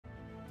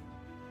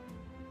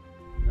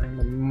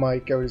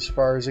mic out as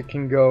far as it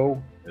can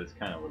go. That's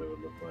kind of what it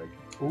would look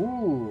like.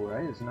 Ooh,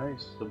 that is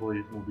nice. The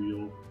Blaze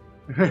Mobile.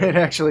 It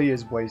actually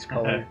is blaze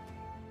color.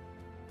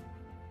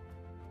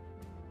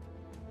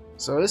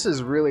 So this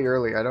is really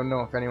early. I don't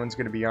know if anyone's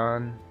going to be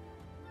on.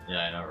 Yeah,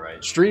 I know,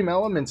 right? Stream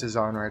Elements is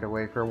on right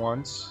away for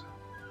once.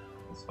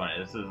 It's funny.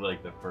 This is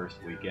like the first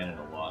weekend in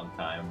a long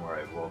time where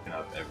I've woken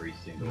up every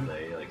single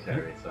day, like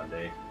Saturday,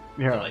 Sunday,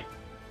 Yeah. like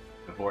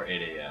before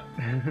 8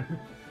 a.m.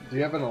 Do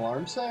you have an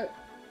alarm set?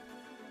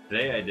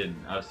 Today I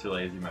didn't. I was too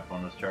lazy. My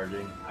phone was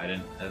charging. I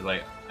didn't. I was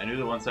like, I knew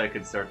that once I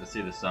could start to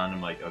see the sun,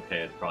 I'm like, okay,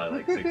 it's probably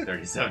like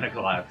 6:30, 7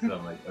 o'clock. So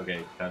I'm like,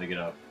 okay, time to get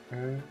up.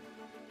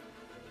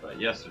 But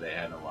yesterday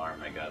I had an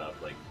alarm. I got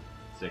up like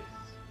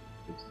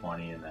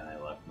 6:20, and then I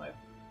left my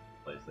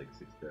place like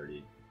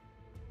 6:30.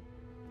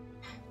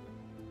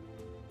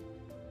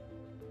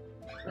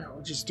 Yeah,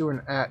 we'll just do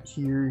an @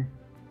 here.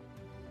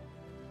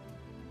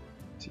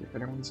 See if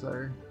anyone's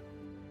there.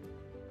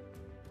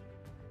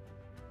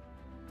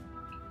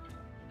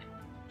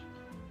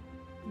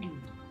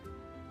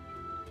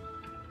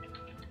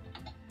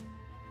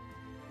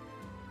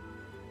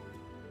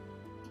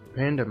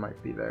 Panda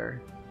might be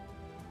there,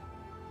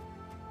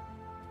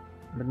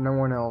 but no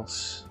one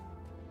else.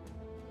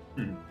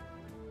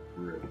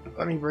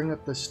 Let me bring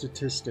up the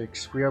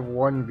statistics. We have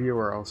one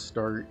viewer. I'll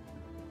start.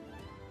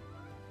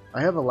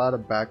 I have a lot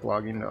of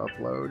backlogging to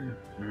upload.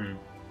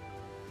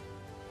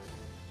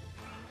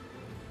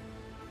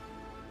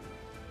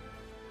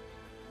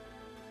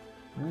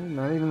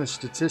 Not even the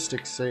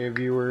statistics say a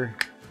viewer.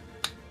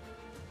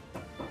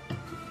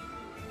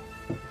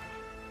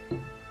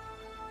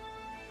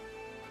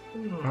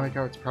 I like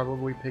how it's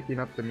probably picking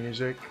up the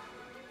music.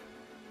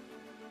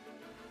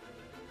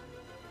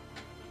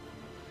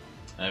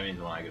 That means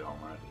when I get home,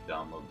 I have to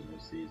download the new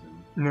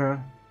season. Yeah.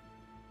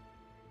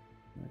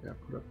 I gotta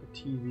put up the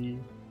TV.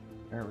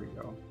 There we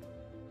go.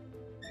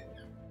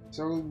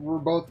 So we're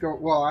both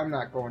going. Well, I'm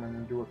not going in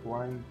and do it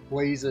blind.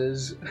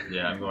 Blazes.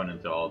 Yeah, I'm going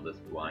into all this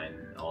blind.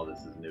 All this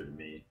is new to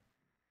me.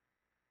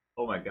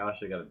 Oh my gosh,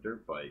 I got a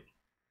dirt bike.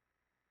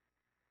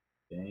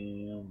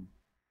 Damn.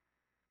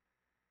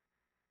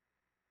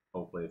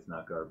 Hopefully it's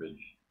not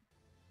garbage.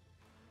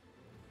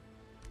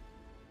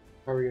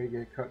 Probably gonna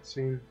get a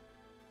cutscene.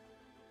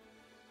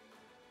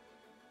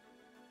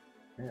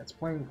 Yeah, it's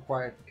playing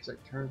quiet because I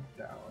turned it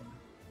down.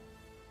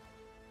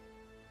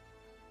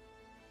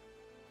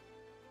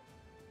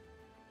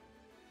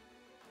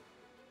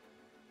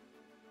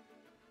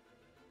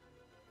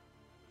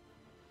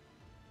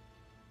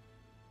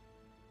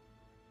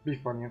 It'd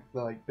be funny if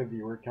the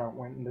viewer count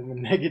went into the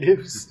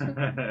negatives.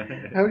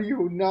 How do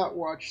you not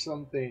watch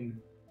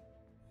something?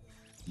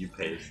 You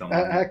pay someone.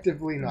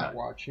 Actively not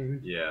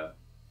watching. Yeah.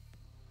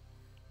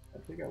 I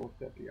think I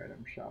looked at the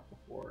item shop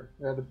before.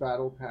 Yeah, the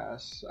battle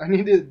pass. I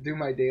need to do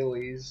my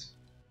dailies.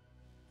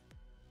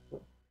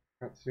 But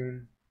not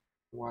soon.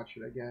 Watch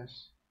it, I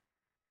guess.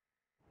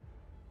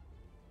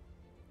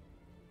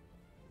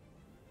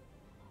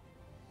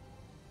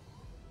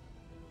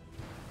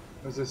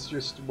 Was this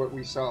just what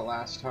we saw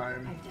last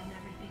time? I've done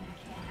everything I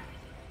can.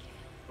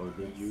 Oh,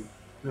 did you?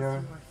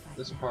 Yeah,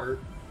 this part.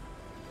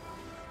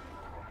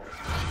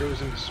 This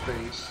goes into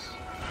space.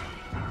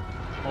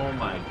 Oh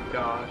my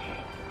gosh.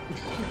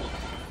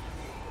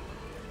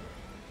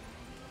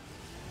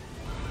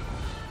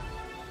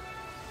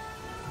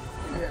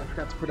 Yeah, I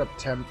forgot to put up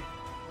temp.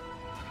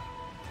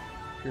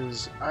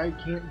 Because I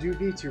can't do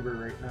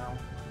VTuber right now.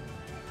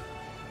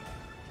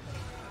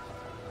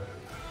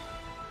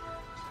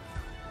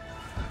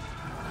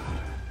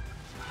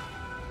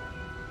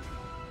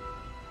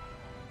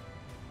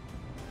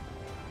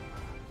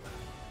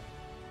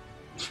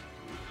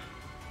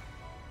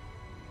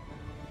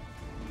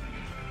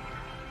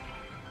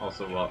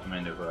 Also, welcome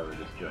into whoever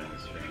just joined the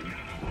stream.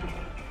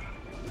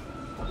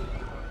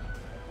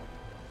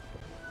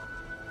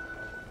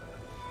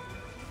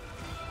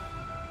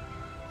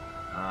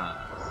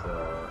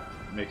 So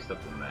mixed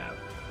up the map.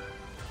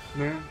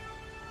 Yeah.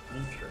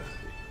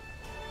 Interesting.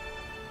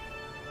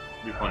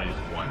 It'd be funny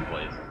if one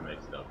place is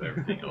mixed up,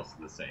 everything else is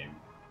the same.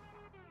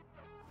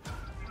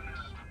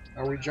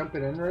 Are we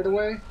jumping in right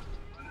away?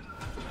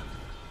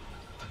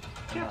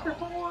 Chapter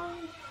 4!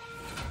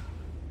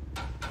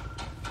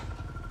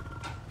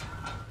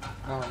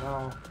 Oh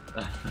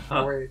no.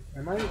 Oh wait,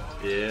 am I?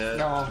 Yeah.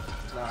 No,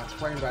 it's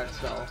playing by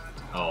itself.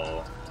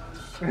 Oh.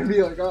 I'd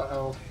be like,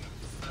 uh-oh.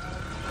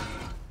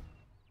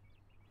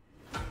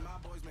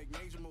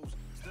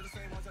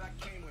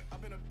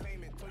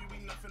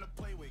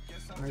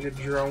 I get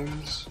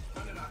drones.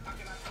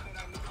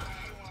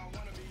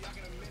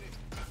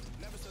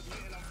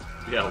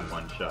 You got a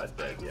one-shot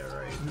dead, yeah,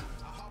 right.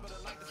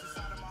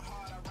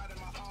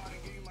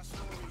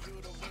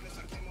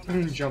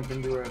 I'm gonna jump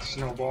into a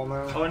snowball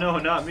now. Oh no,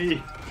 not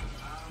me!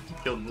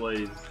 Killed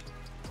Blaze.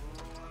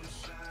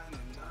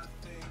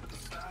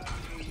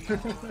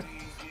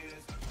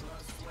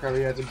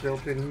 Probably has a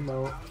built-in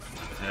emote.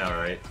 I know,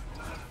 right?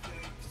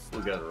 We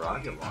got a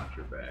rocket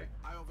launcher back.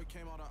 I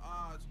overcame all the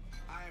odds.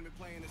 I ain't been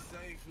playing it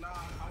safe. Nah,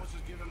 I was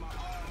just giving my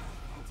all.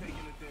 I'm taking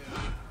it there.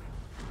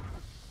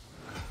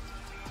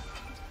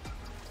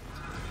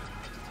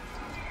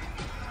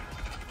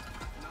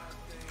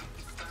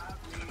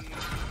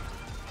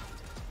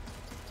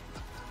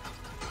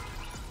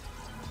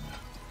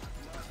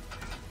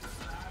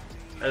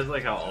 I just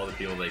like how all the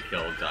people they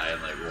kill die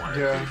in like one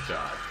or two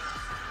shots.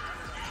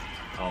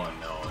 Oh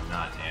no,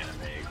 not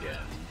anime again.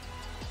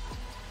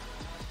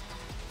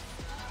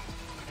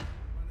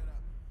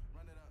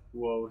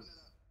 Whoa.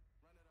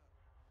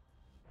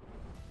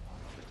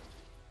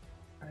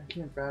 I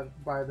can't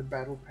buy the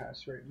battle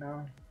pass right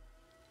now.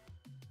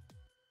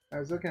 I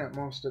was looking at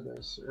most of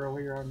this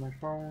earlier on my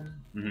phone,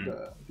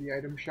 the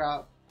item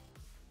shop.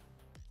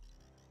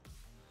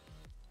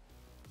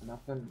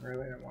 Nothing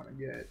really I want to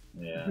get.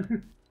 Yeah.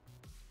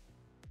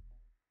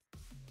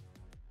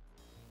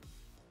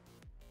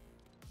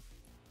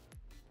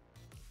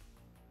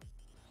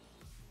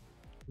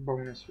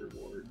 Bonus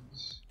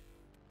rewards.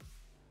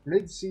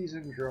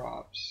 Mid-season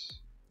drops.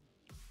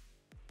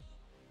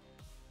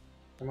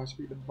 That must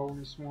be the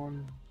bonus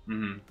one.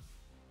 And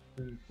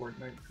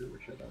Fortnite crew,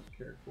 which I don't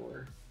care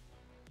for.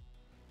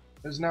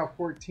 There's now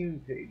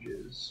 14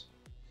 pages.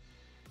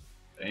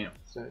 Damn.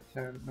 Is that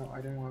 10? No, I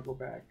didn't want to go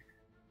back.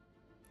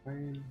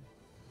 Playing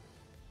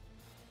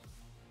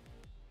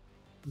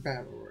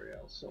Battle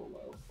Royale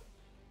solo.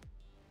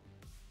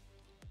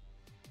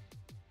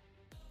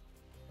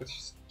 Let's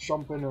just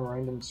jump in a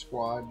random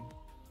squad.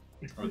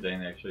 Oh dang,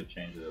 they actually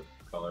changed the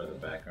color of the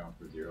background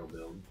for zero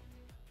build.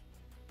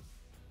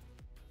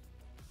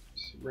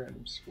 Just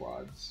random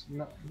squads.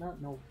 Not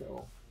no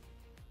fill.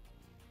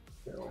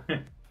 Fill.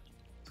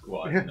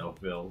 Squad, no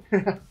fill.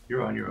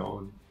 You're on your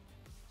own.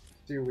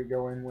 See who we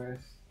go in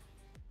with.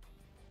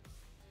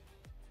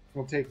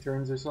 We'll take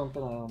turns or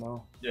something, I don't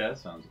know. Yeah, that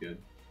sounds good.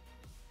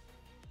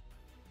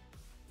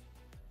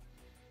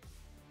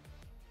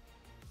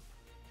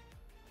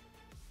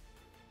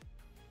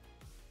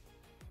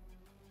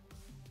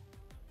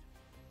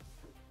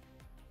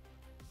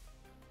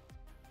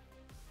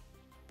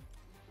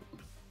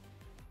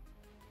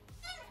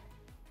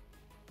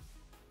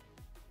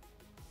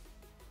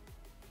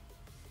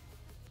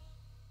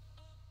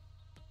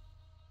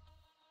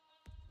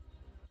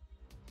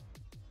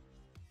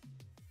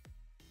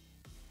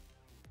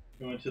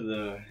 We went to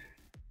the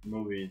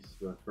movies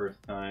for the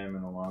first time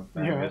in a long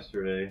time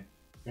yesterday.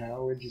 Yeah,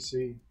 what'd you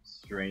see?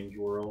 Strange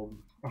World.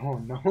 Oh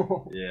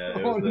no. Yeah,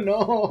 it oh was no. It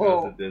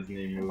was a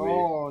Disney movie.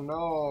 Oh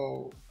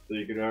no. So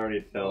you could already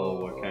tell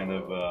what kind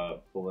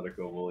of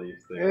political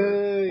beliefs they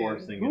were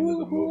forcing into the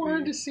movie. Who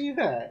wanted to see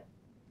that?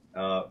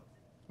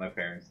 My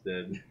parents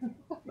did.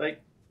 Like,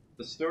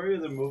 the story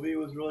of the movie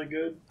was really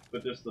good,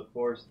 but just the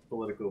forced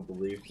political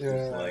beliefs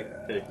just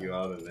like take you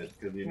out of it,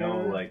 because you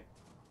know, like,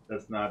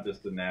 that's not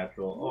just a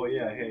natural, oh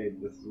yeah, hey,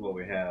 this is what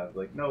we have.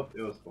 Like, nope,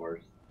 it was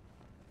forced.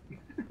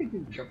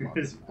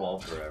 It's fall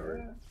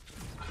forever.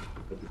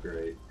 That's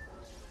great.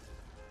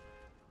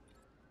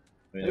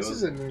 I mean, This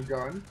is a new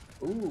gun.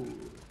 Ooh.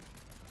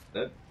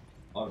 That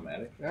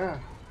automatic? Yeah.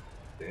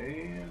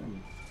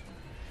 Damn.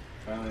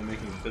 Finally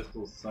making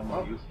pistols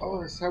somewhat useful.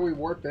 Oh, that's how we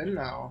warp in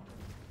now.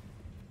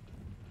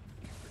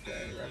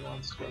 Okay, red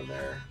wants to go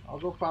there. I'll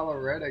go follow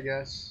red, I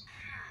guess.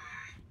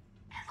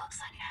 It looks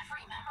like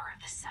every member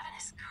of the Seven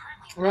is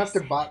currently We'll have to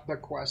missing, bot the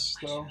quest,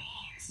 though.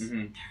 which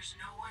means there's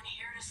no one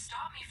here to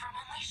stop me from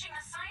unleashing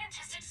the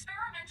scientist's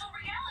experimental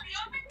reality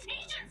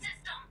augmentation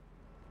system.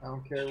 I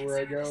don't care where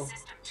I go. The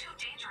system too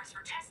dangerous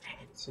for testing.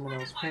 Someone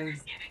else ping.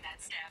 Skipping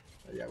that step.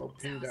 A yellow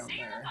ping down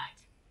Stay in there. the fight.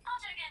 I'll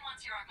check in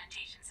once your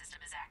augmentation system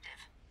is active.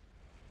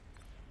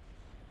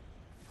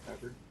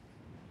 Covered.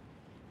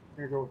 I'm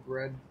gonna go with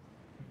red.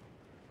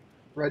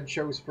 Red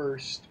chose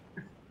first.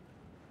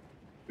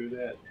 Do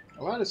that.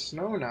 A lot of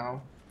snow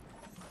now.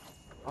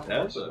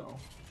 That's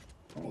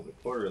almost a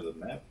quarter of the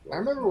map. I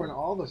remember when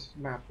all this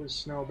map was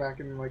snow back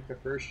in like the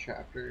first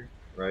chapter.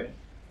 Right?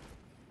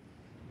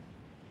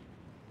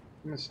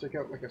 I'm gonna stick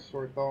out like a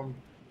sore thumb.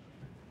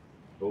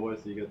 Oh,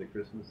 so you got the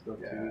Christmas stuff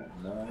too?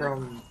 Nice.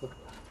 From the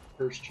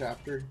first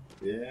chapter.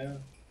 Yeah.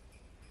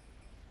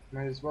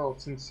 Might as well,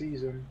 it's in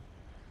season.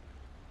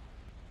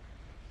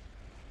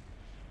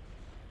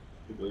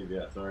 I believe,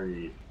 yeah, it's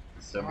already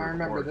December. I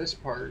remember 4th. this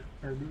part,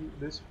 or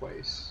this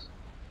place.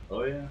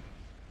 Oh, yeah.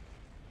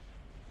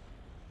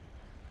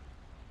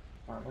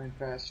 Online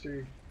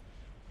faster.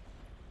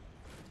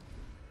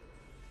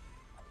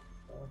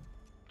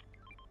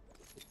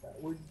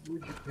 Where'd you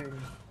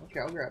ping? Okay,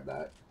 I'll grab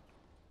that.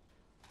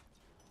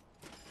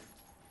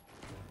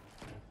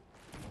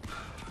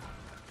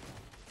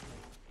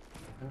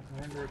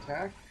 Under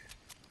attack.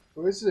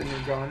 Oh, this is a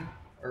new gun,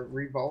 or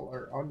revolt,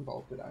 or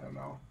unvaulted. I don't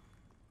know.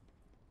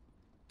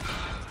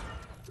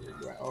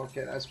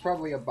 Okay, that's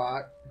probably a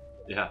bot.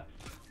 Yeah.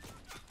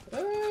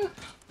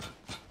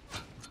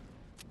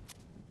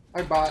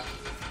 I bot.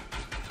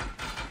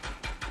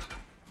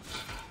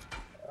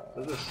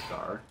 Is this a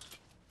star?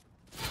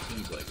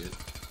 Seems like it.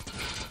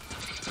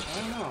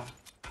 I don't know.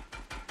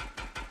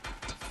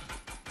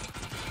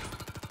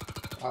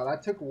 Oh,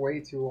 that took way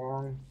too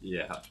long.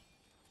 Yeah.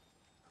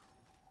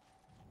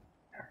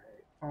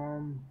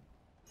 Alright,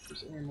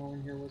 there's ammo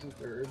in here, wasn't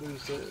there?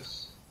 There's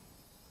this.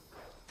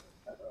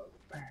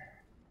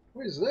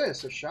 What is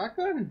this? A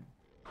shotgun?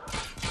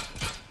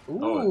 Ooh.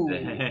 Oh,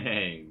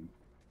 dang.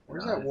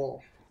 Where's that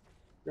wolf?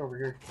 Get over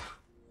here.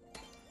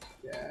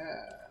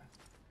 Yeah.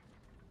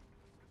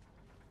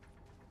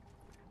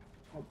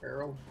 A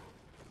barrel.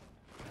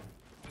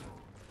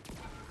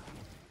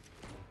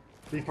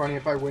 Be funny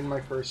if I win my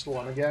first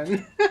one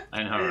again.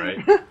 I know,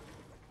 right?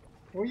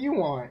 What do you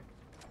want?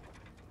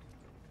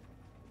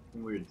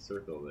 Weird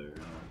circle there. I don't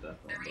know what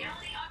that The one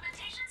reality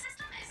augmentation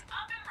system is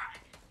up and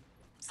running.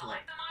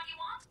 Select the mod you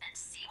want and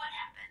see what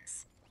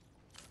happens.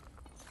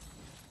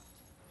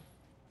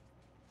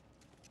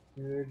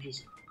 They're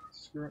just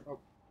screwing up.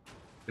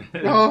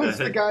 does. Oh, it's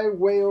the guy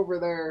way over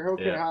there.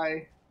 Okay, Yeah.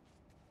 hi.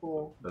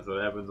 Cool. That's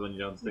what happens when you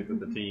don't stick with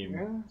the team.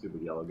 Yeah.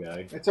 Stupid yellow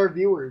guy. It's our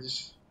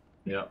viewers.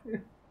 Yeah.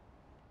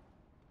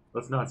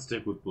 Let's not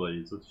stick with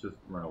Blaze. Let's just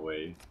run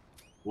away.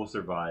 We'll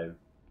survive.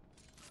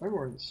 I'm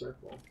in the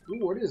circle.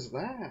 Ooh, what is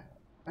that?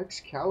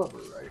 Excalibur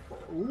rifle.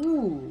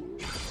 Ooh.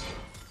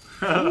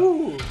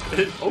 Ooh.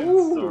 It shoots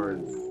Ooh.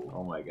 swords.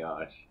 Oh my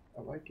gosh.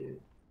 I like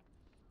it.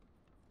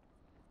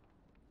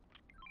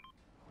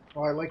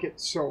 Oh, I like it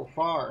so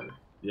far.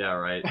 Yeah,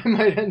 right. I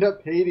might end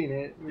up hating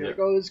it. Be Yep. like,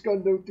 oh, this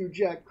gun don't do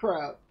jack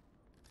crap.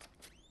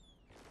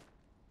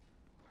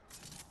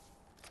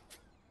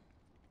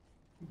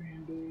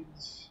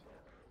 Band-aids.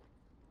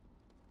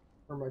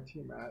 Where my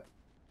team at?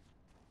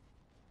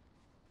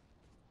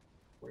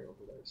 Way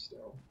over there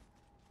still.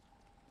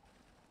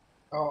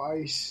 Oh,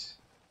 ice.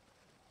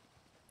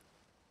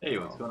 Hey,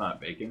 what's going on,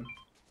 Bacon?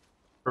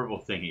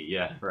 Purple thingy,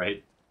 yeah,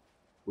 right.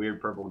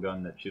 Weird purple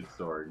gun that shoots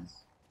swords.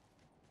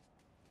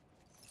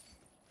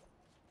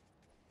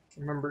 I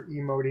remember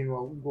emoting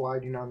while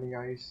gliding on the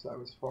ice. That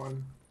was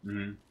fun.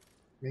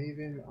 Mm-hmm.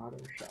 Maven auto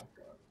shotgun.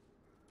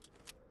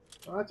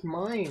 Oh, that's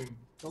mine.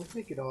 Don't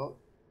pick it up.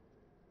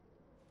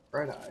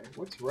 Red eye.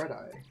 What's red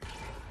eye?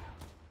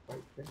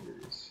 White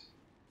fingers.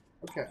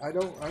 Okay, I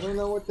don't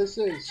know what this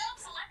Good is. job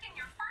selecting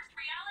your first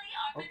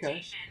reality Okay.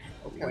 augmentation.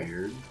 Okay.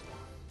 Weird.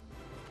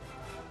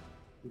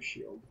 Your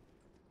shield.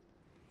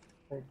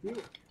 Thank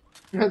you.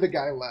 The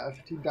guy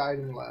left. He died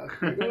and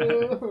left. Like,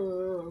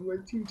 oh, my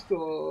team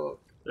stuck.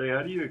 Hey,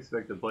 how do you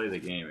expect to play the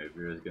game if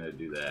you're just gonna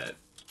do that?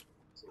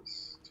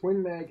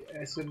 Twin mag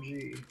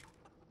SMG.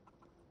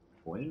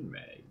 Twin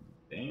mag.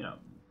 Damn.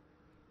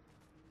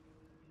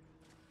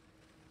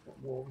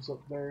 Got wolves up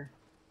there.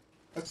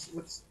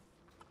 Let's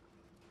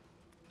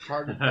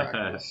target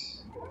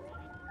practice.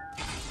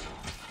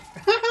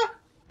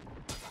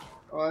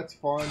 Oh, that's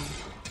fun.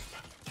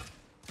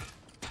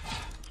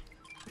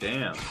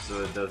 Damn.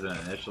 So it does an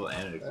initial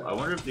and an I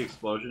wonder if the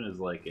explosion is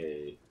like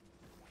a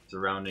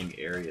surrounding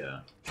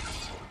area.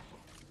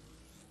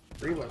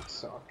 Reload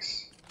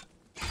sucks.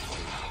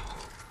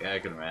 Yeah, I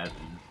can imagine.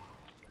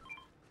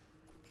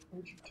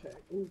 What'd you take?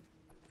 Ooh.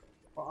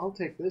 Well, I'll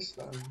take this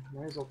then.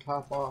 Might as well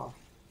top off.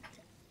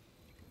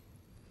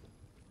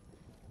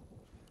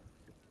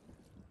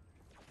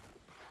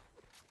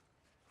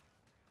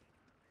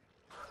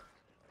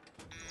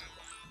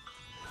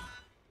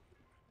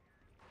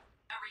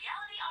 A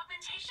reality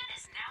augmentation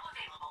is now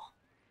available.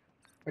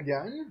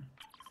 Again?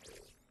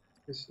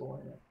 Pistol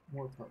amp.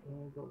 More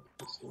I'll go with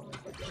pistol amp,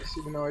 I guess.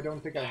 Even though I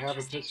don't think I have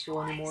a Interesting pistol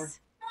choice. anymore.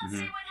 Let's Mhm.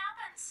 see what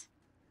happens.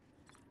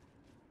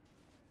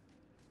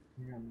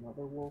 We got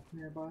another wolf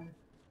nearby.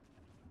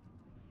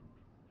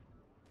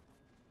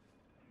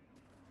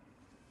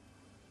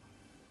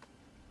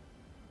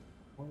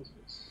 What is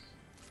this?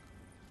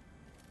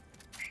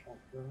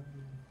 Shotgun.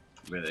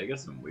 Man, they got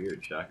some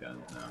weird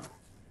shotguns now.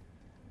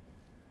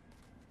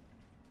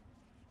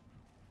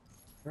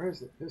 Where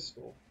is the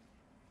pistol?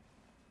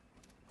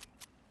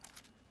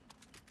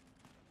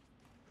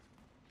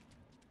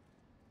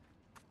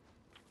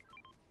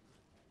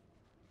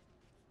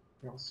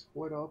 I'll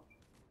split up.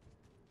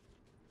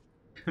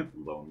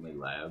 Lonely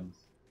Labs.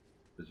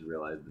 Just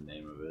realized the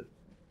name of it.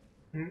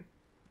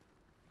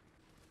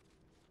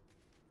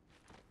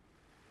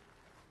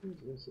 What is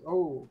this?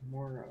 Oh,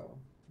 more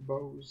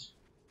bows.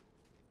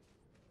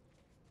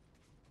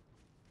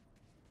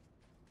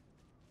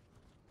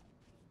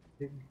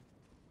 Pig.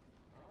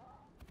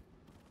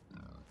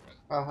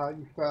 Haha,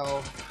 you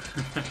fell.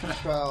 You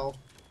fell.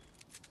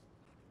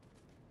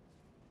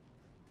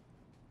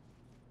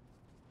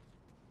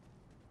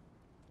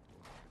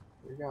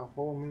 We got a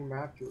whole new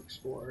map to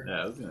explore.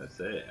 Yeah, I was gonna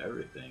say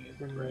everything is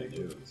brand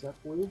new. Is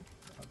that blue?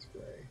 That's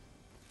gray.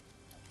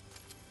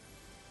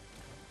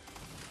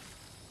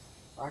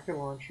 Rocket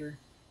launcher.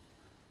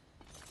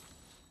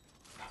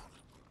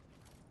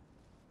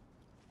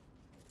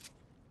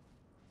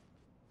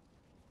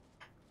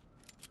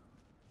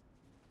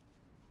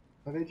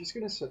 Are they just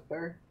gonna sit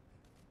there?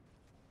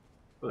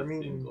 What I it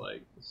mean, seems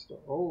like.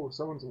 Oh,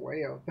 someone's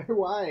way out there.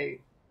 Why?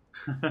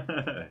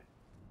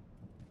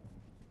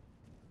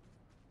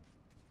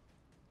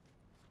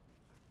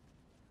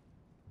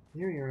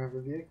 You don't even have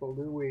a vehicle,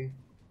 do we?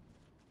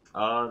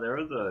 There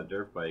was a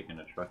dirt bike and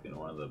a truck in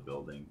one of the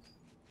buildings.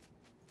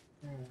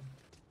 Yeah.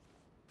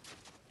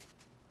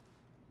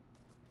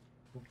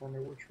 I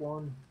wonder which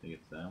one. I think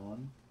it's that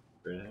one.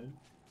 Straight ahead.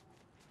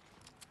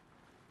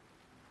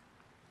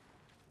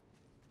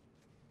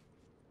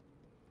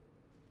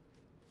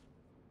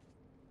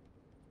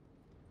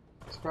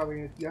 It's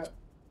probably, yeah,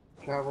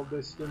 travel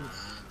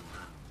distance.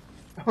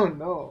 Oh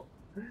no.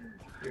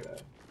 Yeah.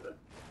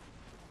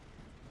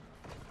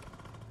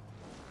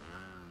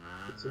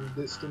 some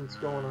distance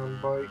going on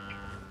bike.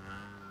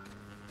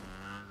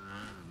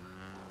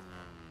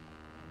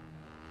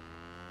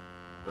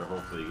 So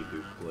hopefully you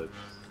do flips.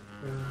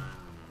 Yeah.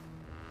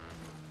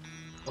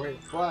 Oh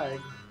wait, flag.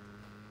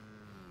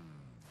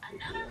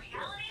 Another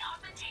reality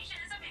augmentation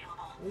is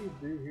available. What do you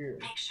do here?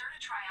 Make sure to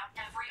try out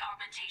every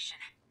augmentation.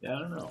 Yeah, I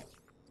don't know.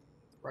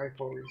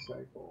 Rifle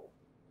recycle.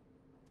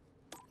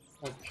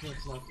 I have a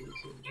chance not to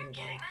receive You're ammo.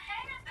 getting the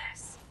hang of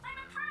this. I'm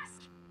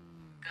impressed.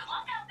 Good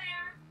luck out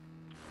there.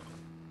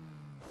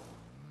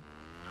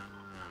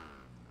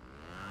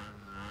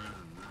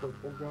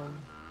 Purple gun.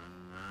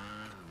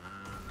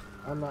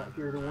 I'm not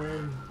here to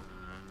win.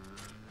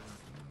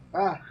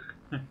 Ah!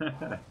 It'd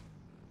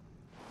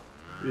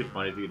be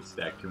funny if you could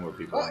stack 2 more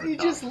people Oh, on the he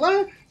top. just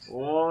left!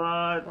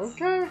 What?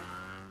 Okay.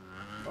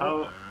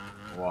 How?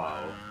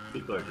 Wow.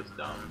 People are just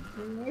dumb. I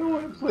don't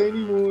want to play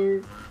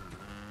anymore.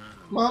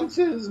 Mom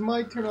says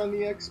my turn on the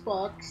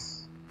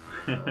Xbox.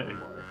 Oh, boy.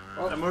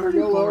 Oh, I'm already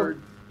YOLO.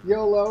 bored.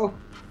 YOLO.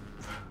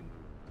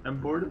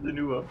 I'm bored of the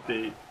new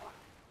update.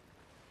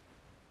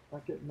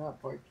 Not getting that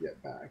bike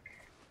yet back.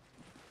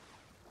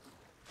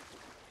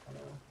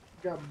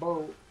 Got a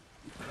boat.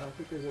 I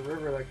think there's a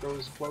river that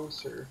goes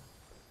closer.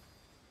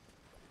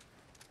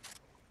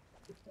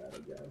 Just that, I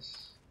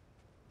guess.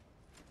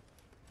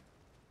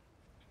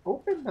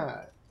 Open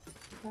that.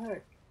 What the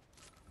heck?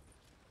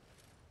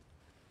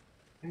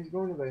 He's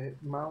going to the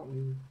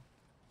mountain.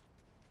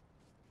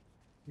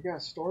 We got a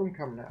storm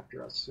coming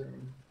after us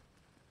soon.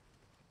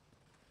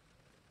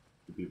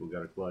 The people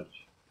got a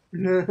clutch.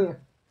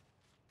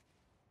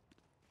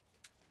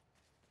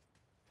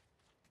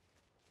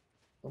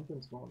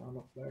 Something's going on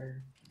up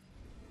there.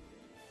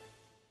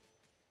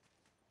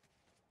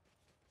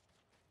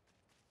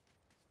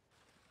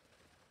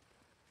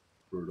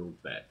 Brutal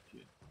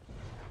bastion.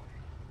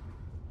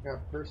 Got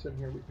a person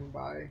here we can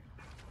buy.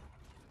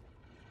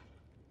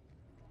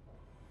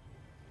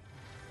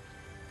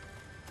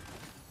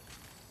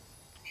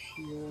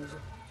 Shield.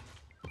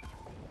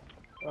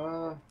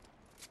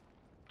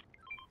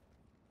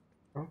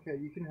 Okay,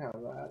 you can have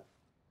that.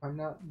 I'm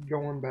not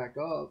going back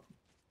up.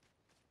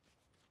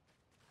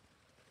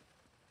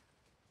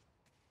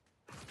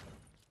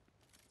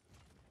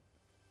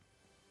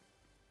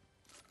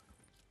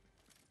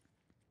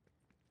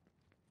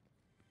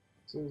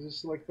 So is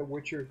this like the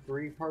Witcher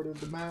 3 part of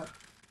the map?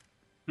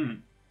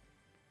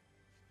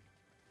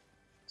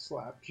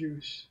 Slap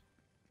juice.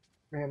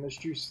 Man, this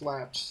juice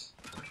slaps.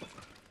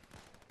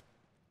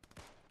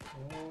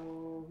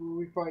 Oh, who are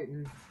we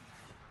fighting?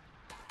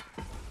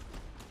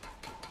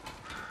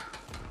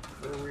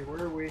 Where are we?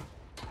 Where are we?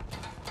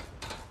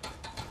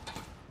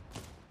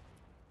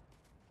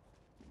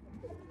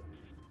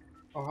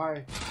 Oh,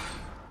 hi.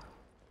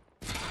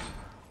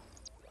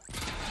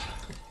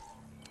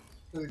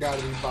 There's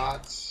gotta be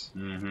bots.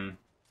 Mm-hmm.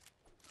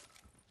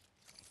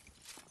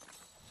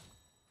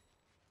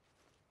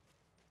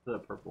 The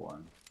purple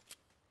one.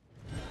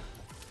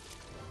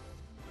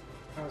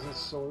 How's this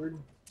sword?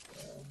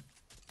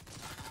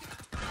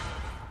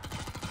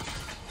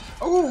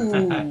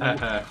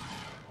 Oh!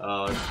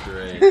 Oh, it's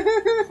great.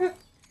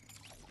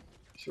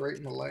 It's right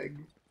in the leg.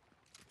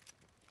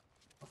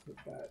 I'll put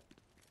that.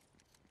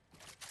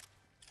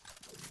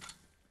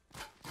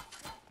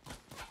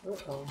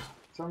 Uh-oh.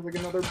 Sounds like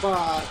another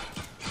bot.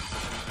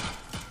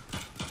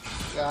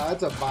 Yeah,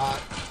 that's a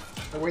bot.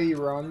 The way he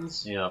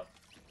runs. Yep.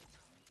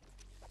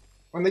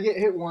 When they get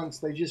hit once,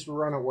 they just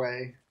run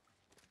away.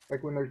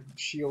 Like when their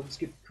shields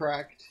get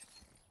cracked.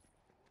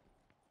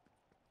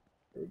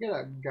 We got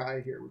a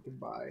guy here we can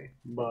buy.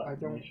 Bot I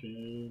don't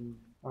machine.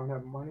 I don't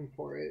have money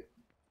for it.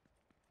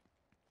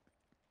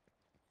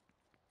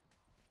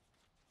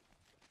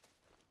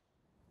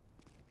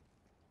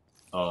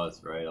 Oh,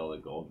 that's right. All the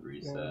gold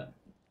reset. Yeah.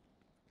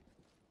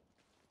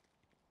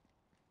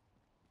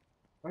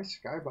 Nice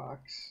skybox.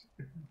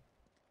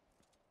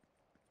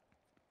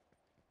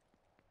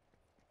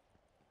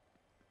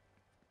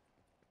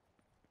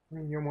 I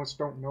mean, you almost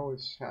don't know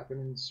it's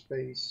happening in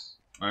space.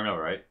 I know,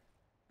 right?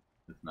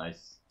 It's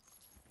nice.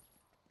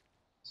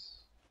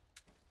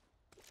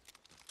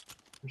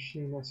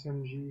 Machine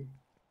SMG.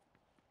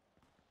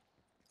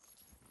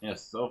 Yeah,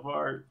 so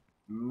far,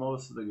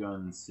 most of the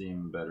guns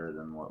seem better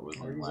than what was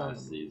in he's on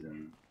last the-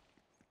 season.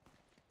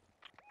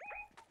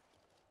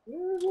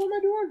 What am I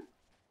doing?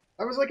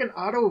 That was like an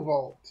auto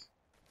vault.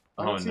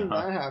 I Oh, haven't seen no.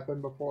 that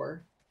happen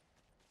before.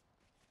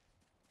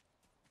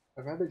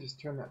 I'd rather just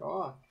turn that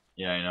off.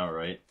 Yeah, I know,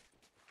 right?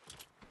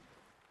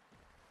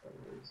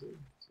 Where is it?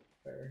 It's up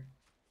there.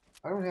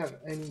 I don't have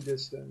any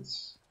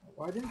distance.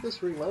 Why didn't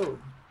this reload?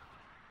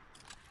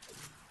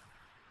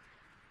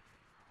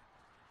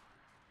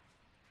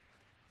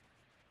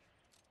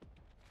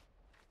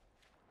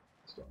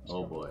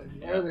 Oh boy,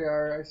 yeah. There they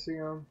are. I see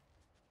them.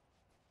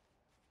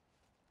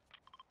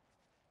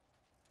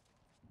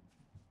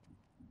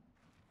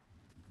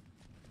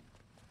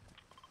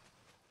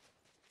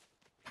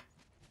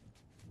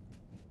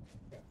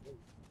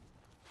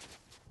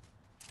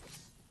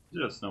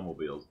 Just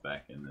snowmobiles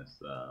back in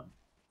this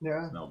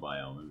Yeah. snow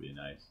biome would be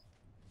nice.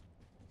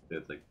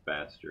 It's like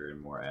faster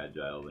and more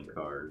agile than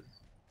cars.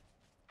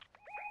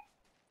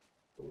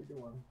 What are we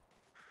doing?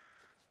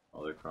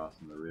 Oh, they're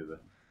crossing the river.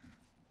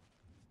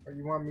 Or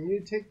you want me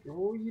to take?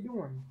 What are you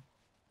doing?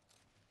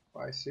 Oh,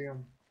 I see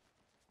him.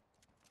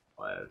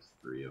 Oh, there's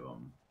 3 of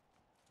them.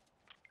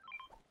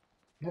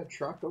 That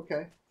truck,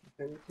 okay.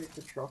 Okay, we'll take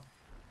the truck.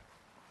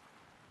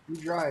 You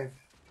drive.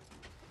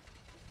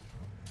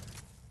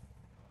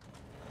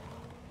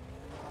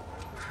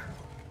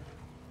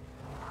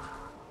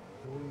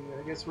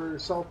 I guess we're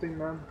assaulting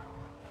them.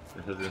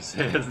 I was gonna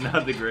say, it's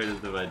not the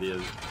greatest of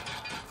ideas.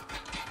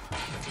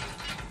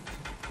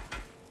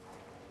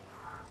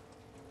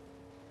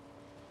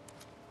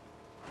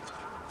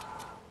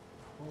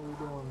 What are we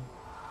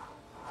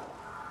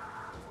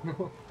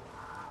doing?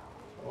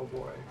 Oh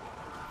boy.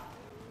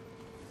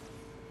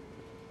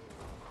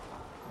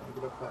 I'll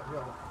get up that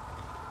hill.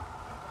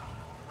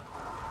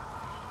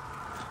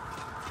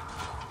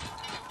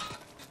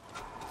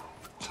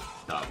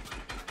 Stop.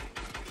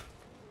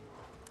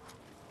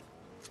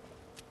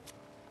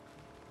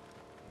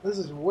 This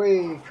is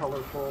way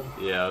colorful.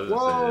 Yeah, I was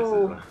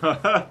Whoa!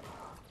 gonna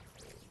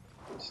say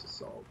this is. Just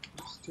assault.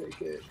 Just take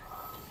it.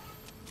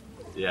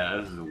 Yeah,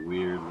 this is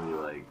weirdly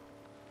like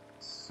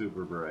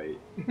super bright.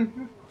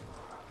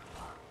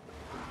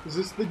 Is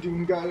this the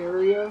Doom Guy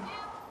area?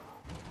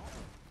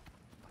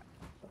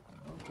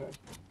 Okay.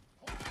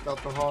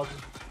 Got the hog.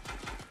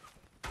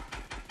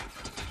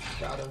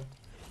 Got him.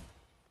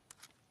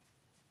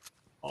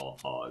 All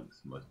hogs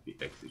must be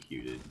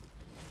executed.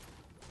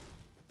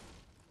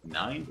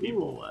 9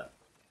 people left.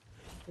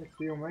 It's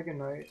the Omega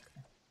Knight.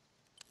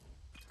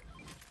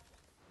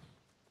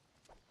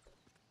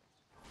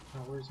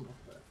 Oh, where's my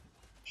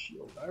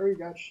shield? I already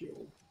got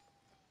shield.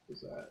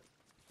 What's that?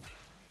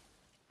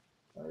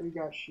 I already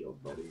got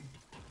shield, buddy.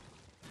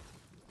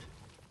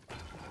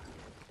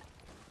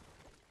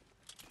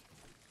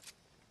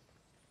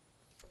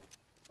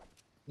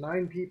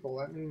 Nine people,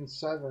 that means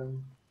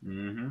 7.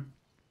 Mm-hmm.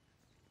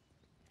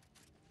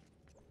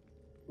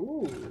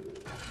 Ooh.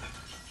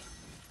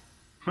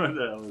 What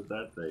the hell is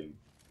that thing?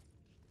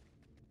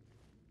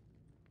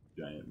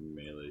 Giant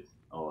melee.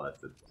 Oh,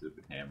 that's a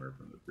stupid hammer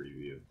from the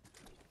preview.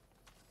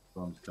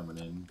 Storm's coming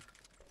in.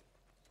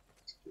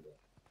 Let's do that.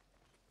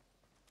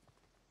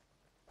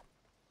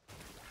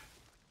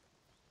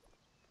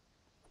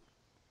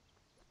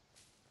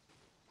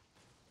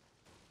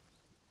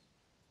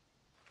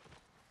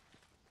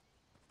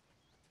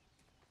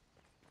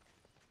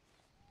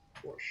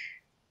 Whoosh.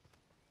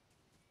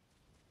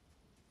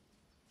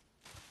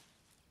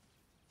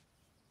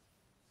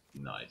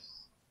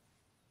 Nice.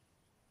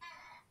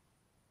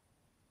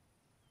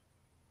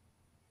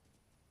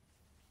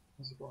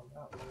 How's it going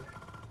that way?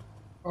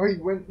 Oh,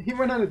 he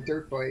went on a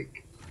dirt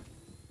bike.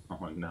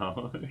 Oh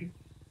no.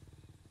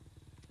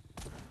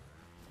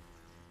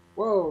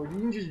 Whoa, you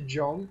can just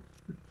jump.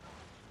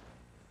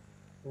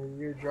 Well,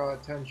 you draw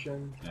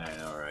attention. Yeah, I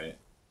know, right?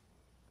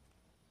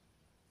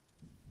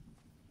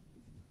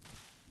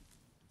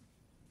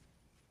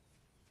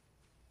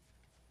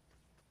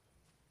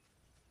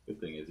 Good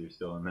thing is you're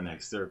still in the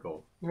next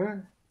circle. Yeah.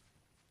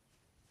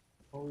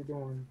 What are we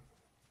doing?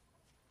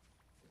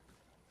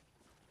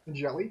 A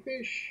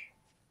jellyfish?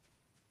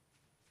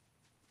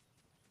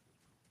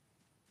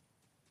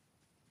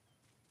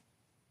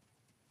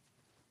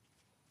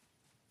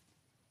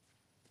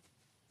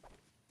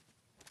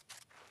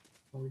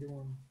 What are we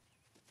doing?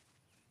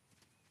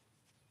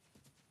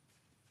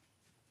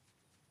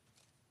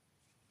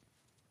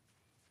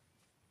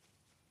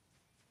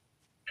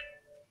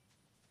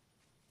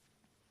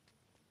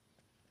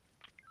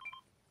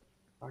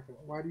 Okay,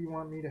 why do you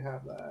want me to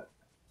have that?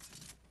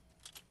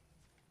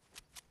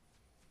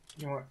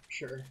 You know what?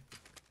 Sure.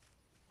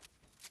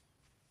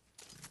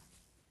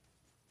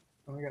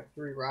 Only got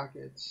 3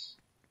 rockets.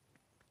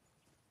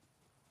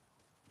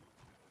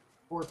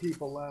 4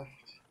 people left.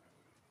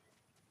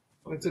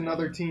 It's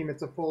another team.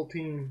 It's a full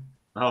team.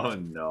 Oh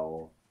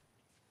no.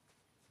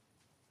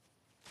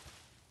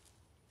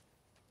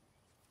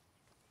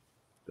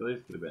 At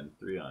least could have been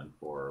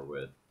 3-on-4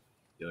 with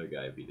the other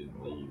guy if he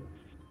didn't leave.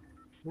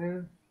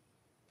 Yeah.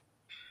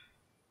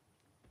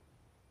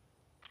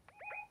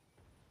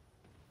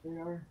 They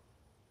are.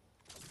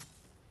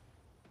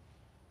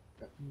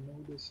 Got no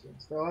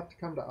distance. They'll have to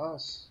come to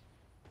us.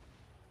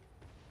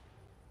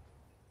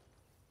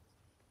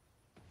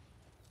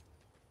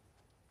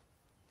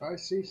 I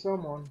see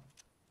someone.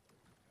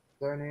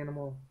 They're an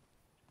animal.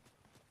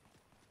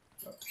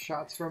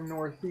 Shots from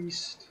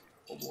northeast.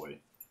 Oh boy.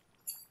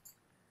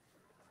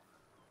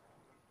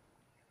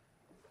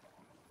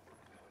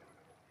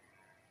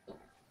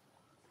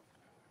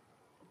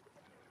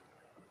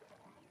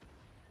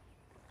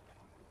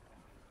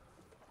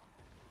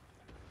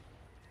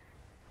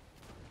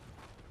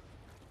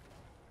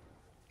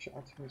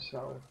 Shots from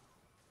south.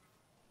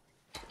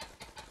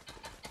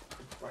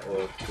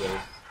 Oh,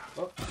 close.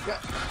 Oh, yeah.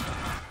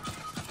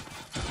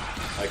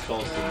 I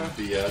call some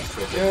BS,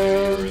 but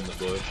they were in the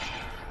bush.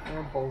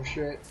 Oh,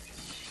 bullshit.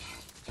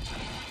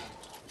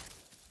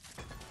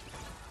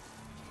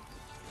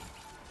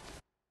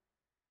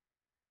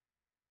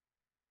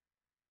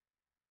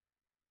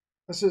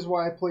 This is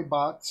why I play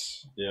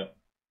bots. Yep.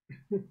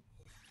 Do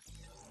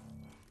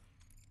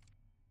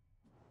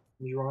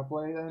you want to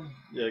play then?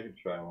 Yeah, I could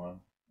try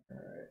one.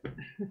 Alright.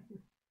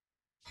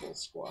 Full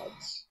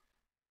squads.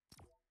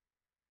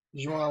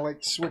 Did you want to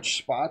like switch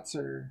spots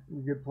or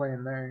you good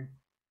playing there?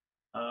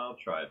 I'll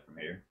try it from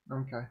here.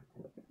 Okay.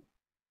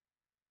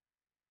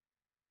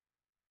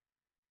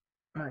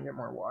 I get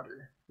more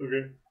water.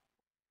 Okay.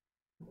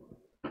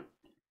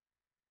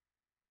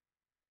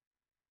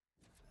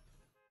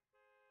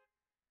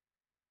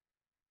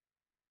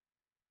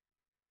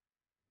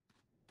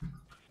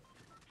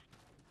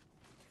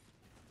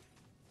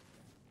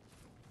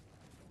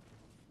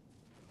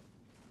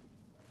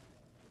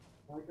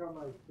 I like how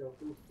my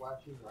filter's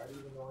flashing red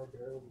even though I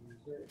barely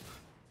use it.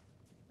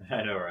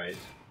 I know, right?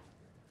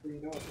 So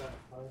you know it's not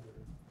a timer.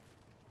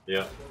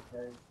 Yep.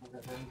 Okay.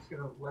 I'm just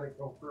gonna let it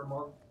go for a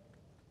month.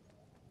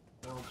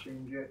 I'll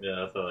change it. Yeah,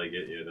 that's how they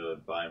get you to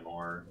buy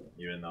more,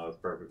 even though it's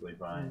perfectly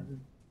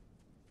fine.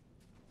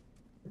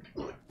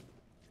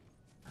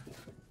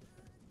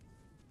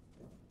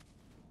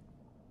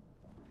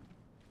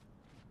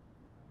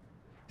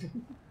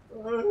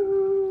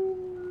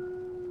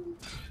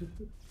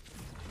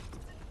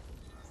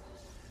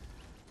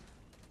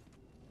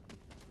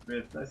 I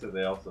mean, it's nice that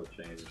they also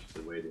changed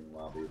the waiting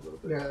lobby a little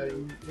bit. Yeah,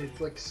 Too.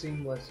 it's like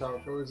seamless how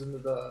it goes into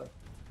the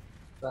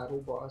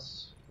battle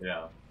bus.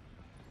 Yeah.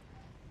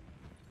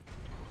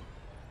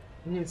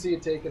 You can see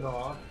it taking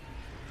off.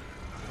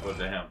 Oh,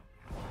 damn.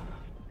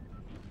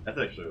 That's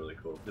actually really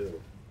cool,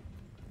 too.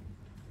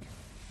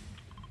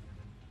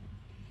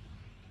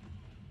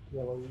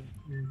 Yellow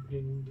and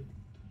pink.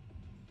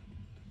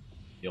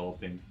 Yellow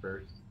pink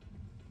first.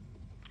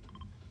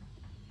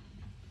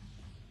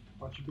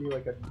 That should be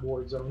like a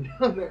war zone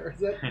down there.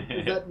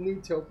 Is that new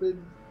Topid?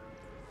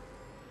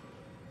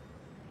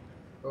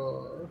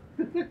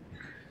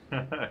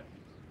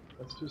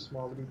 That's too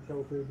small to be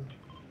tilted.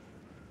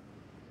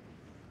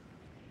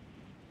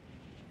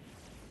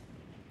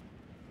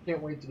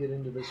 Can't wait to get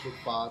into this with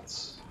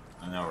bots.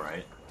 I know,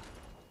 right?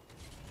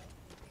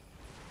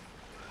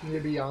 You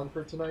gonna be on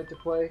for tonight to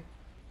play?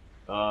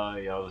 Yeah,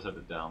 I'll just have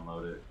to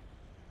download it.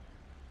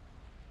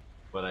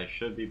 But I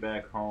should be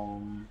back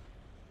home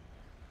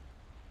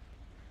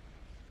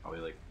probably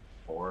like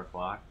 4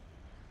 o'clock.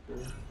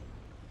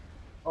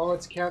 Oh,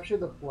 it's capture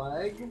the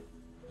flag?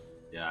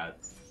 Yeah,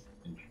 it's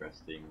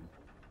interesting.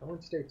 I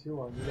won't stay too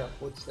long. You got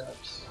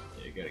footsteps.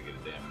 Yeah, you gotta get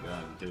a damn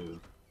gun, too.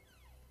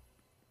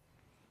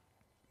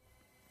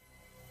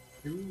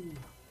 Ooh.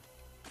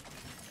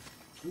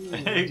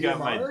 You got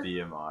my DMR?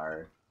 DMR.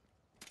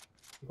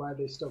 I'm glad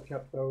they still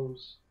kept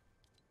those.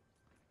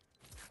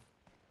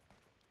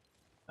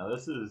 Now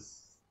this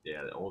is,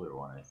 yeah, the older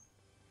one, I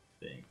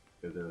think.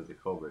 Because there was a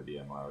Cobra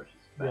DMR, which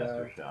is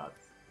faster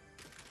shots.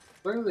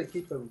 As long as they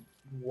keep the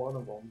one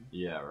of them.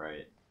 Yeah,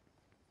 right.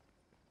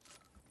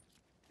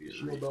 You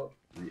Shield up.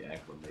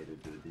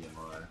 reacclimated to the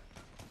DMR.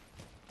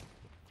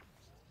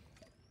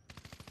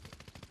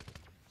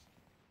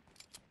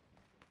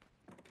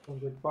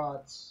 Sounds like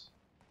bots.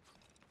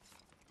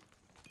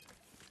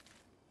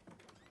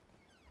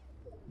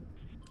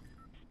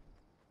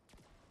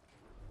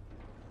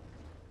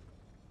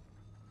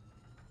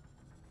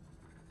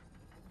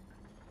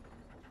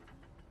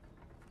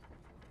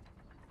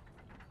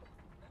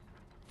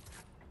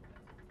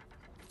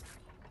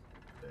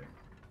 There.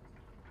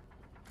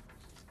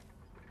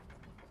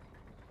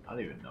 I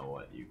don't even know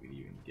what you could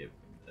even get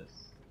from this.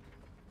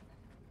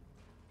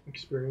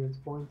 Experience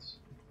points.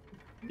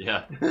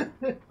 Yeah,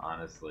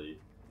 honestly.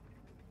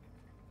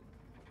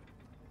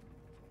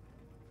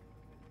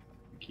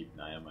 Keep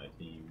an eye on my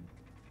team.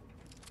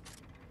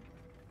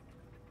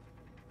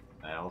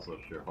 I also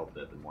sure hope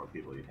that the more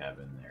people you have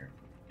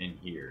in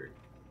here,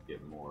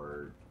 get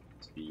more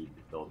speed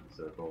to fill the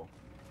circle.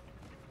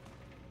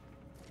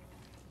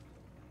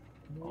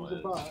 There's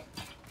a bot.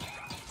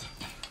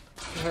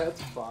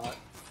 That's a bot.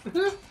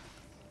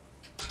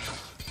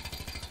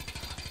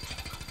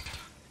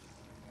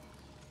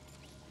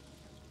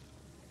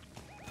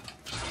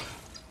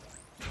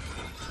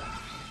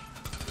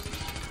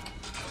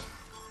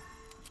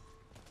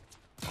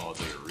 Oh,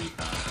 it's like a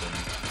recon thing.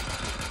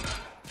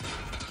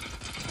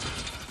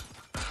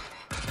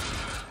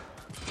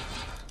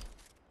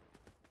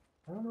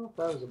 I don't know if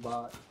that was a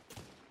bot.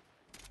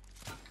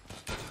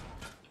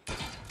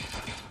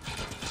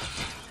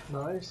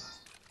 Nice.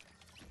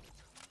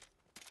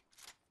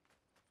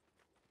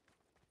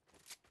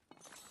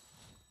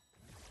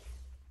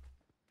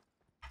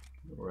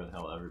 Where the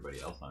hell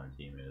everybody else on our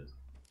team is.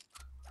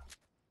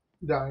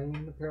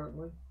 Dying,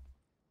 apparently.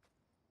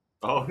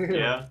 Oh,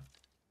 yeah?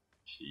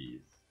 Jeez.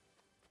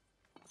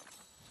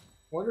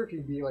 Wonder if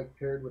you'd be like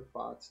paired with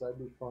bots. That'd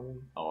be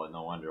funny. Oh,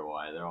 no wonder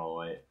why. They're all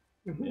white.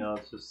 Yeah,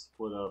 let's just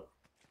split up.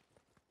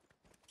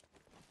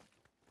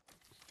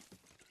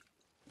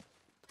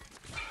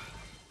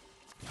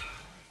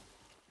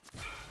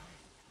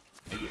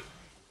 Thank you.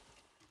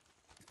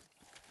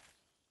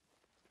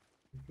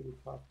 Could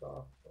have popped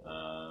off.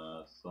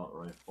 Assault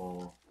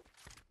rifle.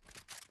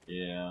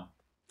 Yeah.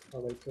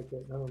 Oh, they took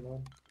it. Never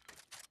mind.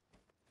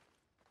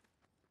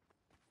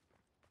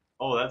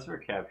 Oh, that's for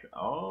capture.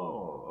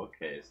 Oh,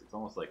 okay. So it's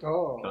almost like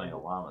Oh. killing a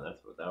llama.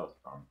 That's what that was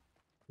from.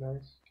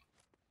 Nice.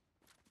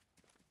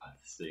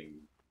 Sing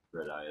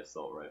Red Eye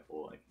Assault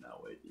Rifle. I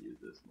cannot wait to use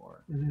this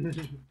more.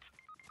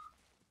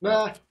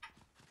 Nah.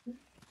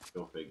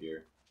 Go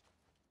figure.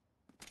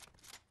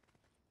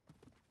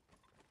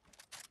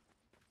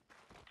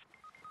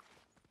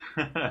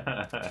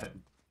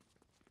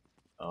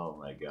 Oh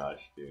my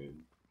gosh, dude.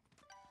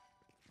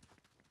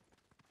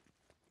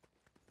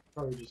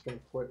 Probably just gonna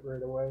quit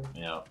right away.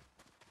 Yeah.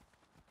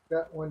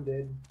 That one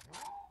did.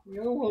 I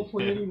don't want to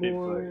play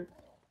anymore.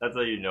 That's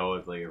how you know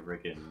it's like a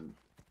freaking,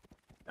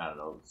 I don't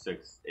know,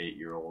 6,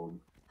 8-year-old.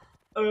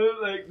 I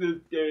don't like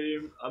this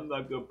game. I'm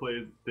not gonna play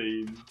as a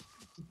team.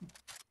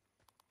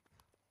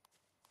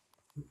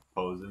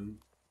 Posing.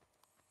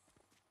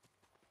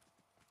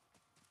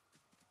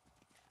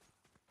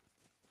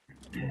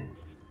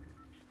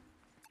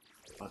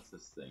 What's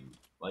this thing?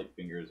 Light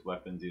fingers,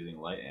 weapons using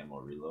light ammo,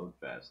 reload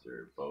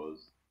faster,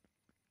 bows.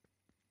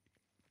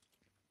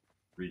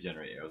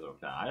 Regenerate arrows over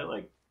time. I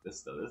like this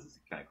stuff. This is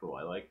kind of cool.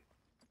 I like.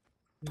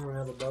 You don't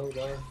have a bow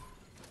though.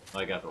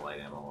 I got the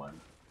light ammo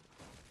one.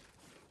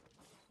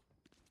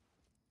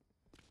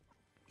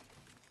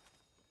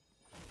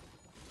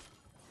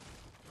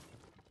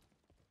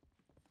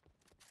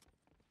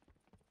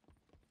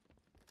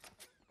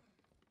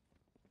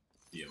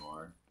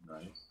 DMR,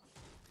 nice.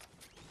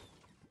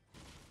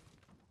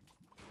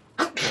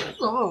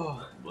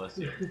 Oh! Bless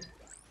you.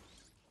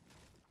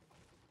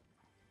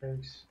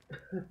 Thanks.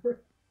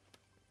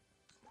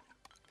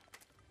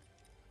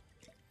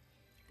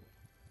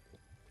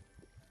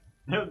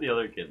 The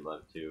other kid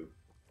left too.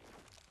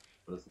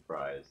 What a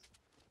surprise.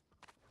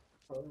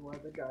 Probably why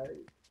the guy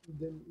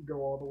didn't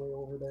go all the way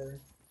over there.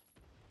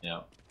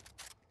 Yeah.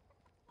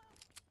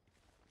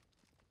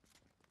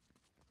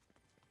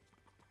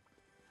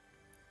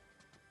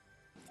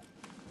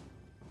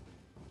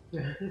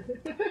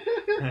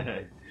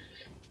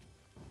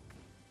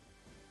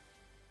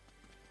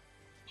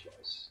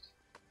 Just.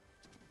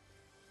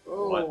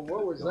 Oh,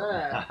 what was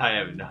that? I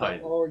have no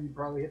idea. Oh, you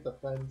probably hit the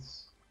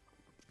fence.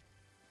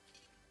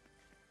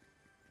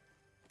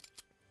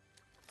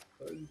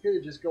 You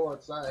could just go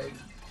outside.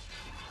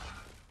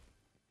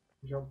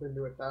 Jump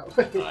into it that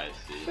way. I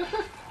see.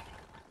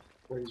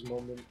 Praise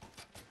moment.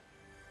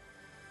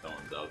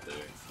 Someone's out there.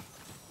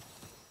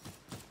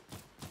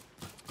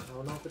 I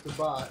don't know if it's a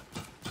bot.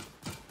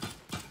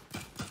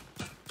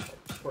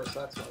 Of course,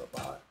 that's not a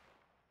bot.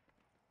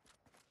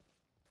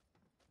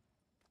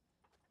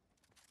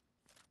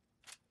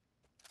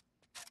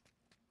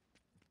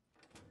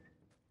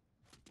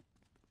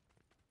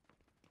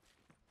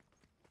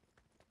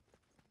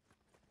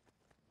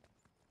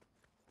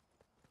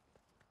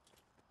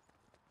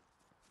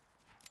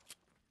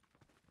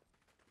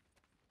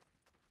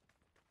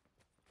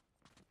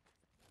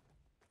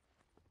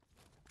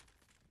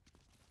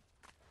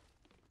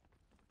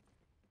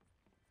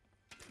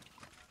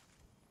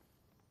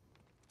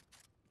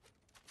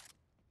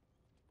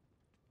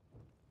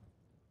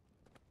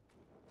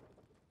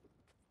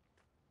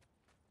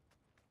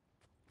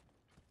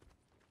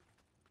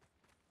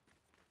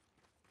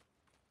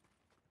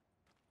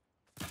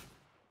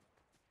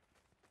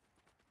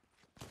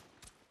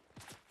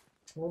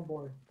 Oh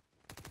boy.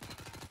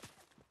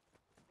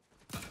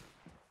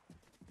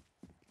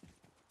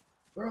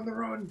 They're on the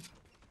run!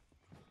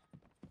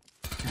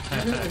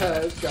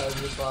 This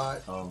guy's a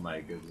bot. Oh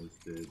my goodness,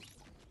 dude.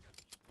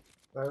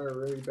 I had a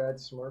really bad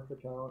Smurf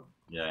account.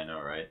 Yeah, I know,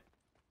 right?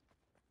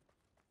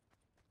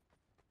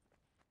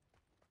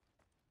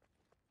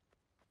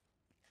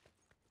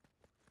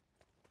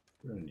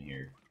 What's in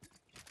here?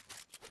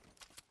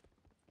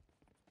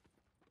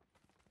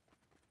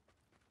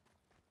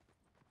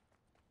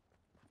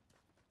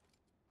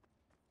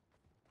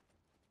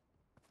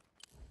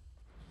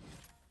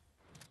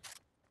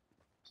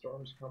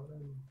 Storm's coming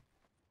in.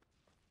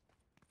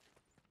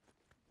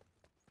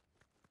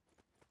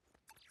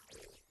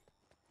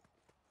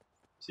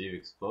 Receive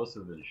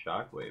explosive and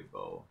shockwave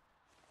bow.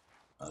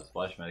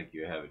 Splash medic,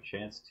 you have a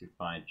chance to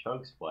find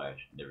chug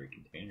splash in every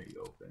container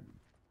you open.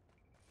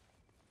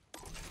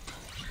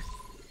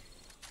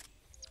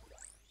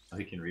 Oh,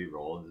 you can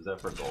re-roll. Is that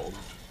for gold?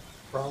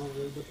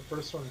 Probably, but the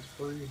first one's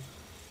free.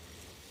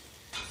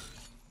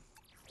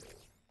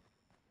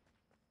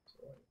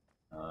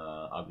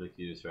 Object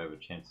users have a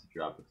chance to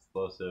drop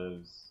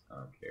explosives. I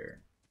don't care.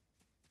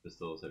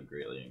 Pistols have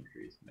greatly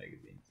increased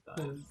magazine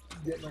size.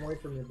 Getting away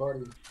from your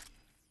buddy.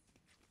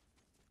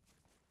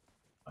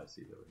 I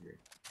see it over here.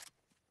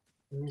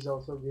 And he's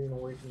also getting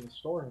away from the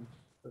storm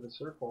for the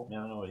circle. Yeah,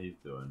 I don't know what he's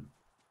doing.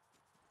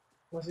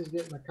 Unless he's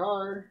getting the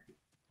car.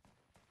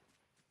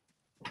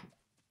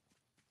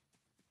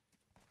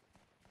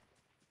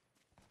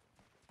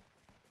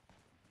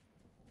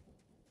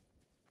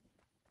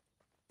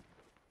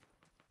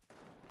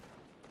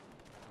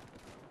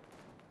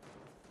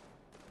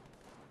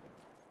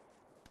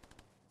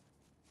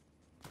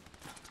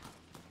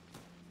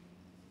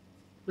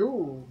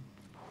 Ooh.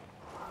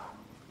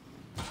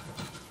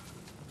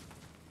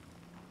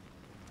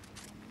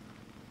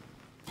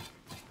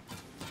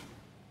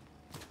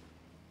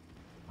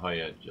 Oh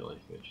yeah,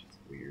 jellyfish. It's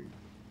weird.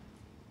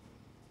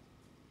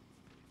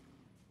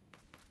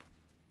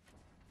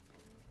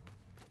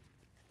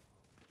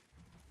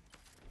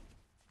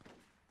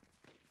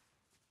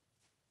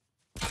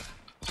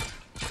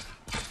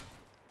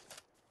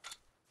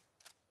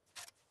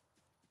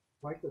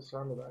 I like the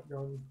sound of that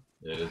gun.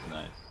 It is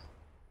nice.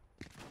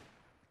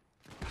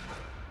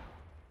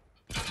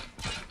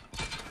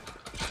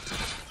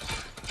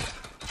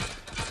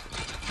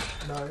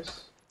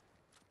 Nice.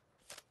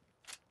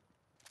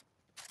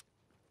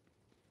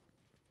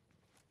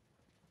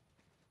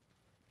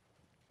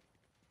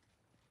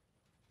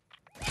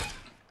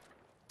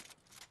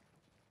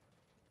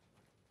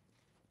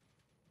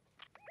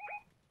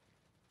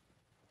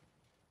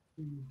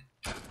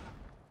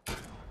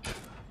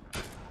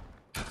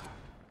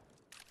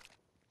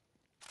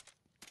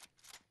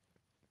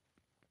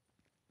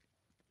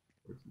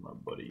 Where's my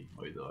buddy?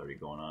 Oh, he's already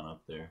going on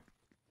up there.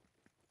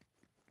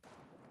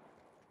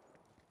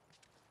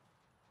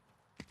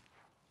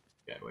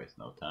 Gotta waste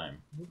no time.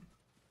 You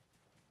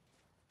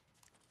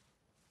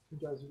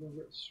guys are gonna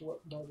get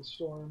swept by the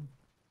storm.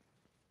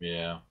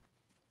 Yeah.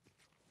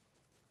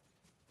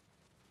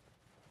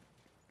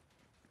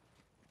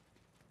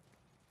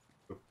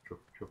 Chup, chup,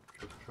 chup,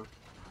 chup, chup.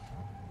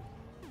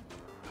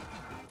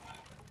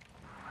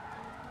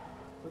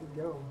 Where'd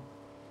he go?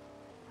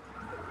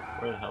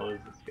 Where the hell is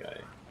this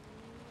guy?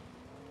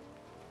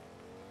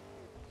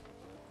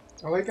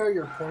 I like how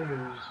your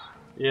pointers.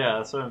 Yeah,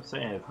 that's what I'm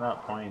saying. It's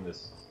not pointing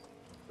this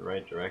the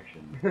right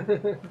direction.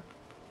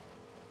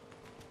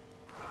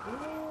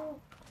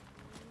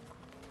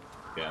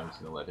 Okay, I'm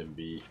just gonna let him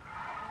be.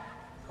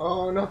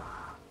 Oh no!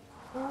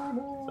 Oh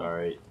no!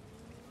 Sorry.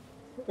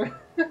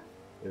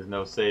 There's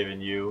no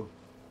saving you.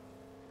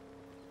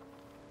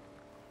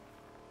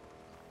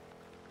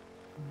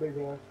 Big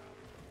enough.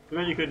 I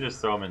mean, you could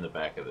just throw him in the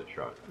back of the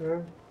truck.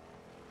 Yeah.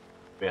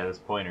 But yeah, this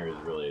pointer is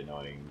really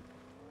annoying.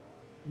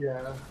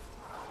 Yeah.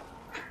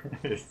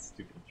 This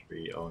stupid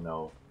tree. Oh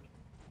no.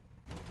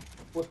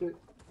 Flip it.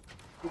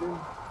 Get in.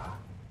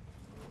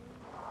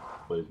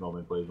 Plays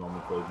moment, plays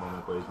moment, plays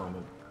moment, plays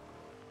moment.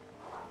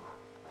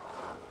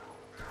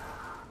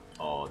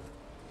 Oh,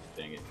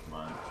 dang it, come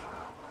on.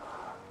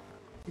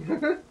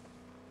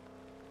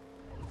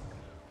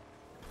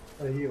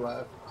 Oh, he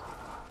left.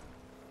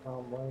 I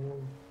don't blame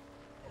him.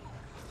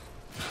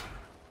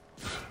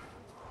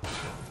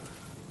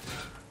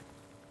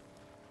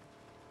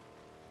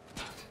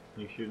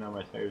 You shooting on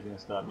my tires gonna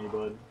stop me,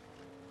 bud?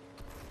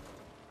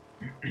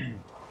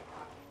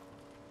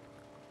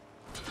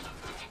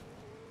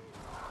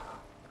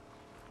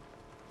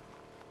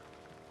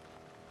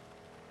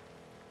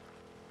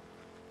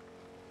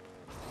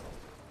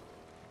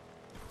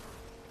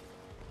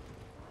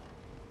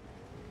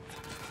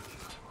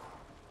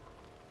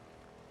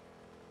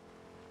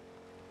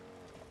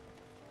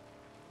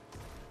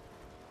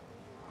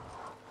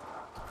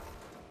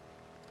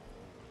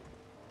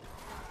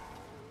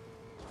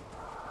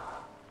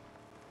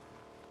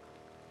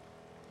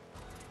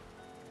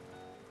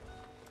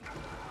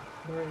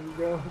 There you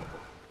go.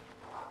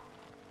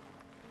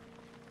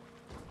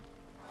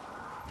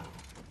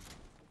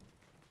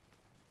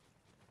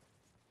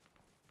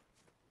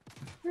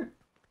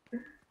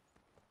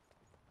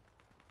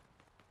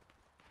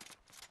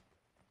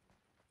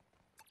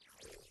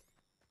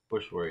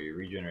 Push where you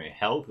regenerate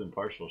health and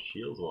partial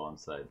shields while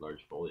inside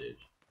large foliage.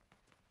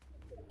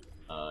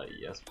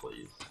 Yes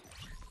please.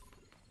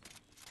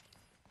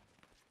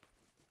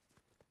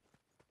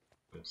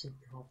 Some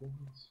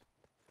goblins.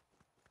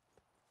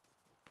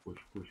 Push,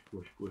 push,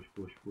 push, push,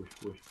 push, push,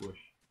 push, push.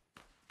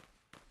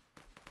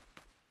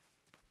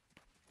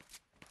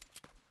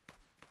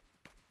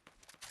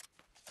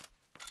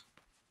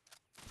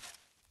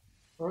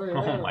 Oh, yeah,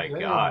 Oh my yeah.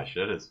 gosh,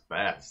 that is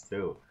fast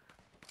too.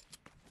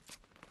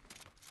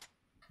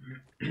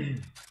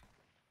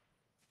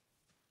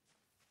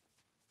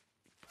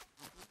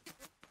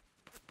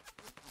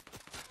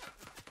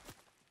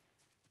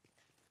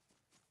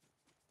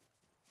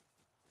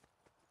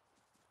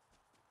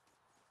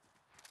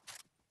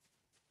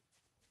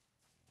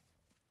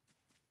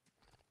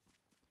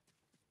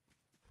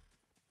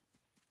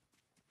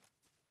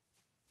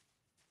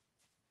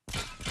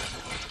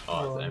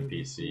 Oh, it's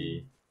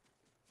NPC.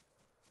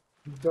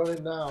 You've done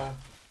it now.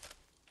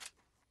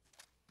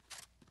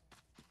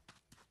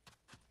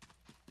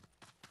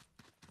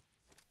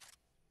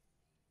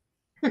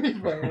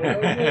 Where'd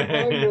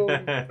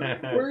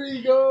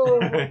he go?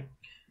 I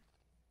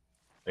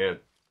got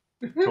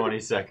 20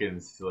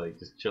 seconds to like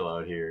just chill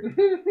out here.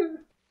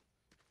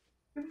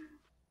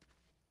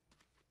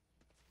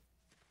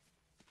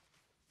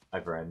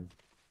 Hi, friend.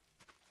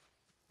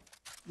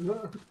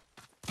 Oh,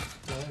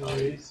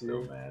 he's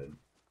so mad.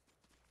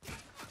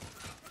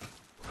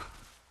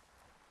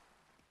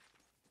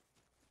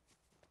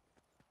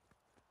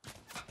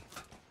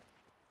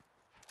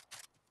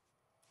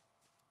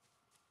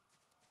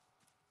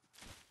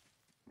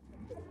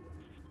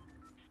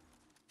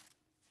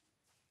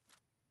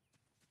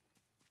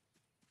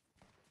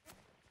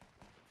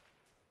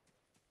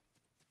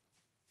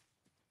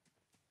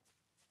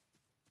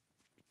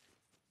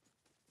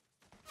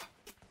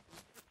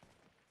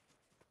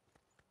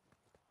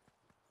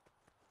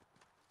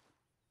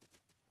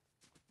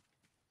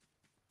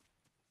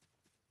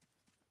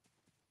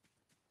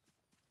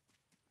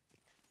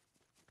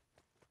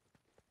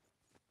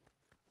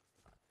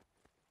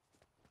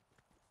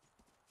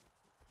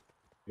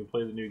 You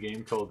play the new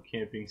game called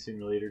Camping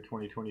Simulator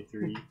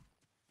 2023.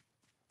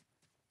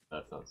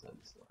 That's outside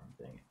the store.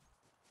 Dang it.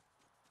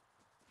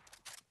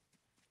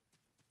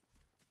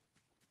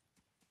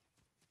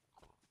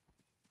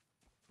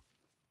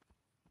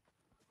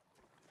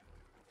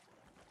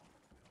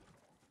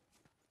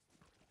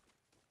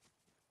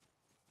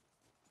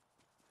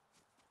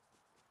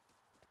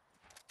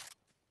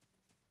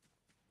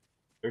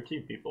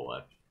 "13 people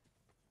left."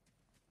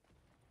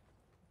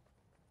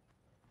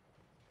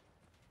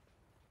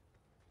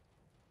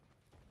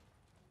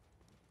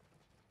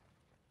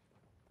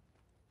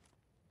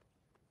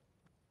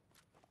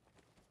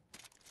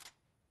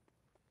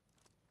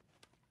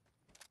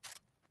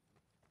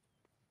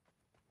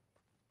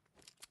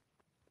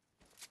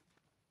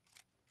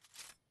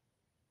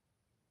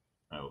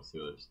 I will see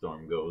where the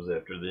storm goes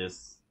after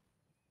this.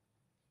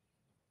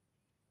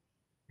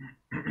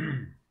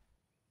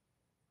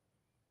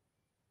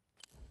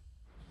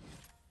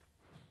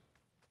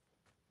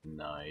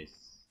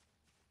 Nice.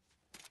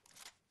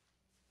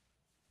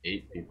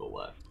 8 people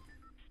left.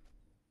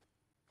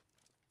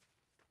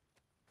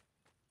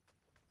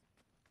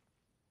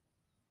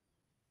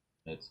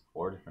 It's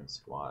 4 different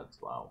squads,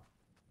 wow.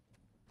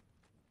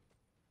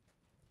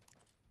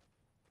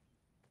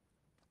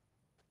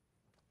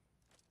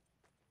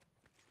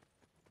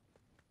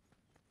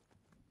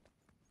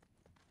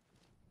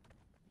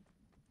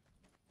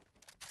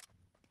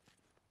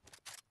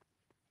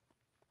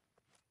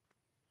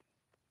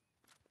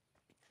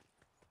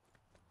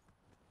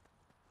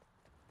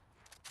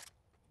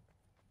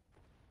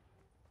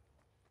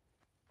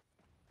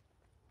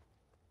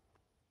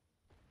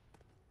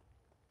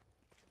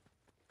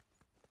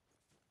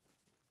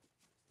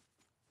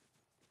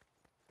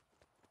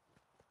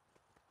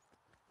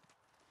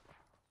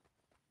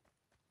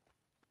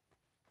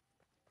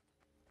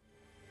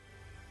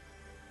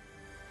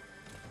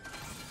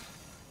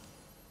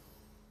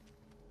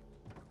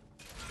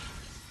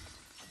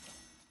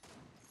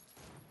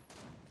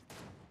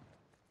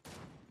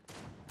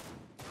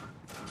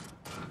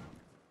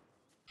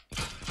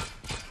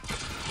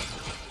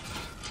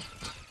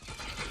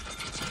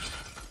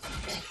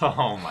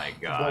 Oh my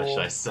gosh,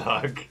 I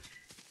suck.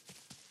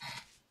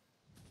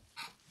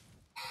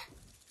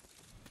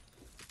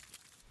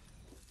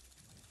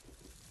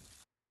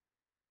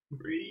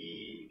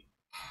 Breathe.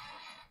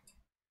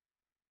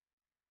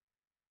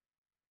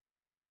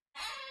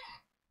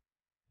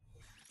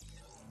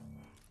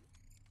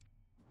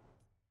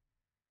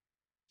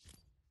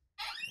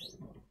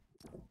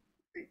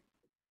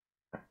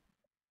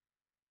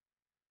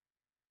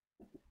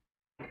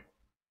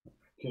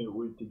 Can't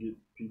wait to get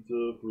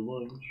pizza for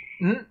lunch.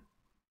 Mm-hmm.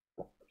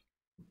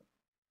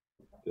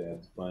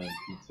 Dad's buying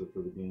pizza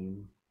for the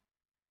game.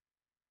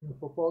 The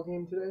football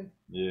game today?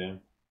 Yeah.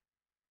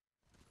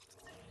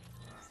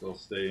 So I'll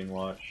stay and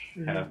watch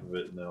half of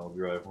it, and then I'll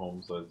drive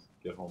home so I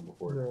get home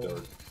before it's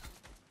dark.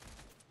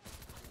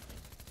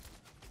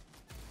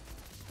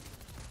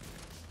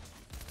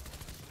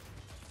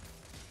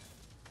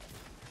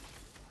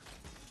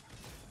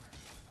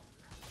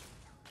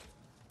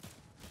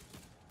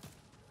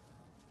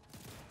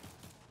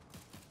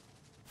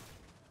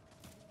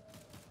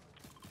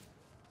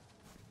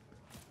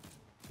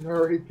 You're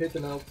already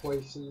picking out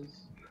places.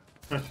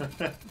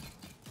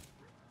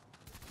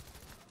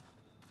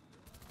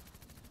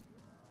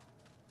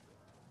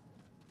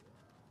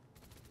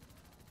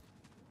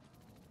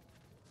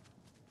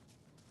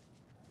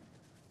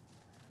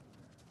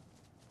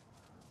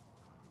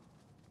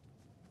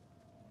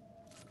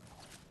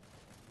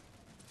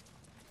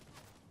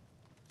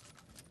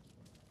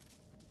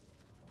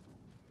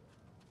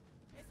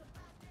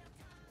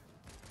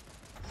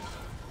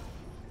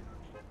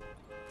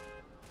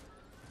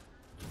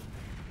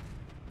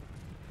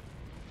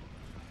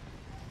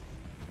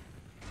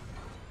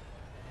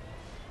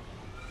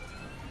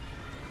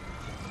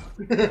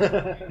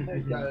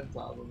 I got on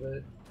top of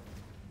it.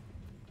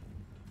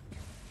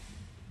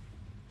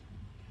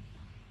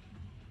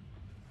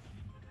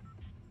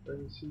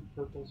 Ready to see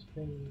Purple's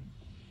pain.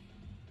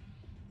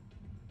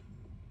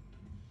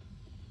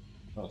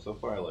 Oh, so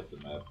far I like the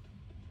map.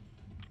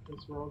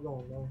 That's where we're all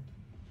going now.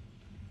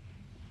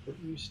 It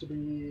used to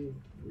be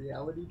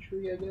Reality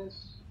Tree, I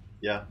guess.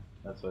 Yeah,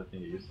 that's what I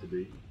think it used to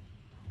be.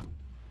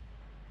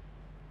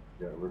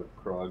 Got rid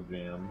of Krog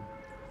Jam.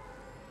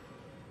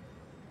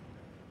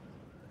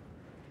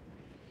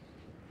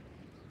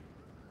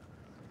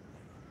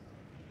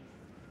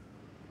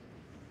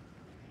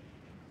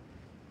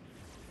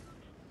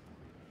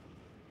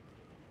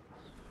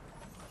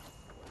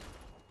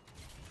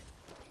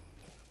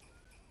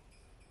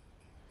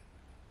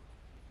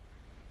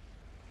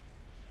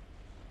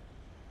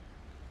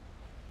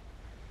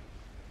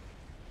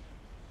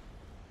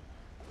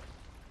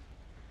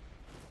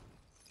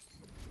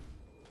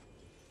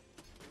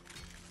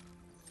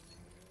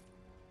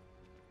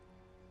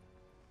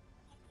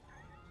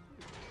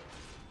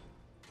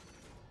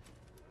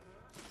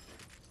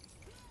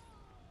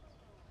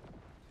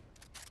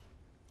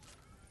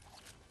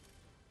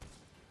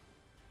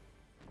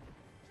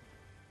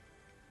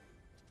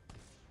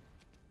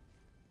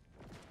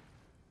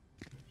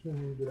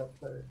 Get up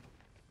there.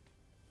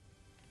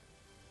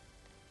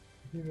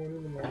 You won't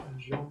even let him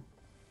jump.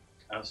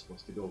 I was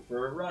supposed to go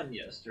for a run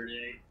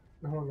yesterday,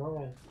 Oh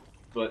no.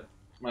 but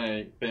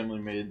my family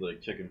made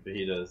like chicken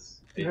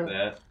fajitas, ate Yeah.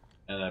 that,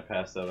 and I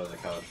passed out on the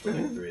couch for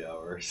like 3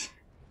 hours.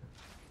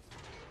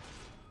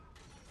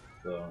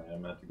 So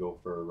I'm gonna have to go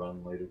for a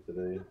run later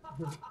today.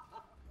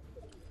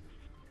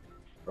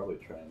 Probably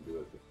try and do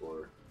it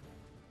before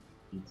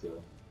pizza.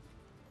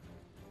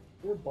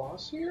 Your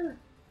boss here?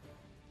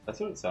 That's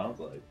what it sounds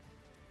like.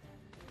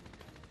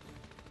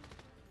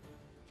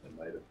 I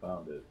might have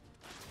found it.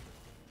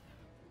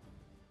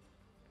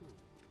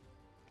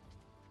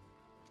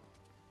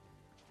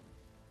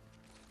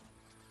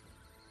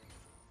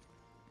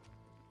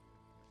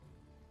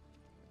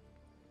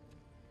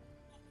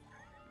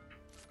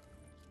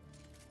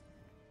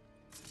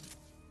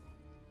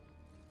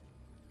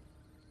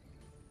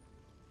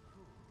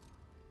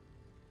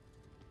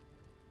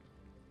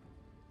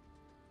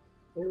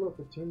 Hey look,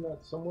 a team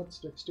that somewhat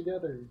sticks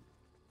together.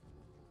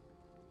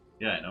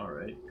 Yeah, I know,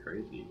 right?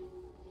 Crazy.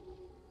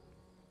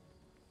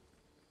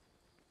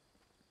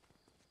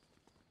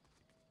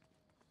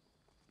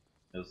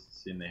 I was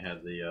seeing they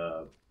had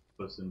the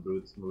Puss in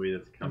Boots movie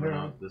that's coming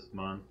out this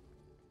month,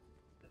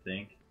 I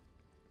think.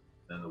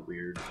 Then the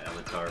weird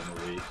Avatar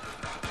movie.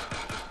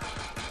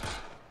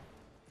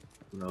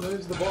 Who knows?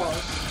 There's the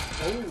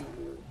boss. Oh.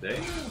 They?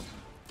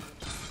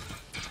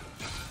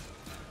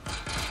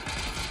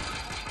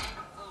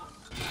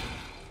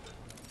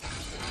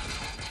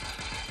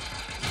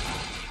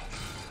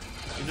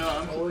 You know,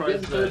 I'm Oh, we're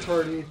getting surprised third that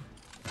party.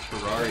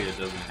 Terraria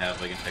doesn't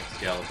have like an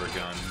Excalibur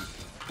gun.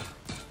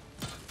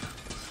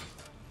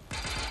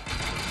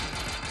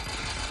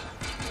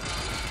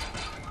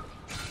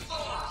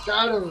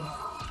 Got him!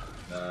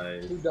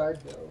 Nice. Who died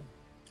though?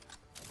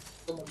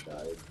 Someone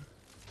died.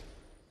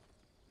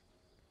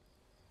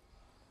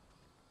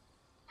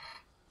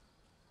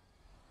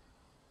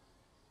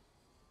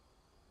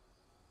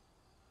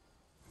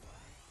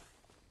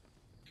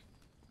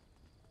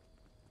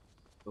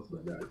 Let's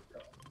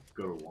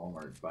go to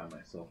Walmart and buy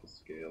myself a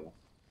scale.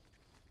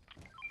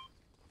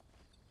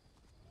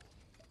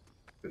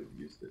 Could have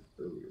used it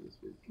earlier this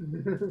week.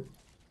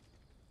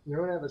 You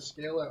don't have a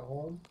scale at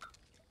home?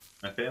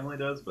 My family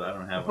does, but I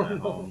don't have one at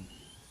home.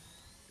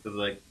 Because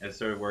like I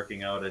started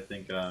working out, I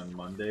think on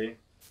Monday,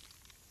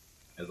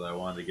 as I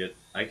wanted to get.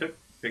 I took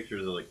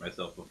pictures of like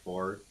myself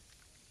before,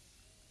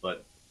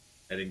 but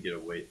I didn't get a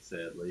weight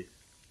sadly.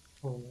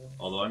 Oh no.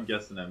 Although I'm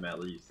guessing I'm at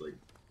least like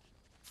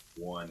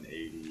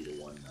 180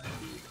 to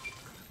 190.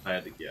 If I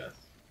had to guess.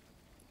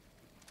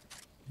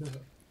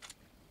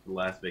 The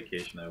last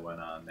vacation I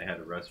went on, they had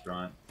a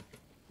restaurant.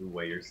 You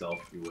weigh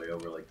yourself, you weigh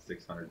over like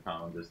 600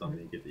 pounds or something,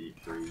 you get to eat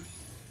free.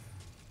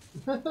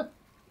 I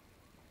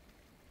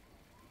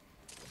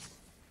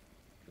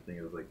think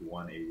it was like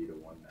 180 to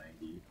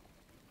 190.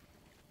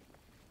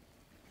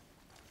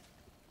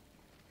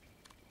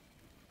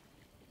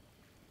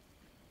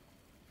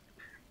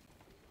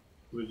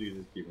 Would you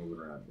just keep moving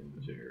around in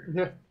the chair?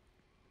 Yeah.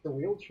 The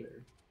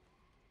wheelchair.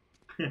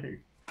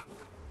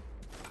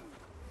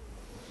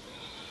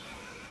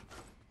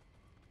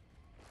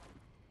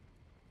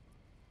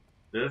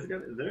 Is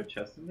there a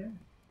chest in there?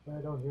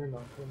 I don't hear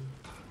nothing.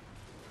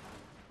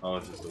 Oh,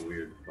 it's just a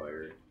weird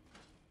fire.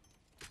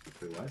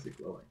 Wait, why is it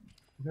glowing?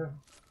 Yeah.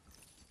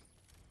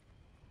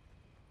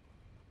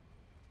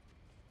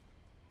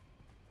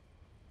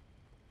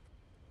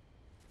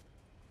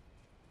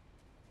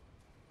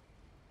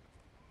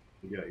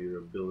 You got your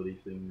ability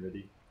thing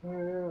ready? Oh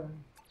yeah.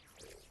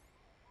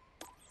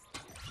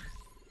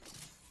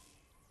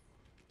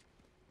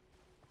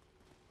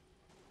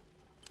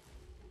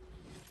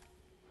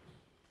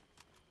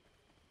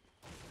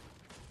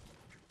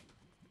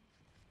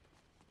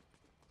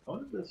 I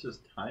wonder if that's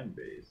just time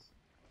based.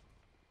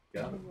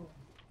 Got it.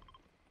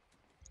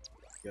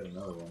 Got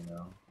another one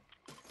now.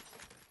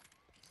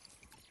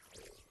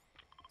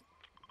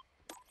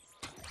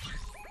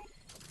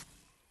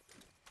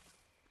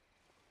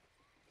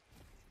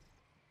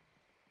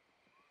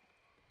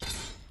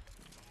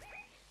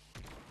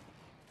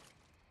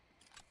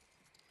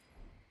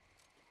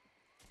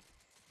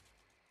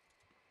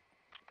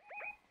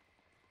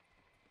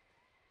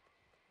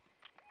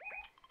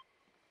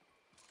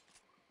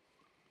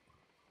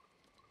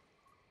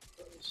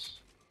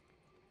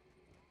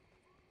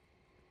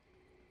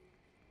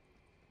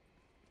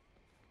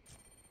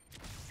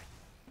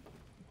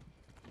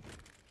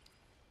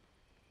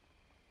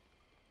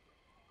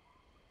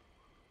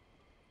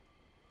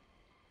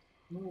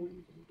 What are we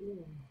even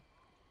doing?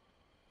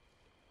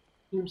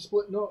 Team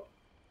splitting up.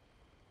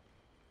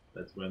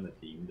 That's when the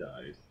team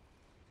dies.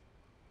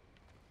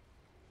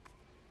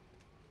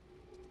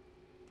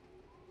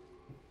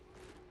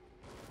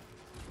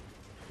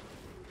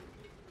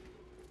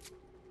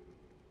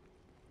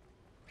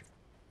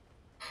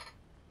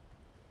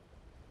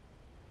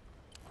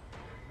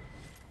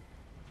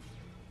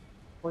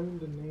 Find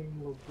the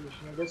name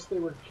location. I guess they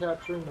were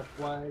capturing the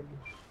flag.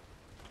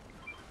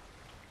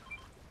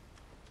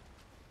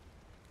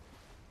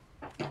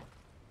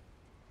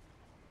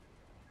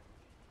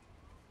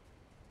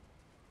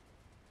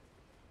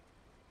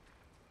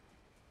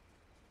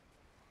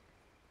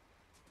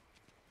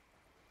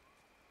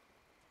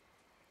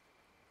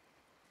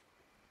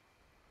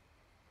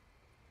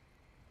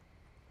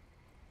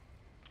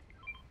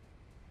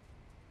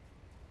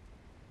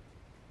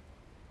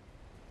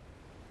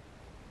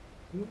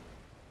 Hmm.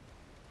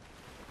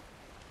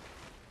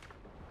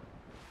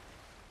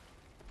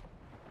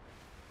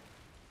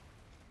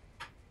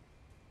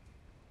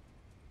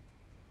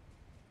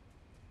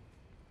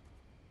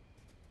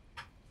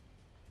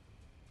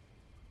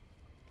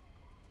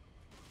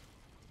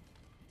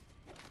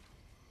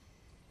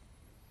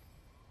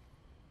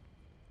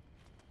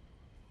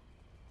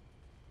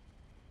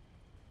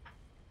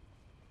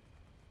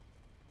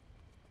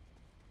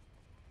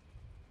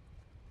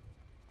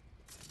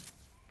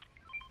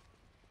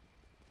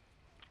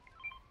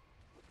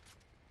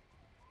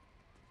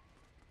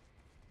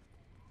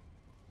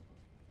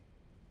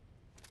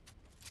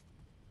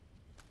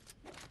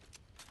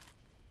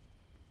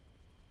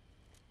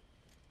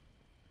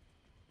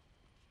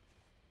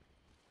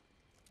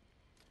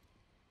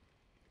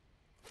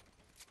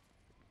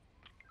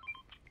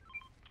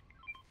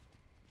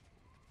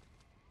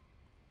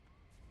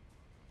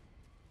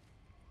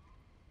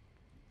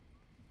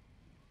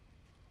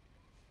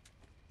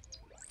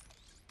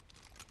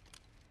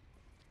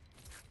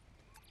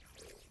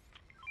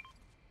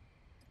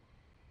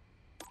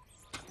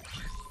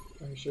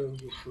 I should have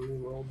just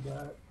re-rolled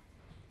that.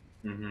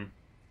 Mm-hmm.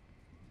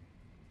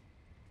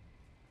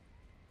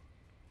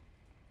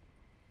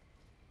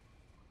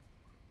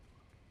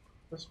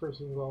 This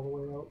person's all the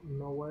way out in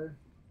nowhere.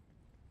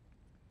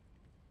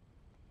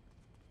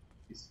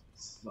 He's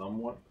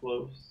somewhat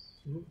close,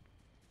 Mm-hmm.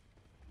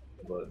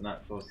 but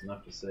not close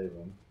enough to save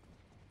him.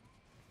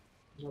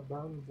 There's a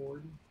bounty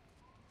board.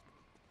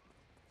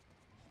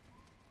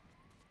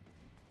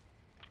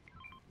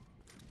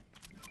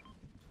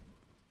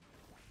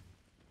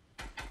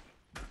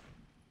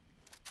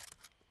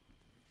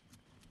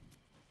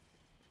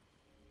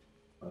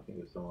 I think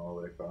there's someone all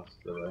the way across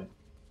to the right.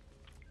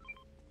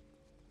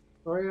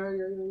 Oh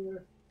yeah.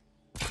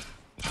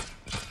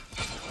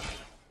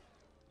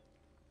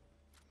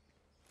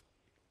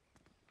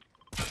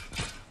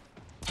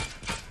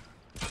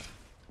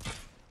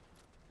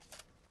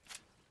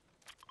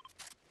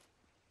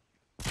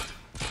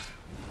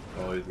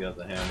 Oh, he's got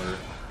the hammer.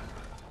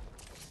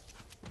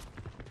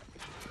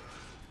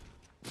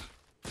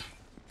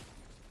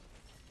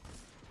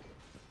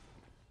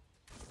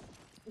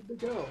 Where'd they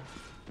go?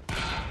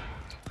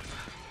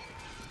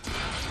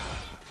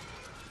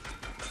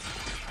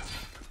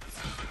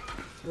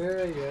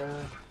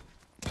 Yeah.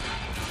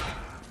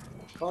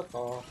 Fuck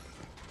off.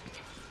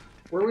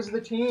 Where was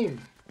the team?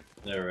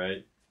 Yeah,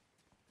 right.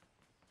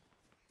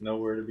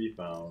 Nowhere to be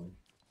found.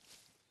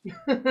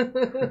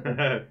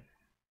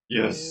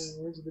 Yes.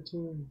 Where's the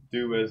team?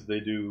 Do as they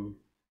do.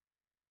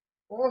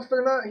 Well, if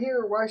they're not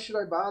here, why should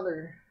I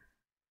bother?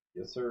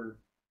 Yes, sir.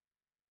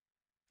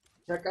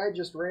 That guy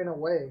just ran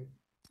away.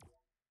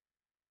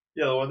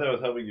 Yeah, the one that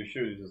was helping you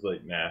shoot is just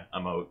like, nah,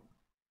 I'm out.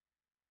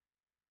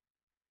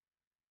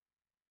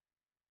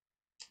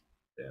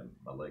 Damn,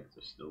 my legs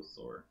are still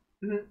sore.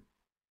 Mhm.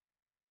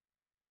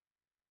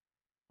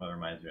 That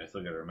reminds me, I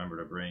still gotta remember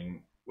to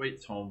bring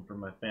weights home for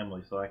my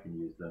family so I can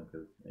use them,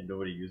 because ain't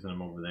nobody using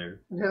them over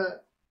there. Yeah.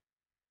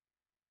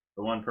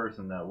 The one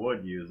person that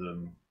would use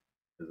them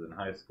is in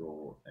high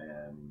school,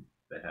 and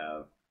they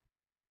have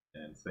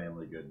an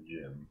insanely good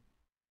gym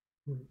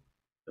Mhm.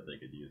 that they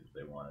could use if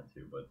they wanted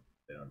to, but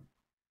they don't.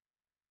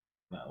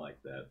 Not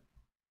like that.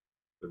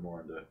 They're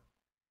more into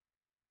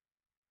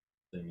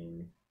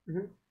singing.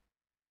 I'm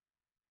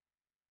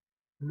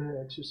gonna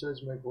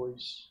exercise my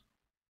voice.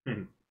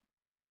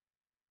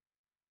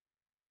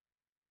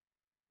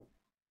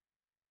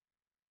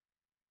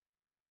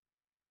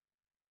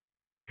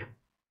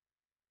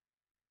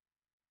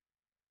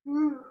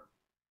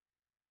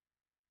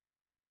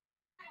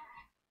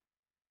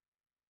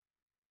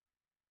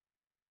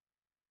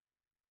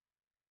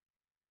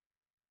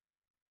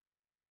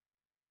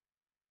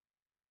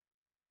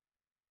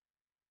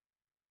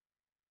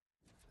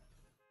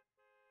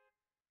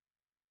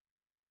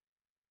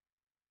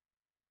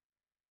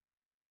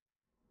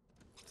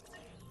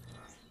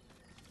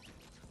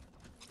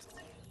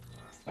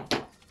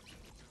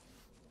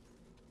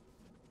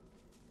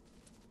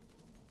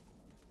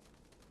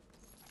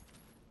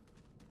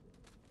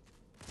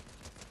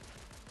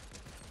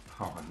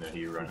 Oh no,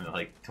 you're running at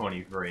like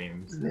 20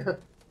 frames. Yeah.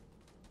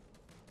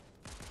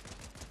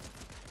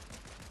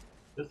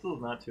 This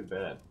is not too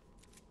bad.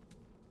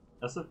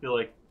 I also feel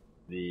like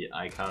the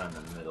icon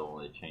in the middle,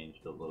 they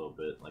changed a little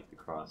bit, like the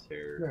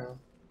crosshair. Yeah.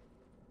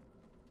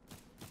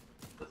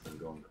 That's them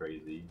going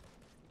crazy.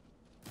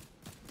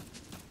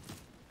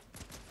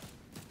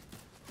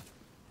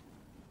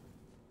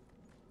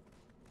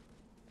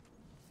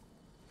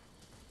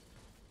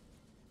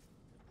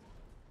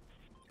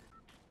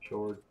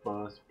 Short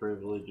bus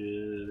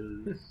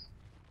privileges.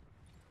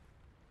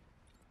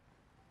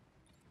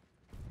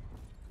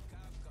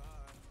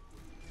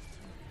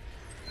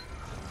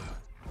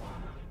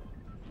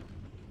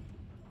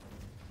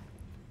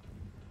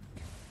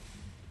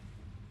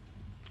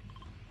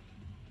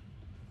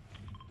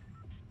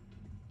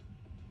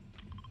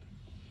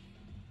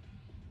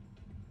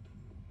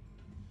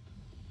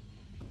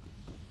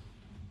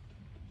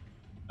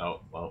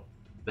 Oh, well,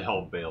 they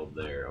all bailed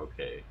there,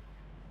 okay.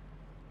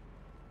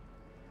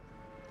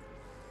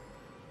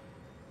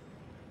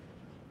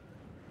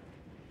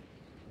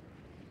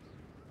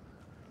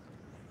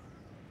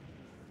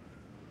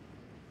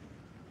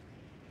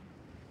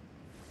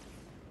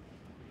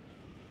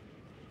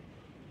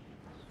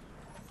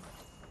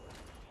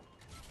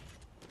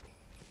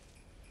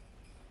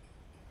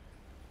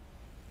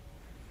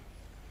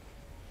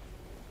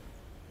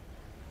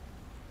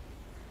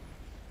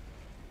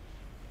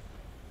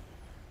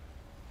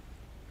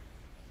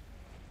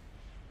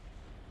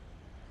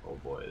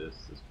 boy,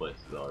 this place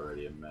is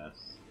already a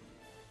mess.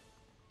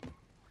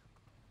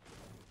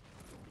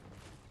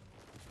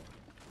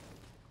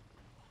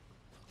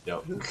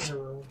 Yep.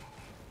 Arrow.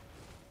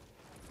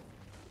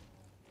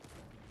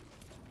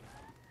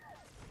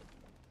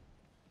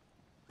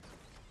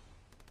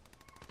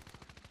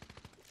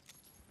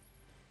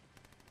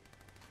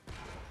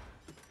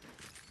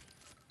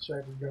 Should I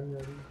have a gun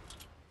ready?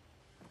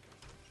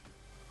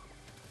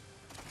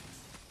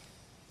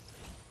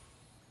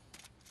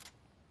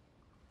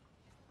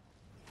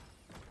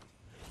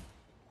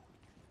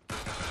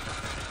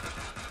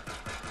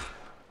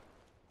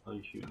 How are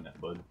you shooting that,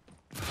 bud?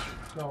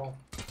 No.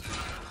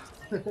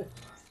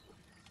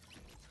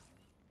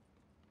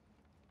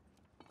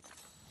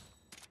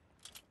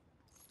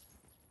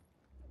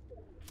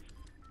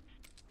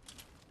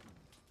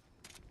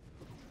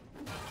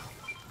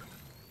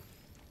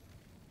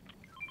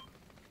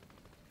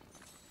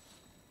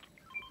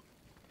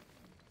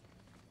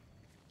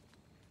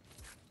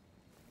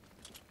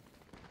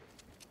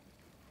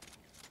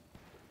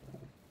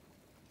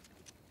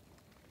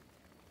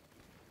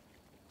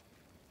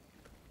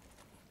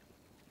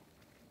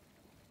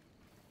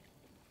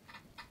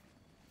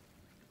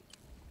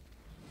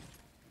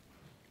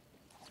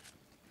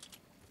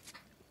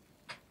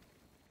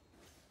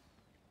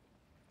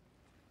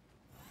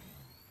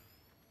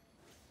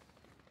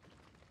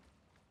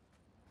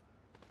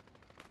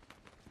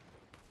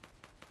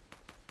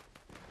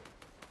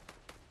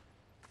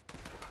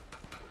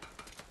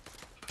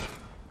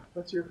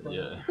 What's your phone?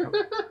 Yeah.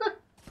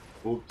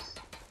 Oops.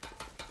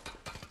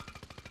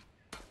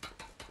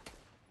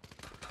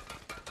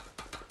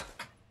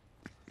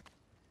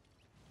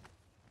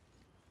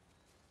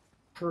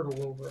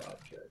 Hurdle over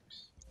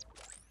objects.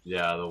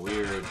 Yeah, the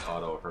weird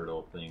auto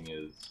hurdle thing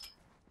is.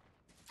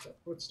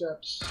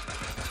 Footsteps.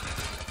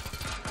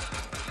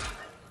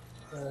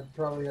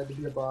 Probably had to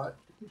be a bot.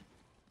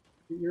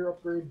 Get your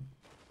upgrade.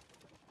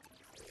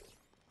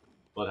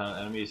 Bloodhound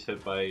enemies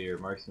hit by your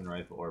marksman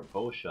rifle or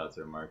bow shots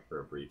are marked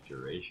for a brief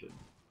duration.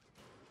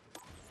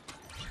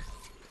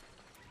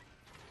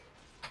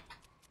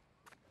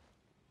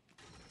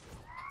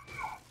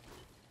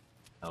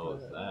 How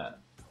is that?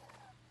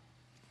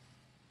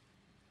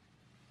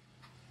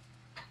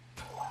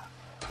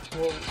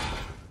 Well,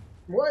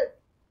 what?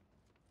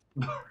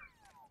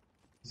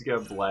 Just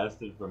got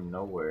blasted from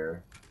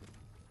nowhere.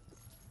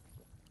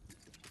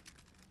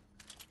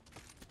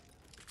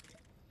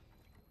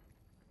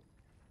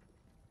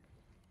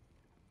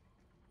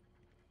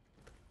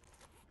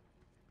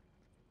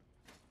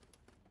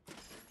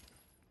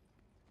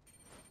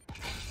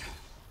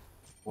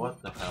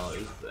 What the hell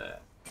is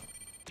that?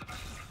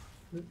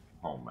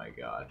 Oh my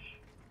gosh.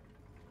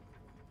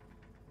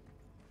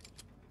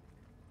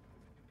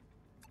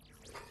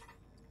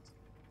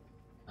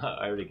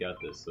 I already got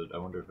this, so I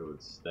wonder if it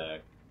would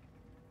stack.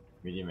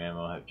 Medium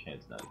ammo have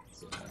chance not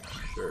to ammo.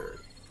 Sure.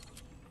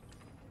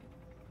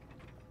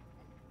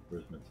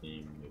 Where's my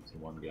team? It's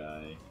one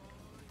guy.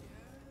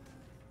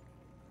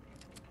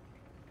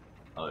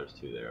 Oh, there's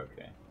two there,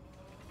 okay.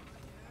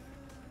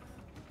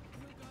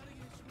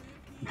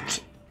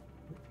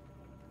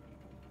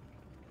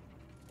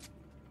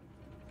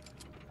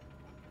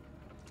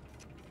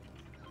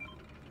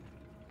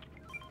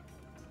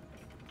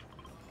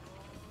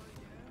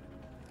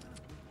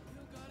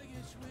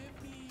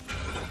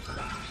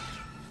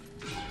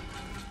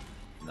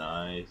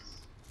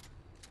 Nice.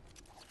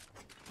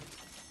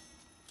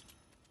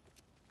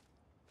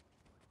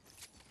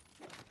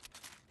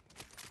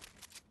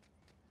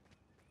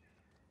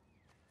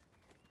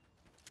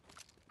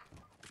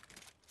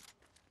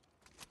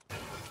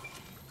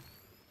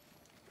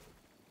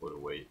 What a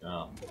wait.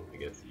 Oh, I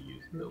guess he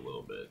used it a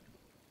little bit.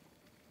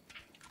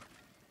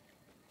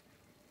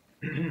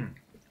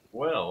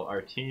 Well,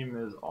 our team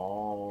is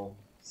all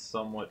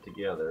somewhat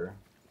together.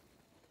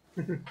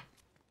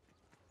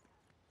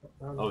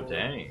 Oh,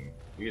 dang.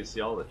 You can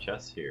see all the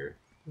chests here.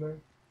 No.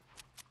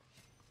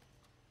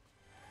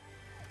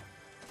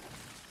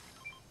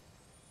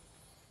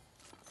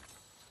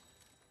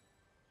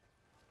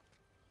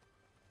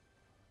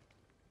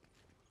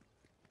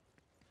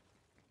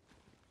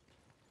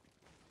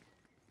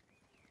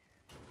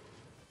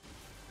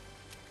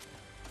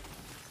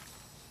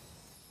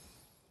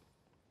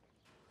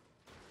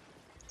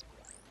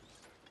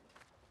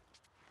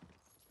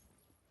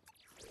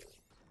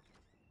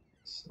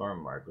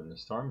 Storm mark. When the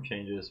storm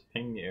changes,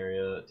 ping the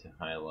area to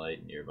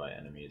highlight nearby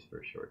enemies for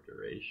a short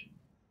duration.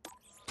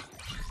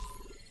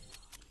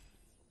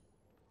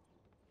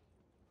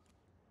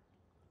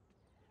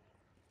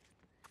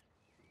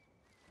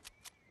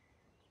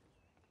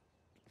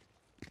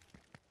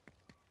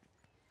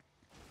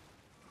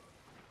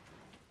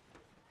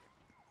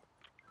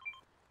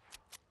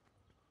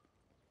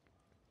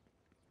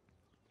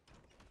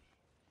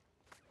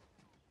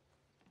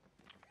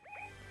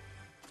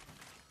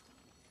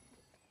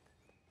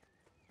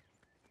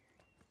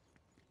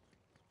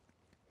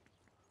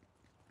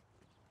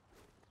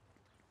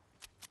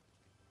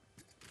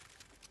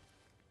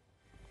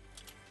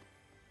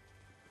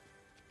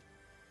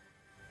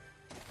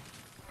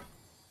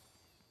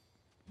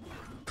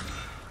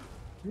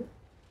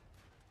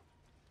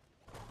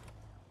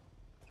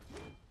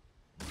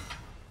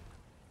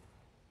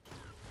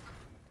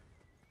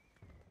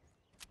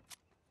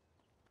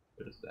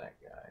 that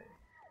guy?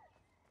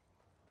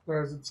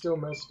 Or is it still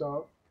messed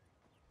up?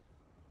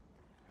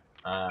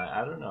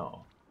 I don't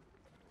know.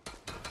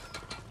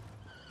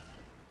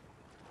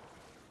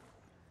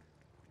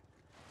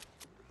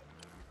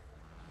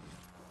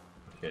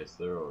 Okay, so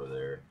they're over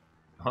there.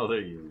 Oh, they're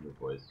using the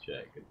voice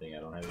chat. Good thing I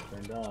don't have it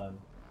turned on.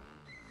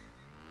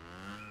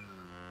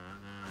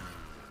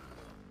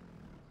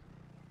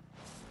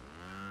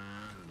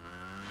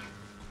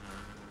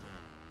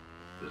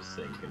 This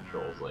thing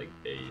controls like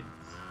AIDS.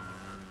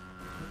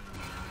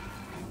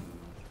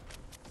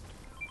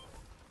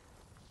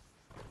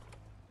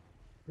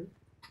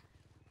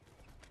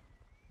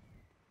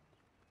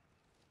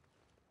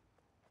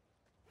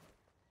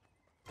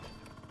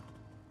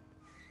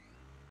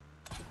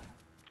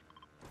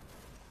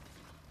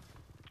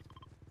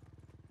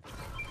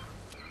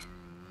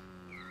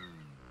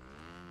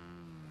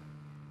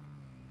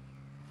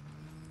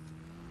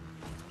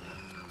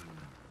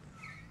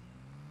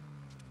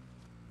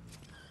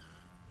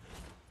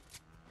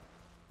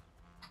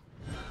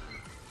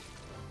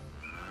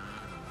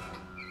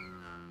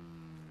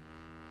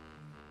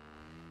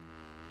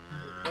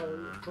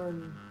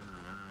 Friend.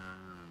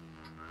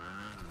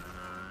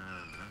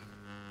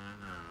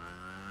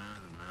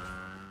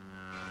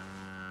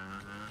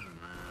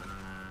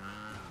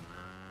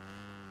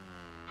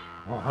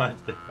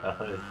 What the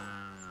hell is...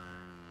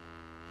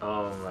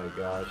 Oh my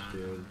gosh,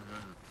 dude.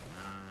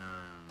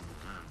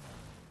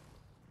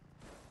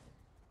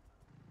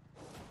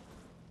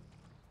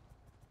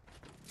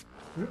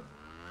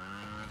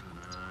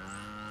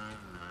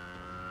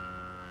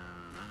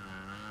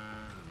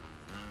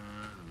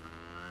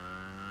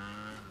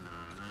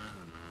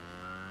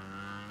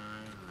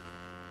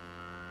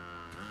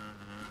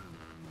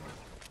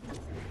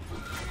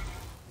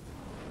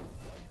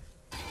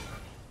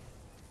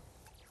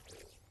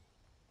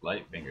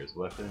 Light fingers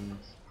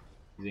weapons.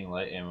 Using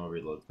light ammo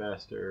reload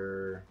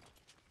faster.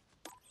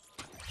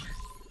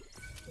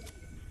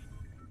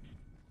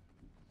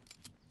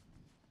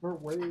 We're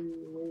way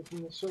away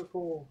from the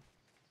circle.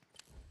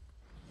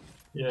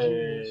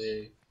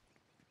 Yay!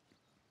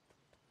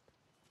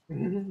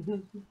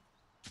 Genius.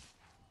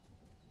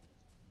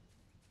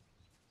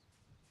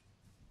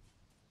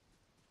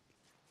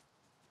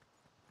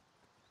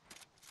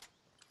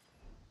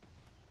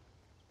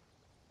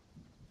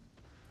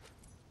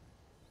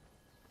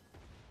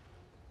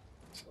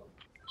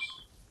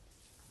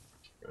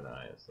 Good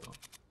ISO.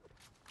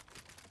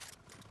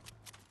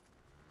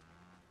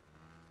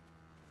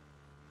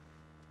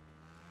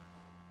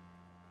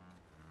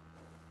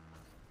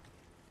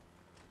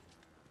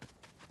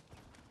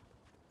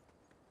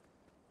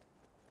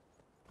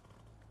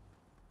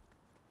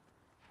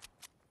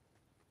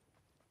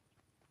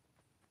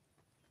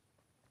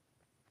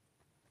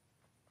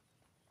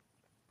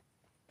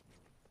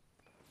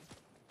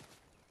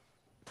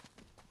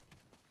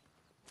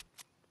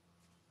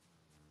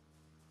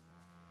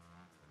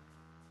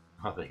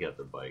 Oh, they got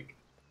the bike.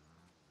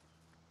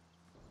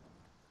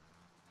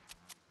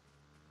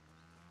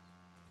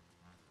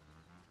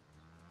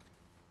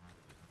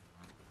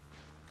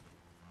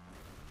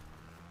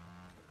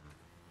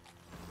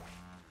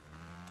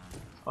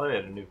 Oh, they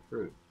had a new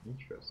fruit.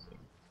 Interesting.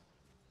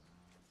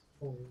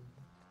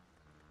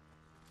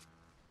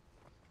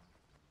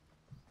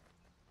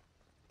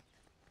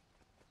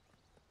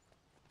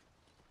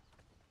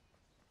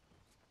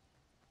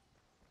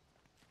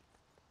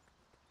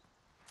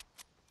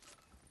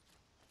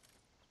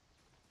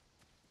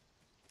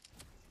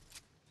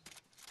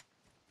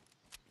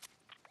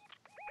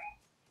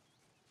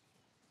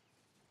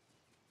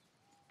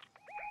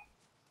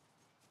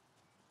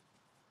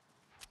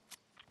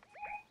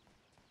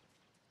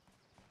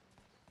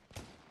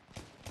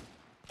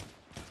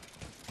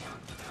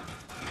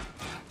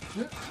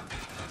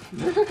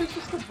 It's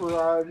just a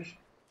barrage.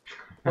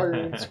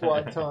 Firing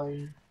squad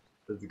time.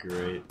 That's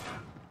great.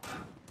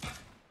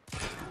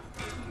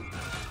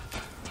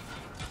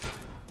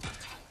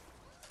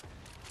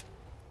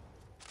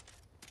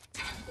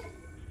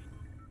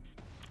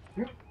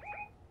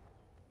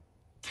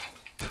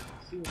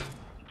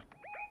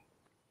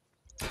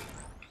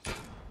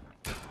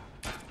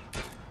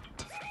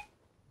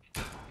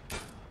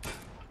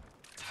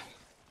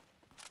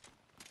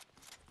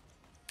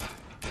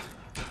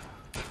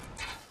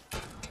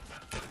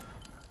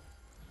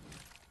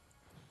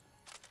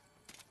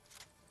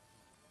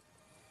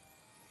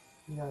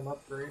 Yeah, an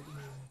upgrade.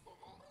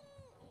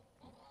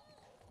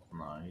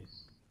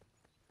 Nice.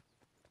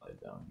 Slide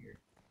down here.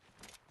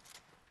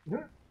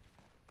 Yeah.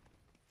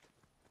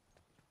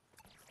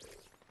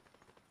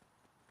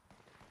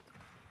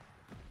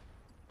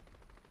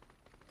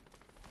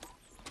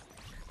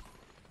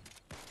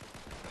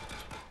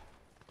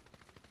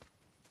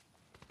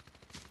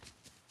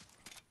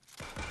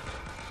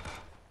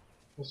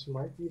 This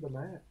might be the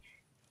match.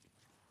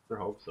 I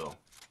hope so.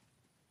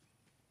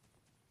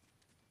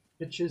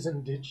 Bitches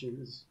and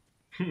ditches.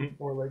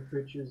 More like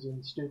bitches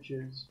and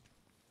stitches.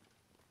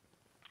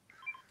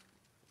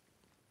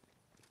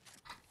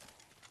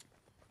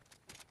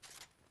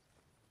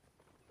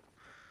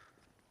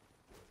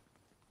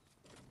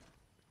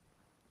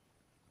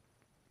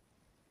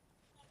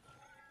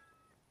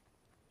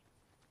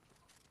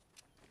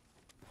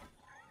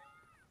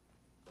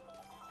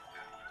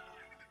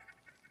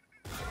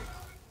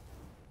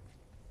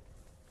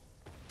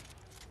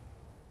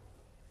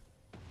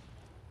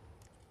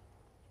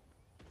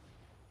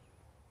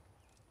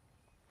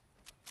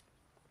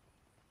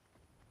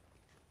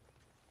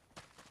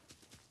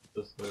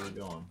 this way we're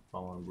going.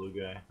 Following blue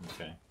guy.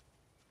 Okay.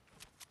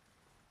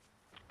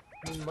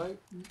 He might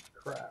eat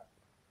crap.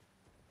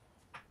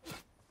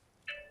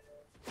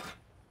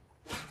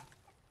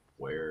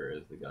 Where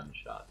is the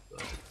gunshot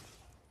though?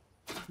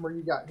 Where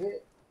you got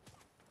hit.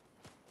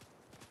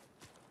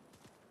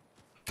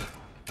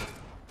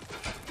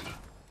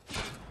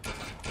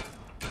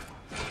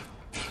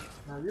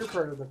 Now you're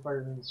part of the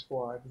firing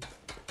squad.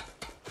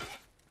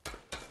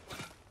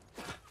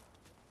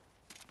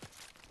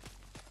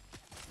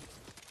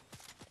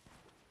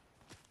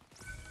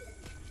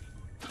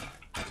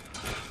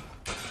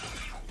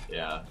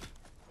 Yeah.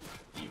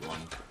 Eat one.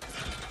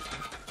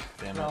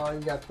 Damn it. Oh, you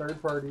got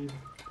third party.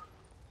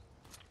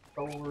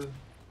 Over.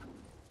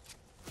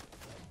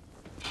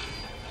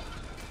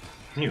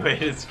 You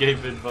ain't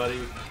escaping,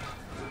 buddy.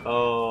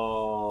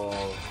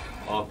 Oh.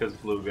 All because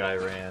blue guy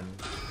ran.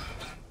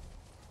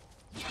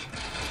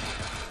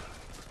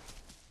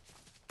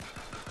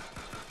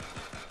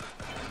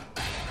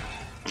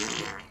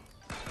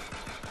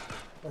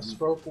 I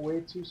spoke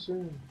way too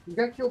soon. You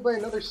got killed by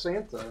another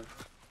Santa.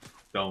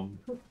 Dumb.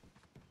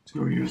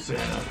 Screw you,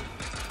 Santa.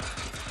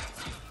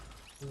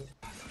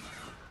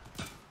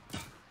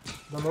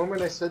 The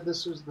moment I said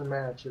this was the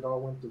match, it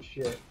all went to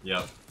shit.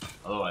 Yep.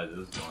 Otherwise, it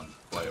was going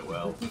quite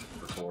well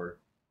before.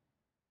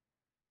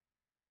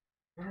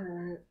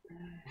 Alright.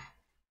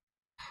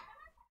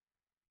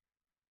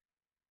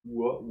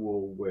 What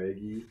will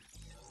waggy?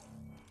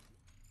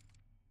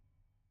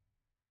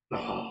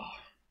 Oh.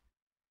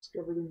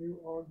 Discovered a new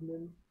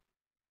augment.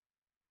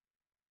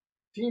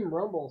 Team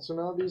Rumble, so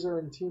now these are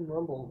in Team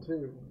Rumble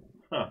too.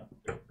 Huh.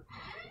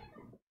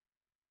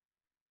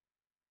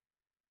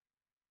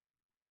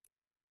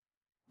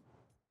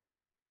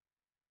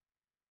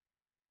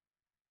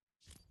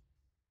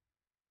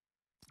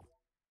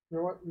 You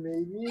know what,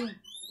 maybe?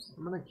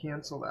 I'm gonna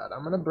cancel that.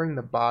 I'm gonna bring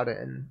the bot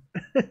in.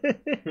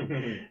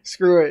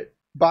 Screw it.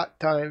 Bot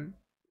time.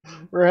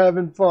 We're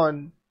having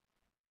fun.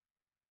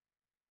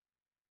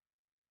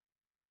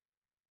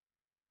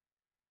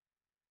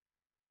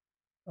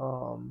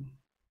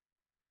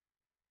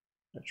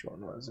 Which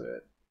one was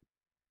it?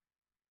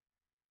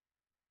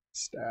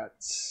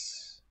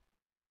 Stats.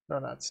 No,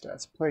 not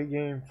stats. Play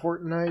game.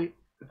 Fortnite.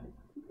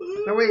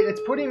 No, wait,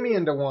 it's putting me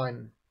into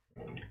one.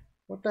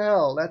 What the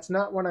hell? That's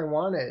not what I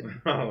wanted.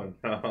 Oh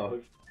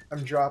no.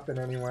 I'm dropping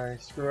anyway.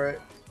 Screw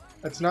it.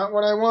 That's not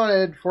what I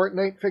wanted.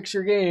 Fortnite, fix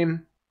your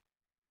game.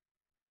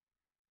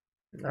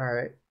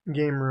 Alright.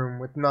 Game room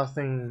with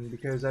nothing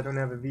because I don't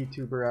have a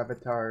VTuber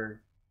avatar.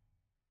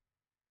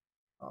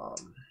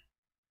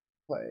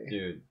 Play.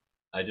 Dude,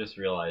 I just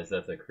realized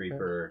that's a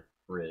creeper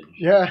fridge.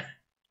 Yeah.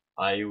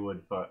 I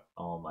would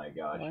oh my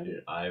gosh, Why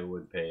dude. I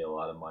would pay a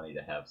lot of money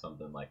to have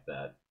something like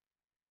that.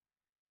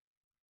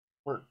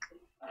 Work.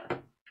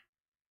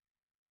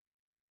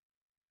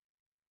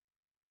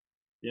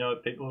 You know,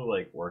 people who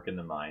like work in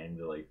the mines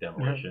or like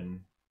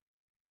demolition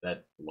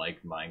that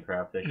like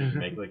Minecraft, they should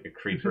make like a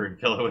creeper and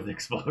fill it with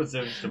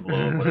explosives to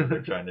blow up whatever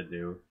they're trying to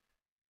do.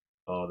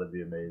 Oh, that'd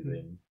be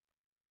amazing.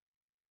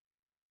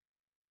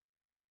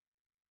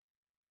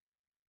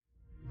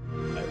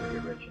 If I ever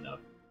get rich enough,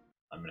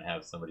 I'm gonna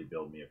have somebody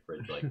build me a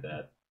fridge like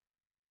that.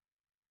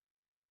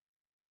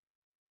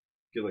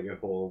 Get like a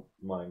whole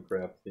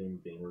Minecraft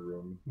themed gamer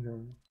room.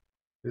 No.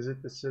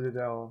 Visit the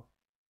Citadel.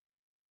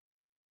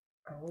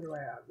 Oh, what do I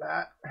have?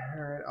 That.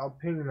 Alright, I'll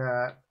ping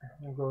that.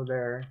 We'll go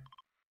there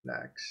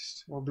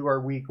next. We'll do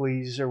our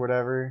weeklies or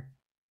whatever.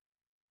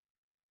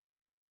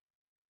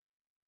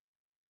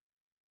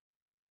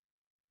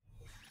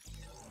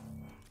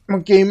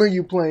 What game are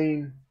you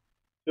playing?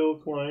 Hill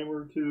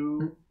Climber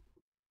 2.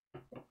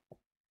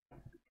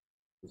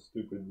 The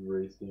stupid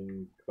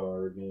racing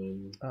car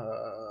game.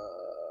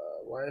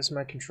 Why is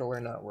my controller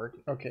not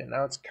working? Okay,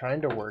 now it's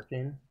kind of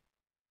working.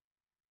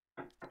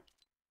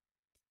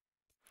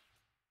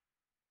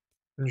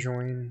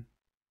 Join.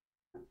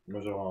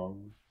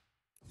 Mahjong.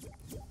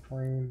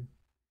 Playing.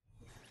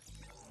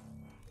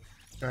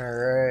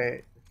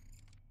 Alright.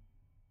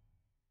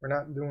 We're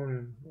not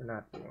doing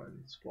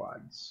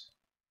squads.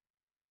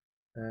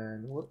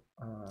 And we're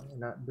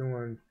not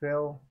doing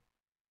fill.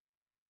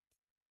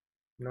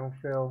 No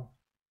fill.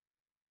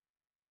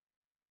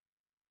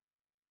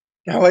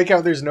 I like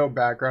how there's no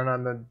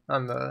background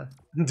on the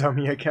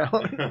dummy account.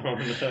 Oh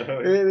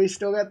no. They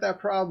still got that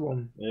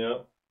problem.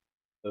 Yep.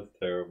 That's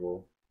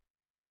terrible.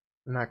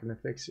 I'm not gonna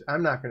fix it.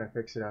 I'm not gonna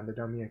fix it on the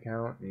dummy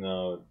account.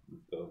 No, it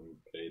doesn't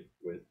pay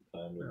waste the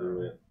time to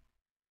do it.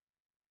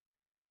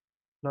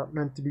 Not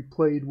meant to be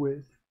played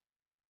with.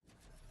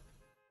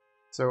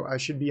 So I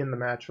should be in the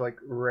match like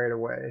right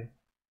away.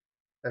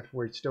 If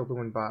we're still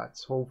doing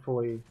bots,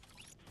 hopefully.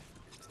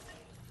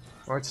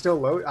 Oh, it's still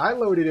load. I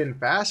loaded in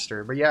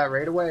faster, but yeah,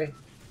 right away.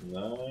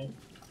 Nice.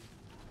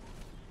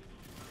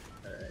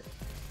 Alright.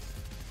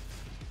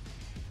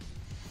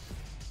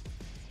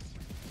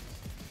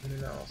 And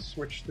then I'll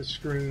switch the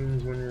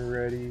screens when you're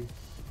ready.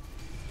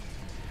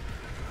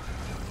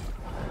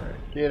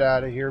 Alright, get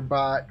out of here,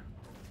 bot.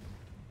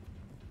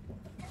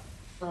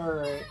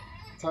 Alright,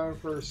 time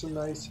for some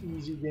nice,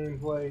 easy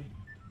gameplay.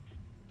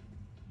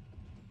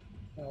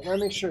 I gotta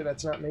make sure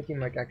that's not making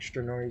like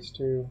extra noise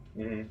too.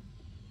 Mm-hmm.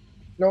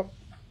 Nope,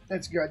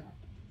 that's good.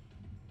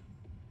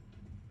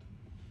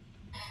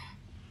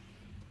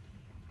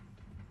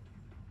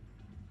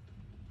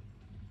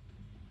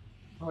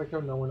 I like how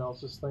no one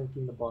else is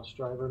thanking the bus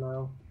driver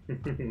now.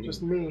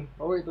 Just me.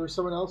 Oh wait, there's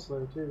someone else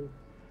there too.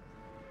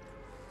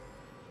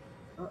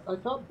 I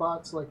thought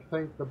bots like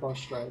thank the bus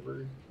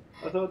driver.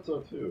 I thought so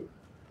too.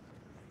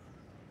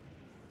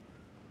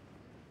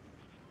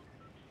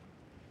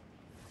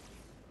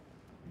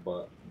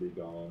 But be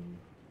gone.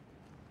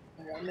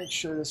 I gotta make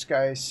sure this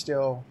guy is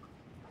still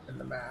in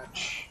the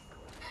match.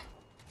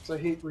 So I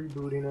hate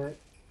rebooting it.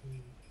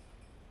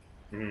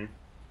 Mm-hmm.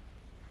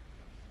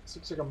 This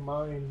looks like a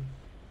mine.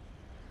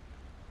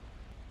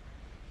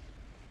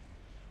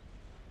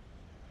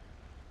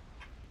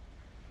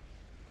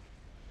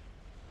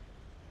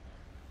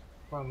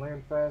 Come on,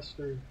 land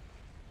faster.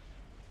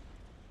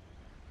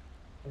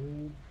 I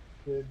need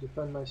to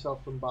defend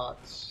myself from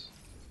bots.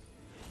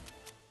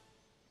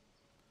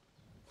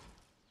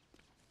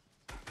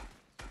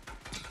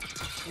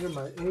 Look at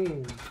my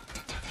aim.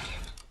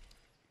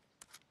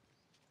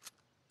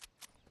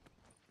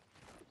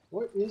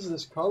 What is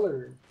this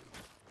color?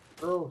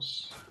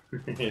 Gross.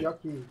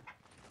 Yucky.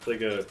 It's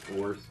like a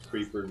worse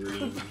creeper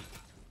green.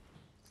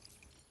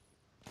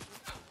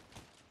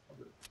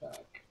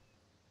 Back.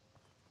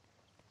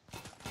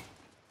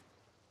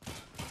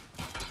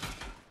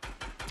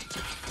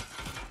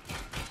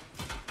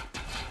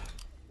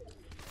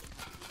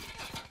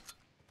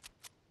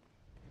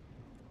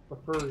 A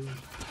furry.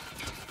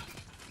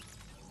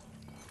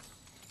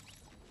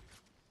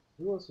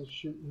 Who else is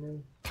shooting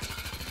me?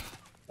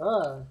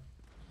 Ah!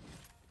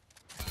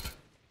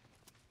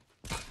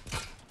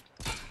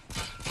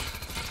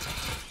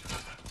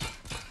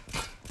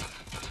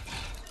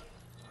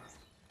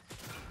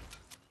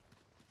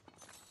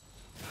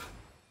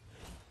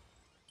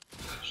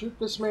 Shoot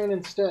this man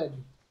instead.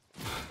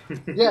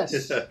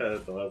 Yes!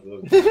 That's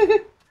awesome.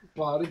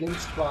 Bot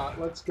against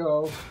bot, let's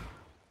go.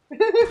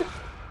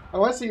 I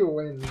want to see who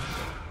wins.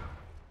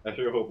 I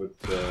sure hope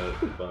it's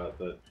the bot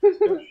that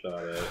got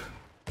shot at.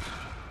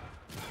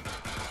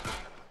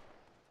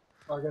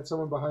 Oh, I got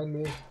someone behind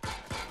me.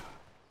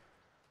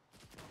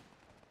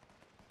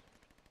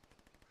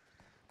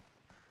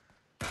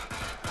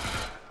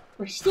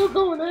 We're still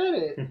going at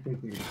it.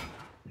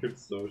 You're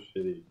so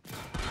shitty.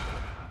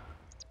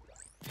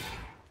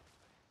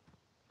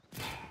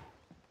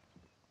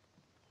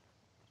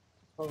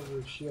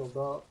 Probably shield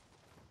up.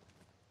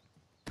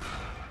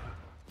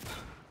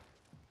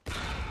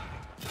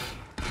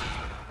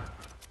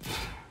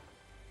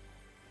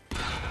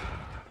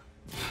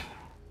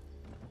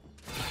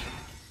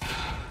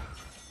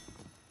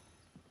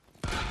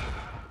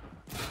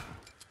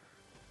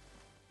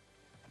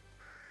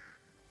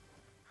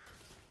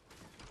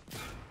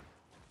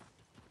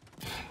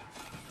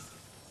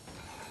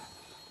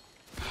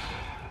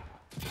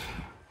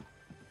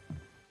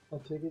 I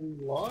take it he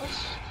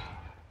lost?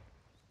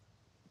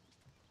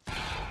 I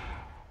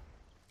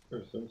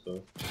assume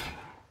so.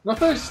 No,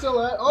 he's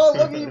still at. Oh,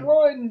 look, he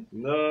won!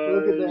 Nice!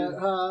 Look at that,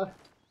 huh?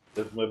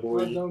 That's my Ha,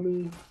 boy.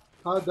 dummy.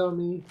 Ha,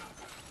 dummy.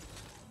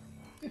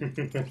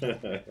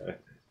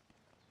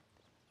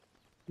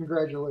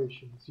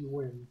 Congratulations, you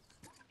win.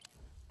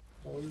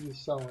 What are you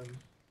selling?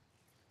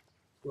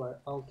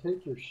 I'll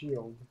take your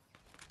shield.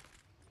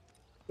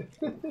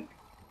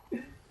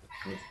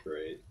 That's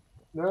great.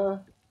 Nah.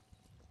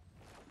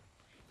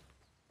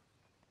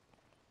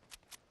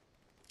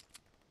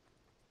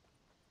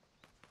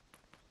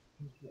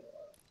 Okay,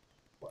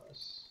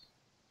 plus.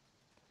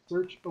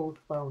 Search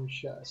oath-bound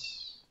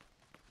chests.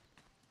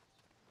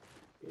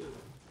 Ew.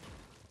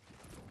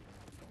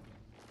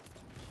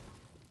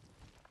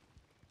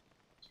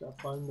 Just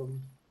gotta find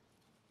them.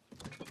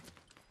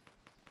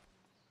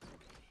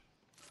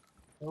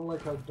 I don't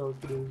like how dark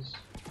it is.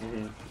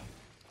 Mm-hmm.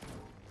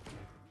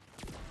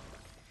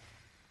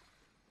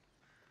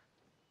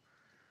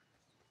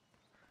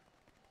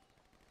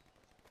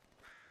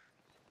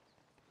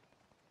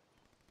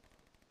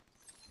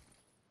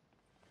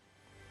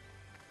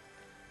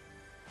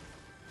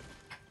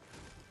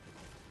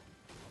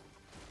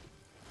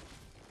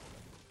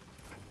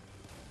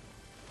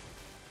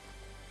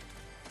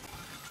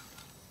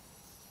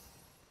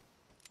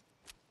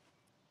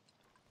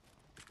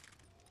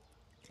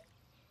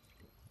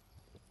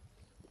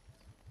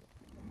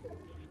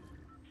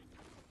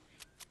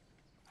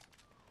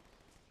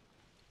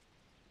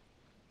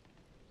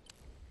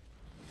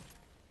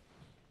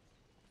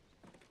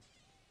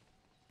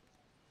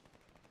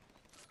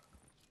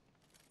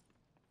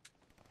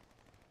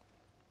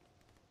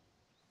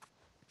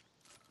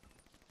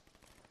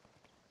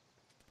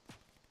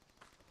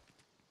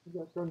 We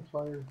got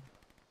gunfire.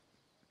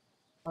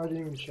 I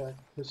didn't even check.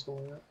 Pistol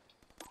in it.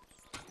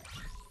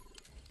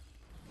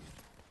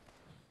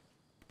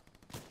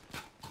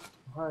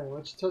 Hi,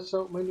 let's test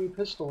out my new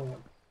pistol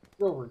amp.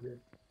 Get over here.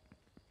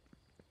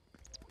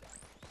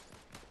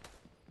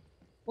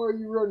 Why are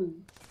you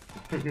running?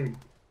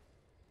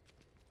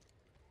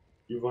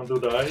 You want to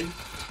die?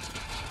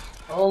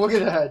 Oh, look at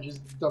that,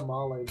 just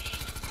demolished.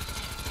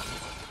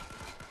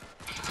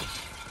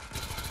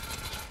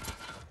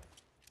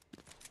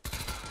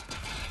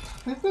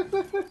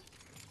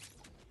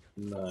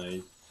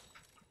 Nice.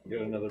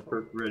 Got another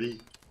perk ready.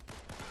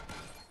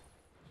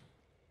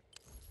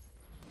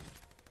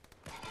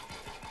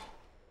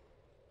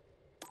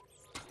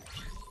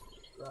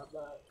 Grab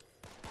that.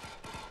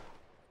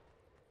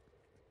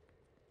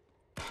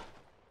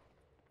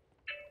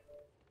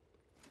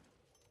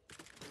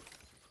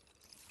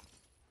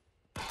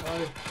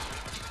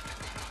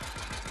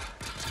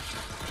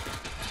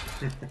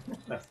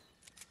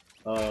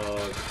 Oh,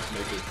 just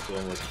make it so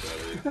much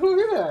better. Look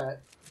at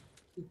that!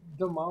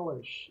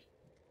 Demolish.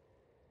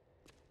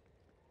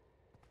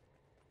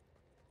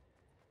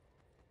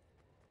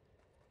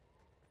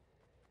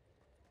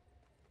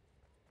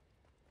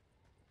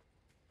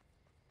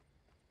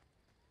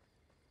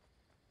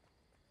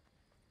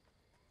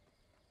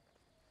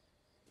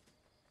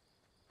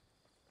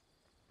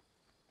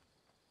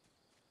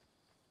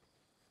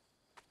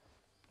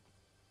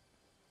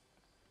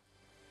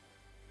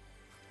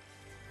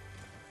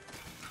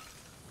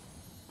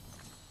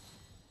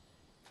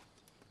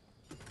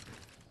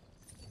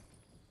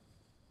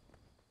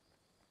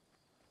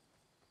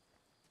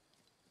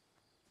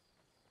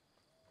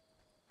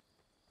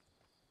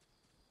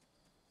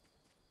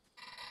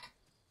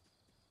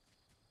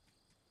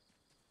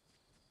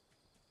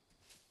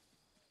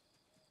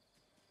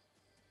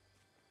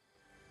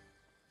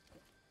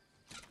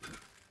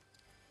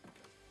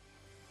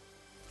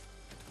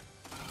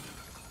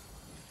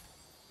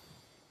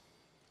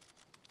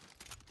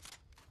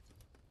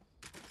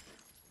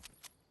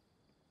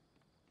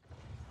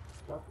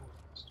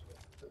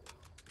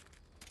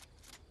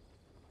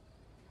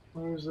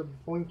 There's a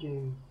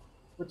blinking.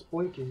 What's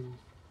blinking?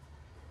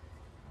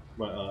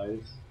 My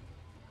eyes.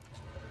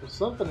 There's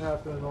something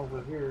happening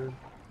over here.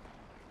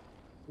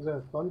 Is that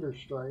a thunder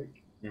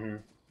strike? Mm-hmm.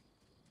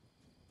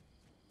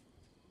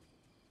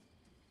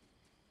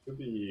 Could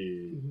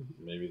be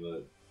maybe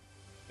the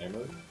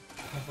hammer.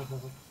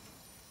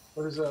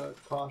 There's a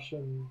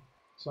caution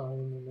sign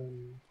and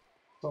then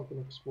something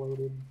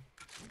exploded.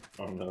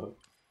 Oh no.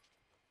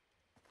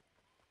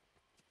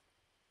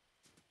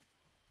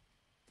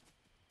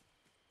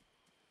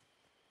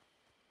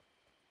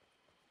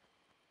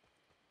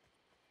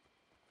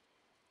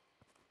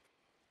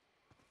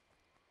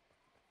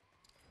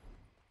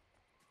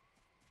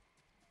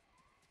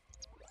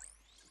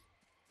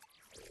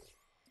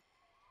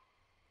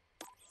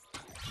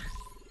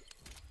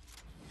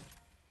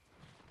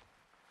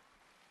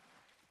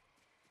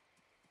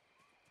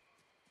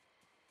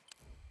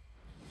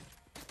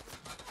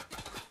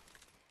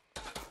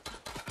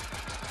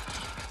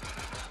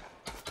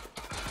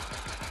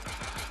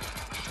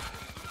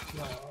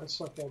 No, I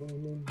suck at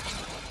aiming.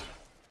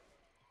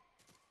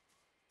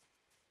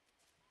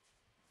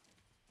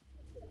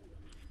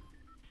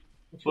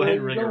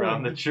 Playing ring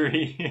around the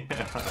tree.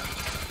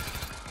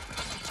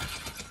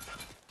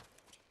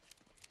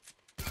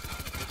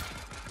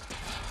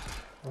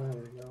 Oh,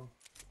 there we go.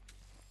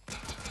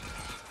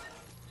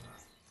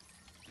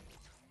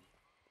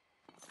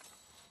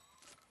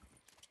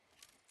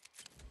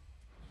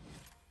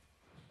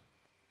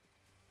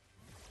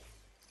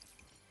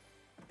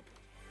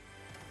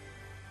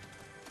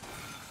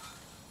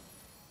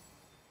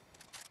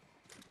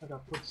 I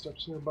got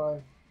footsteps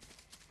nearby.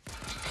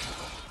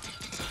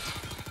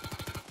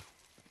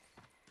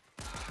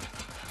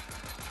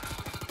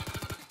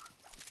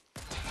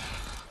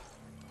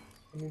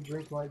 Let me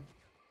drink my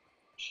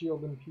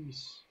shield in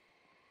peace.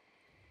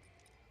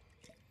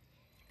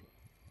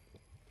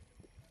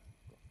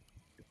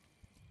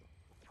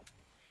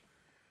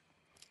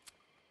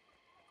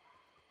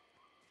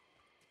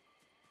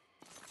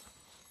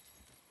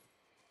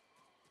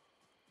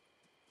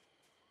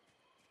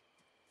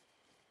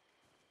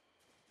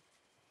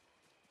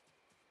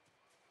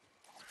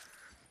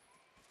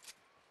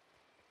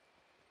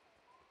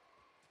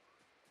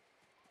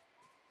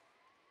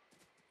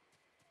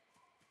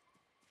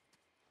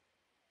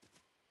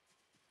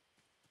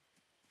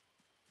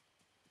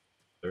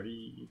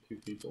 $32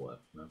 people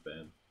left, not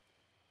bad.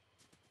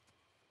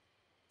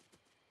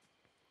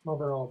 Well,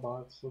 they're all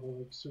bots, so they're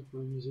like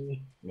super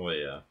easy. Well,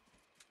 yeah.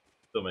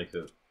 Still makes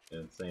it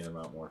an insane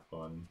amount more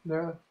fun.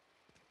 Yeah.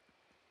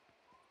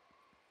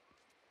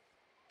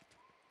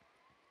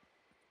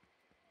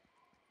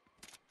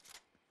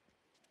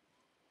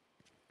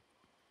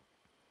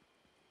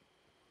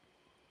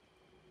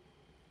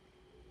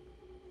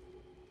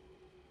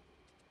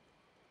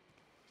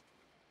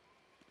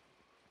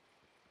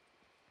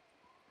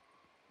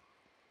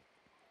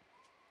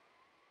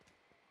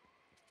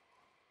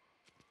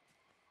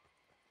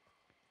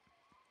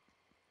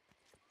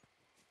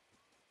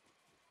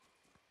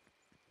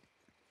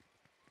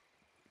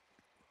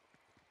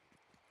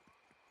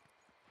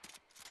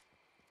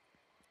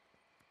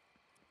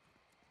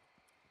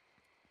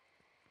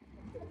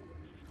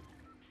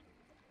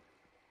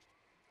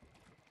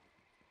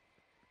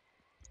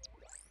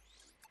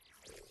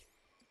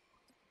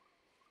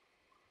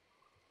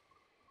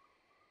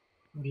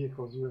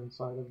 vehicles you're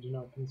inside of do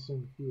not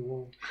consume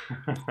fuel.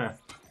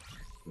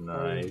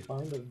 Nice.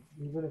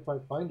 Even if I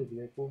find a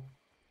vehicle.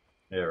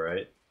 Yeah,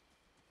 right?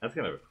 That's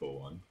kind of a cool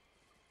one.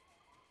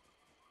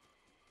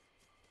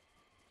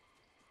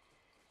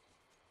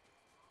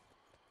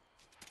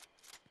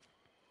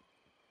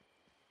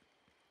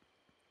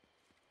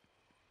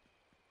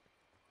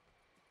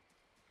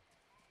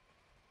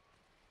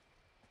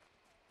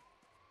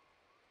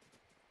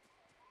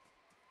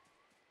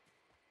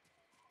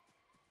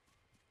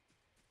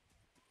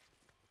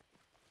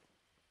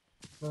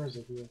 There's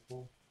a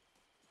vehicle.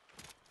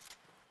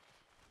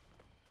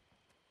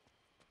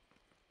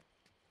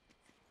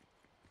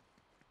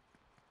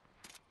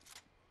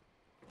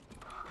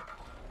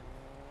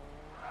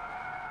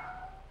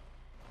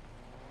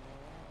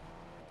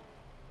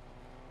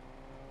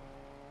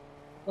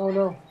 Oh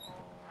no!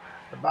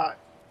 The bot.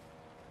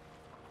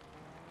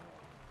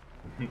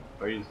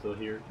 Are you still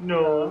here?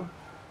 No.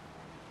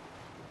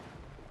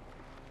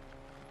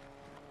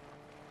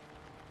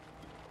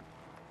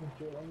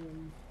 Okay,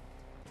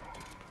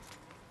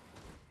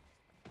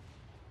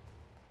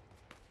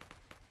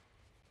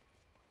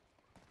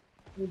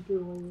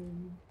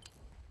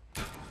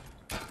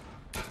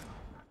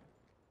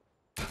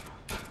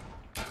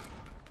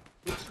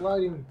 it's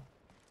sliding.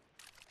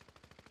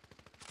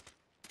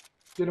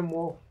 Get him,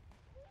 Wolf.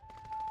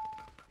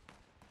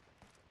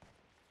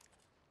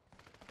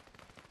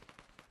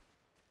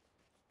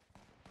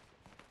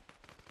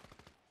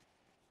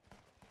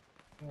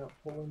 Yeah,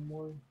 pull in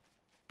more.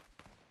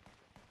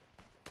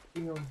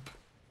 See him.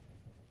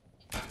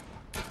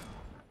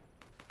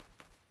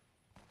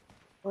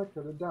 I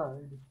could have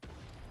died.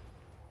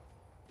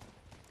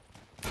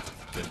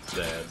 It's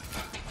sad.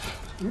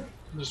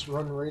 Just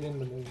run right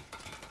into me.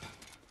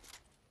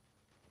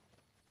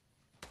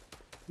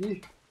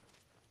 Eek.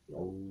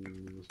 Oh,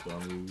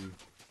 sorry.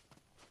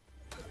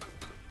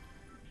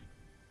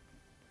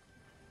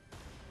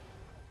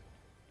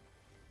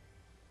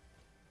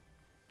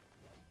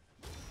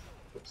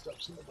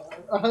 Footsteps in the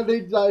bar.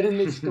 They died in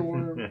the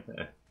storm.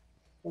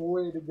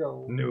 Way to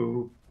go.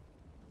 No.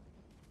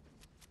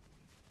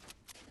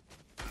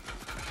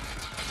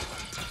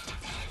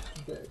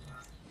 Dead.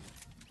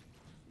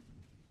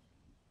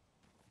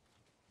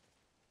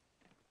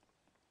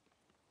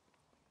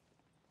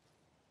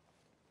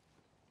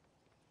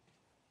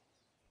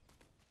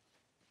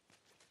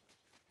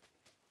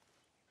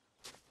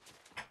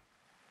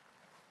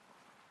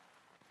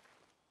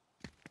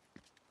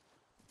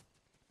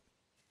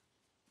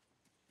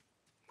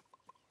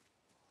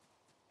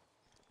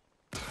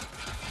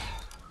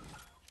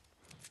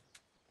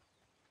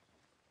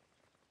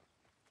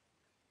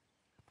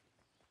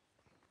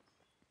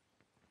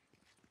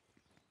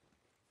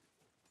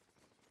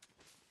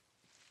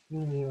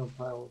 A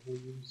pile of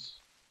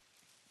leaves.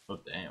 Oh,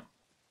 damn.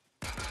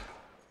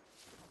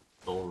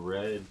 All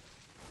red.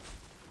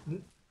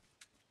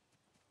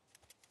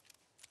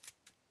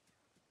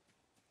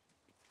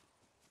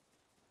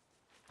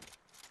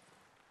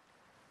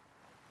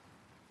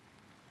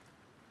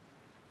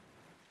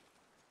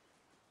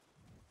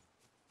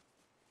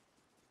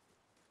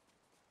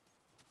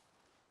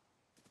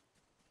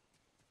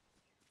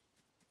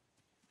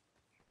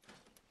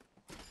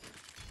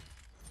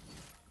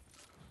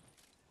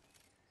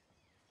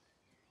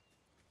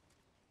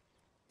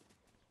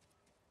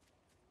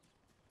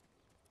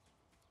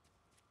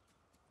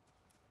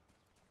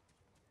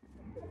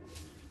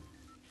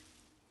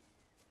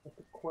 At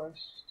the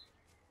quest.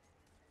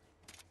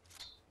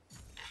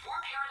 Before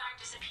Paradigm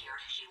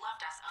disappeared, she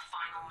left us a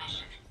final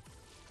mission.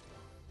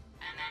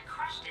 And then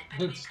crushed it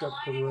between Stuck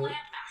to colliding it.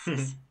 land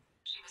masses.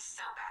 She was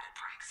so bad at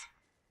pranks.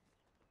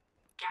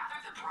 Gather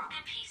the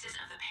broken pieces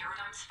of the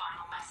Paradigm's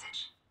final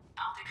message.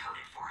 I'll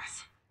decode it for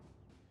us.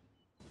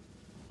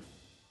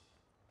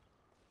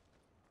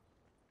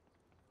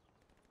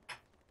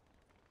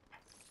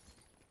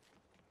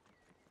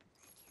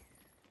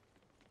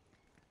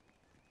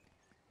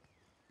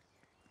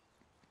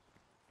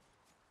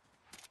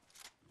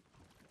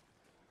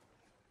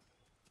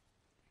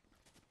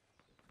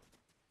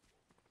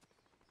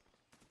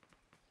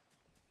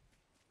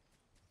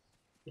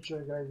 Make sure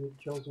I gotta get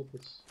kills with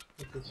this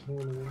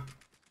hammer.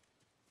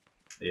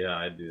 Yeah,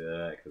 I'd do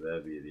that because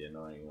that'd be the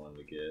annoying one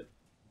to get,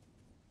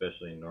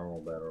 especially in normal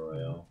battle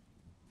royale.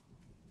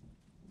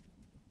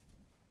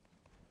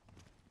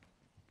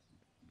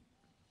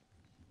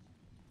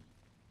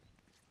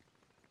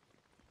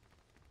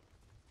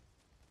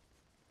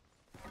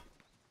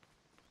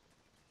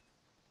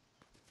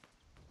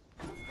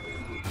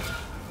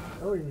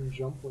 I don't even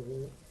jump with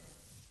it.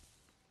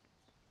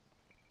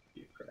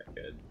 You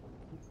crackhead.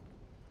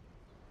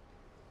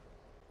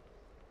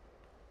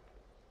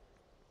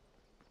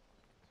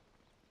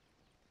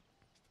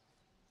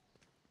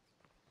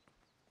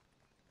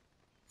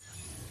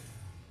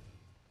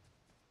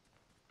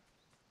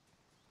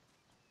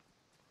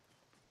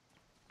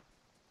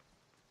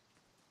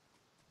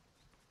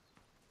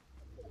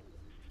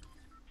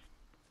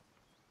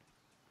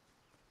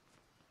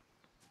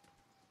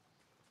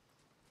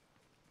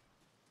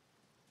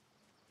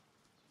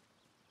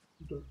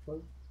 Dirt bike.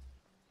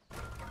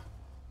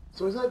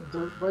 So is that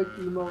dirt bike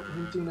emote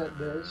hinting at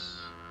this?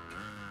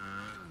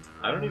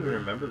 I don't even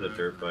remember the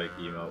dirt bike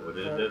emote.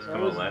 Did it just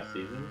come out last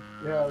season?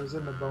 Yeah, it was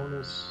in the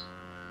bonus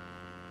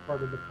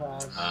part of the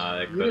pass.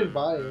 It You didn't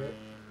buy it.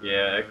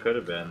 Yeah, it could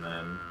have been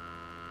then.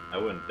 I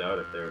wouldn't doubt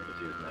if they were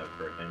just using that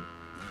for a hint.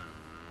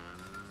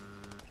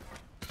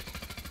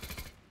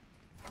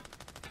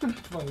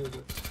 Funny is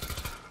it?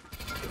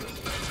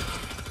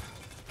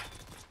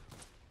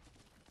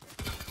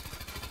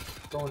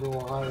 Going to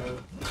Ohio.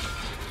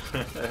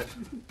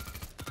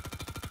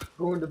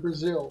 Going to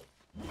Brazil.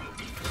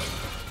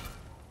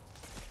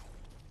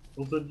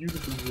 Well, then you to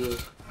Brazil.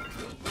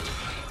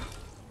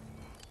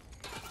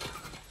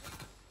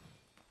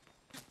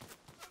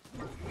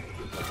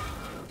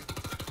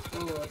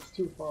 Oh, that's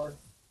too far.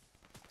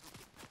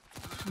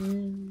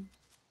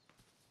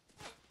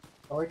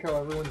 I like how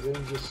everyone's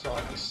aim just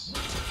sucks.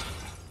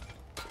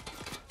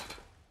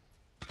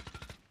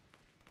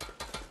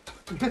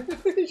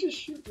 They just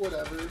shoot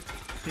whatever.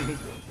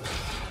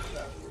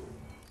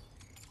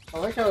 I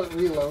like how it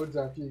reloads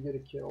after you get a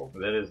kill.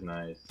 That is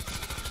nice.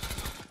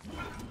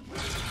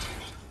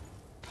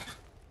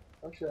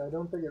 Actually, I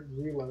don't think it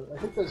reloads. I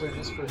think those are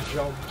just for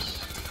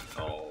jumps.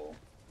 Oh.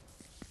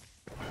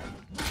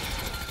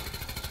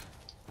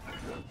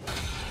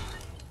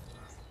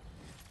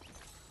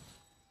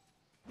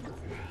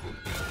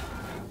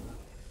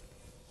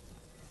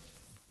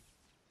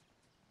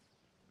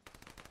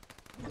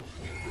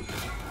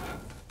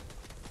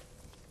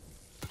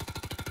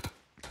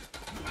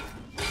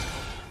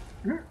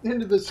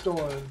 Into the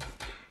storm.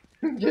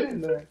 Get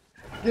in there.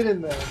 Get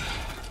in there.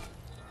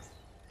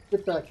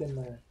 Get back in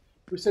there.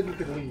 Who said you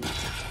could leave?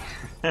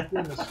 Get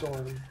in the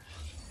storm.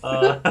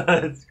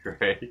 That's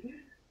great.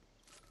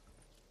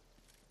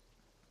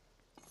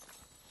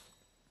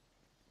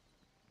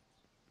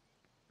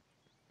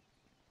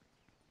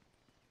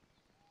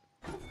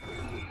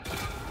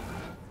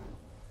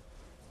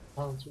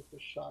 Pounce with the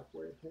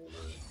shockwave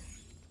hammer.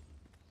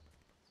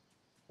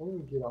 I don't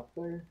even get up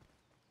there.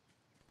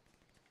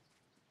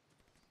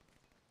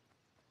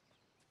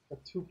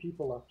 Got 2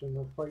 people left and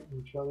they're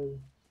fighting each other.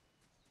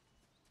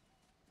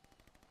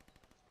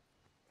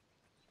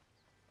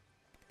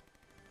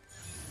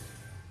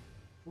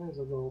 Might as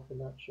well go open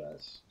that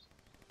chest.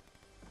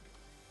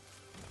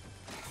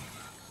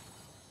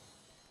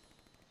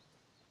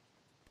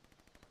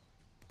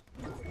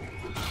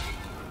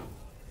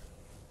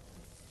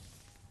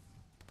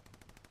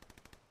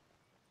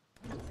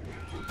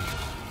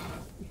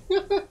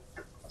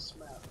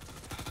 Smack.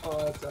 Oh,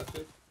 that's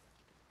epic.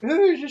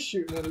 They're just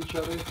shooting at each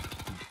other.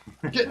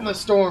 Get in the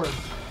storm!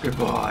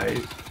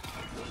 Goodbye.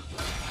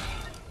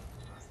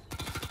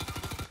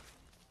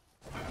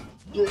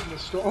 Get in the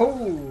storm.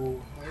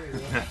 Oh! There you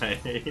go.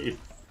 Nice.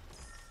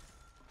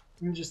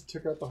 You just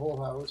took out the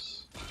whole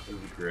house. That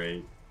was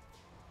great.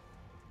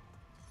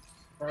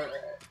 Alright.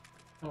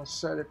 I'll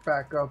set it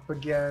back up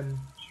again.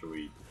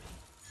 Sweet.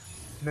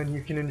 And then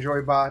you can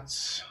enjoy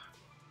bots.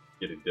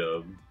 Get a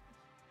dub.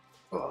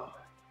 Ugh.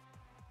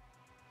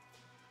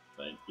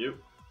 Thank you.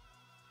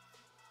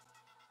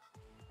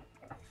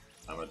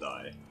 I'm gonna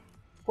die.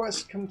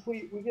 Quest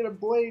complete. We get a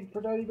blade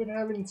for not even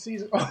having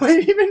season. Oh,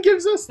 it even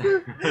gives us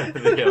the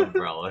The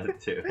umbrella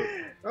too.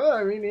 Oh,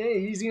 I mean, hey,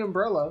 easy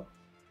umbrella.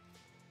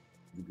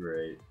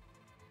 Great.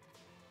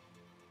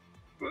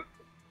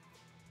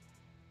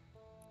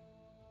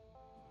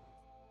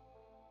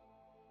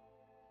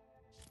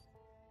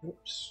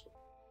 Oops.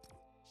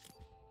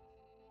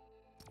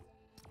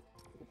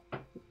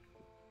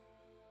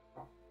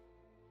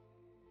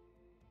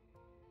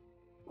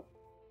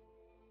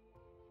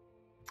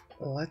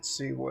 Let's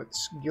see what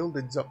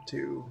Gilded's up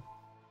to.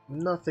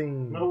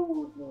 Nothing.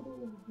 No.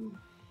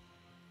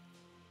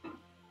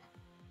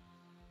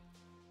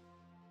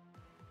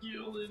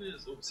 Gilded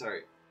is. Oh,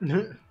 sorry.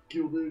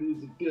 Gilded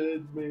is a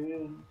dead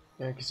man.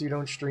 Yeah, because you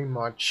don't stream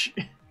much.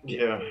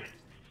 Yeah.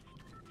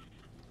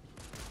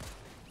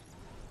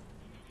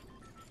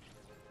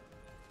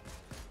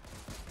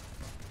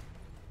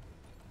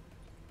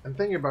 I'm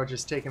thinking about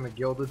just taking the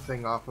Gilded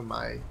thing off of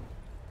my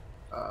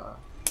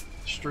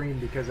stream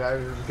because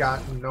I've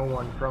gotten no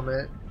one from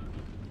it.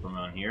 From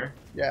on here?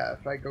 Yeah,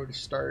 if I go to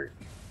start,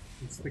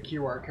 it's the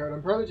QR code.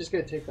 I'm probably just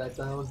going to take that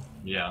down.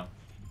 Yeah.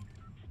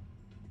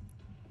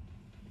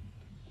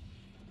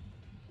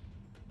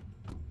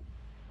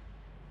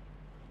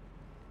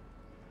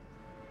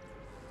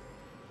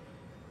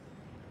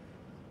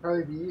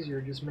 Probably be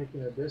easier just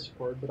making a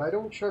Discord, but I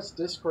don't trust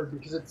Discord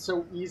because it's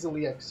so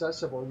easily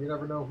accessible. You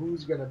never know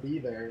who's going to be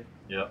there.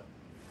 Yep.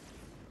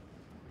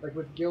 Like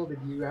with Gilded,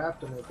 you have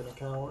to make an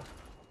account.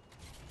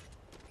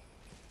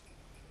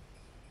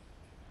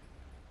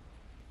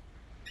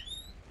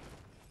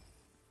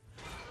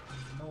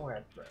 No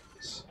ad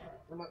friends.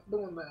 We're not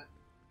doing that.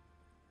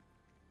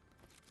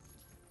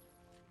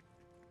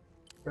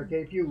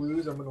 Okay, if you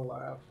lose, I'm gonna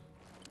laugh.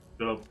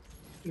 Go.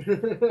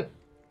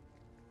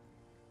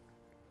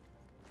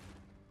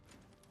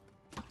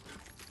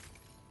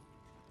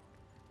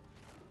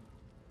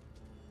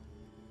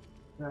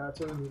 That's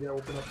what we need to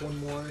open up one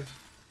more.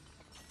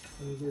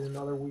 And we get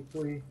another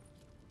weekly.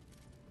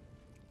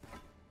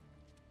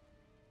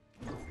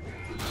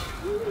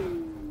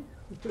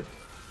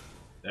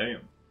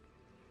 Damn.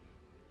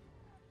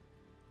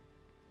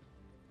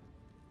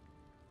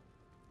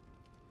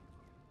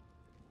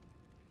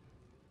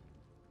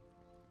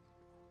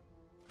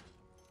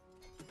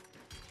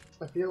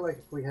 I feel like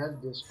if we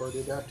had Discord,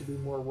 it'd have to be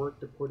more work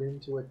to put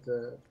into it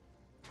to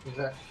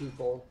vet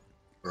people.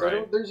 So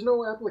Right. there's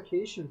no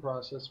application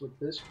process with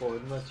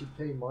Discord unless you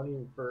pay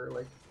money for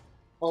like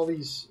all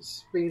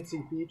these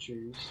fancy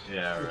features,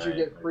 Yeah, which right. you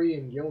get Like, free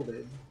and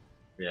gilded.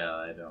 yeah,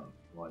 I don't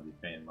want to be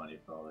paying money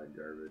for all that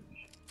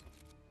garbage.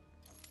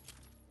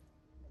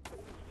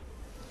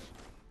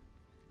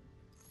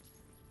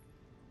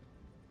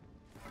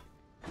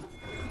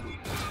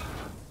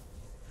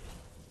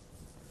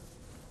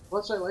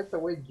 Plus, I like the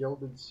way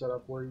Gilded's set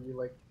up, where you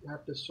like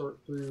have to sort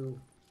through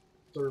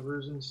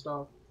servers and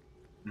stuff.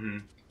 Mm-hmm.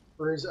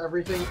 Whereas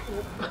everything,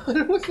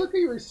 it was look like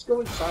you were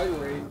going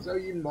sideways. Oh,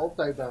 you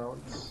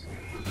multi-bounce.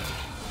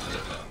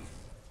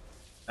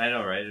 I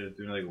know, right? It was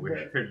doing like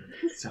weird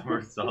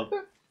somersault.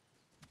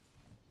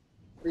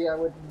 Yeah,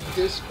 with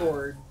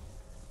Discord,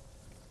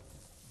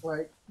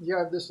 like you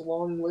have this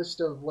long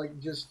list of like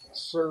just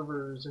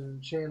servers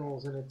and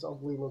channels, and it's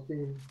ugly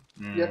looking.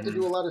 You have to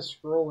do a lot of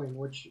scrolling,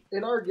 which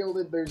in our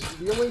Gilded, there's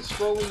the only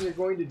scrolling you're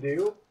going to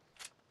do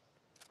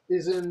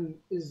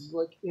is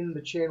like in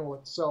the channel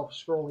itself,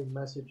 scrolling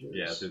messages.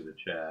 Yeah, through the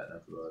chat.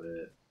 That's about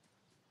it.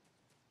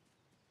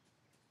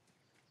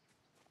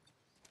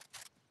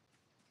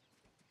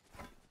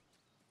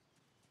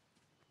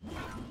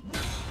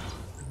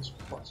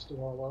 Just bust it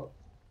all up.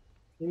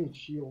 You need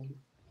shield.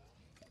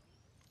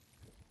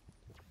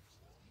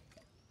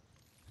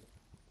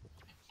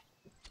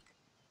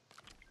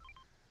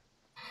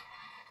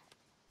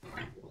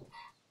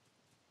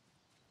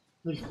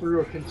 You threw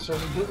a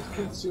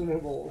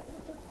consumable.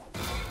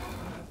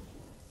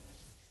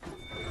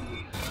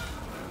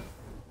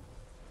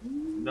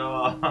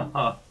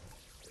 No.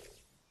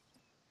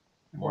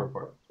 More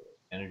important.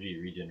 Energy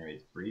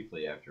regenerates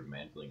briefly after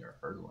mantling or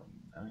hurdling.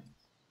 Nice.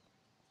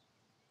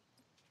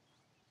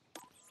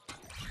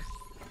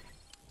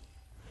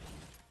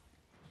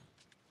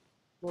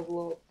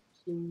 Level up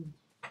soon.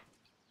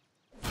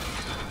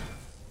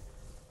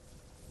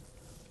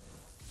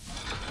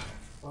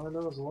 All I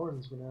know is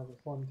Lauren's gonna have a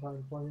fun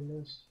time playing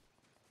this.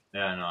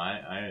 Yeah, no,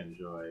 I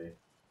enjoy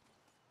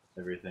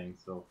everything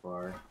so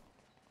far.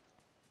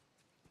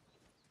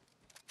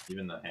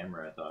 Even the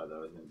hammer I thought that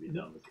was going to be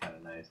done was kind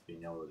of nice,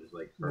 being able to just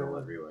like hurl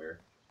everywhere.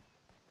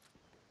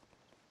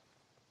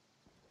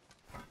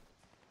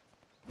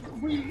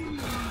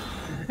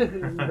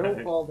 No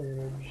fall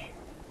damage.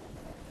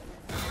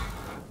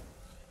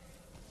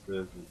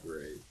 This is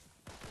great.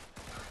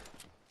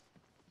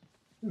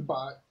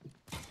 Bot.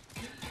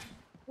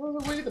 Well,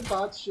 the way the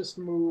bots just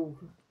move.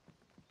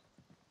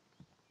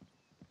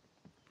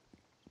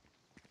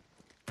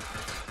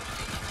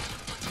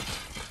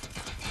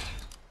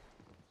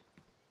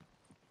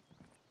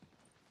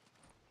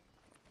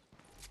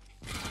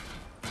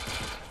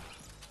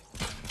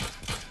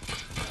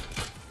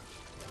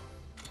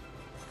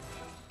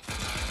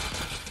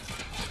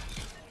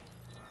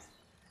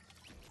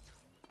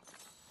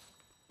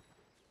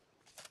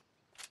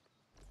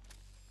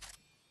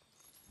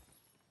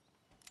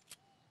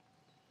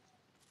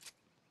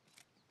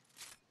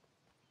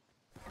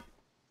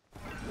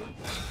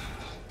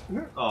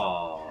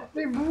 Oh,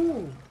 They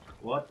move.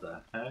 what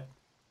the heck?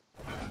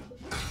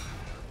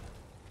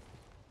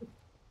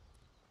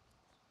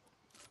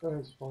 That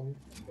is funny.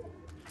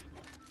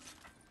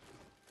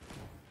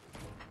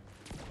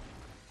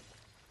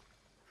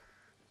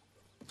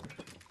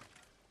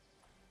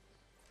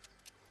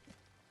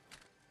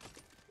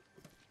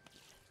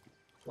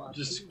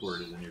 Just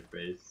squirted in your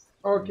face.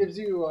 Oh, it gives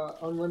you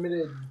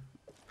unlimited.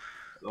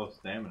 Oh,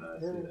 stamina, I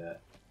see that.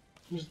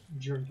 Just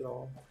drink it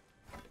all.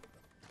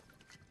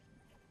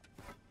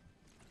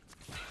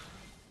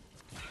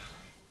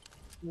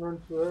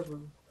 Run forever.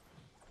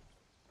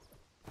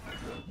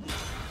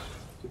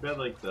 Too bad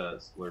like the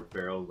slurp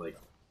barrel like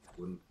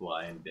wouldn't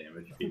fly and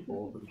damage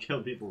people. It would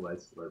kill people by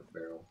slurp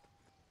barrel.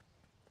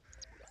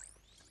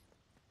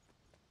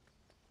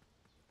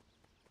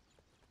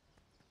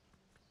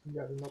 You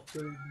got an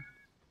upgrade.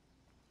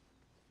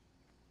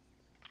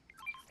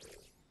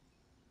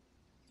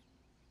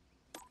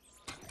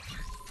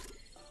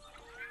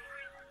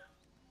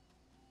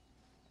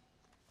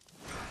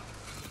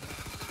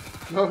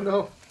 Oh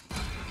no.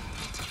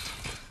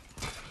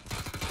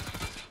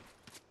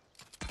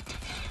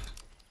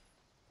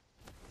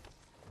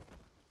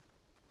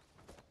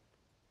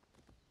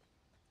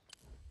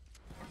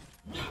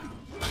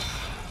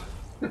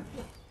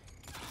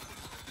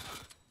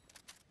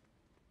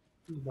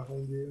 He's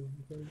behind you.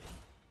 Okay.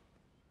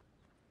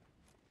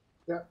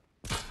 Yeah.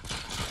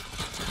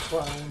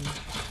 Clown.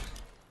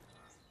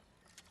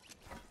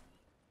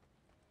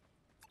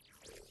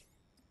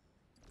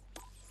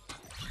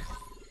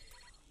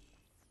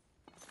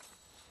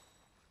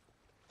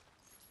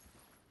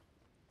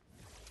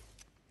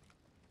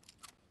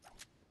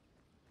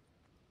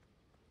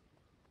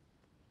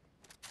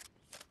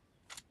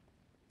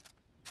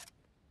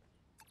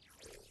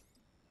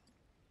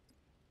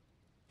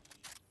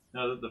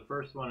 No, the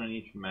first one in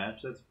each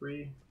match that's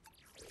free?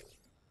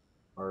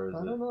 Or is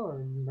I it? don't know.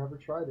 I never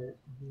tried it.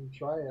 You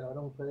try it. I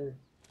don't pay.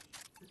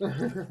 I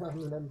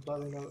mean, I'm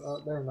probably not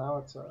out there now.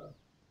 It's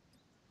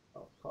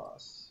oh,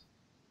 costs.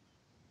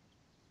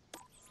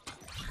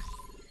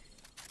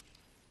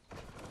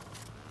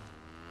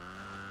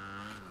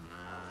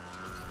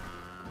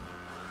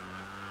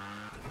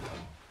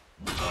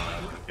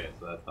 Okay,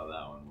 so that's how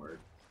that one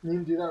works. You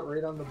can do that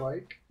right on the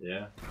bike?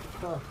 Yeah.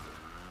 Huh.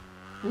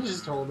 You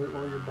just hold it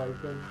while you're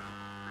biking.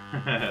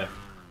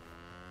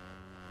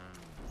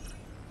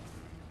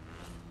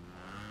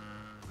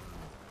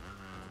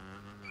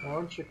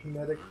 Launch a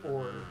kinetic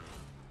orb.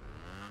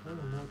 I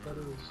don't know what that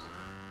is.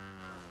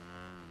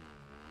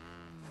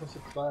 What's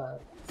it that?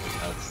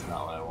 That's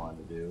not what I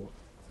wanted to do.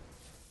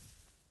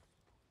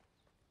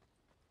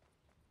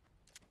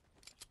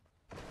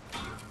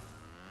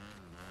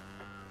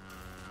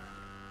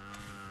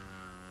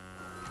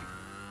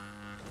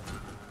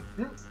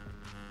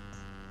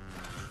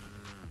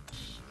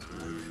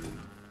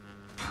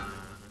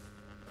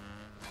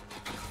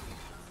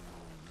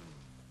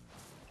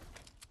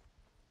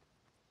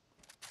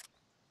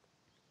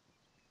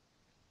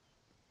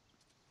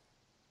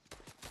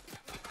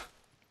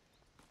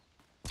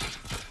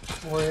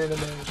 More anime.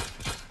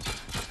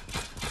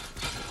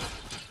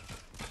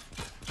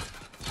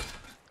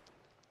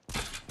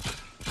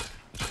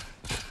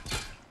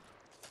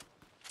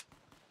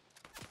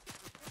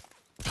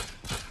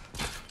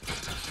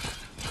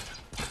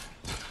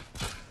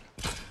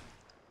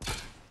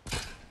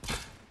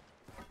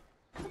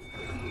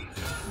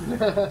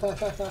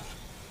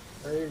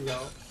 There you go.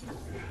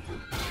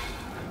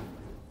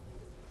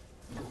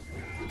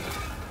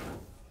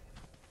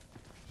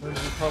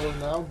 Where's your color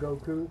now,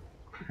 Goku?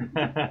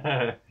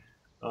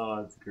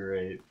 Oh, that's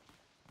great.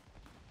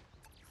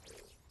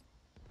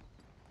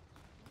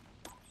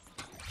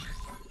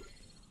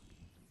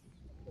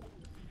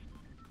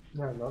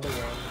 Yeah, another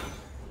one.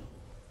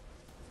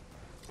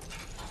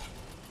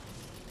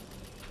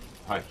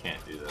 I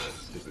can't do that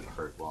stupid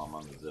perk while I'm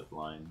on the zip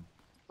line.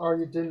 Oh,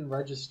 you didn't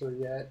register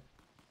yet.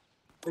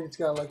 I think it's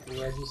got like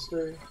a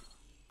register.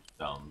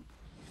 Dumb.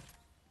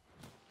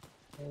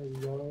 There you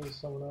go, there's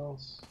someone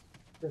else.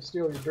 Gonna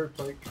steal your dirt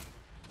bike.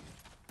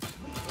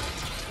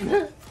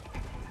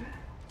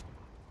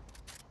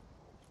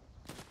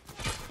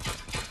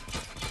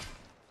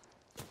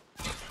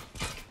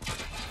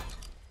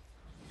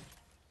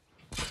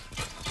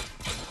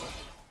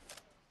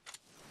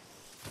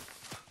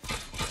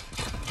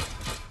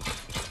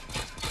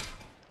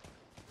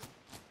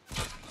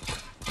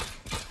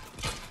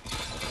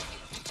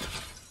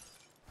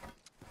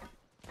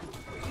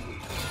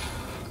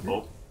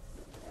 Oh.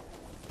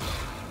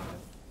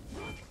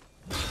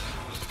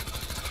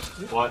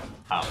 What?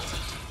 How?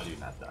 How do you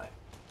not die?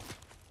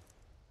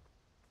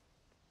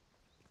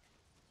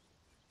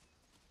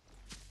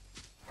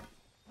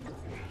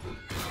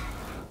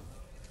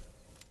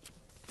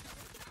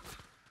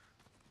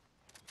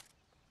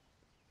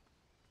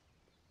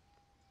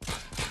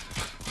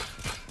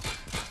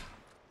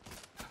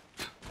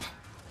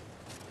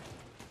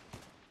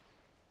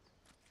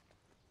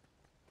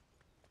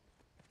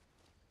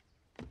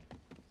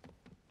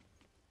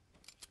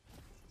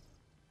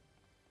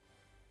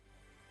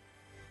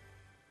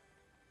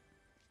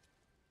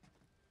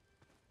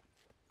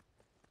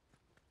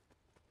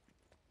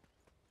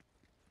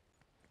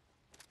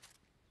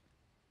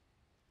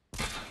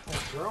 A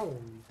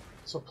drone.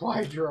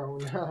 Supply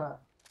drone. Oh,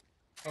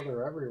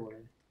 they're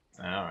everywhere.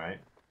 Alright.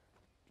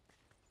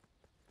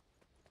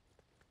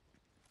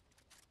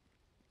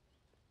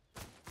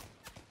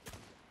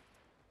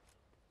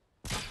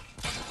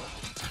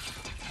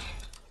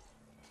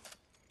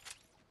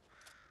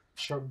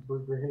 Chug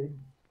Brigade.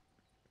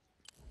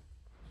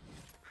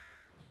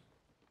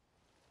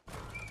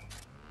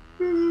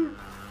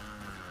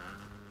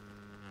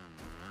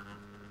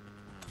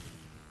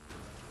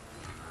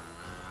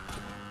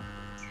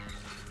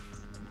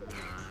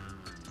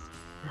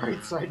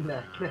 Right side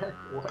neck.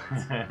 What?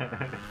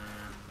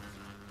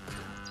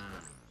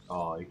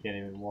 Oh, you can't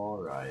even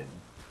wall ride.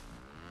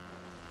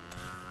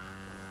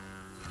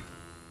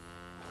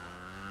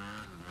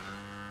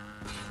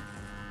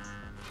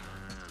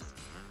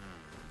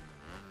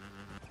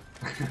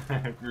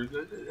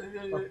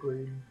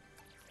 Upgrade.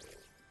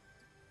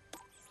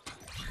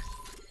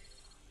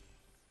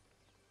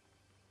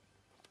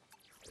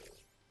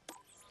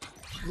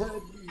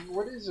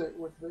 What is it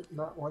with it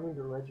not wanting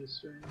to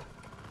register?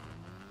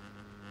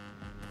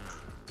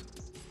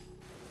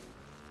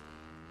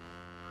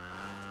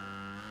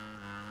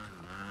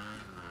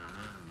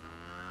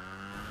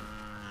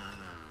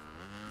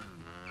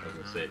 I was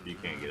gonna say, if you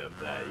can't get up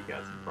that, you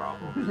got some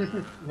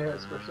problems. Yeah,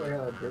 especially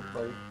on a dirt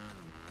bike.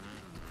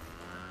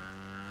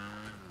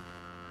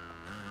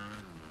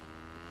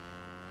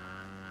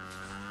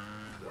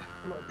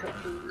 I'm gonna cut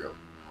through real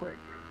quick.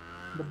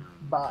 The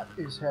bot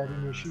is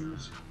having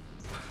issues.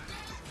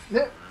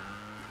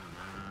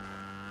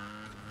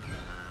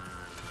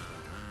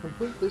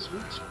 Complete this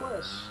week's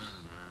quest.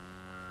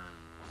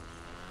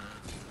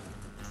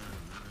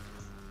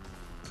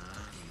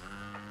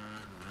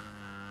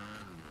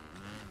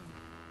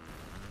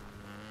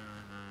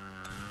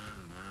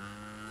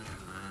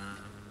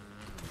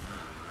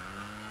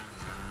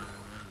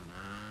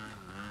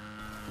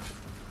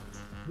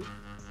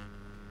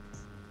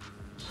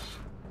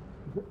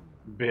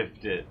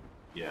 biffed it.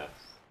 Yes.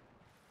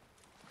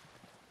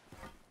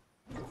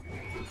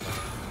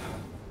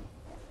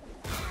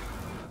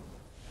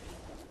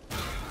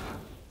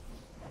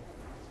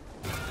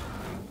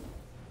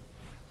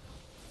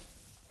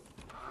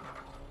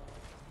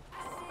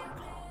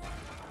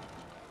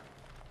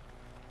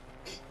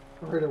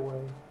 Right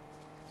away.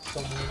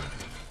 Somewhere.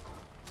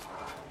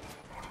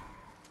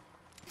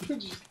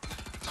 Just...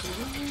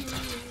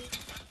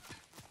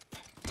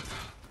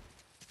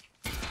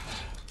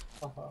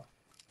 Haha.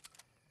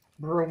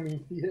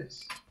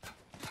 Prometheus.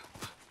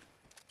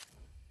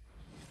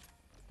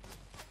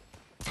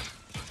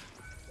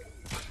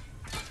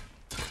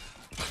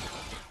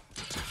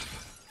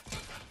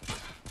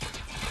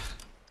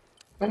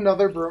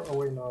 Another bro. Oh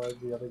wait, no, that's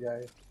the other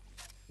guy.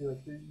 You're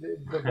like,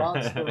 the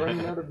bots, they're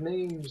running out of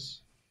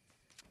names.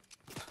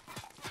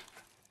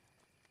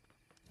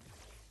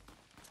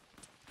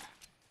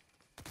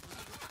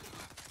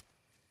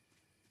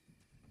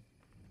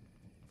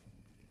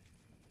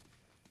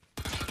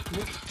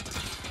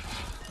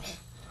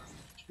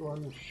 Just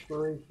run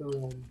straight through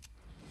him.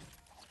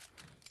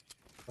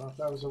 Well, if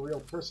that was a real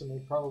person,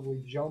 they'd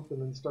probably jump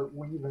and then start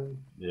weaving.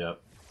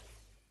 Yep.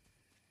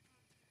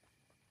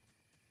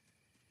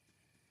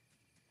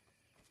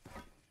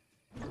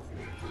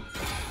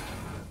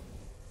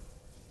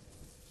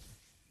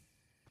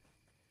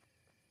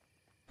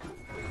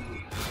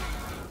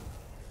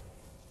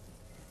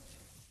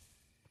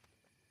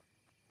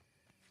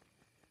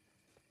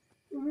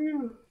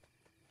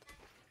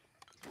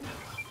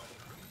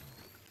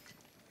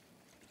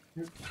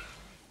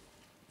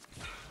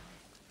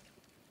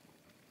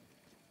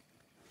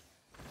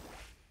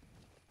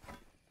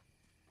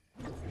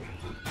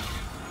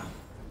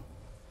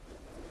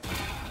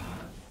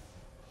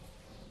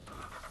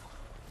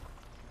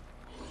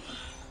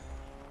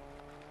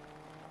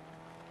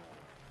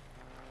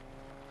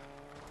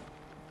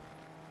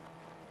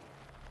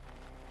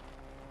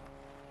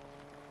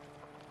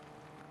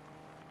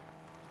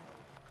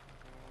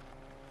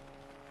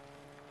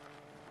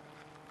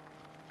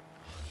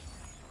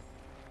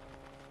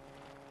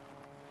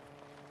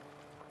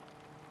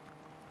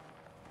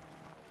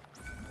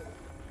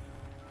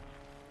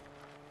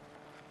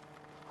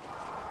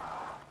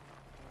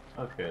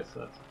 Okay, so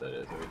that's what that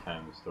is. Every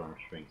time the storm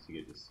shrinks, you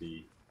get to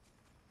see.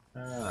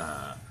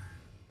 Ah.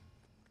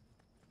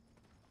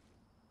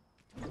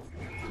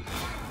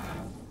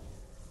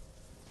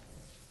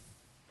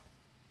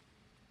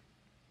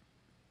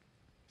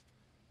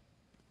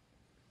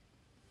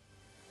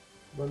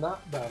 The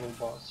not battle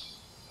bus.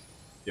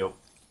 Yep.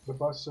 The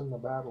bus in the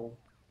battle.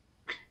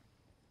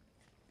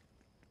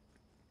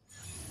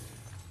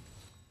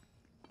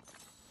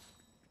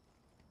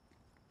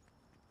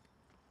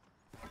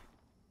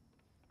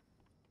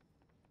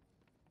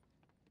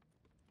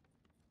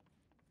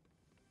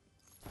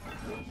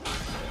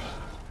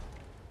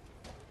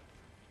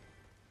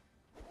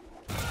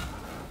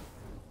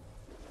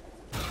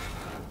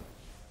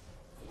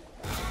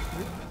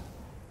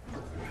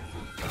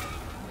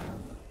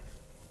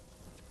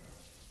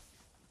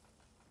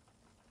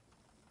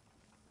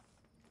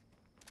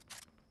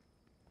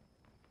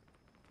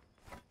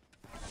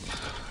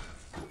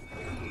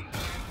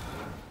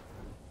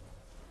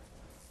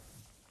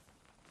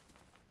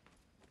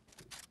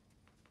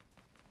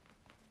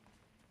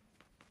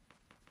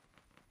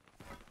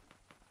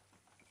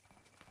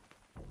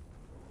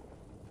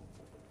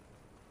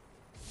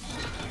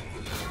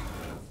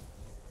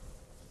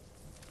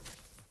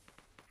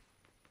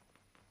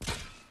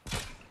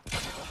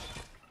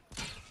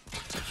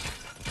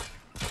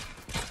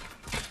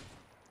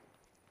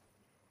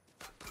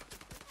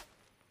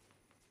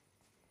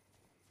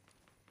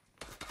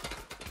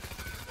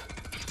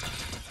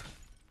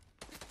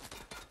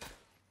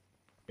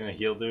 Gonna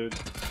heal, dude?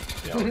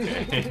 Yeah,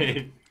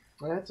 okay.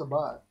 That's a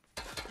bot.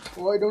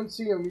 Well, I don't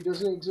see him. He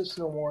doesn't exist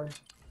no more.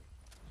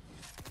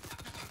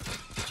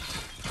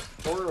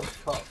 Four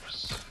of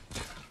Cups.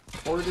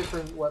 4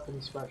 different weapon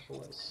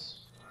specialists.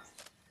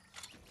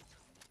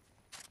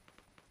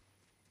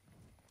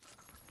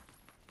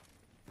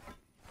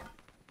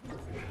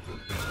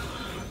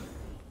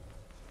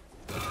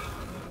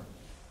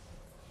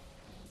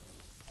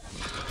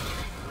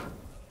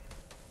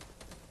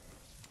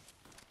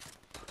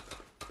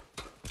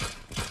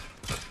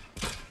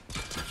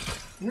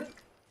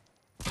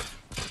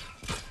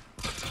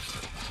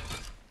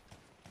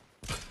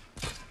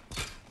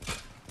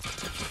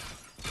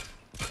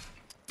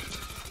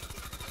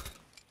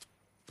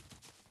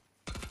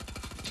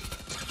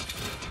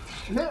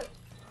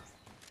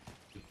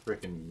 Just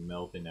freaking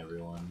melting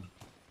everyone.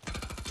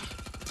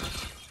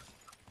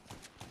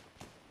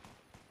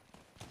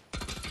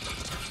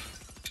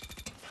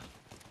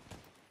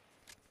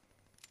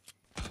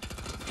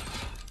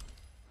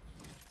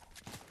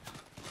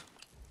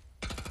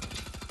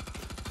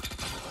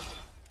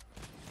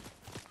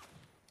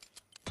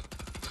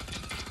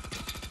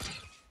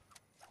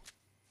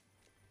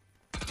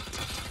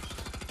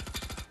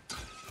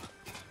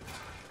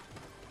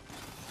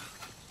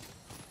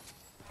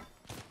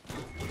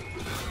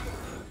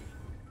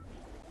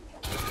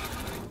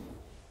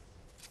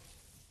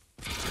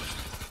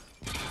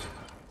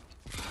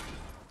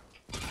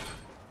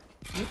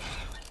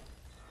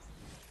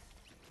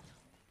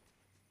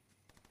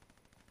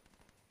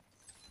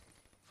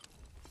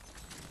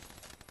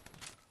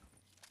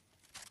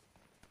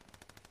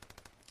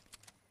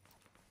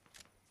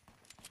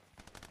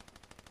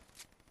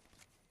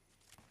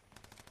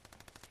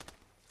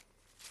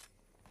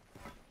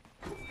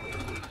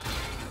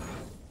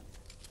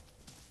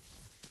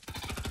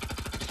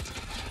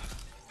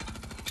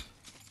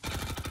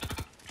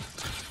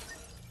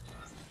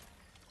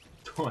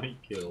 20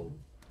 kills.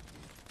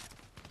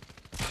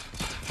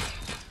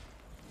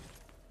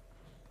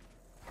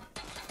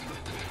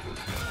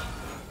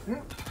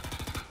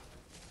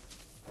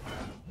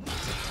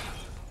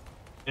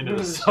 Into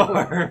the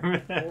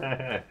storm.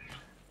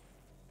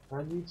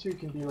 You too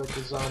can be like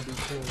a zombie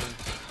king.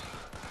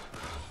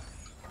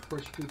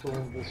 Push people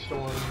into the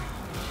storm.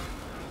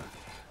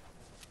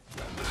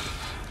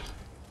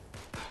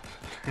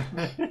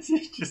 This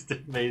is just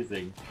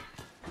amazing.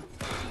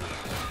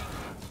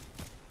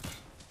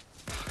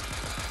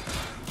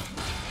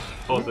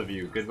 Both of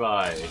you,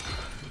 goodbye.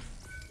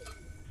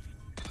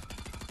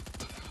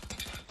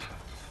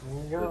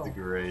 There you go. That's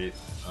great.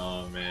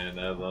 Oh man,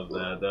 I love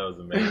that. That was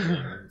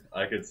amazing.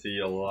 I could see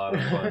a lot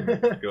of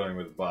fun going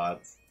with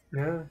bots.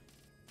 Yeah.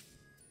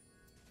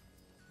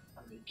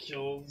 How many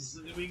kills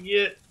did we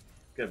get?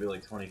 Gotta be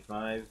like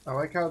 25. I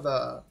like how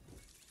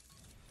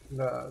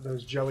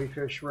those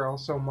jellyfish were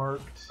also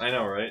marked. I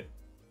know, right?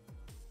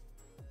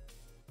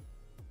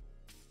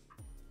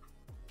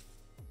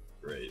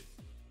 Great.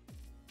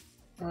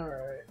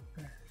 Alright.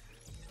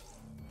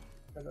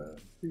 Gotta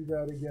do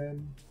that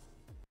again.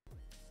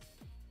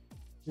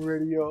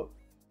 Ready up.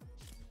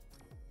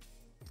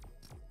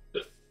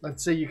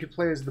 Let's say you could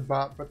play as the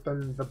bot, but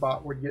then the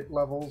bot would get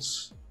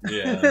levels.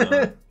 Yeah,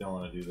 no, don't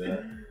want to do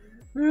that.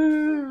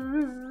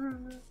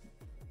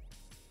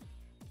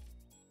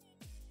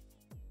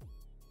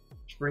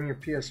 Just bring your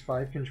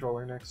PS5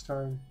 controller next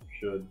time.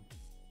 Should,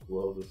 as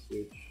well as a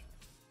Switch.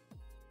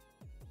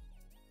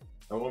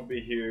 I won't be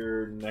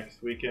here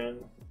next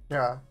weekend,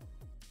 Yeah.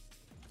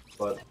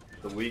 but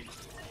the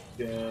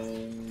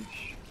weekend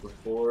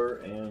before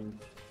and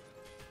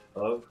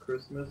of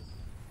Christmas,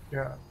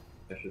 Yeah.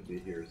 I should be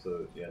here.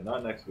 So yeah,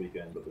 not next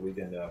weekend, but the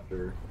weekend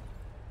after,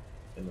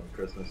 and then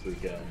Christmas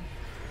weekend.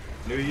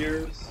 New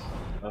Year's,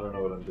 I don't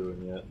know what I'm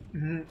doing yet.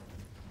 Mm-hmm.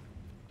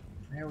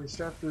 Yeah, we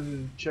still have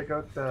to check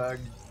out the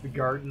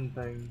garden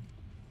thing.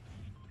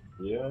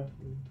 Yeah.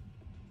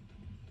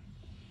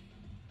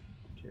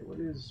 Okay, what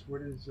is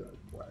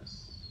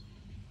quest?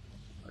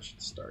 I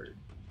should start.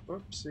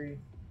 Whoopsie,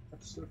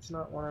 that's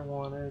not what I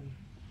wanted.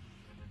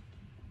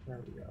 There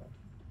we go.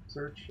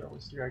 Search. Oh, we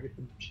still gotta get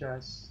the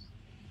chest.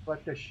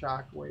 Select a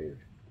shockwave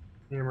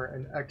hammer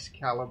and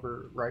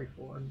Excalibur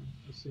rifle in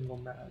a single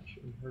match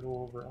and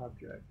hurdle over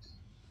objects.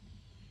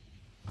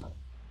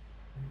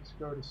 Let's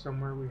go to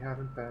somewhere we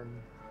haven't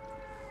been.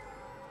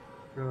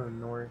 Go to the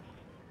north.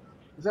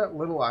 Is that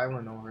little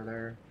island over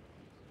there?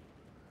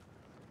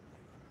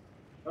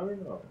 I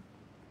don't know.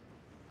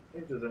 I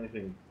think there's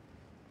anything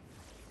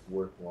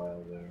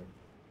worthwhile there.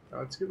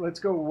 Oh, let's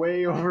go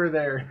way over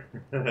there.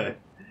 That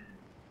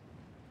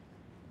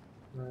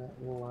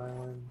little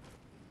island.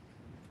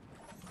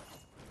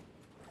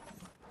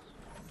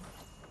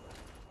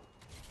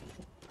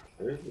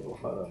 There's a little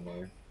hot on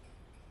there.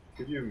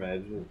 Could you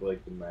imagine if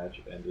like the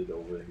match ended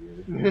over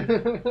here? You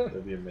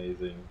That'd be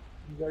amazing.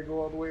 gotta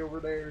go all the way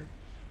over there.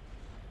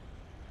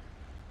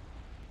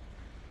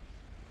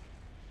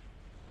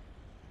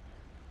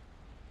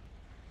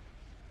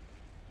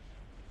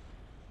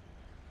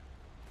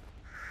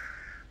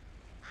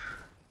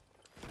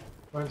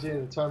 Reminds me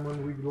of the time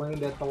when we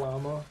land at the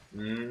llama.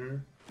 Mm-hmm.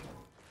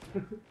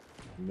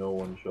 No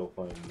one shall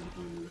find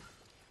me here.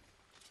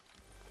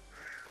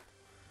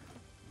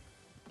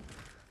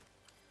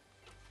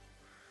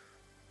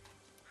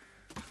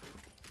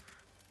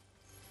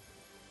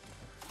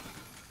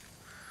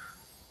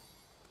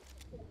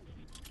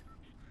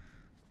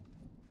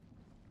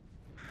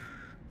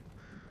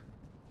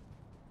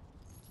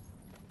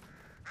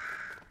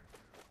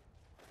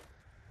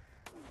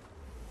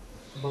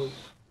 Boat.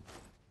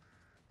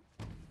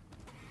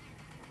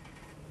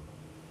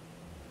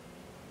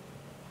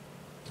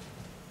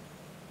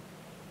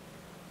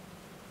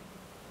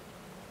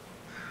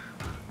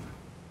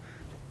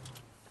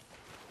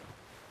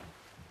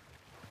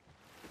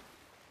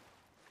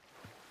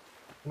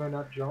 Can I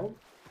not jump?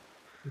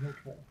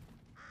 Okay.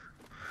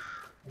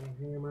 And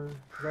a hammer. You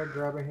gotta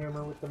grab a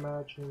hammer with the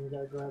match, and you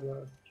gotta grab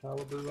a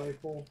caliber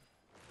rifle.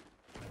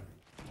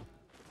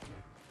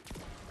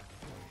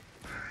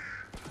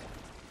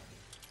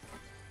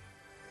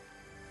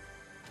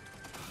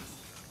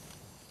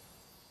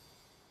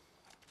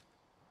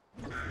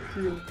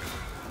 Heal.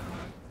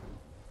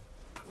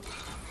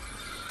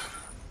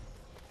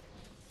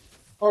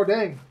 Oh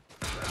dang!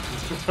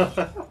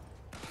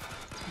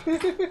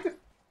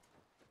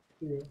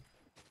 Yeah.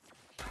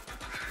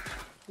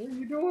 What are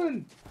you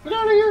doing? Get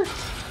out of here!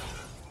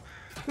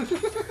 I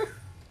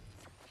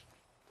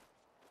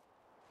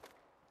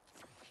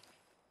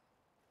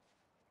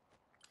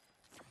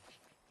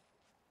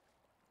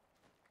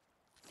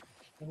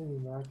haven't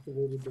even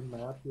activated the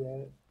map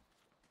yet.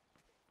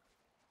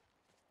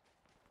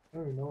 I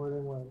don't even know where they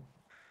went.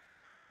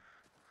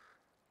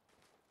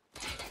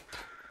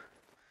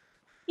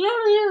 Get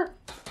out of here!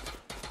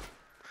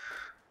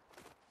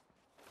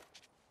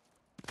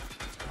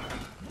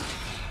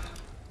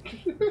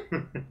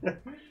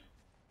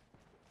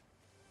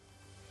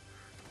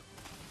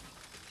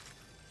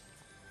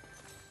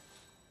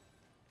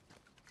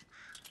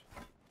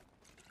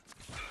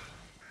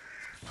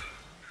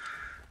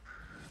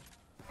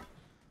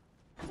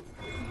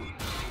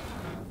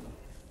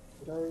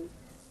 Did I?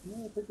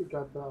 Yeah, I think it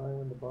got the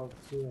island above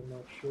too. I'm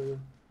not sure.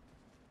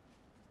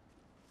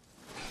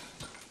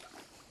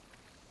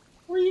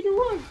 What are you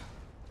doing?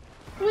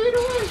 What are you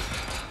doing?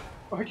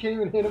 Oh, I can't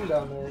even hit him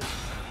down there.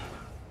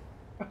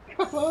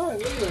 Come on,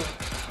 look at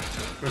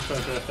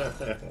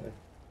him.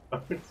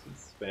 I'm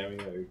just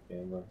spamming out your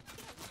camera.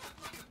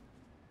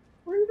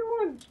 What are you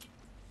doing?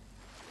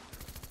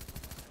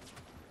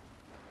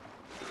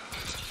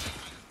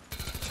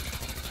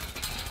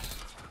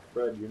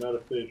 Fred, you're not a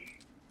fish.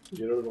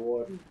 Get out of the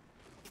water.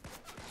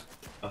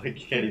 Oh, I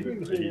can't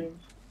even breathe.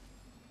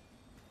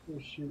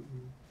 He's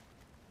shooting.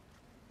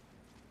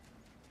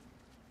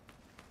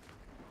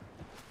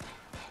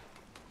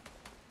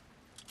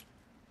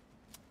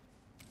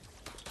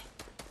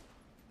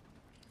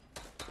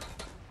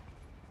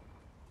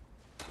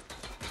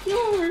 Get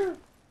over here!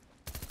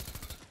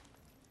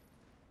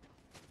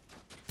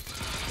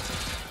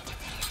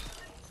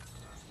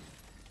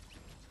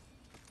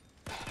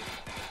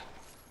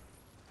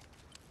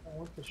 I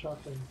want the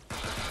shotgun.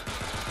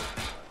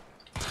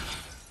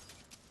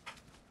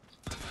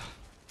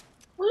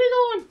 Where are you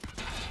going?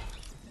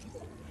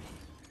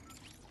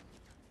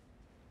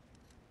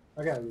 I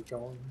gotta be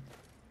going.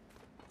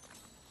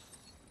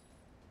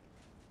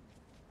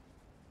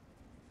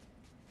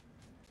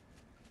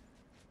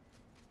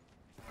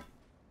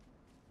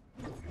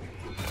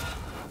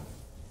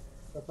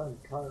 I found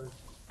a car.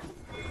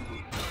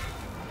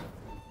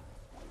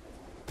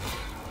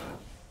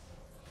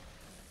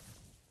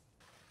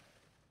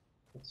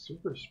 That's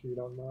super speed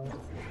on that.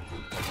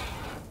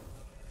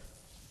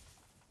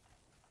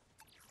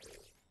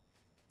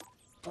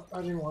 Oh,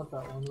 I didn't want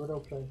that one, but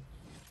okay.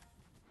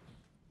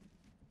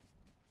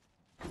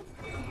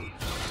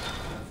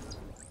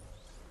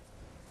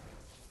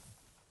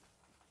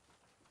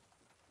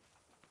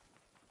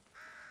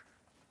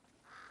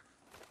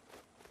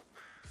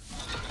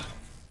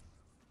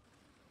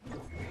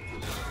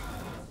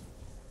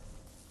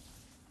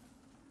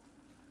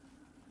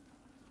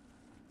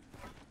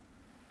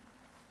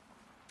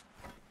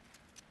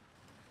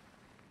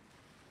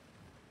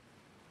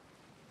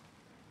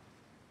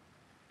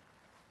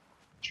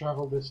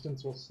 Travel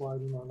distance while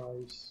sliding on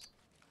ice.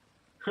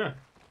 Huh.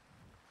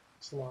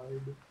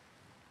 Slide.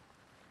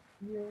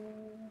 Yeah.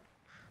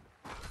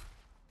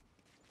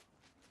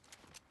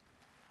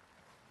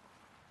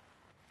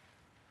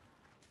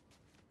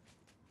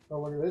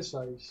 Oh, look at this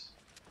ice.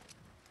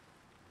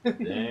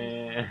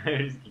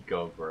 Damn, just keep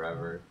going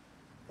forever.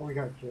 Oh, we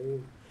got a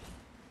cave.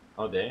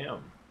 Oh,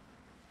 damn.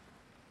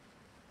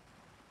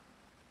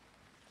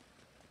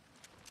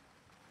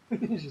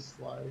 You just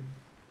slide.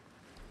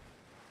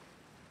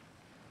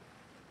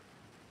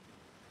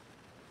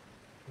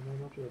 And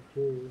then after a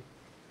cave.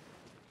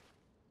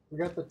 We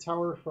got the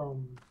tower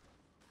from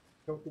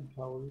Tilted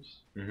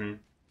Towers. Mm-hmm.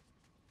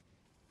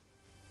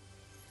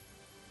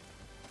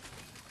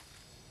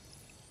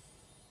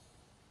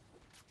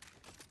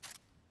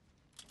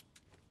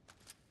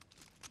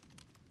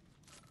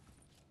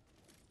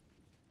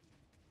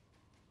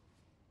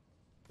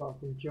 Stop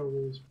and kill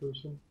this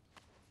person.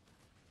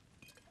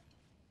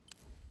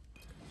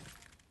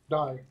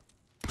 Die.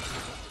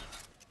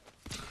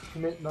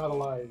 Commit not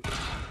alive.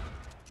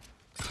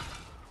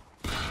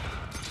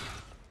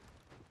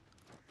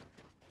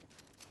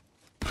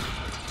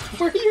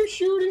 Where are you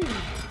shooting?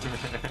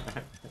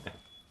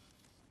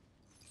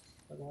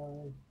 But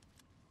oh,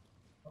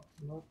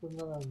 nothing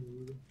that I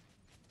need.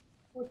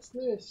 What's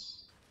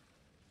this?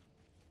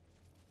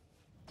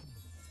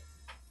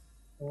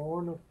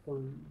 1 of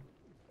 3.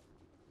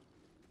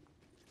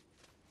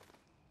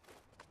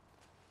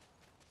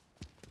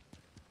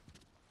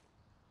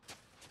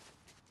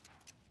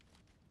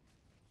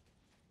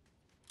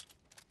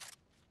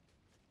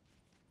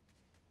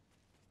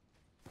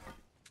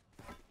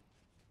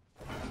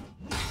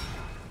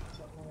 That's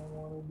not what I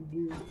wanted to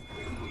do.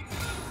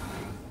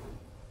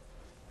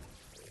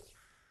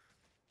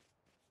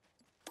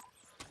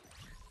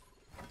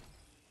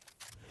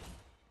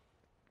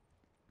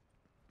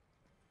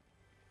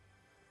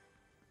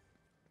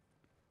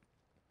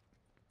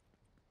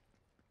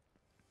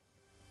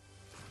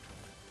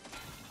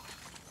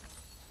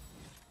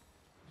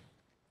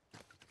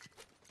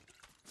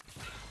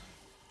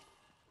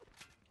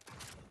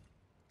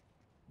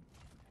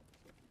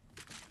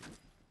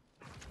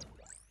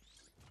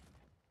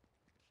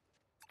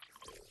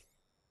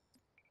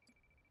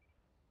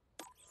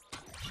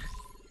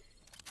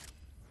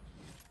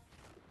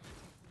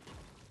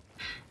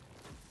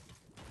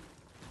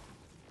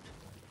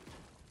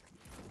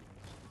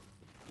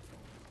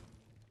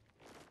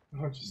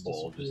 Oh, it just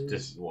Ball just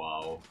disappears.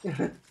 wow.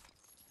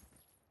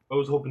 I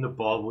was hoping the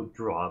ball would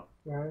drop.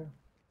 Yeah.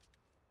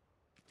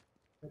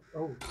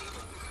 Oh.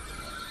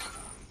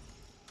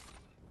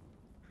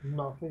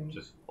 Nothing.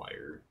 Just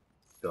fire.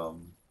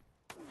 Dumb.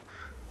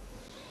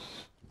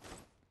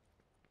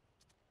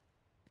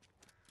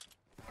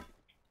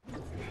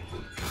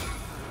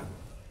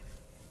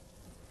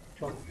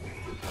 Truck.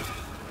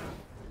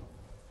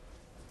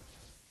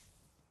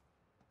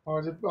 Oh,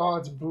 is it? Oh,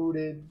 it's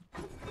booted.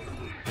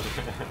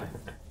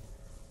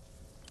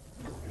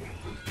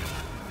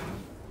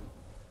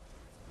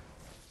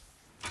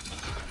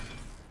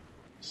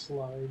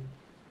 slide.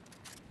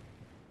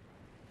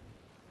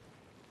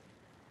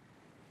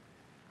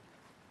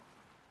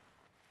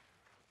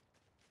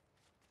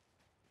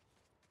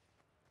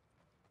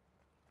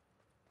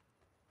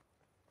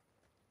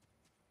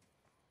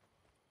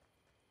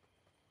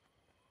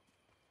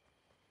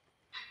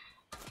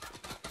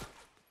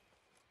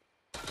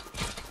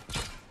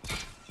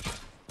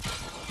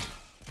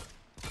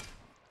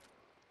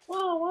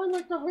 Wow, I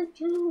like the height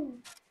too.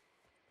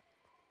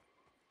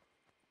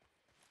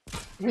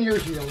 You're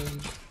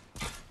healing.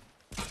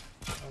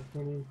 I'm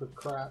cleaning for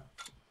crap.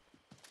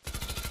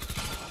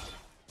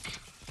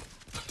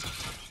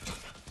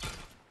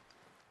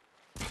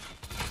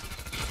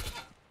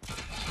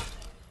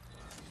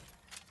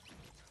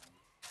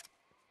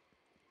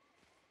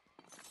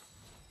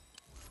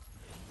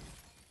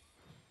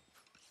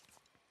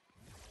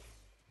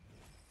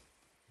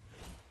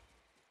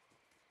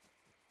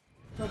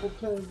 Double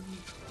 10.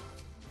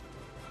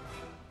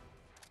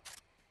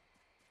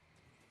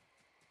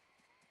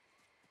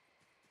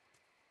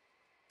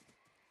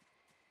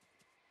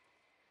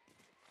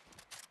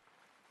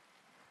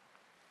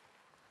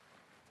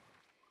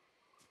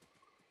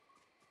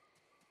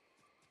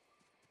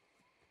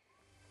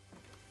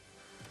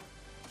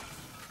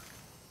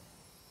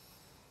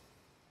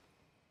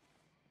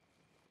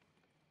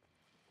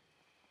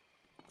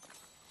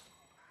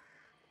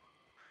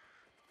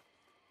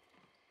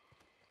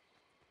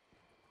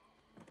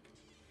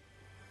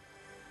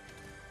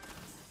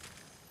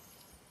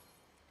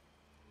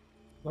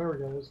 There we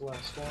go, this is the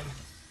last one.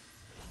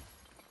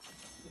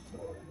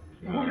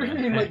 I wonder if you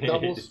can like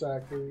double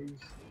stack these.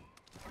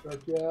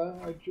 Like, yeah,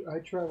 I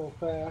travel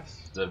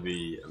fast. That'd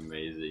be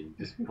amazing.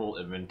 Just full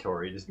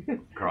inventory, just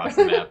cross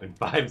the map in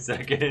 5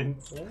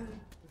 seconds. Yeah,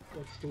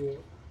 let's do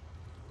it.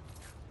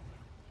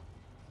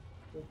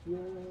 But yeah.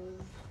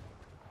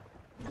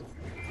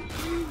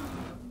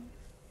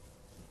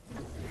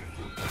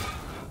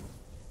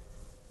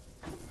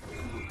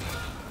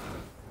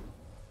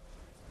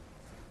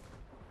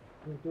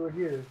 We'll do it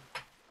here.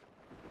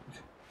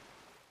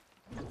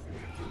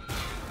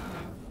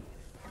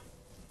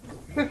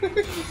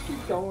 Just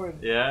keep going.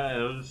 Yeah,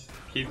 it'll just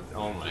keep.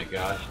 Oh my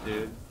gosh,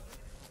 dude.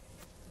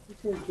 You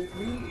can't get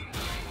me.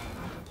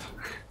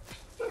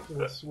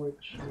 Gonna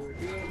switch.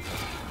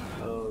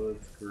 Yeah. Oh,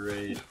 that's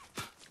great.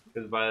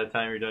 Because by the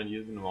time you're done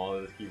using them all,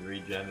 they'll just keep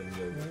regenning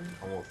and they're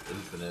almost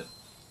infinite.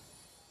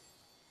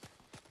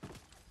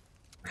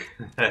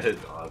 That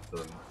is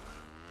awesome.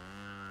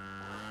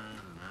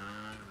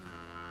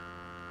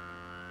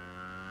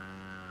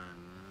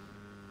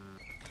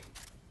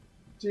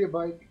 See a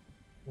bike.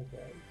 Okay,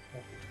 it's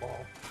not gonna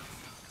fall.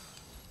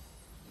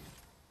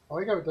 I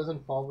like how it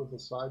doesn't fall with the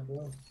side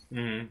though.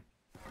 Mm-hmm.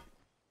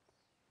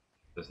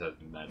 Just has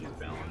magic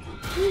balance.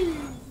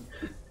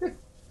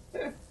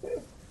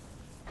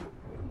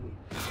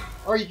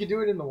 Oh, you can do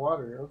it in the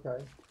water.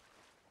 Okay.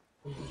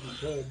 I think you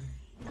could.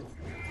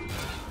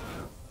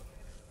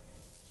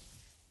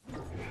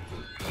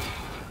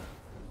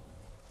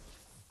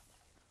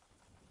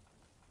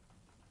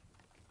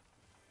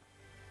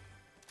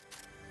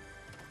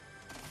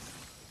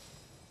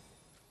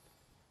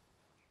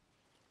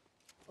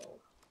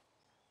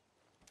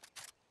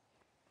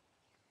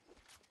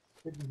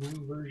 Hidden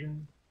blue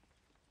version.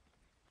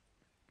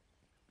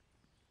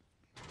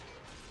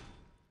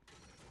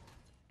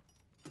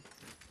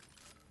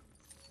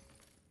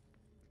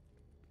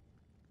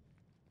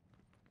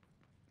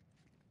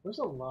 There's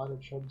a lot of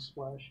chug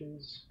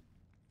splashes.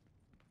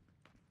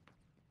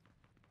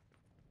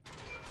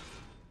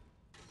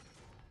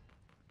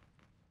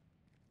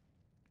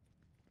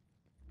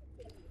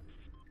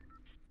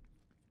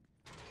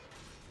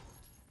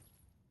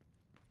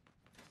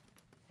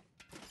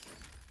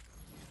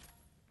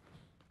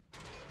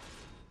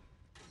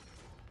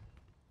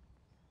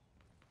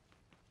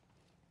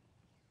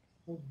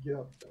 Let's get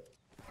up there.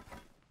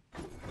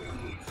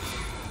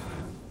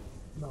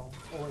 No,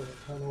 oh wait,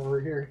 kind of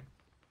over here.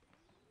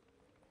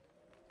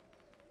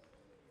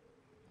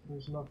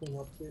 There's nothing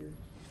up there.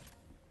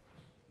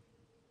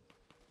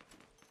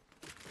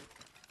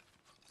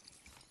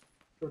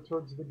 Go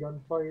towards the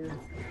gunfire.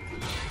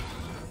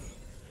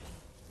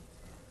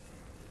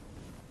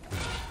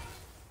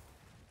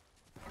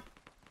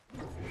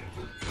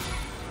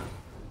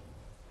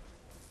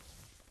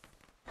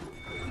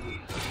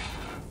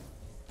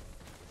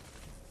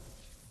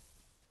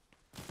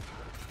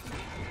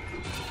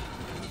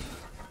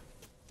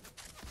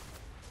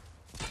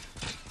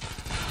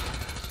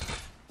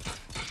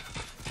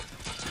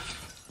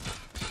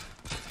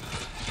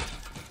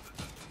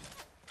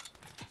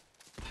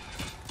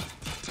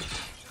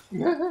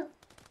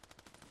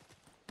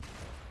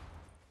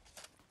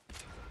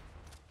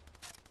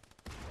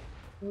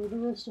 Where are the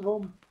rest of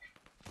them?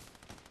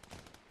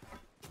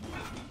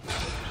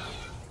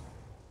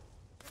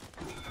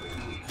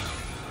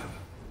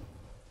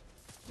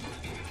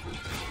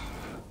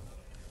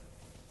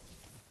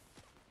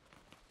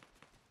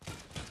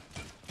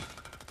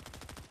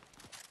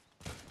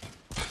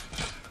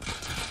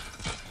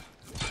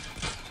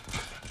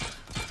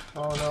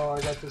 Oh no,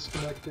 I got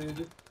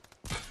disconnected.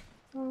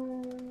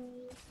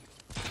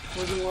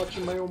 Wasn't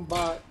watching my own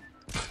bot.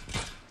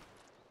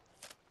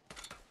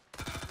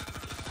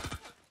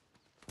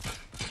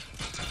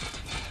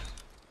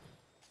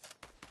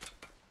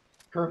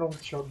 Colonel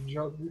Chug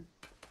Jug.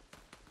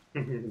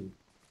 Oh,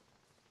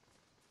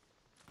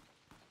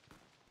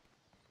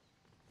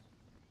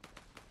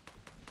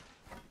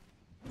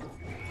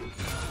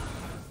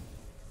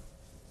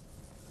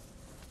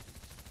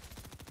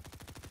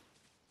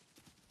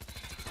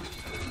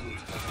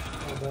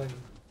 dang.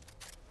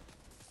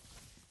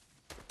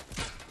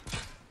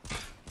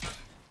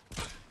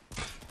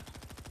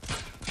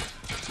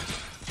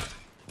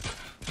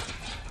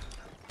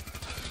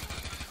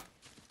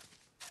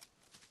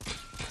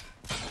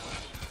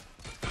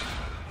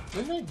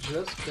 Didn't I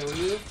just kill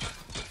you?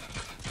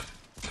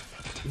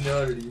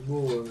 Not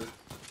anymore.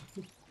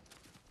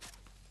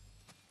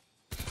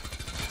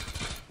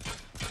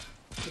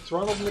 It's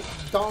Ronald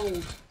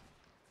McDonald.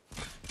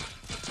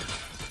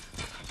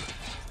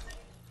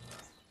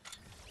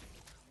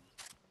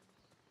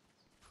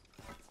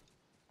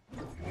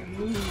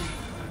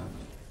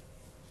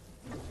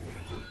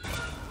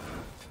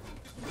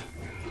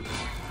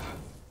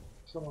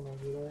 Someone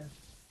over there.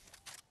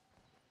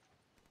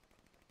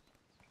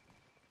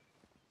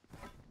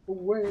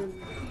 Away.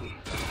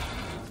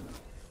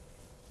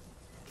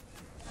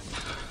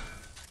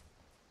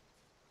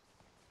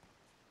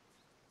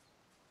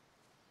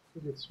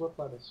 We get swept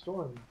by the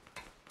storm.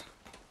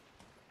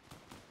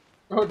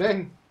 Oh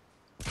dang!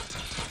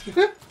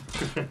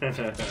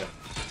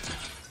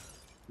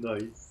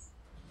 Nice.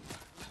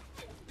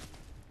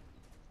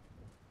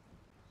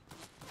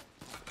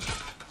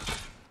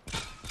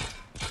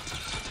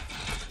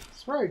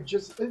 That's right,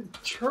 just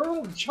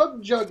Colonel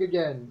Chug Jug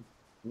again.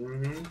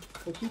 Mm-hmm.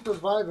 They keep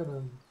reviving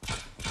him.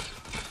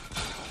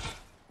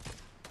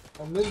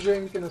 Well, Ninja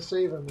ain't gonna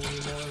save him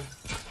anymore.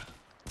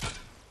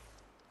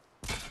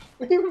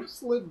 He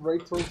slid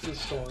right towards the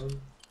storm.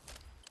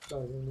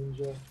 Sorry,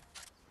 Ninja.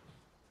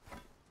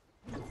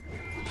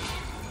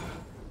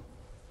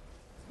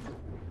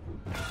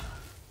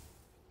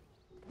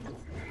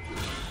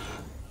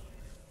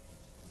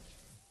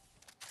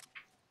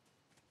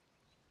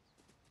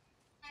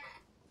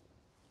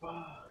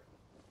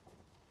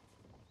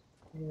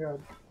 You got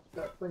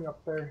that thing up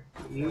there.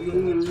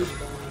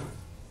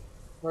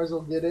 Might as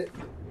well get it.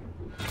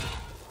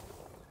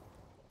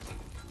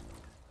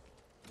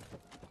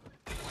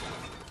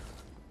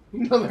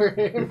 Another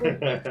hammer.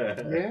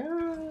 Yeah,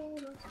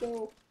 let's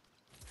go.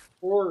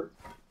 Or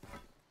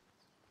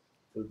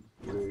That's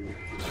great.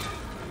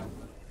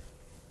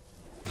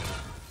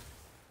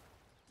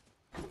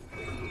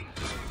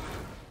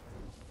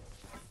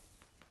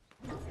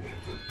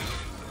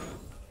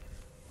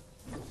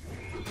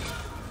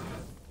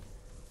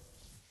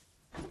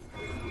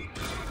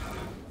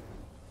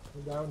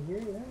 we're down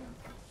here,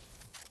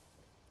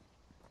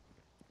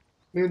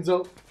 yeah. Hands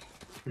up.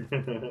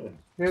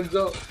 Hands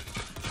up.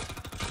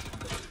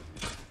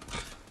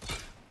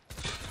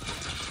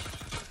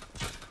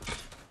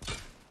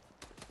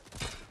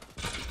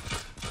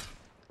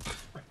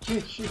 I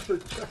can't shoot for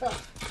crap.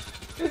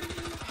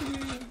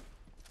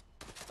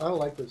 I don't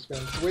like this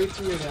gun. It's way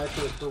too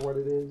inaccurate for what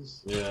it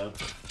is. Yeah.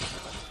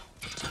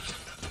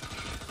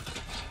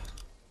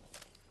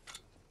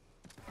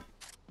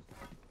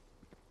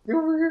 Get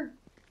over here.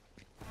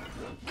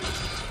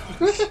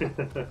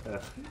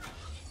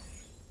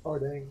 Oh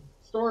dang.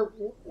 Storm,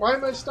 why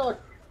am I stuck?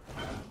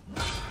 Oh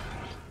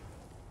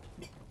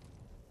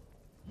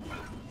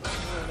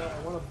no, I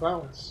want to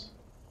bounce.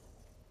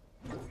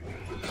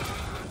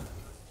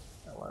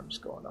 Alarm's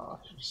going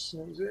off. Just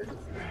snooze it.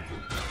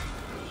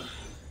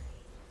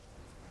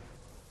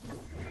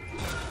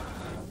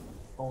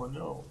 Oh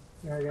no.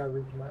 Yeah, I gotta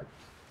reconnect.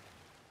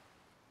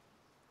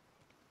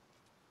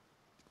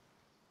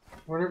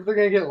 Wonder if they're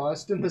gonna get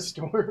lost in the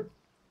storm.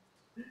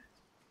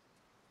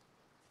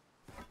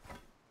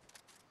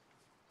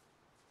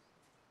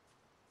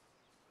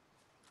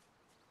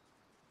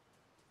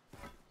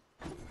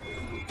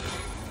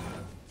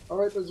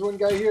 Alright, there's one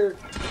guy here.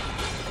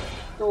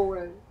 Go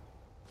away.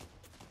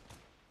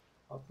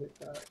 I'll take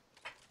that.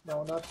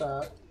 No, not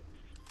that.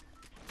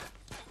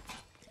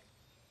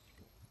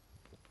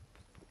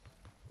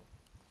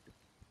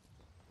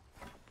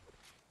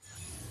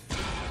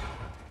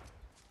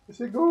 I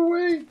said go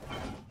away!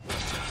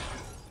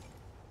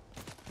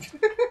 I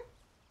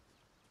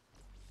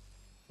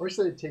wish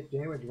they'd take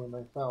damage when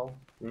they fell.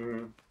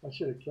 Mm-hmm. I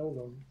should have killed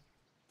them.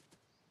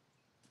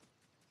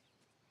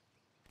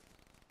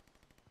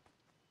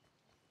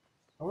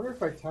 I wonder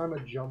if I time a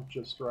jump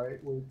just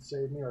right, would it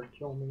save me or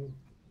kill me?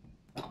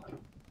 I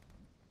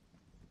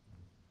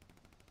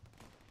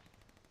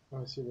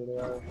see where they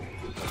are.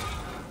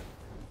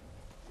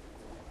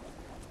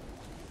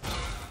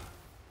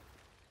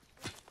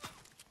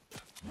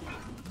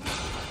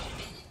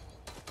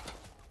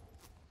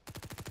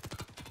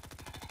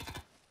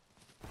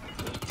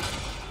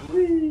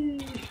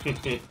 Whee!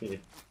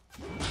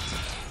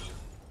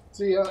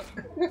 See ya.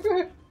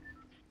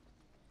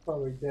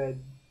 Probably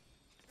dead.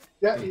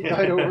 Yeah, he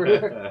died over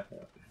there.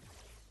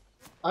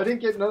 I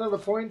didn't get none of the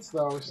points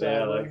though,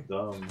 sadly. Yeah, that's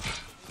dumb.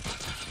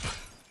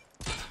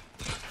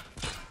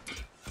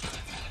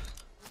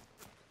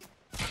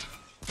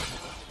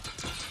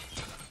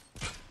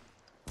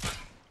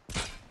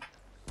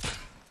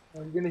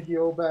 I'm gonna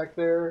heal back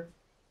there.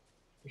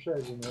 Wish I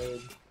had a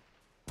grenade.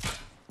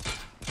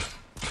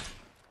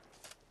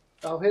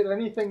 I'll hit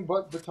anything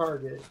but the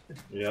target.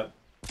 Yep.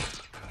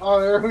 Oh,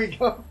 there we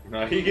go.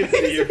 Now he can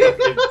see your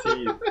fucking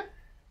teeth.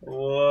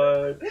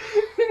 What?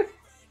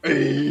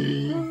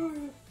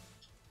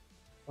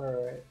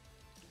 Alright.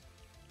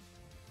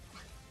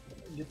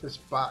 Get this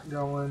bot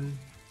going.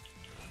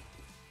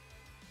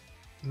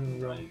 There we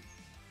go. Nice.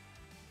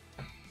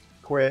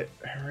 Quit.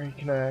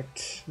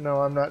 Reconnect.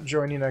 No, I'm not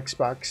joining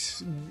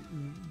Xbox.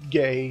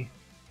 Gay.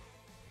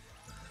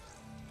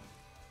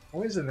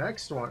 What is the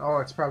next one? Oh,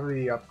 it's probably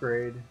the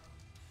upgrade.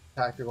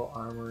 Tactical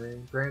Armory.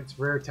 Grants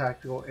rare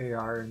tactical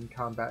AR and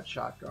combat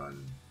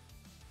shotgun.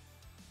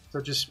 So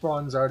it just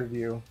spawns out of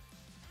you.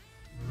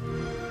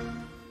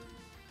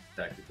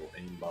 Tactical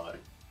aimbot.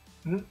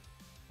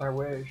 I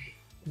wish.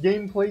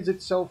 Game plays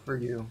itself for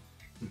you.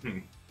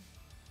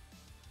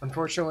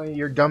 Unfortunately,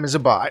 you're dumb as a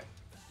bot.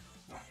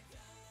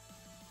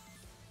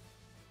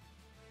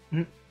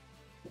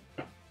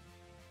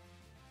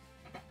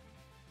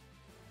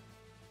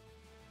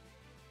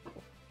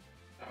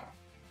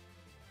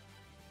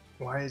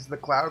 Why is the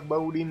cloud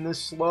loading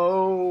this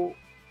slow?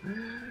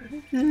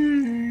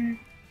 I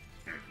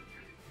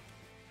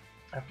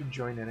have to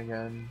join in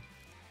again.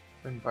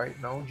 Invite?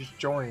 No, just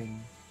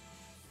join.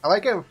 I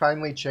like how it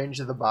finally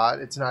changed the bot.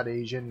 It's not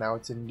Asian, now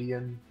it's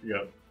Indian.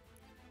 Yep.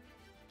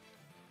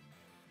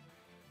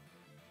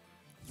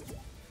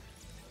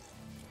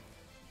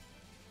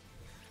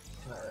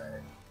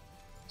 Alright.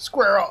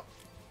 Square up!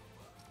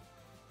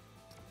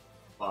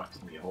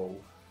 Box me hole.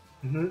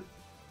 Mm-hmm.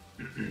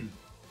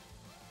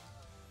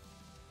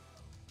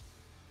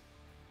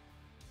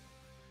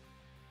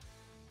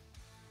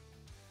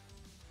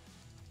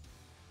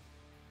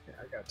 Yeah,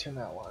 I gotta turn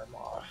that alarm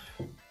off.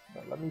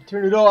 But let me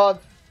turn it off!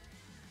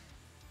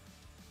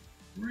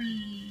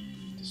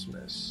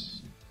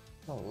 Dismiss.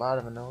 A lot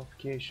of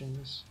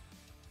notifications.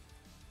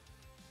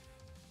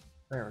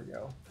 There we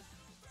go.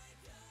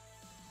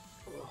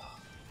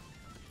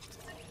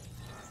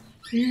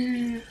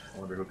 I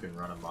wonder who can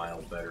run a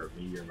mile better,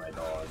 me or my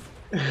dog.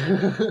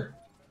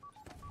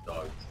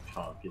 Dog's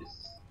chonkus.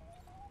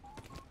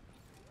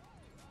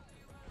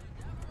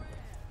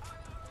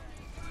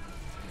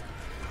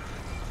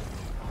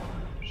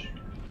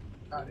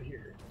 Out of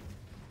here.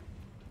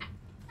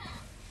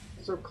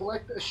 So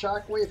collect a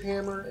shockwave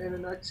hammer and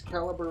an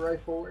Excalibur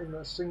rifle in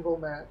a single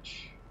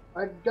match.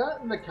 I've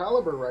gotten the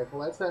caliber rifle.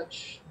 That's that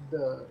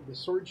the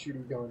sword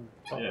shooting gun.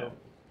 Yeah.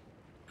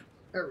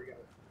 There we go.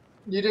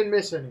 You didn't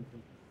miss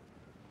anything.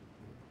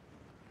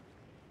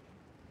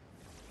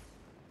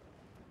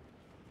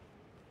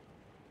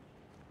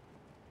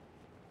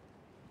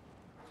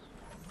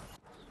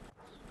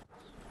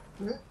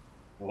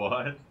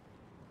 What?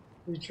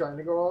 You trying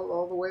to go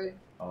all the way?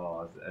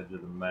 Oh, it's the edge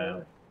of the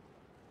map.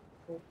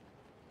 Yeah.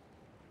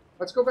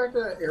 Let's go back to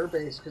that air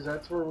base because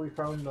that's where we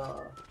found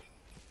the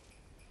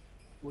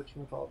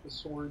whatchamacallit, the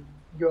sword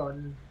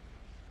gun.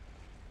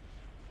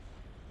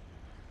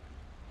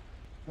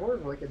 More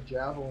of like a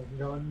javelin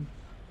gun.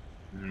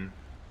 Mm-hmm.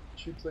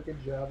 Shoots like a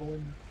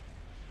javelin.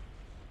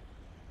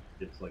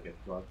 It's like a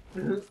truck.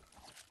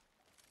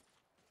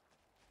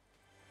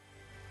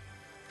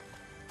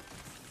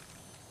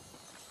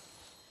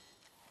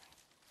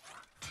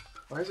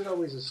 Why is it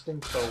always a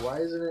stink bow? Why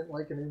isn't it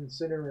like an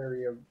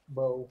incendiary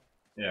bow?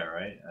 Yeah,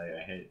 right?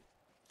 I hate...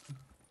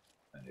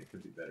 It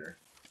could be better.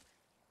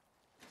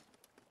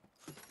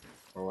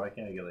 Or why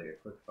can't I get like a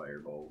quick fire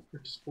bolt?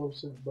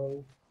 Explosive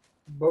bow.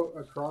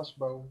 A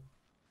crossbow.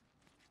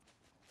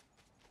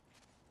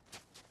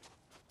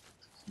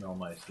 Smell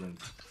my stink.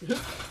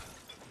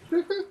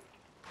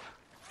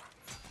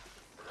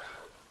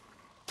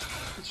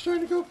 It's trying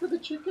to go for the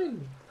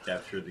chicken.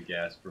 Capture the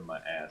gas from my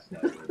ass, now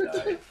I'm gonna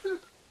die.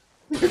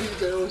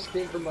 These arrows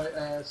came from my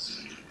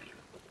ass.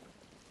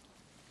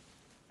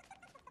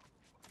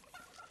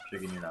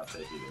 Chicken, you're not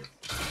dead either.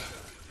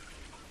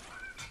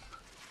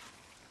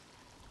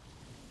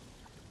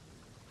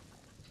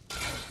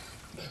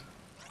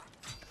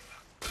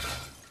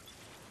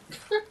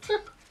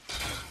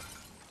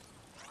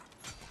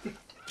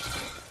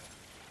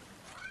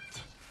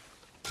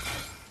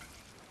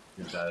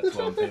 You died a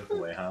slow and painful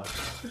way, huh?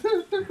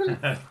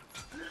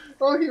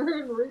 Oh, he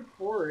ran right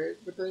for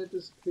it, but then it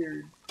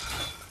disappeared.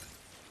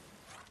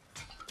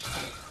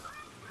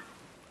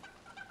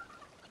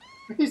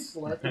 He's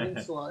slapping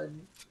and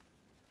sliding.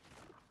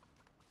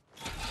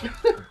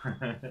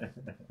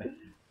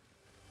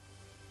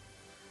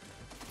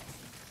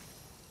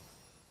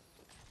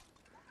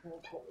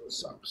 I'll pull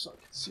this up so I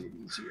can see it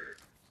easier.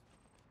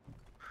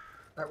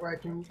 That way I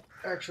can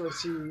actually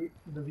see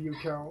the view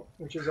count,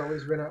 which has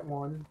always been at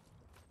 1.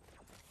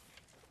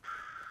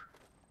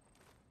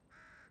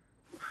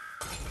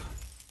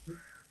 Can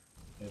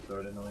you throw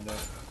it in the window?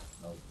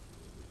 No.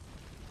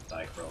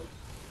 Die, crows.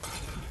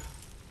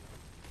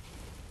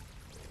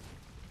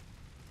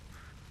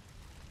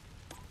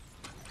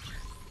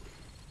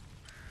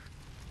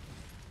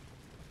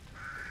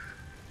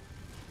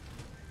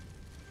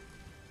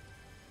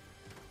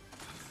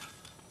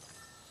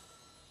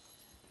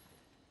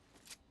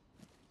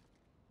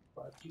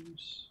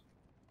 juice.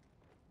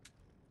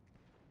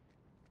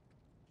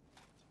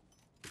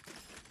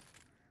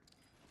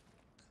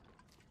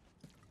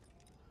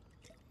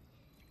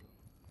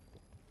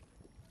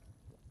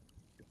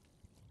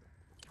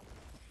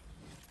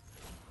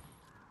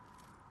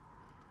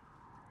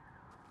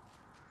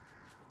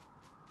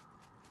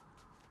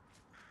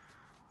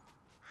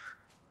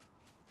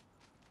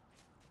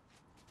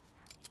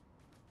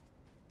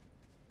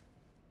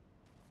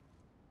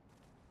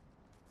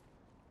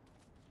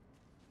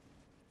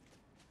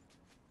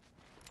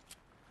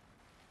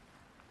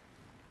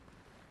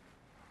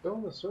 Go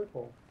in the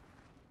circle.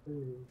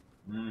 Ooh.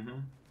 Mm-hmm.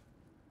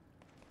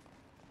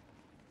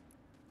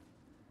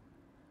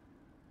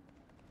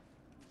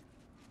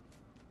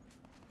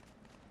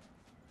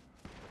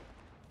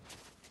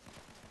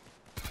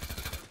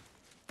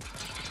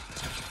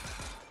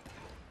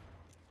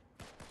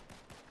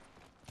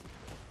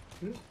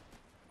 Hmm?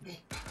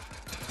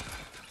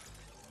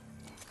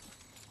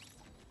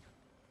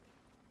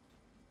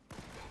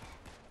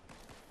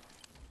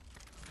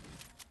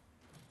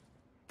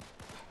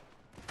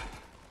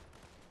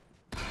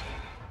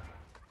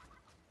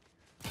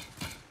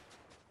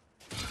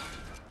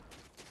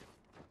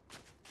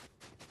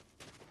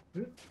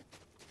 Hmm?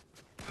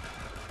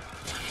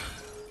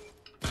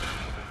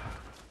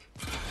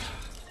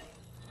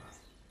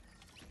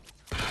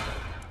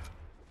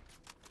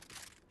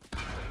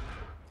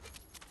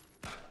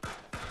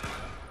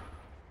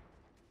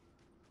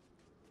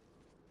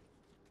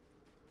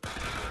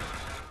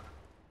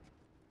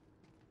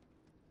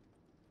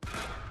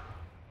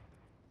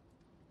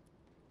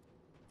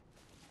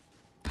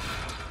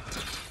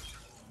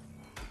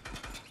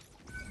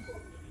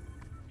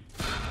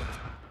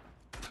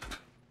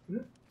 Hmm?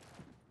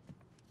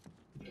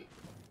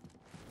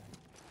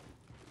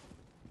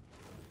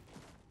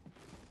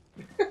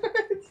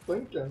 It's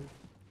thinking.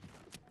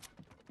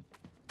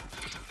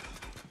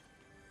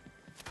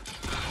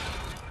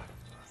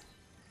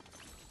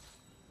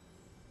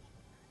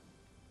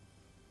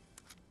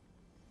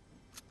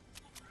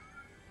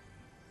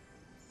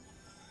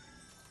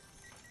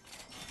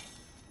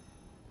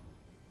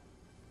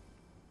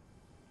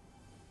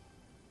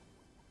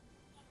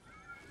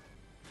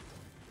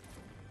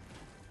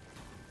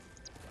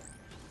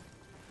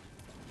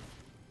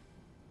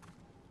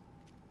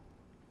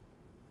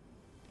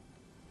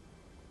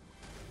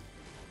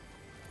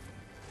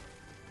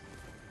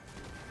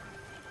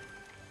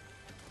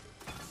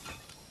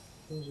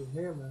 There's a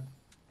hammer.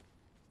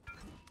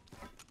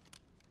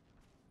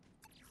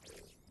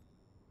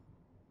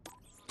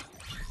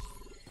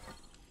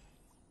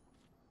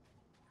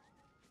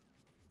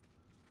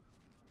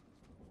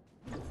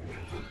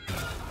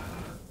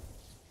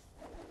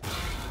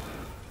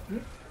 Hmm?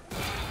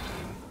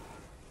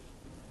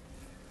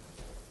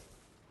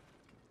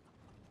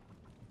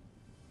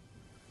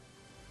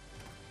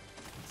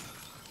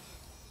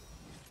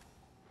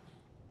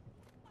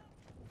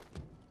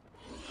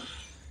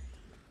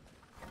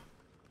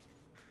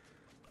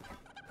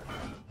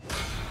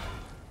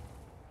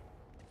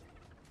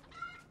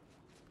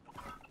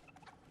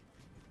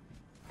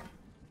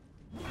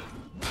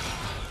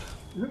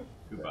 Hmm?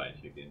 Goodbye,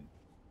 chicken.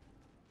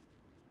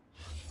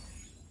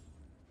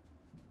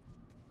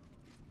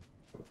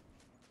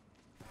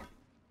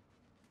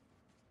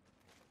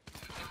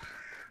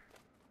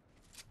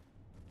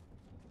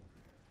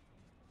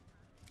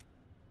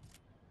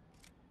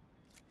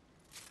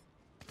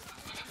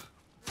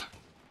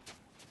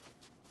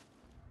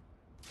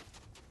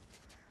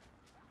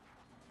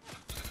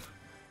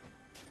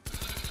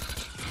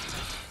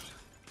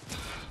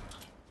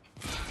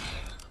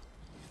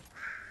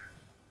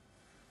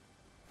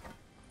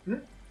 Hmm?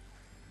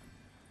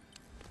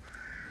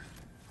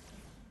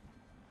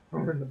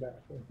 Over in the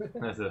bathroom.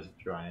 That's us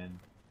trying.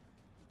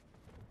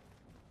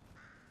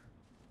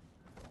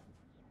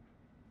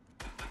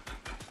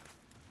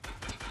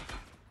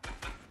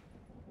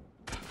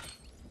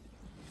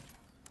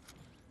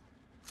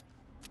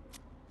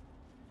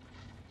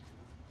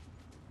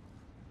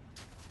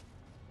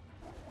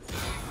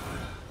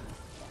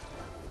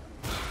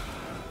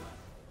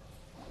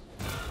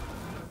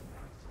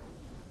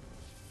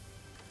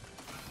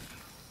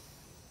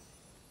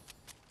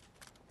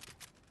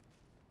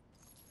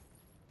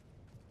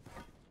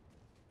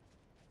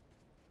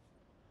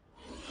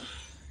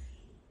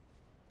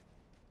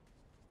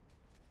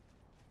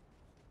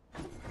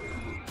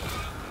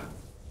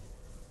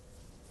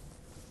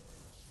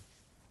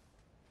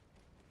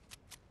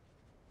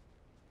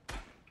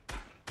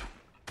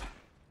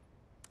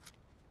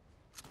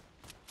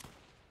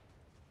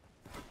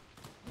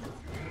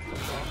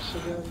 Boss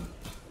again?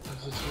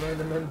 It's just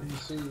random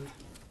NPC.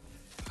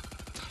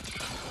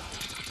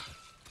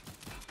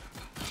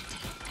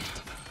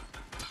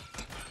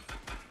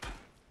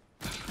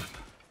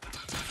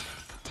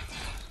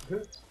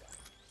 Good.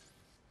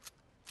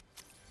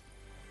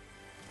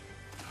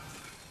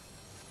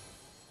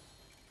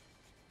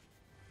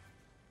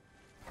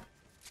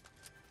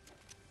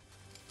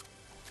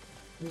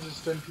 It's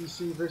just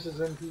NPC versus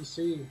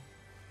NPC.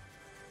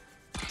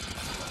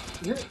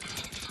 Yeah.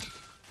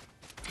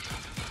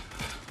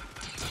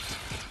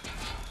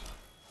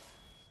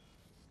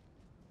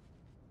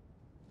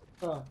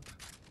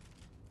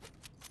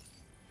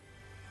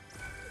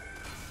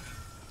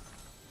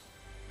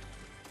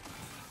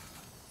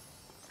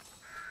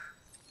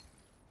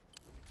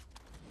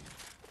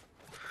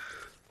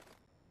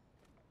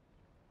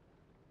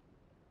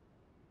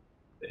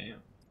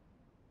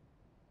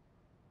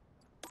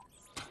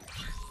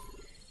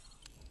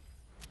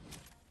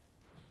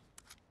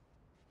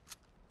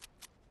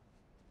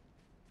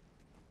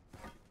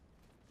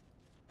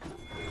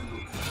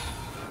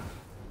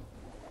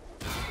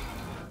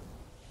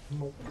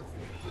 Nope.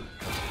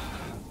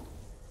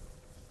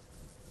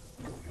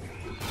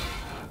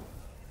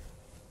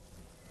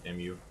 Damn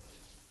you.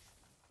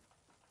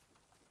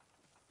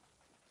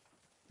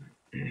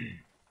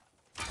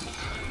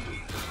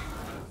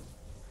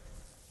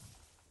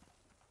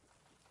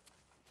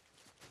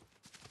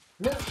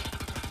 No.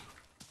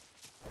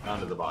 Down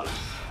to the bottom.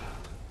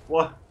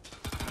 What?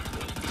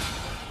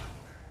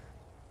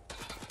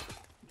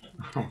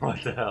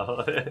 What the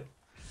hell?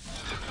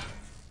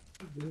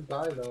 Didn't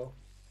die though.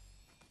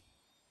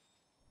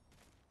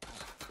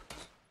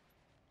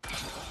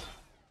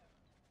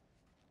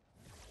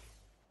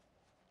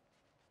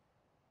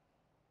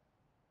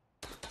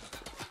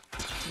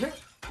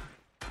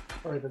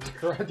 Alright, that's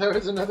correct. That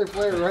was another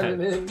player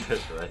running in.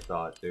 That's what I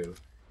thought too.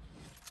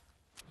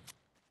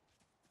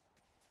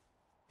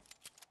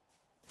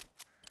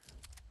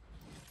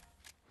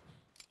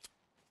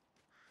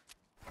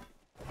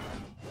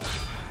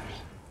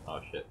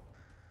 Oh shit.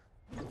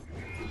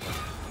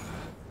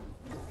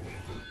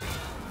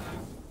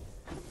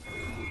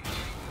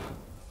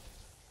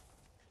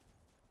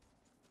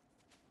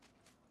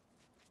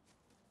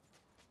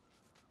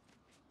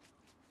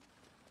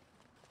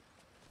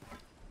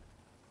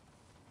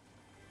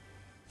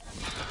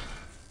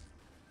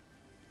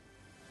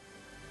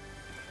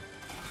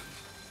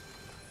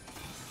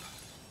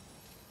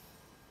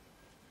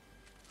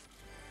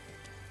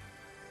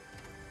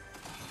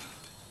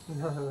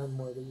 None of them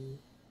were the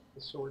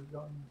sword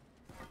gun.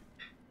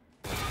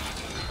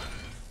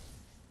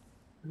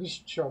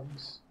 Just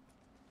chugs.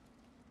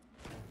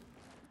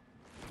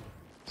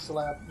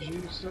 Slap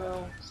juice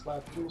now?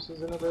 Slap juice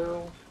is in a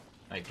barrel?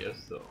 I guess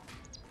so.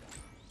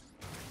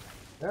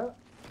 Yeah.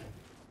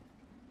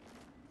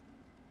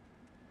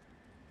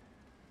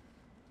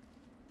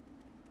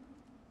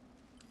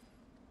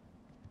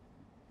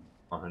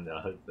 Oh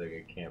no, it's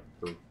like a camp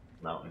poop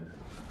mountain.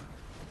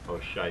 Oh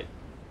shite.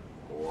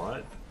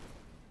 What?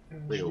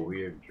 It's like a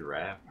weird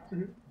giraffe.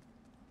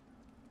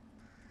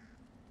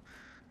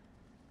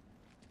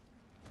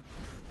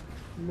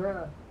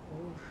 Nah.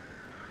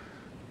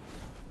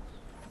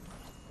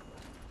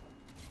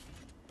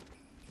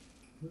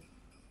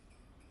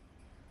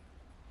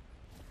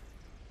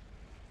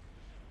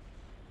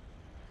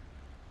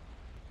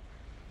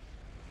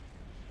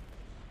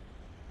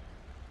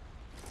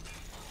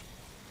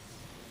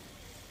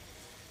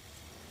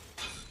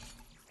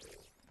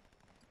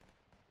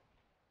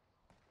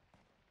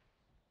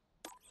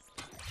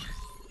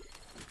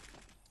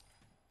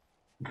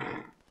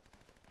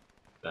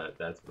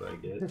 That's what I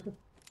get.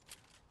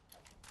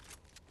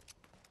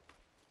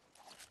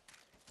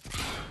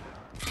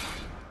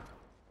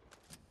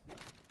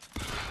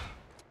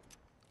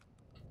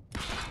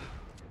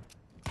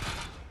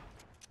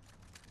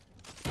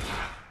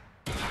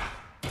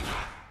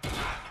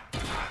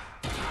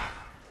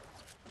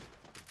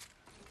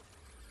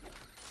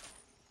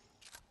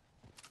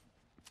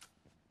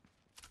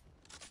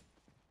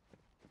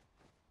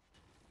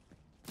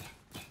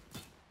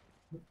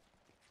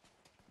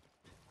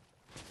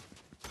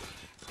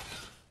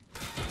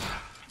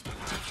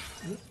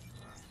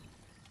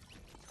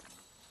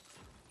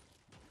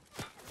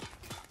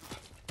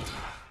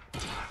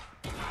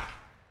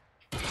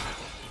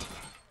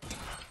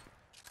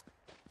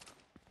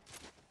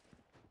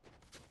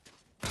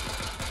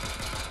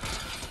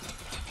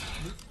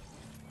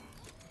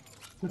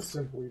 It's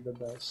simply the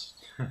best.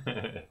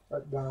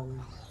 At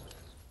downs.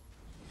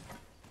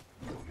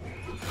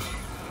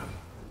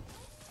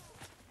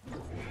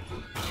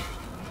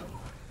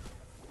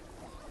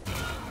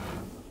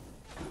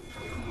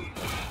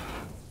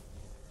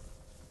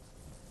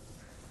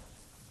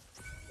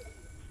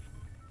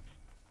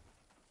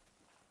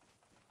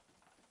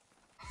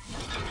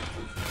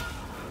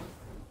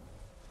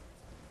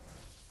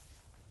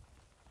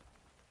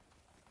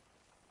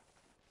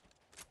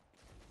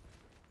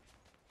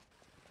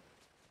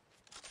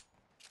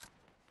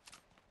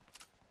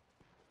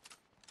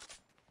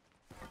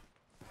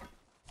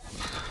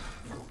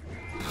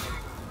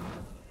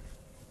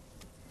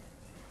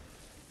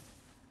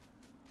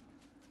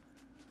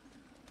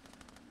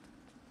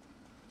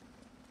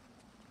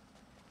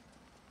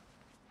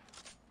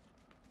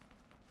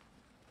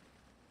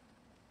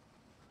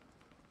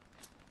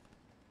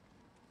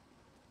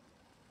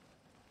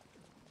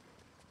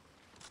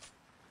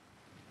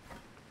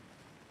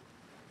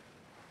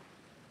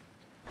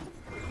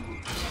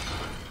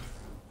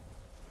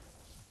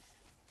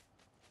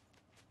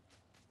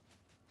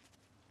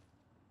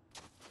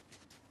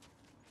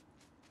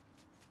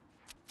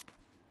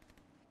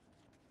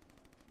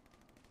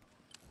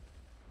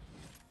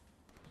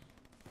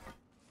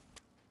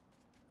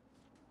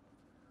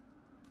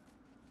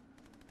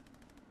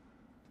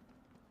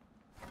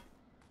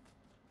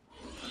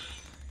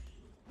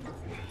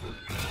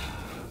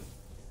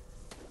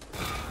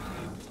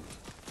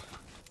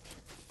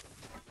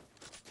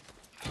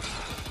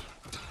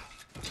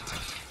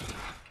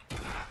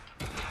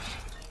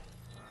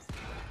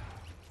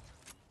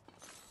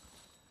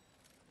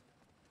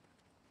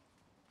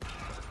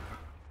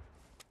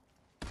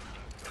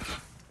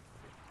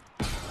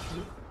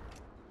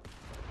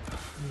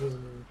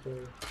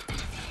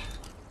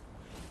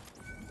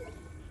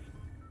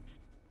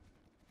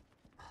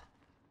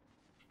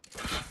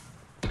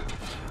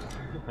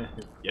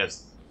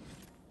 Yes.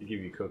 They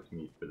give you cooked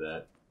meat for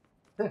that.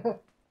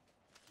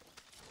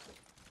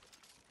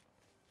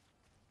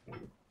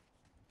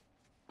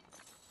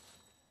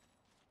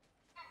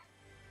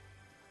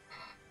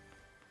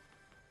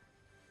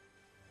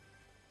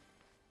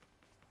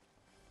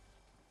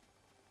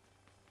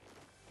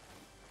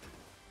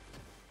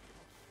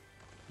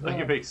 I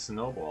can make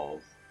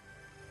snowballs.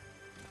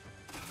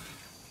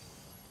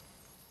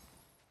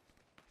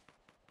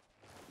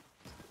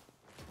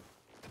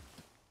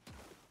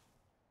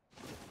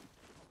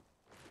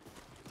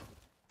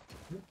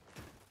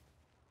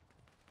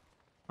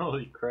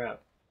 Holy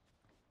crap.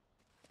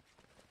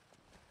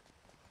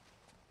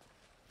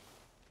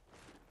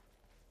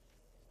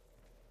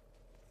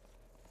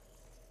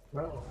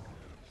 Wow.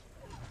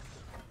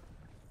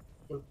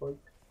 Look like.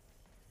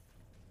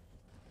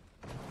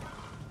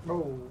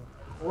 Oh.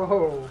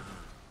 Whoa.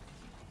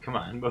 Come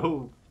on,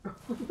 move.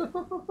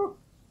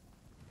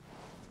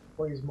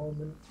 Please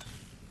moment.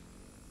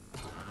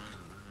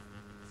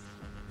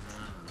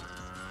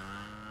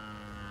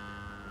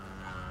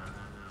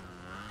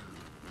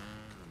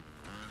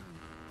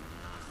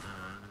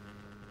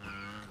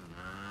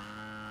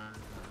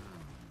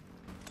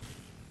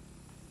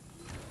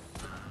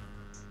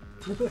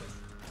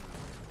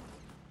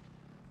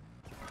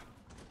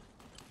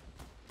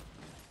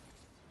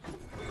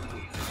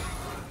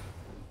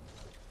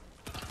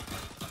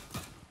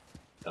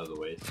 That was a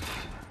waste.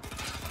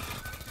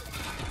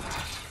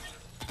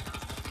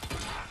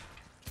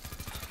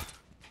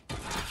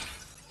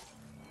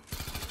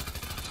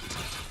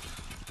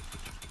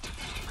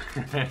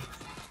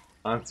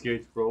 On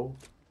skates, bro.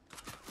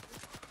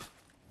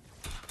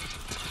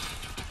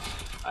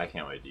 I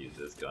can't wait to use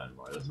this gun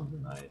more. This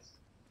one's nice.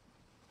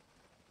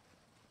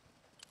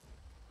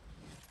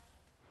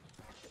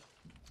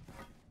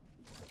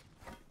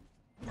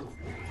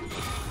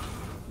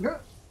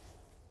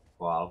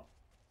 Wow.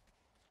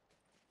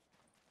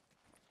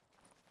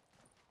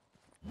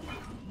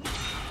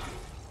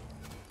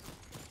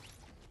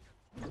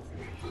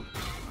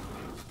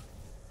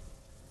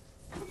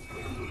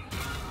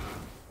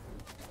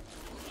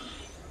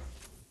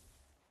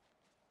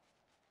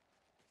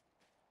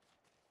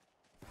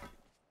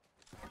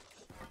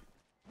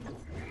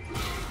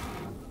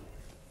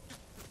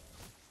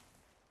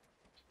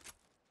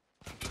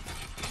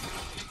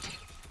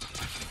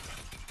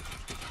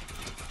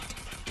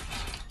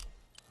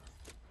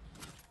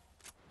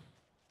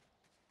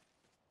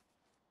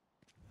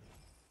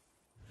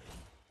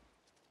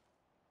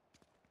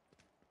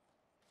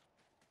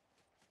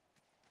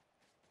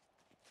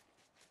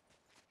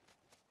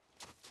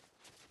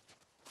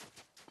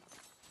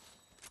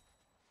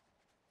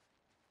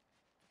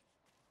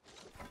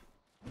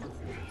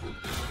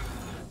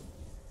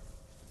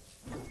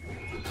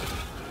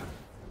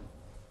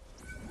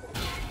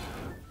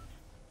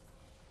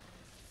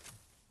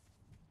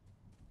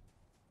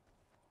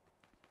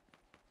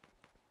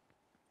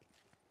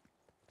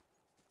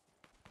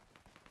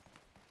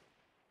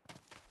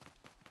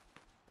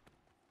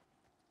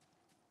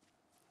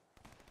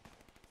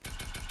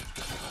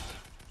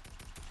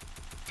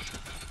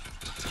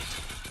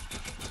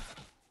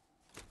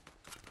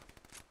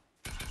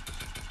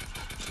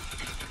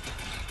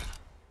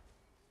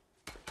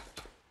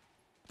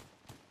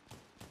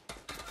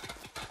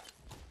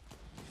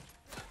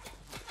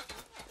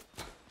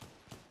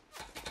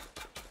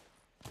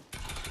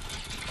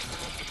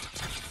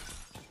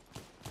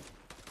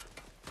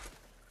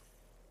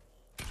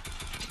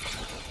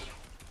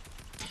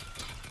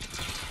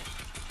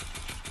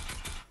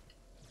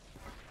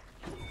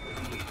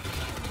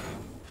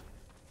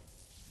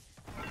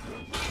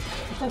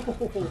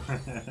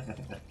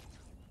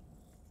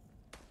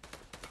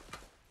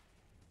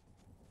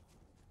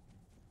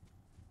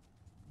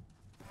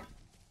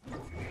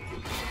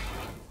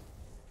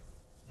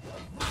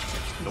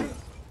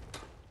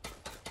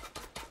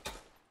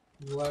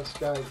 The last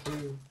guy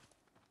too.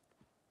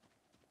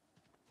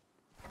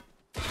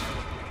 Oh,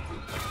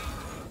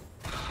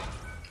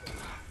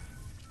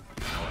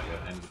 I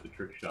gotta end with the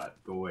trick shot.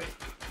 Go away.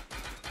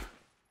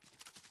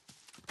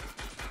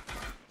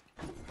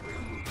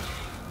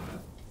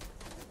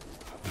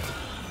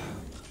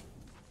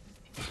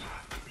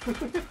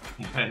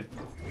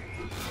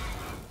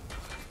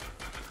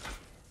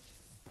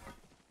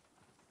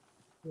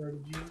 Where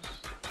did you use?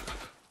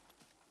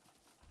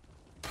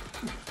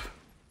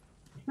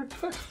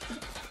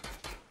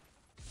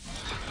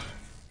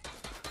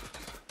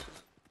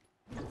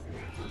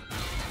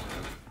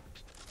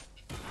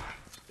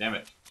 Damn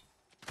it.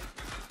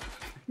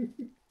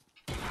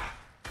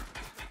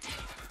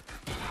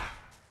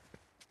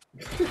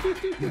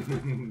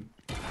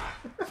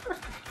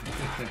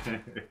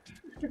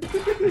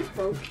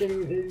 Both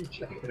can't hit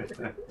each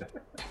other.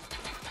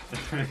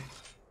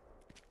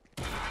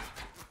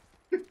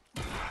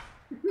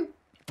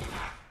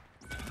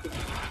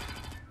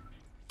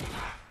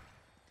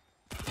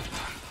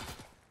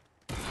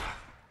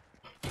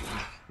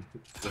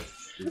 So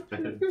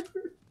stupid.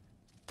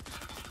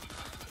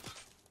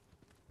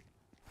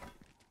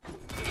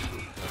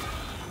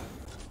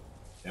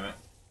 Damn it.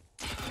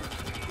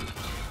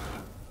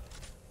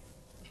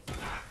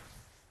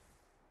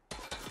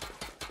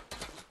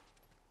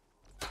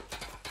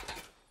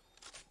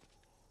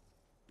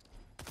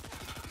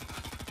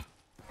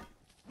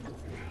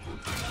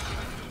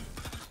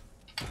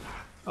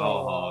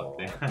 Oh,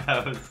 damn.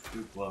 That was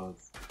too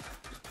close.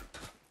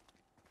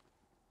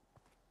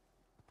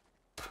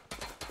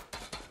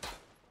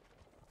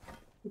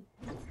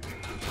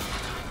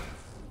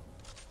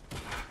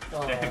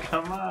 Oh.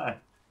 Come on.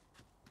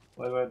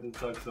 Why do I have to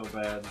suck so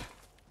bad?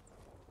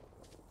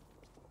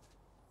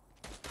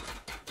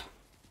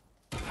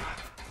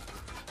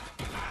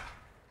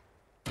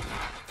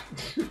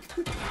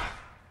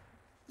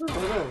 Oh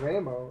no,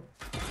 Rambo.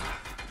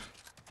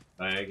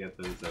 I got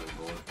 37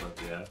 bullets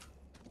left, yeah.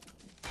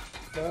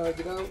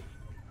 Get out.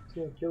 It's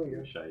gonna kill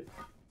you. Shite.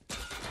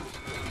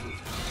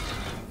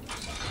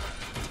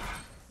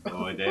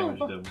 Oh, I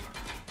damaged him.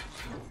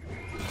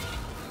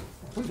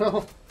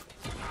 No.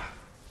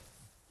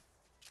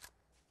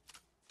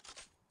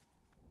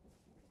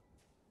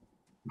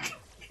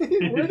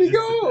 Where'd he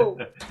go?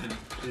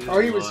 Oh,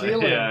 he was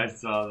healing. Yeah, I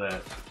saw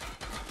that.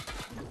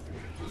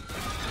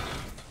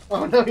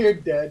 Oh no, you're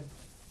dead.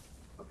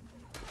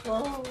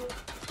 Oh.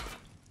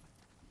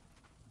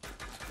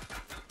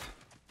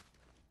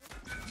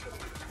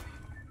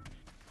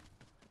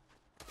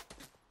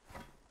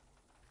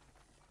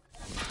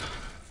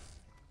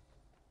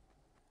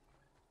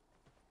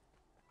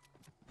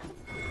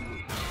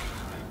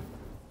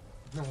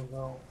 Oh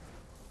no.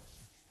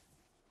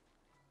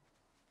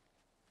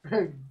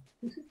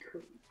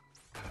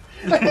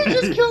 He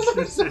just killed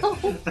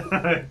himself!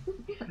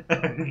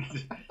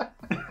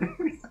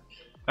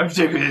 I'm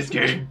sick of this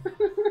game.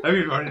 I've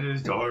been running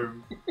this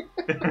time.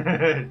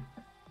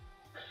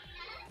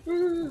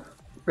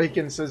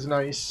 Bacon says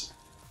nice.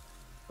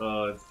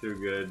 Oh, it's too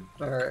good.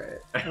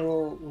 Alright,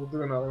 we'll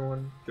do another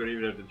one. Don't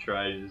even have to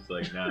try. You're just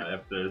like, nah,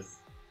 F this.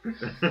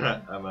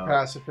 I'm out.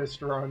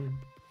 Pacifist run.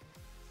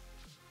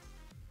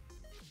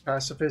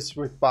 Pacifist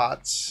with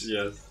bots.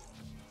 Yes.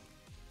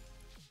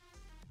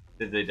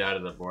 Did they die to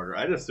the border?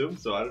 I'd assume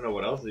so. I don't know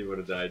what else he would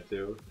have died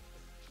to.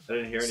 I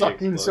didn't hear any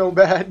Sucking explosions. so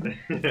bad.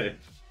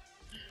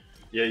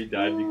 Yeah, he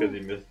died because he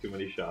missed too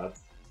many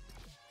shots.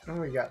 What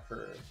do we got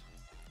for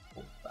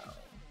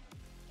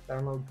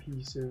download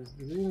pieces?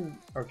 Does it even...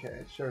 Okay,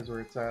 it shows where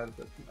it's at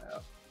the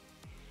map.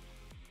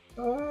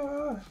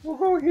 We'll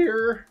go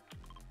here.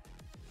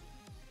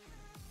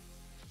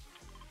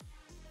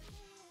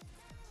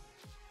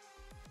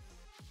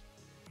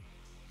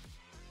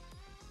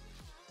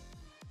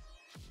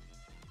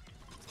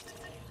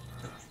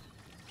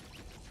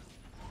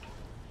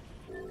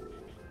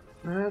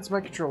 That's my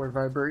controller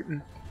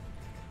vibrating.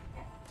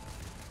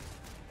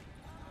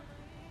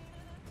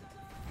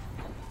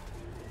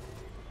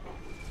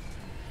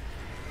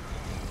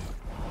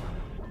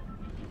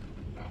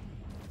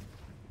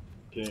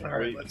 Can't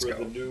Alright, wait let's for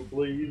go. the new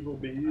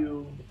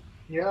Blaze-mobile.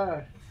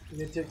 Yeah, you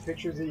can take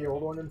pictures of the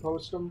old one and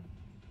post them?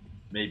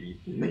 Maybe.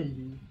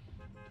 Maybe.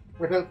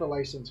 Without the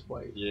license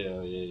plate.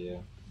 Yeah. Yeah,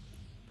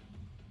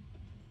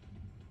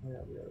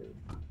 really.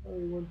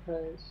 Only one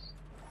pass.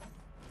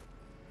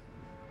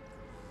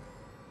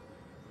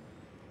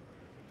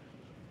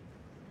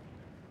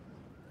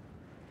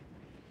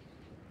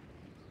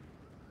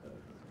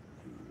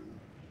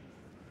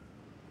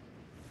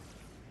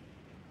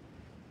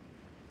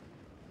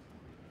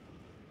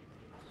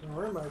 So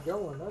where am I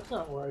going? That's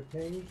not where I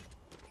pinged.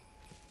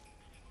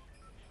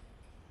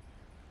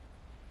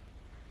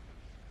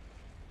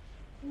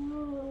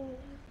 Whoa.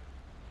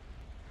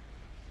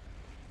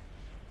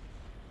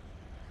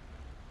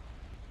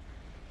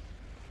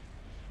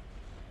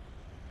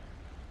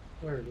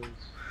 There it is.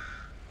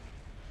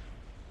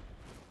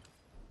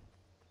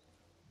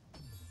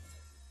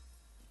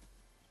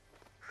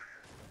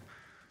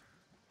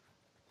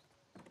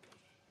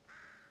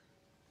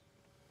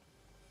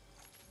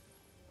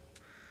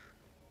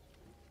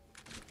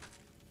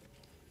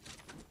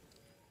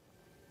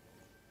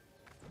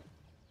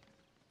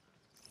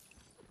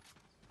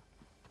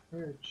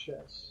 There's a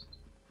chest.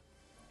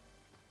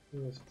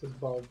 Yes, it's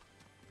above.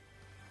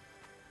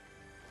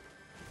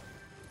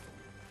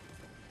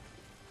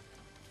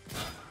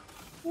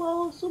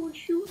 Whoa, someone's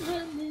shooting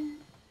at me!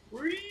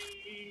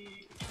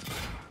 Whee!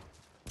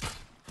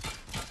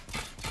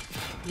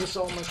 Miss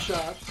all my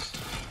shots,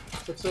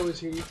 but so is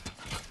he.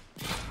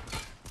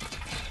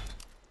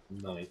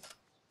 Nice.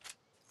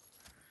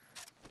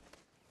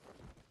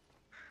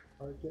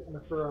 Alright, get in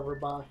the forever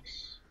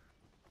box.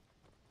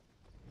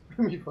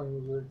 Be funny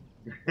as well.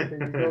 Okay, we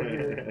go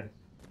here.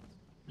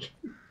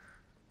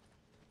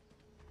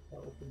 I'll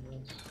open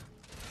this.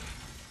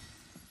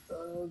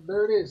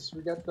 There it is.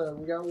 We got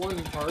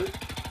one part.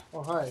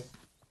 Oh hi.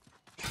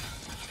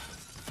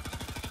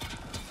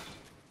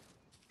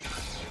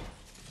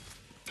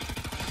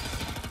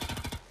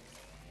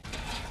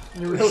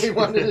 You really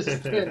wanted to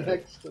stand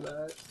next to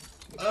that.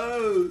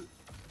 Oh!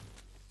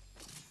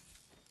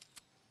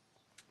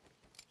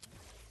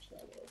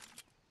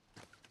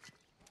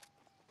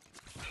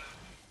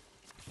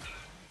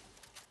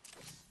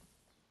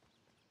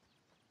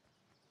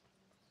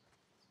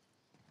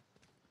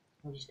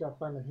 I just gotta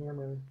find a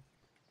hammer.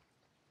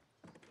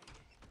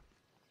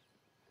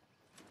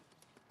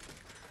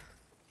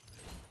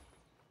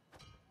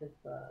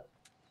 Take that.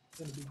 It's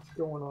gonna be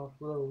going off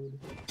road.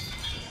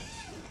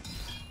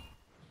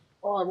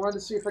 Oh, Oh, I wanted to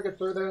see if I could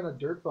throw that on a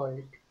dirt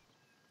bike.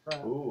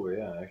 Crap. Ooh,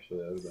 yeah, actually,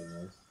 that would be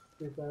nice.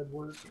 See if that'd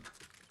work.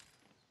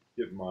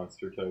 Get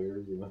monster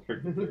tires and a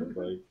freaking dirt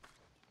bike.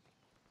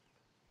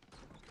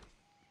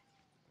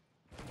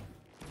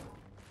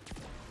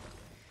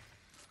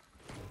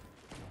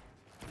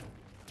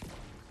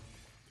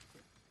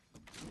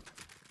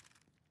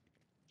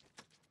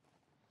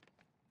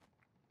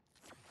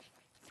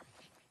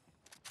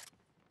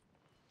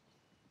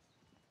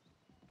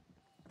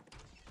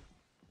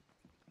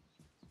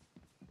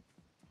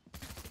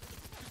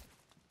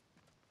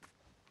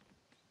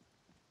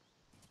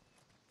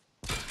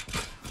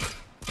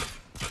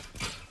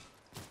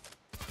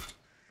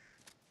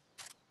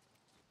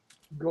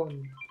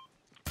 Gun.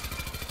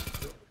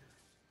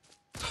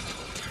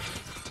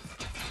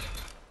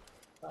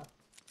 Ah.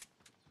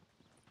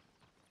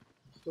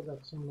 Still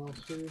got someone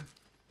else here.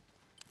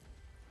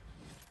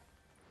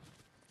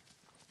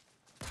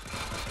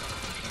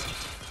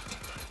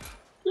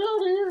 Get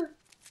out of here!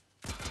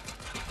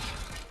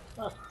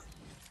 Ah.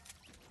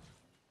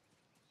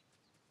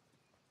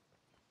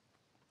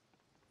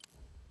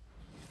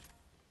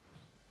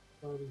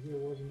 Already here,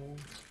 wasn't I?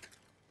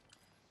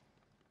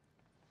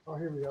 Oh,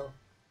 here we go.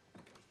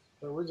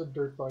 So where's a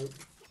dirt bike?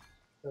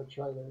 Gotta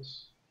try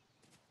this.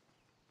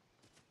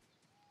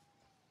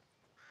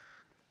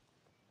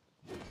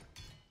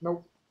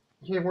 Nope.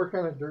 Can't work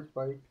on a dirt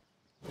bike.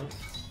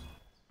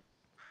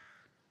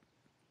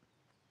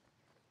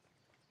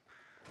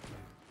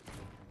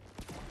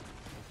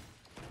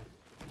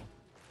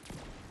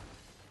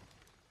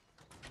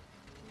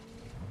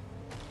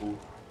 Ooh.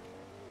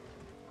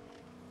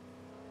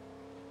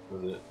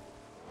 Was it?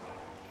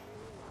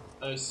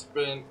 I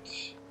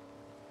spent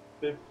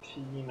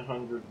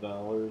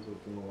 $1,500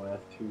 within the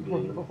last 2 days. Oh,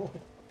 no.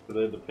 So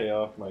I had to pay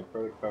off my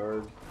credit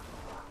card.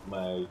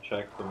 My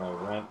check for my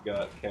rent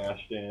got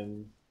cashed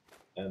in,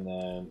 and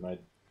then my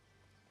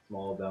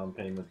small down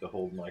payment to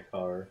hold my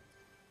car.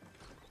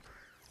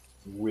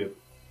 Whip.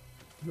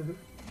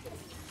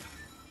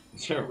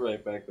 Jump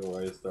right back to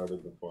where I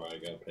started before I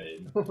got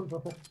paid. Oh,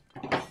 no.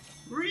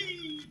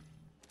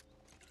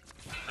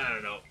 I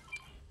don't know.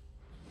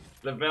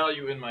 The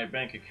value in my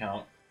bank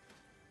account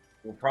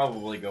will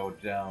probably go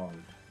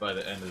down by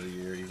the end of the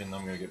year, even though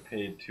I'm going to get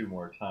paid 2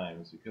 more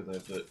times because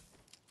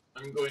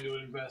I'm going to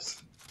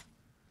invest.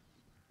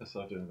 I still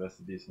have to invest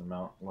a decent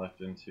amount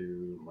left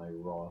into my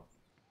Roth.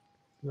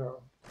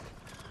 No.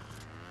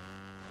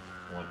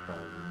 I want to try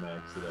and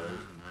max it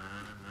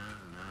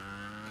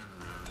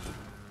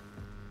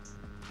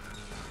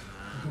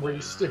out.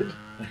 Wasted.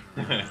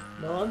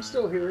 No, I'm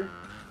still here.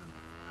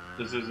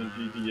 This isn't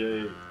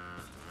GTA.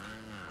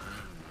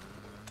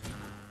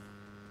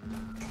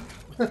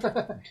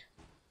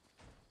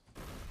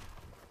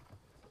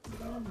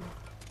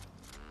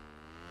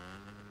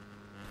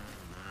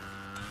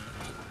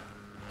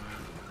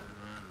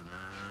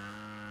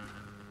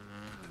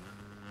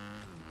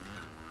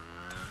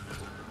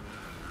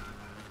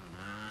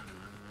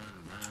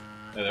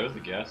 Yeah, there was a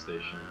gas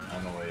station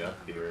on the way up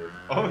here.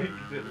 Oh, you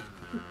did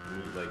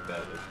loot like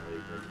that. That's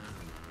really good.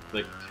 It's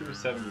like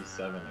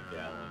 $2.77 a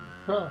gallon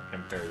Huh.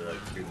 compared to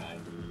like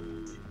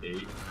 $2.98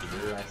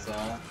 here I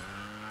saw.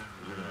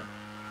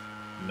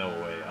 No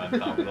way on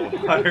top of the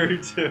water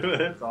too.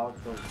 That's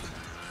awesome.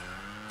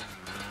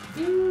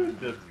 Dude,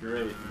 that's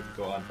great. Just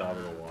go on top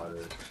of the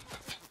water.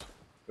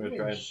 I'm gonna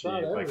try and see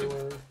if I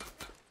can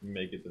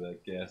make it to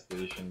that gas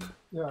station.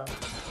 Yeah.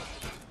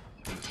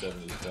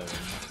 277.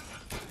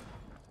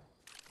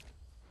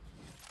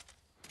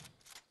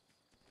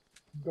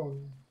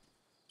 Going.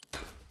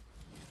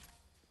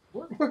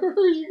 Where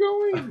are you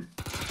going?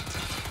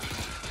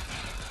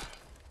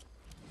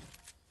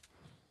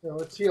 Yeah,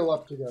 let's heal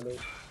up together.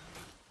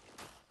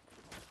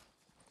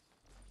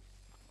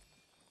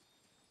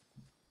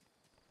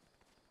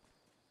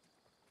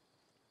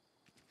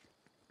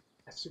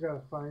 I still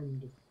gotta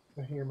find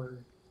the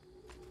hammer.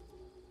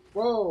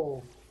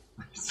 Whoa!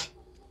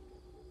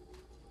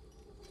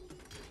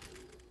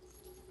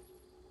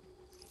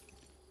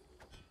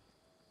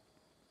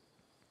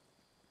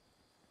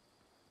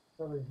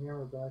 Got the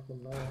hammer back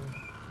in there.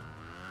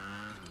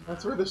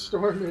 That's where the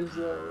storm is,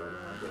 though.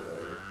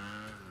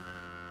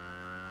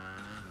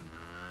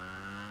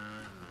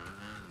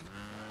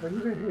 I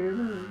need a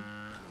hammer.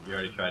 You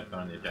already tried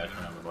throwing the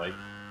attachment on the bike?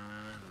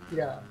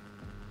 Yeah.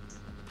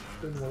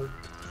 Didn't work.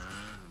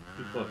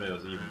 Too cool if it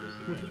was even just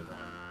a mini one.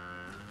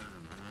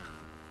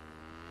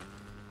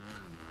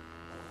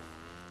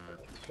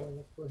 Trying to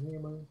look for a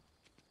hammer.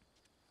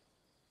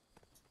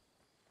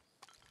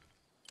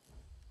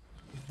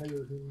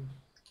 Hire him.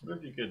 What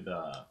if you could,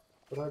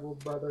 But I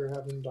would rather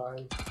have him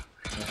die.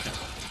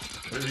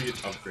 what if you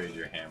could upgrade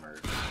your hammer?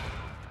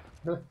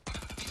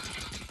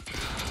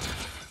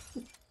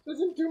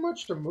 Doesn't do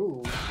much to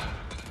move.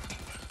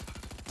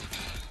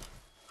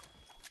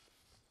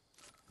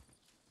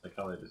 Like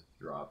how they just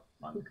drop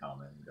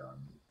uncommon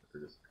guns,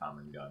 or just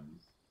common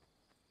guns.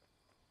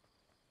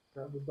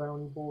 Grab the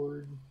bounty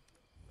board.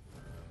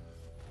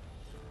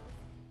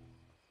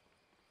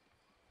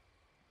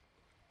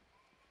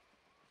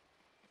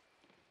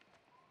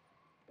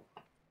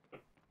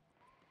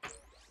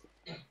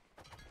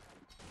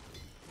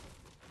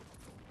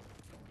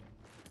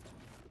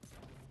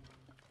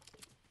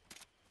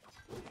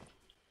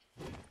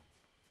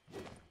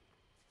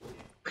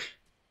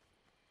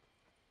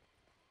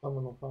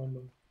 someone will find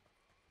them.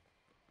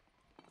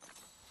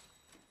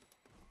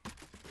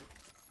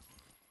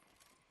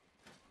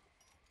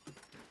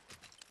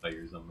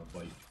 Fires on the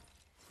bike.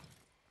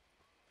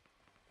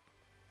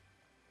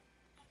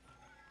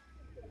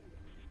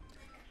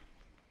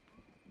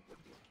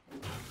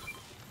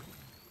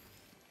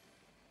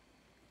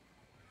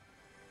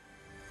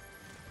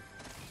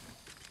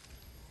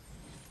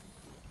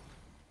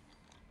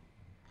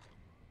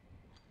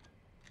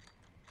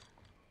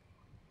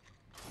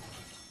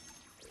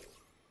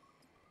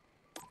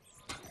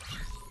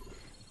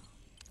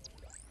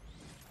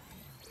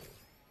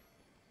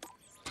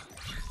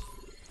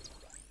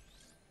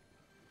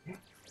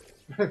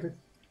 Damn.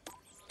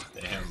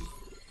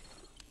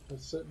 Been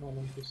sitting on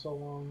them for so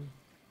long.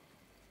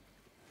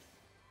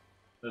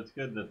 It's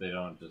good that they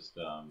don't just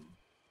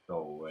go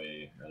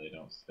away or they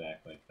don't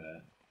stack like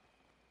that.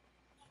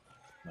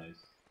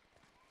 Nice.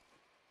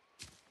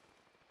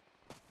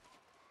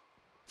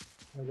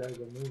 My guys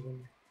are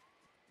moving.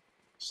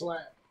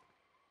 Slap.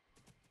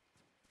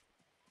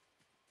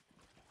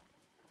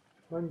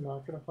 I'm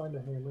not gonna find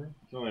a hammer.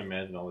 I can only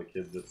imagine all the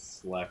kids that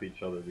slap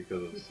each other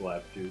because of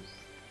slap juice.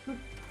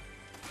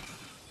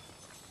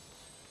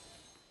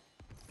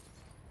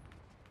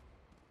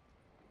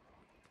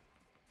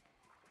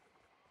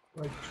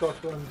 My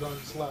truck runs on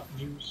slap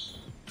juice.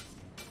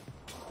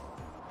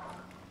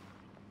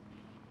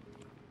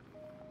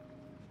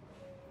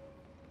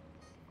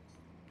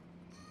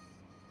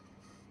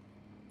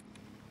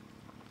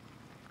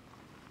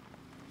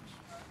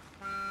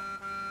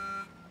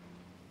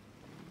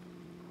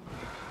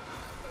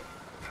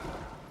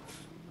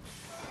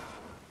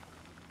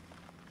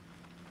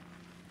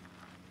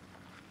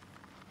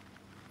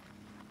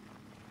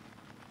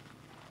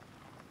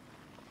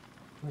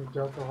 I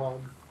got the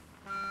hog.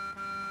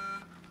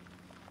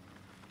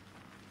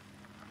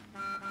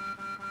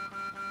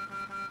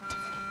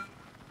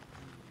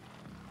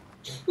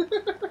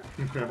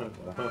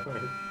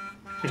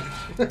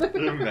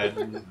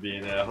 Imagine just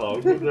being a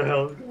hog. What the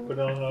hell is going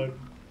on?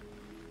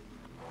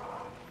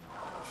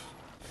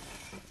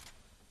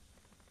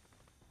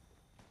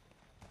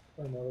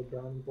 Another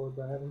bounty board,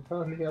 but I haven't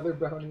found the other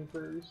bounty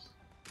first.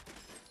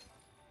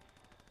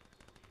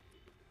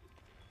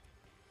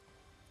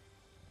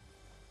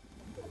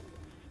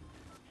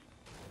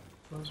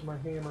 Where's my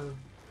hammer?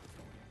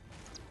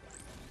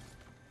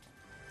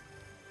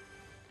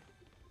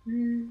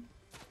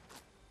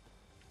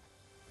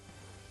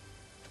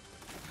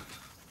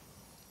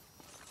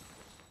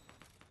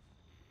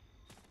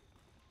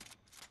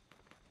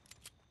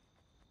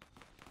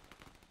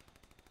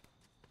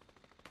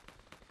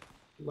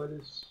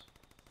 Lettuce.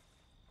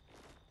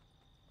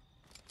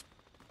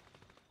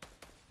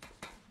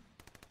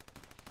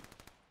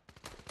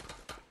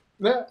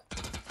 That.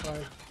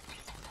 Right.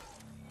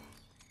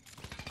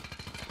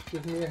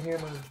 Give me a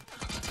hammer.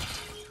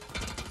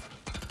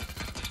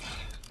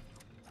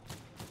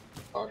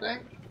 Oh dang!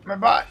 My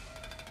butt.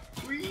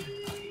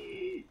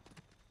 Whee!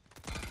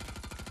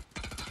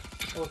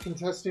 We're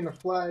contesting a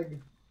flag.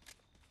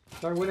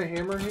 Did I win a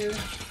hammer here?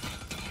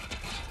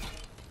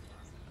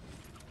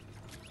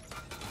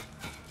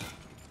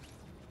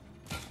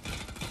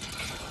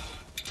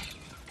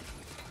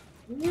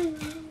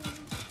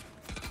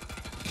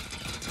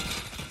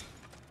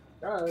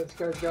 God, this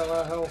guy's got a lot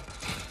of health.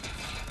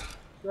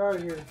 Get out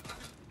of here.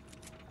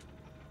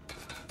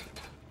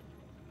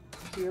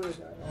 Where's the other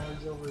guy? Oh,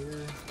 he's over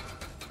here.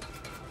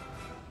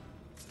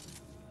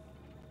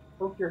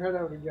 Poke your head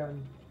out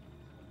again.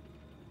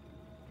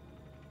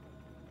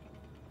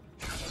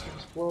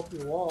 Just blow up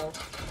your wall.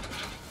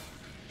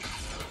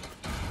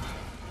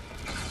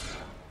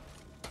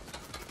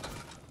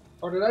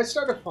 Oh, did I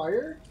start a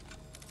fire?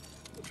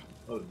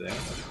 Oh, damn. I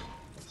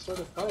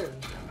started a fire.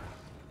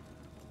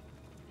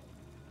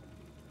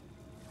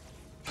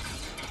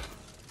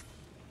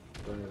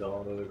 Bring it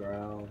all to the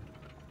ground.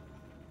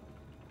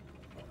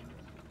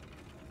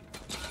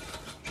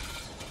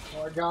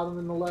 Oh, I got him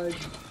in the leg.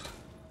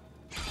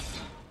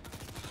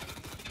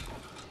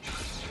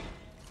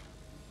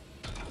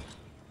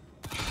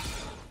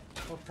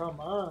 Oh, come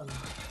on.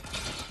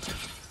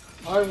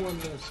 I won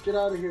this. Get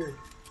out of here.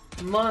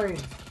 Mine.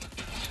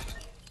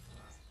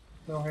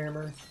 No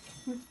hammer.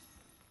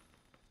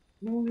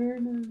 No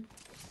hammer.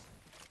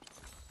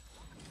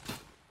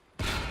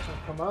 Oh,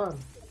 come on.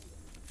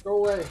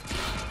 Go away.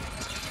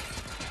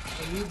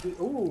 I need to.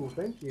 Ooh,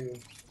 thank you.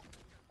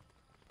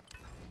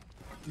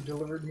 You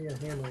delivered me a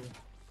hammer.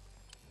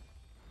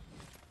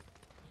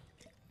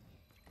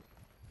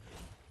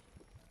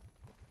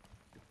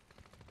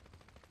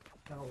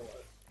 Now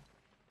what?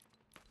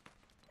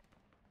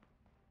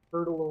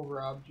 Hurdle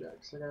over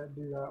objects. I gotta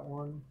do that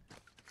one.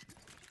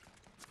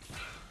 I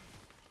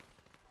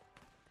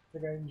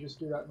think I can just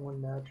do that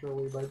one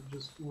naturally by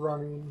just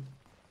running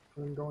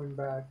and then going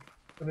back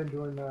and then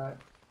doing that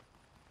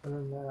and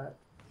then that.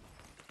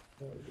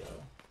 There we go.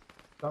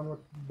 Done with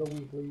the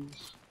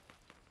weeklies.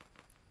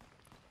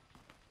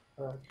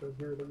 Actually,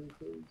 here are the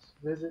weeklies.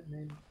 Visit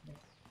me.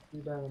 Let's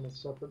do that in a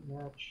separate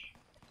match.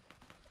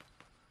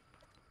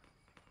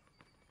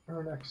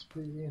 Earn XP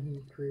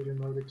and create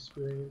mode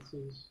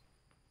experiences.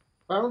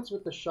 Bounce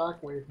with the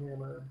shockwave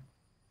hammer.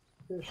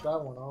 Finish that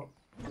one up.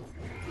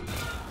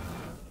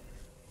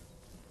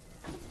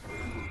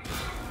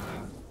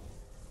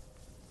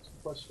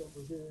 Quest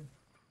over here.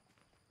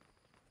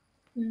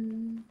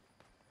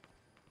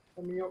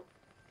 Let me up.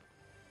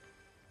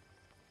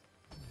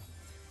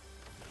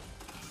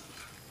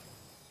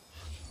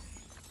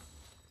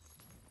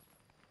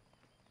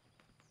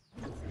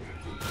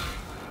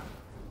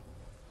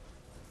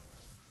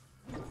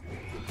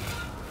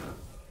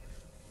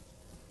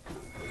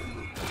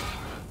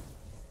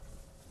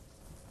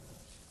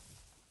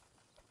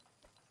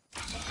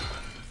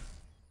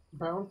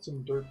 Bounce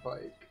and dirt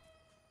bike.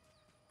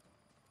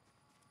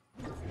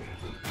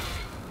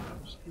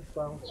 Just keep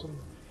bouncing.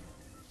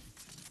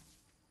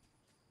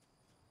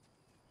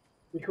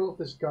 Be cool if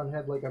this gun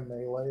had like a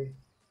melee.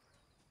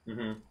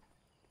 Mm-hmm.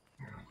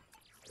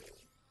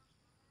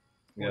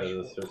 Yeah,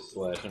 just start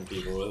slashing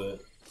people with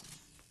it.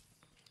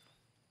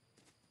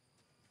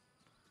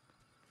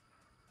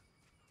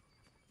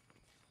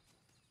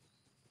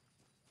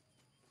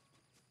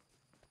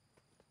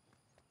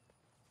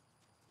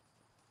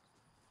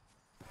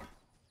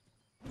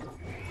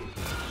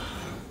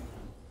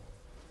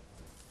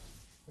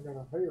 I got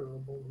a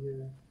hireable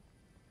here.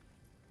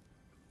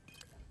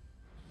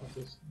 What's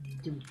this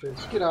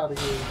doofus? Get out of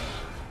here.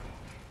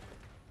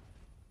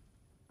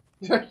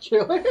 Did I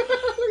kill him?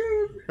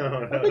 Oh,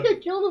 no. I think I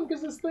killed him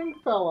because this thing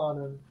fell on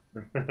him.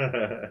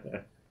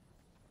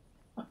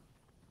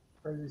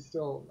 Or is he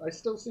still... I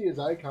still see his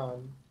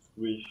icon.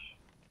 Squish.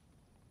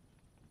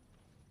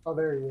 Oh,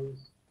 there he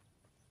is.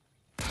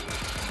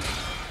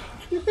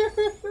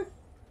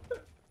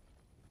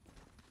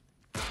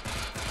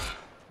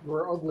 You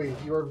are ugly.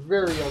 You are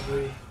very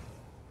ugly.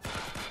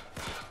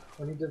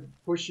 I need to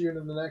push you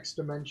into the next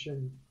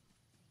dimension.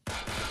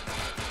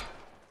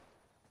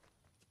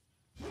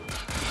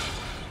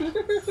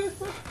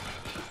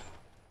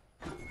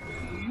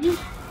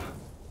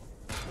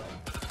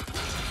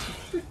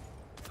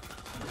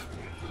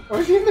 Oh,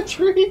 is he in the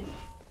tree?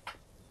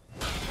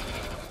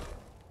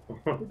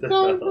 What the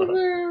Down hell? from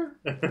there!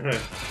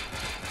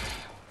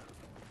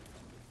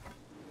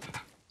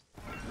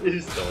 He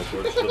just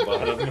teleports to the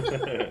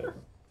bottom.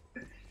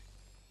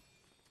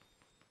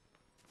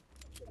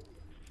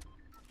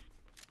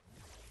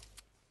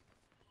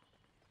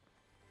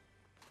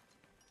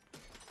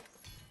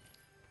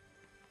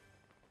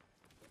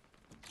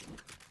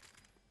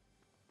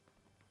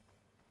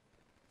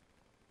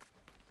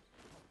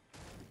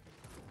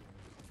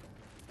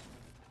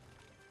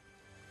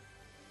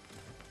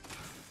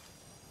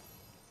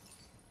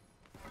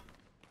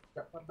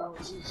 Got my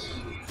bounces.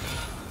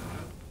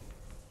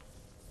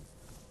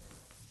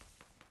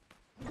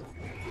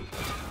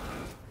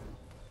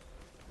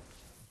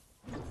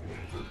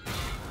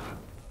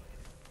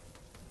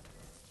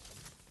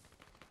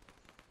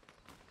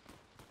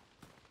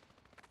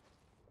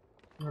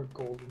 A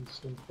golden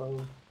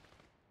stimpo.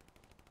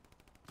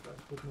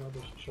 With my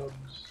other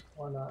chubs.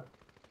 Why not?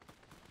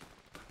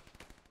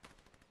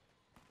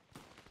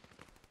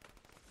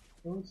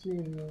 Don't see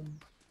anyone.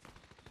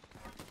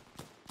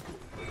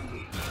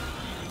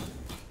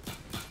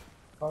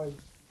 Hi.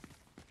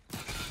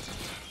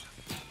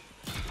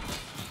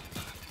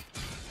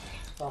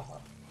 Haha.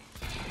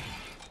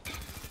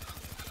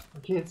 I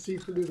can't see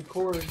through the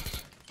cord.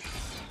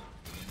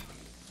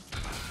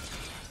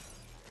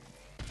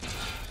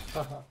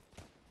 Haha.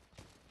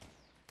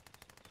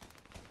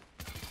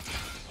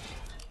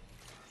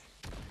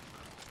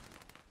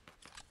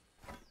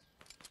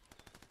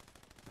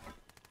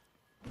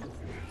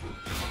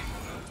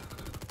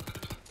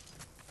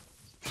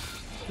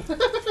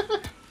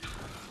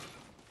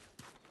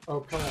 Oh,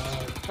 come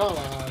on. Come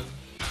on.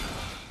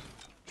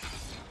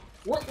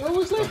 Where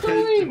was that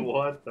going?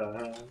 What the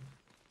hell?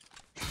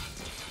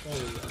 There we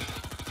go.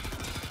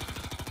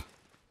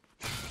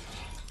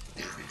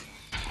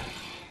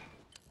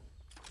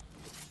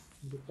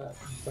 Get that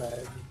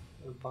bag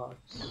or box.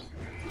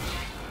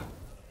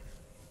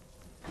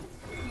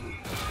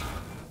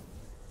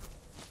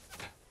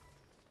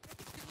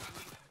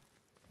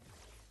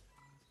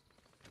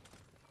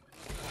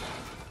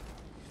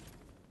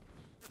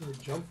 A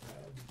jump pad.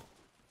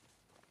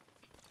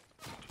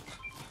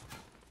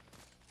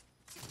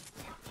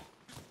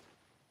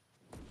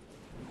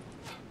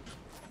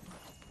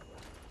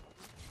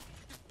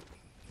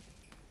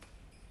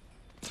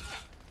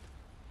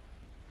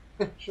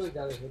 Actually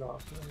got a hit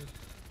off.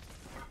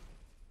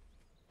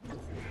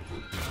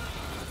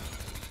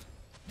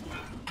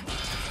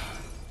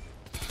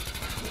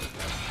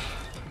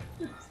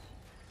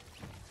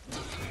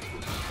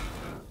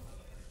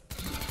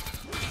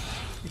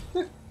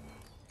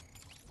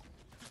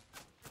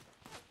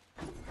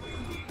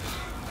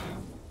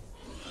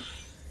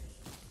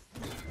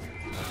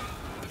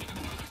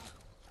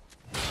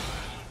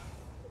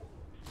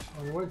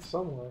 Oh, he went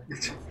somewhere.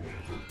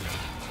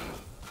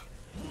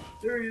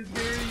 There he is,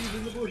 Gary, he's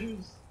in the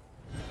bushes.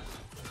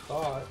 I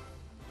thought.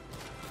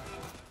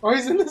 Oh,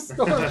 he's in the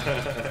store!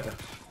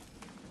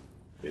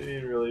 He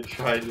didn't really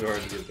try too hard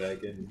to get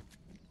back in.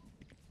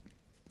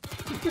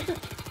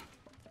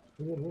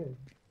 Yeah.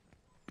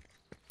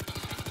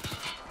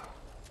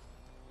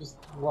 Just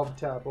love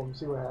tap him,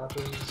 see what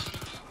happens.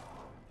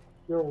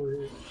 Get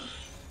over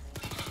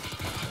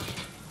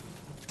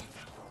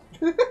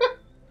here.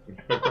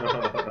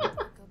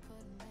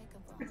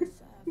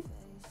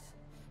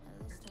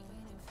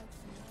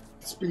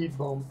 Speed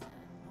bump.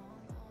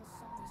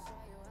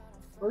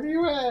 Where are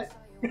you at?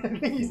 I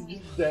think he's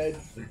just dead.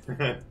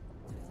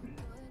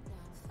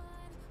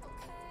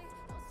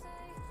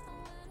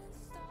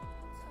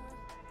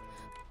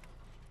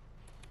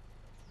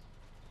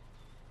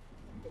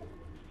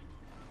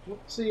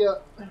 See ya.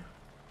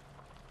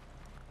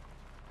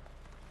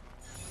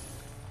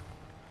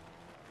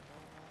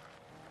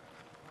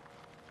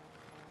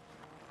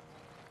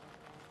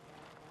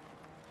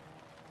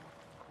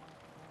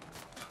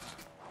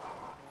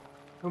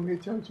 How many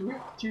times do we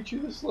have to teach you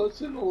this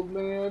lesson, old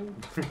man?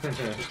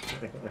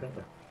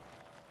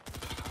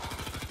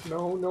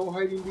 No, no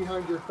hiding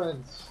behind your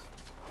fence.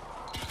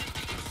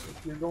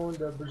 If you're going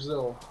to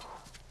Brazil.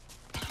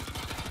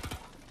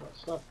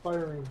 Stop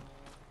firing.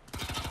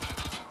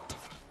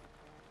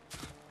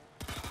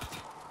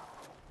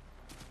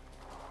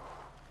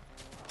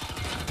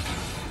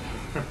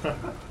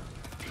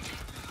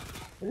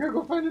 I gotta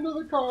go find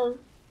another car.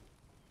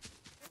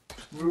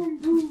 Boom,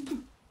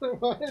 boom. I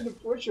wanted to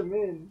push him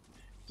in,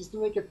 just to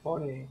make it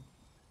funny.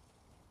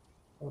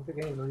 I don't think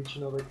I can reach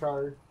another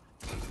car.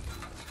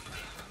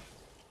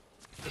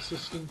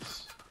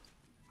 Assistance.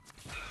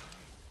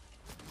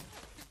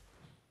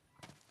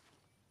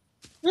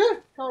 Yeah,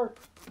 car.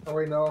 Oh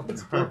wait, no,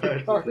 it's a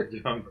broken car. It's a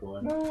junk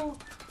one. No.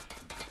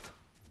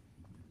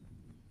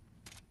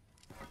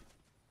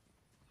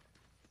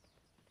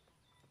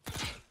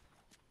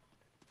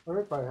 What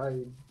if I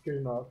hide good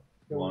enough?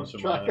 Launch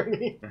him track out of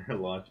me.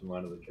 Launch him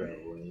out of the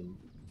trampoline.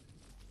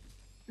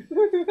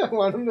 I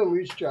want him to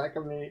lose track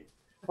of me.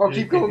 I'll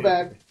keep going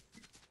back.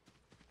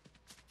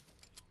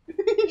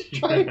 He's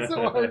trying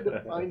so hard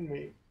to find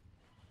me.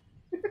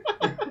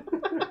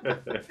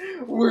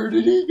 Where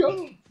did he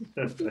go?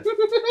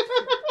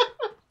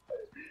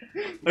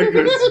 I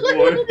could have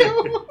sworn.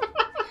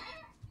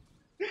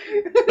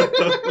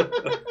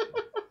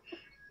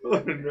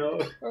 Oh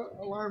no.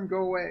 Alarm,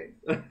 go away.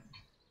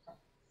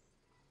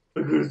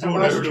 I could have I sworn I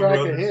lost heard him track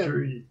around of the him.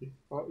 street.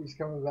 Oh, he's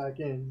coming back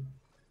in.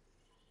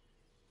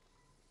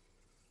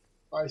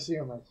 Oh, I see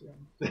him, I see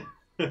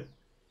him.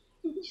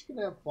 He's just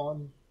gonna have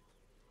fun.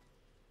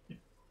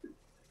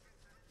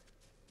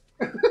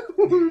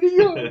 Where'd he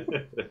go?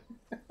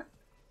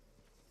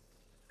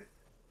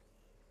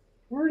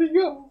 Where'd he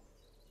go?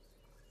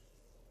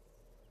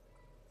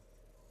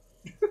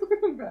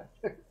 I'm back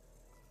there.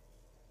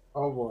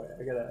 Oh boy,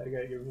 I gotta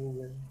get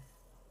moving.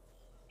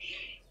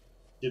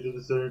 Get to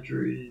the center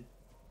tree.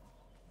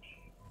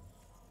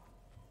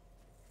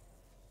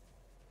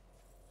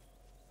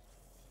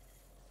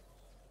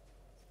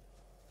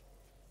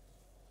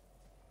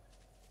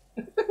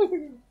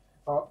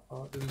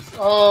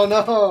 Oh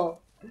no!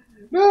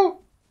 No!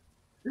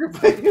 We're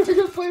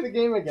gonna play the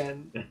game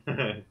again.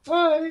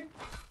 Hi!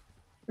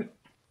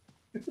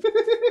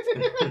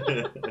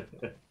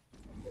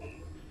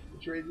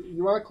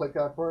 You wanna click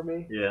that for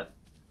me? Yeah.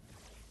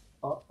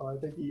 Oh, I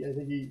think he's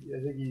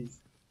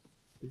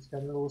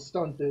kind of a little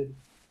stunted.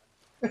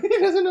 He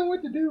doesn't know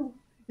what to do.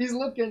 He's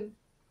looking.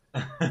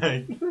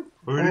 Where'd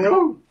he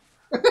go?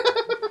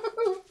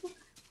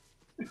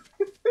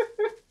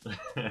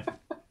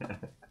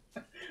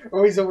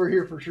 Oh, he's over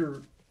here for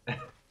sure.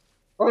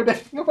 Oh,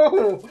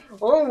 no!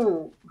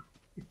 Oh!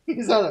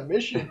 He's on a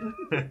mission.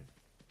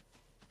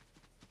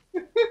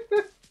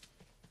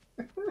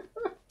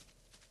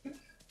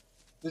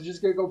 He's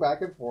just gonna go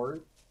back and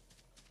forth.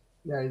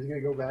 Yeah, he's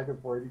gonna go back and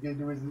forth. He's gonna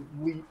do his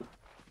leap.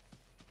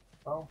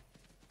 Oh.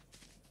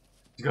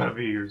 He's gotta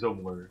be here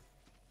somewhere.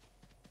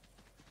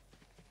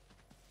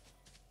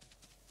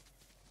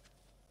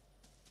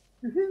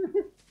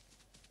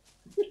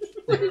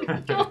 Where'd he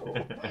go?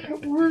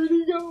 Where'd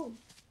he go?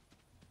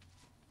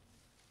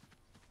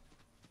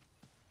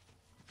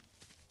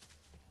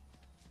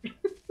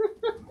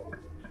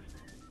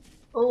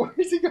 Oh,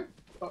 where's he go?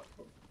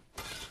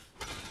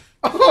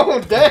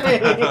 Oh,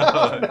 dang!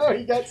 Oh, no,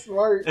 he got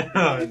smart.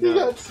 Oh, He no.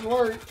 got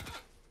smart.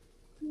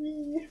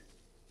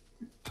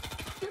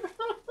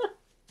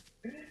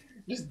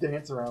 Just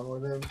dance around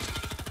with him.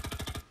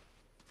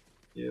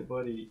 Yeah,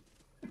 buddy.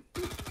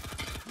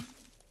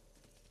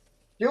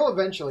 He'll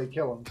eventually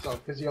kill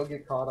himself because he'll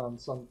get caught on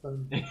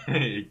something.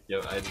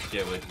 Yo, I just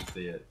can't wait to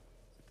see it.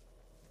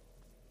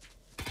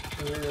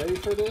 Are you ready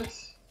for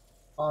this?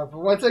 But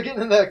once I get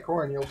into that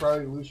corn, you'll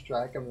probably lose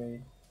track of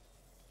me.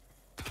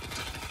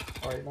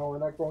 Alright, no, we're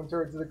not going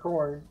towards the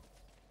corn.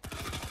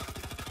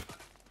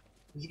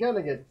 He's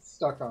gonna get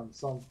stuck on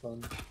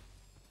something.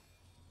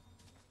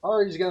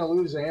 Or he's gonna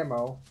lose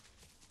ammo.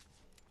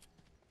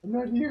 I'm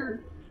not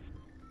here.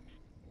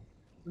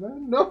 No,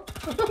 no,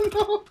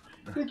 no!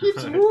 He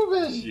keeps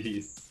moving!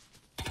 Jeez.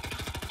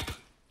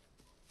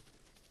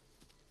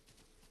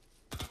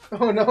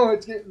 Oh no,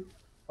 it's getting...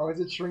 Oh, is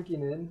it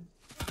shrinking in?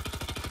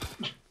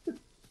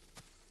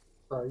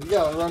 Bro, you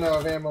gotta run out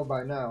of ammo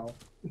by now.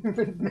 You've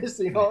been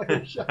missing all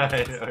your shots.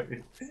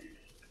 I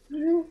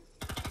know.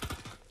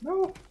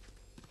 No.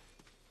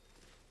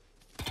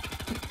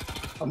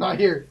 I'm not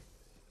here.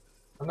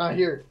 I'm not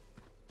here.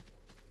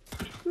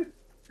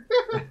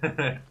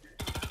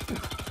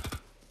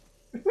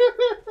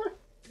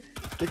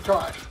 Get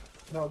caught.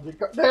 No, get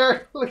caught.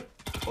 There! Look.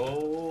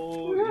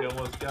 Oh, you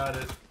almost got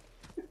it.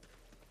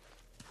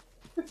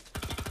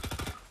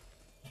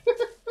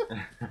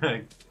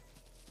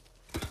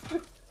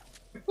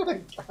 Oh my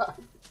god.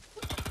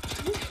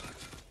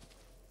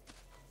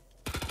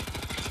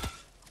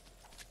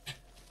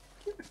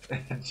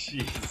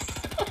 Jeez.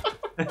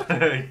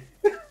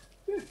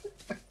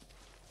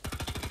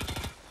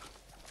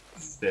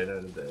 Stand out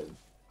of bed.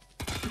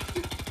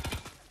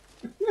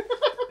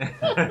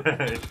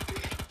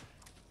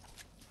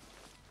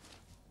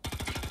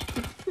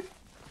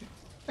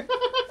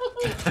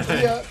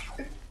 Yeah.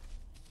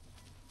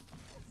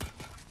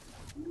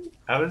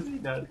 How is he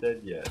not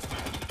dead yet?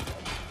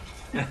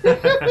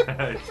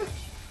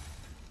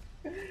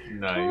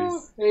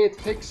 Nice. Hey,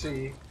 it's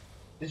Pixie.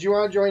 Did you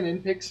want to join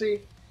in,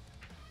 Pixie?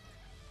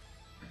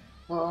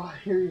 Oh,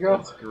 here you go.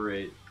 That's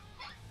great.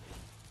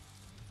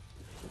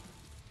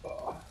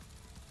 Oh.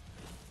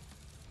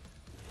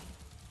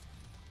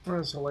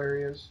 That's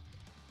hilarious.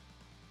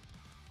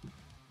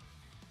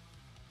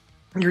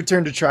 Your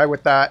turn to try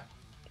with that.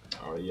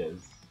 Oh, yes.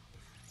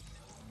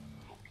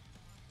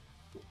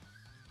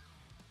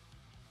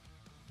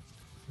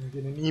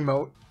 Get an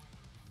emote.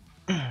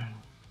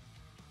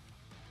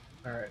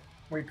 Alright,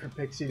 wait for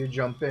Pixie to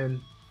jump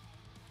in.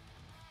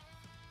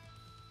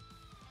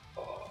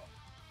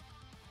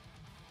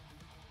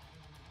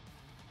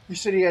 You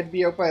said he had to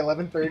be out by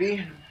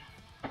 11:30?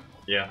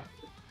 Yeah,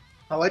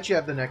 I'll let you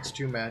have the next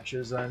two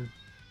matches then.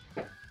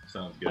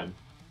 sounds good.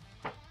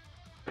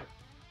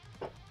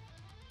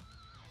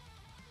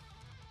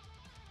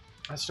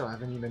 I still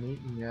haven't even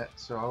eaten yet,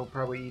 so I'll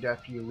probably eat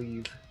after you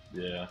leave.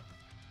 Yeah.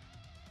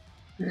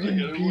 You're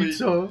getting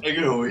pizza? I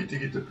gotta wait to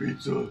get the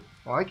pizza.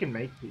 Well, I can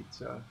make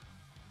pizza.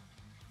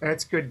 And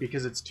it's good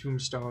because it's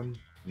Tombstone.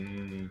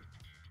 Mm.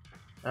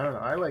 I don't know,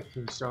 I like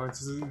Tombstone.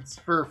 It's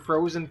for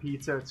frozen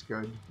pizza, it's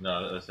good. No,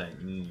 I was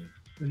saying,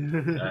 I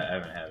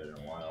haven't had it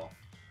in a while.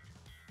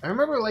 I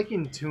remember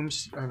liking not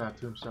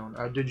Tombstone,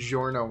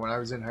 DiGiorno when I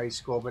was in high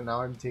school, but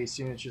now I'm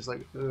tasting it, it's just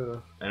like,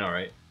 ugh. I know,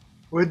 right?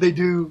 What'd they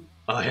do?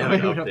 Oh, I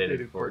haven't haven't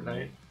updated updated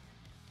Fortnite.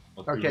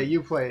 Well, Okay,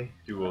 you play.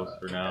 duos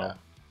for now.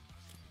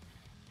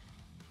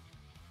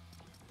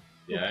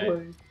 Yeah, You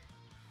play.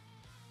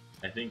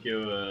 I think it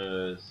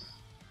was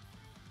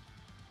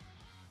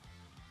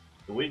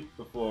the week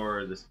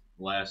before this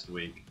last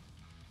week.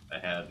 I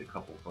had a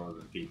couple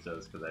frozen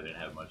pizzas because I didn't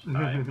have much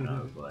time, and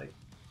I was like,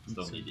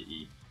 still need to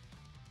eat.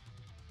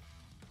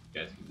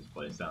 You guys can just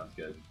play, sounds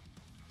good.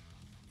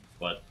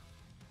 But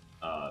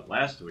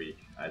last week,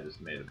 I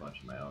just made a bunch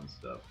of my own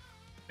stuff.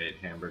 Made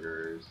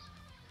hamburgers,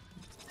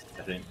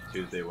 I think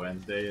Tuesday,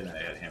 Wednesday, and then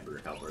I had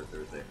hamburger helper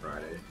Thursday,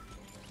 Friday.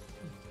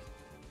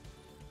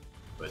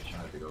 But I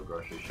have to go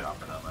grocery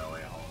shopping on my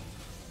way home.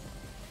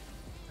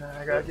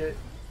 I gotta get,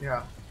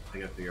 yeah. I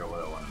gotta figure out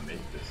what I want to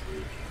make this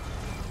week.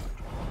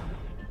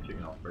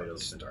 Chicken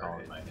Alfredo's been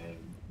calling my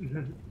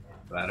name.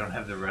 But I don't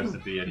have the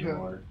recipe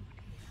anymore.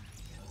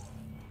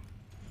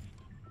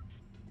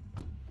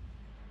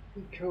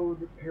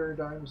 Code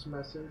Paradigm's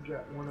message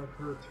at one of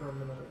her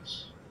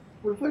terminals.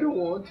 What if I don't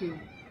want to?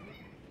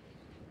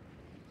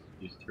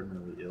 She's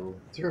terminally ill.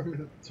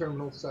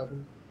 Terminal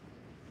 7.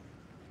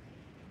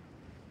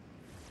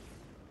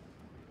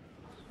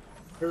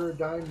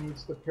 Paradigm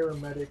needs the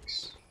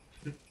paramedics.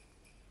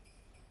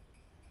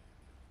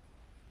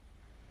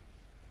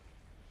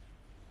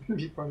 It'd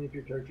be funny if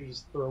your character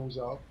just throws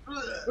up.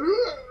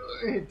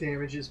 It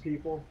damages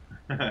people.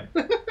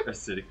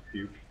 Acidic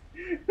puke.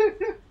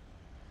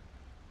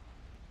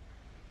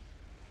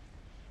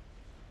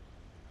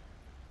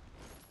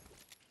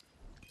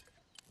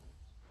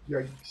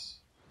 Yikes.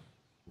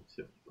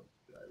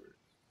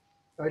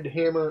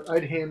 Driver.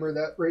 I'd hammer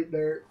that right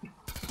there.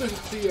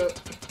 See ya.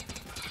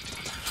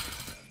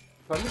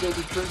 I'm gonna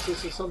be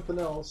princess or something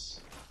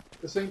else.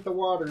 This ain't the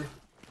water.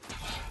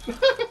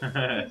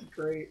 That's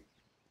great.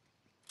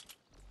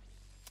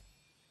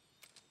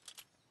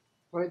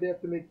 Why'd they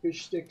have to make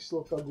fish sticks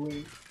look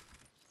ugly?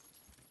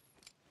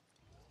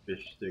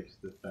 Fish sticks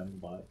to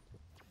fembot.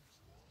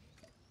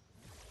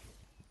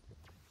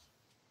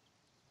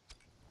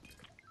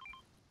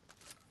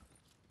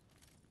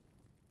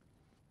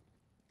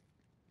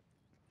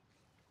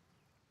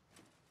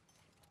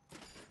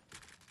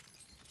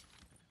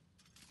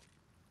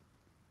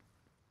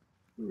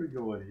 Where we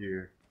going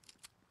here?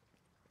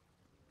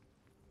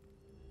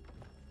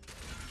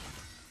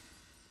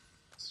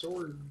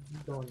 Sword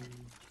gun.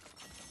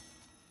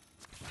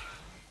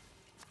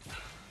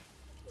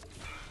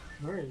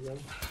 There you go.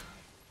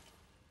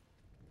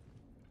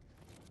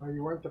 Oh,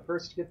 you weren't the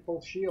first to get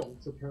full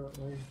shields,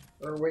 apparently.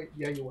 Or wait,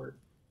 yeah, you were.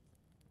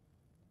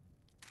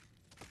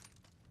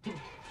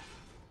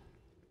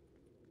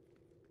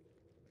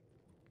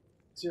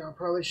 So I'll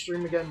probably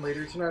stream again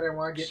later tonight. I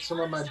want to get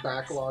some of my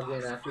backlog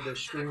in after this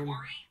stream. You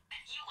life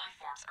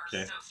forms are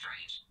Okay. so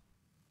strange.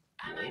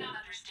 I may not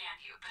understand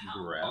you, but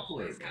I'll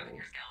Grappler always cover bow.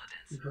 your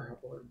skeletons.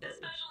 Grappler bow.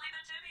 Especially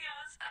the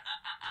tibias.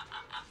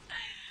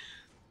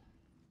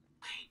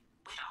 Wait,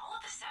 with all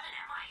of the 7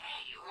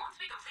 MIA, once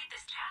we complete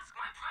this task,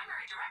 my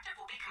primary directive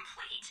will be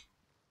complete.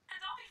 And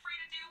I'll be free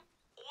to do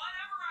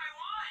whatever I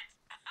want.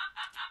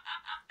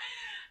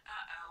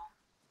 Uh-oh.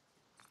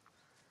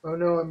 Oh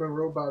no, I'm a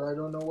robot. I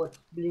don't know what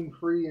being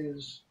free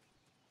is.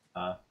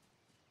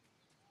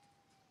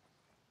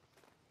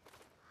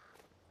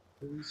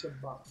 Release a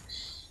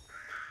box.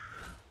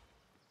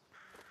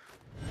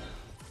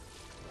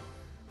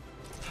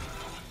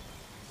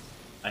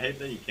 I hate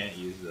that you can't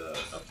use the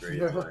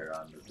upgrade No. player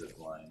on the zip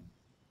line.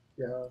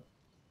 Yeah.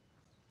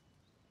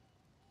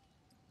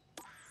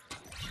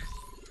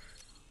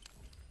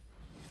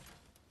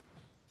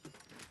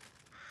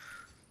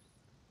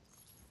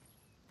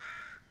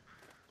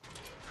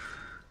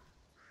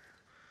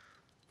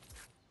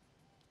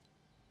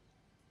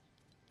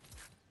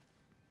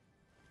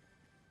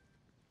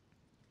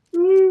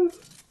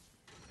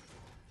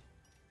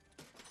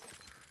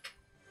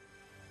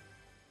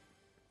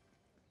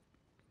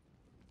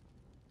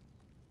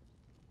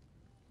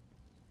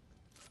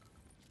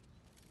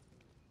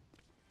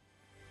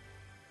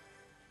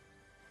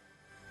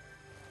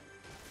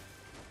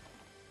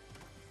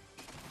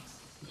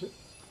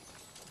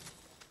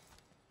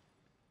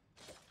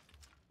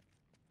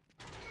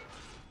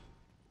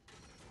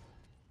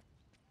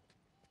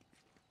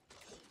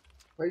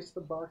 Place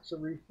the box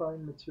of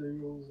refined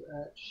materials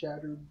at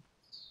shattered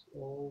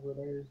over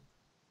there.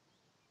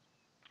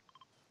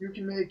 You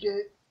can make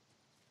it.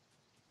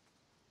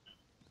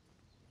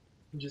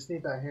 You just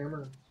need that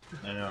hammer.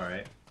 I know,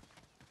 right?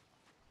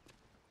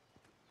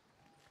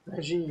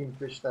 Imagine you can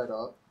fish that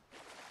up.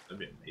 That'd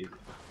be amazing.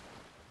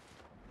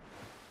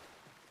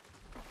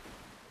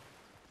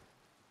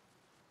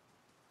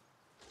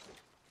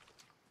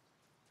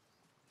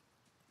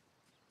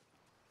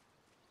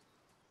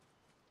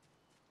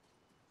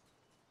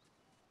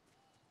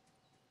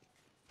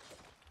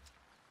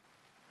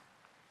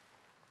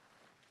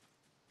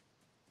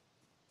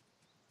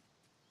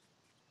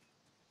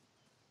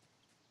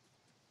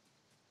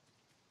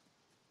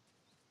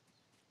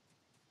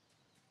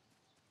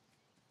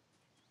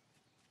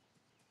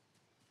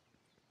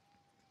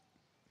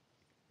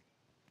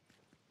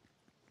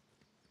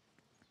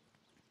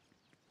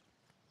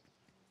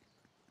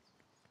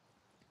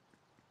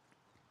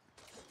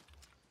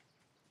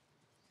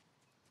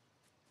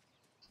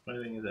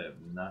 Funny thing is, I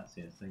have not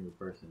seen a single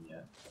person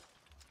yet.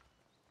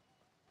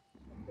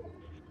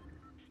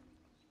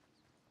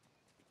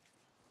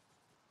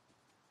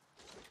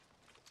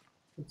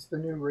 It's the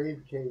new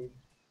rave cave.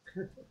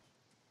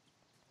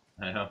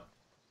 I know.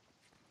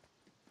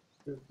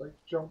 Just like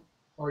jump.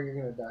 Oh, you're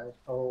gonna die.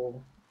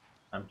 Oh,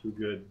 I'm too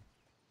good.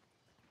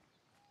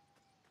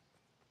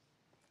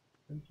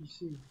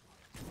 NPC.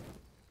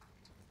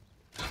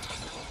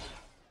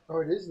 Oh,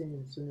 it is the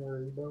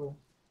incendiary though.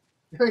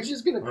 He's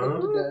just gonna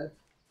cook to death.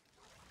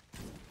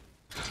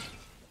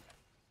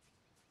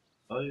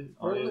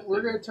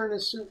 We're gonna turn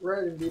his suit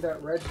red and be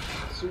that red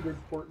suited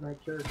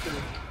Fortnite character.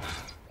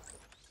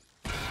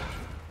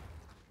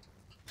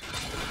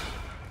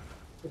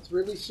 It's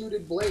really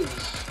suited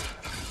Blaze.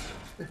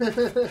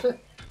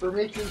 We're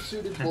making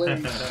suited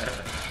Blaze.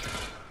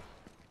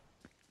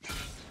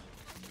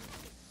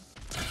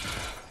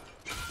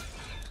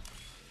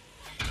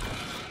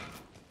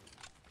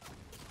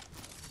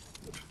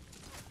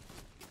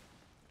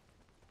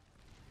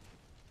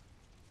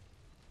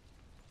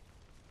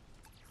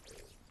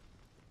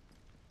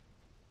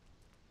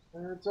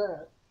 That's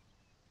that.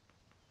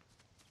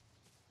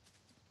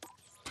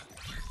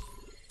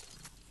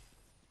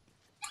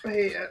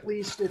 Hey, at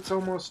least it's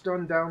almost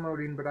done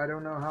downloading, but I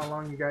don't know how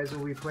long you guys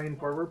will be playing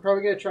for. We're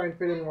probably gonna try and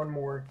fit in one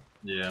more.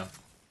 Yeah.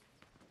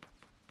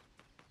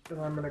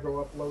 And I'm gonna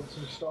go upload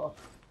some stuff.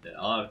 Yeah,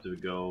 I'll have to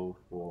go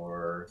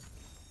for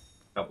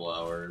a couple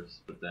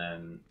hours, but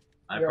then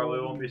I Yeah, probably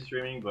won't be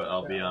streaming, but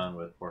I'll be yeah. on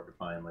with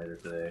Porcupine later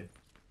today.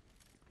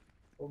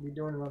 We'll be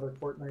doing another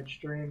Fortnite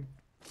stream.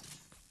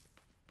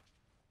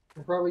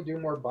 We'll probably do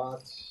more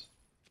bots.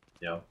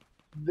 Yeah.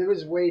 It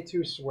was way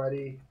too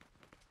sweaty.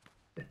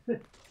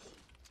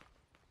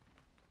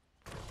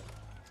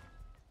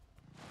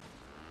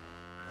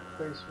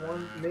 Place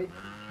one, make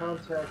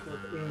contact with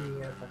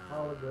Amy at the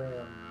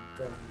hologram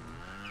thing.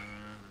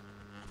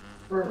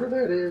 Wherever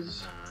that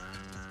is.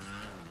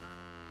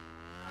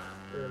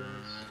 There it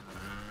is.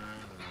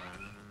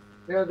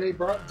 Yeah, they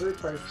brought dirt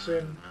bikes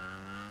in.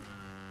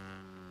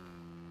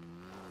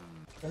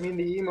 I mean,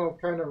 the emo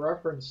kind of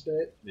referenced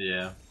it.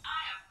 Yeah.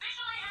 I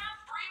officially have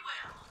free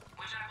will,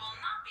 which I will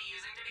not be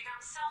using to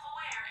become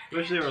self-aware and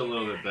Wish they were a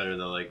little bit better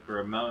though. Like for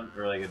a mountain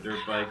or like a dirt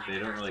bike, they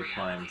don't really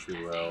climb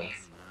too well.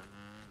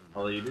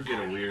 Although you do get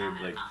a weird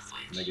like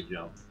mega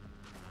jump.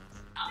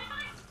 I'll be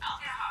fine. I'll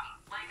get a hobby,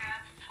 like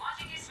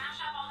watching you smash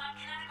up all that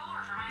kinetic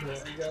ore for my Yeah,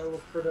 basement. you gotta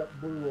look for that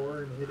blue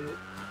ore and hit it.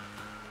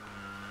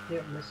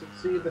 Can't miss it.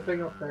 See the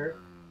thing up there?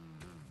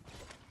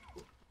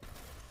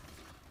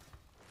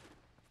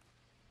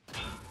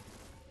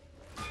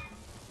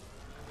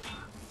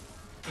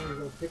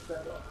 to go pick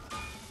that up.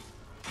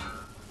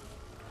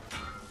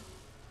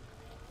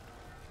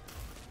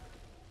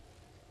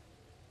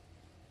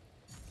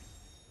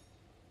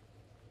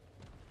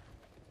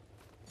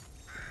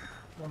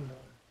 Oh no.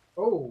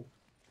 Oh!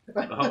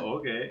 Oh,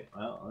 okay.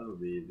 Well, that'll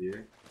be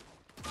easier.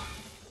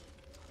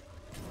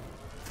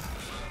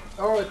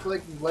 Oh, it's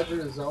like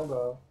Legend of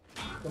Zelda.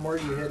 The more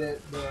you hit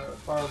it, the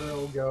farther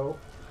it'll go.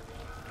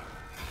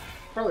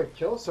 Probably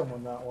kill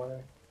someone that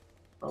way.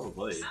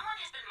 Probably. Someone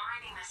has been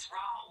mining this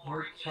raw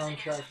ore More and using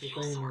it as a contract with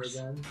fuel Amy source.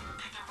 again. The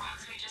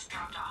rocks we just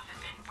dropped off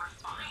have been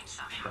refined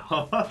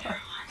somehow. They're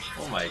hundreds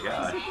Oh my of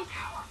god. times more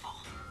powerful.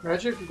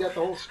 Imagine if you got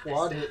the whole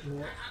squad hitting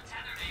it.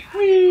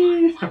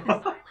 Whee! Into a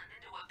big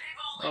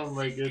Oh old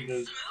my insistent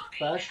goodness. smoothie.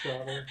 Fast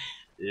travel.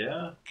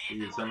 Yeah?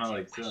 You can somehow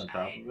like sit on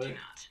top of it?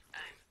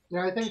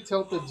 Yeah, I think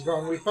Tilted's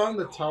gone. We found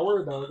the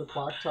tower though, the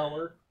clock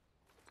tower.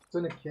 It's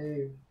in a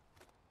cave.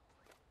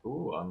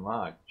 Ooh,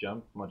 unlocked.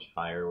 Jump much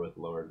higher with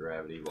lower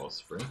gravity while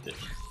sprinting.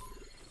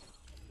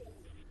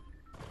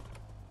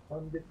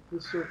 Get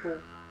the circle.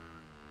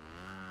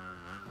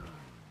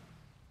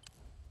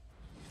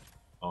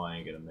 Oh, I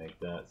ain't gonna make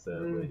that,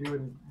 Do sadly.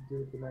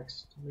 it the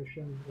next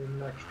mission, or the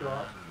next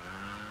drop.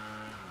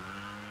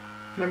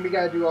 Then we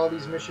gotta do all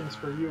these missions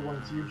for you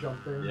once you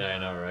jump in. Yeah, I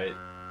know, right?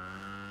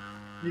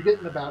 You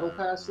getting the battle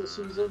pass this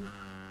season?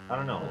 I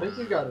don't know. I think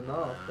you got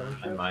enough,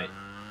 don't I you? might.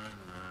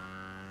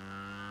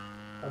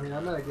 I mean,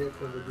 I'm gonna get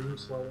for the Doom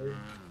Slayer.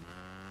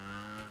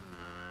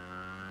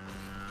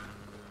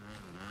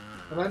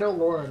 And I know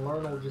Lauren.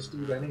 Lauren will just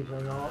eat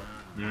anything up.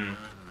 Hmm.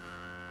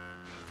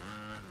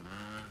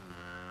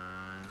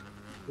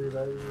 Dude,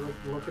 I was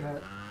looking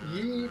at...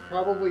 He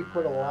probably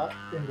put a lot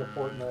into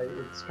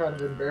Fortnite. It's kind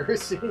of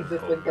embarrassing to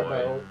think boy.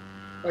 about.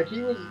 Like,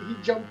 he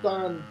jumped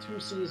on 2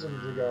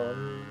 seasons ago,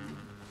 and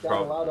he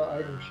got a lot of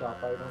item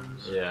shop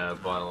items. Yeah, I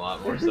bought a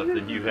lot more stuff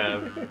than you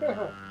have.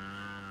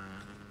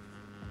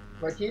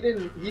 Like, he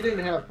didn't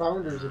have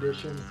Founders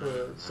Edition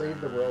for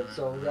Save the World,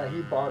 so yeah,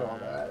 he bought all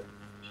that.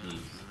 Jeez.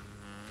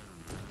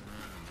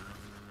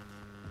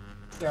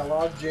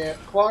 Yeah,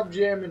 Clog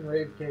Jam and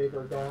Rave Cave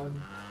are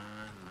gone.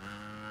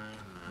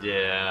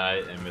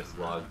 Yeah, I miss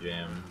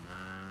Logjam.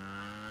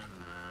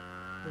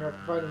 You have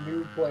to find a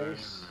new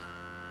place.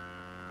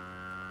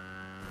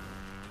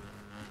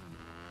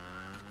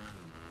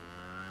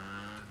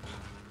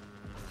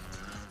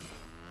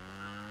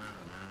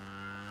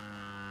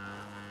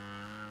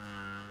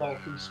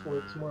 Faulty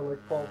squirts, more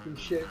like faulty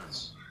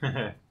shits.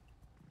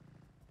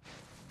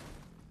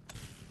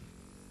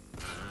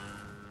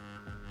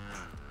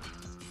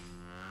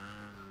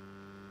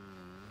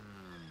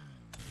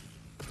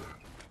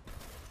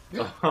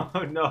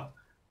 Oh no!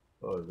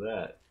 What was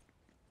that?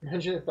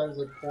 Imagine if that was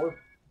like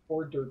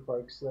four dirt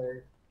bikes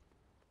there.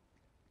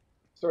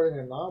 Starting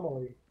an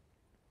anomaly.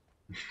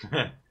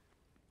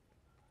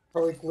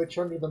 Probably glitch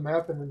under the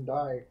map and then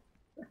die.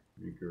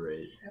 Be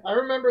great. I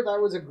remember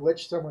that was a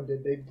glitch someone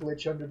did. They'd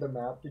glitch under the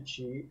map to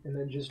cheat and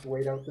then just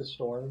wait out the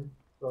storm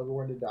for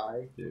everyone to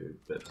die. Dude,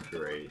 that's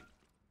great.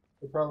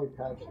 They probably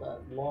patched that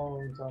a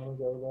long time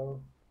ago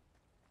though.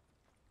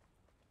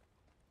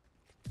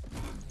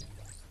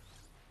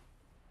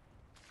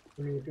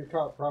 I mean, if you're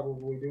caught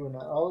probably doing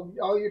that,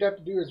 all you'd have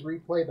to do is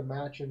replay the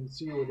match and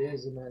see who it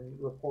is and then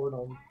report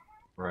them.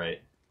 Right.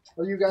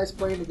 Are you guys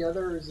playing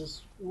together, or is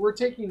this... We're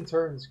taking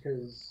turns,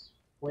 because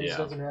Blaze Yeah.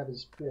 doesn't have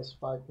his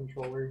PS5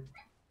 controller.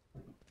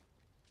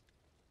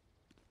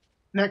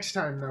 Next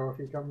time, though, if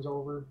he comes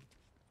over.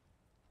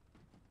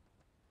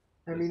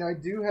 I mean, I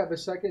do have a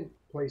second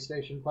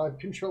PlayStation 5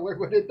 controller,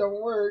 but it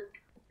don't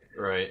work.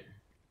 Right.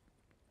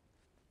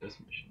 This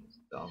mission is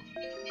dumb.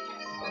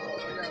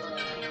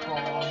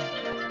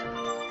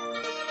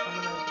 I'm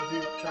gonna do...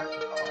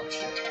 Oh,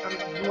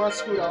 shit. You want to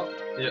scoot up?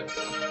 Yep.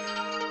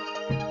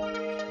 I'm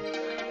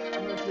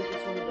gonna take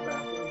this one to the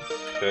bathroom.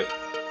 Okay.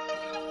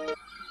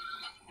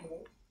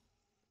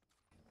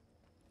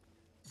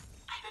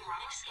 I've been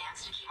running scans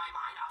to keep my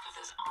mind off of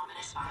those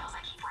ominous files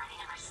I keep writing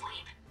in my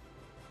sleep.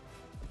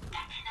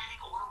 That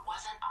kinetic ore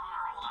wasn't on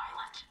our old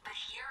island, but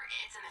here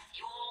it's in the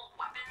fuel,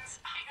 weapons,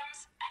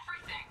 items,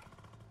 everything.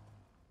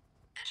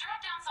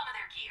 Track down some of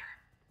their gear.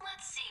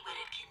 Let's see what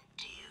it can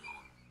do.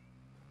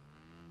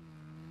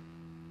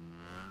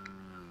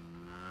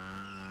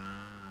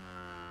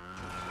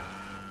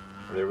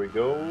 There we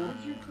go.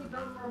 Did you put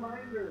down a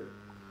reminder?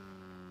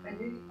 I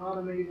hate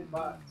automated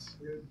bots,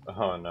 dude.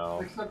 Oh no.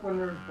 Except when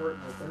they're in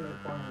Fortnite, then they're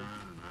funny.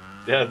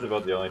 Yeah, it's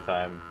about the only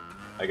time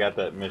I got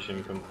that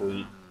mission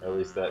complete. At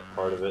least that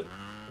part of it.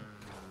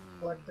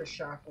 Collect the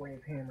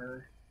shockwave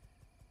hammer.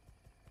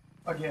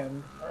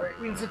 Again. Alright,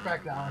 we can sit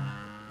back down.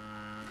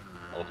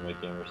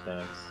 Ultimate Gamer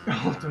Stance.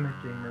 Ultimate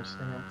gamer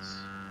stance.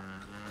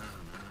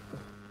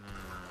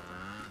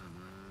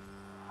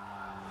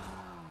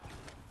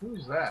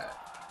 Who's that?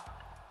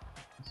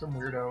 Some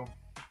weirdo.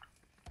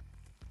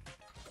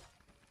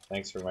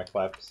 Thanks for my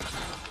claps.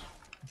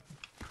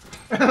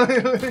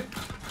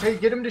 Hey,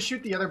 get him to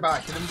shoot the other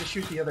bot. Get him to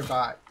shoot the other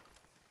bot.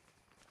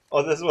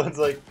 Oh, this one's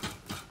like...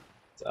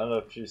 I don't know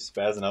if she's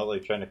spazzing out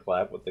like trying to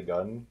clap with the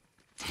gun.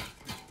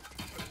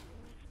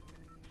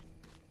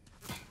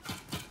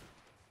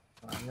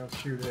 You'll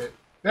shoot it.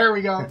 There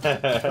we go.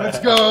 Let's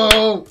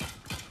go.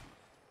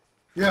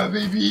 Yeah,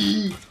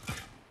 baby.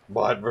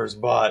 Bot versus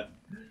bot.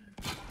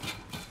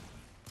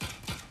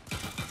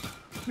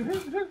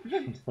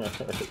 Can't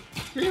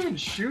even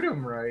shoot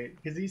him right,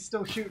 because he's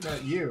still shooting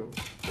at you.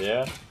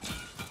 Yeah.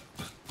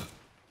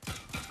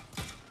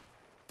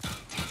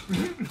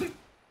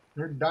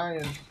 You're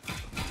dying.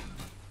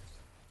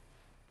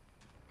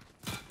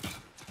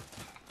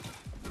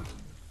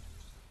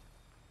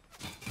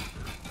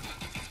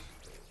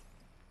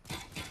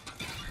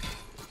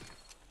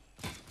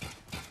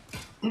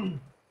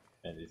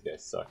 And these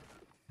guys suck.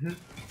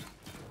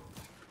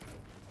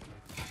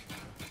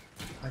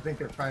 I think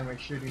they're finally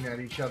shooting at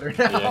each other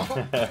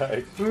now.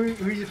 Yeah. Who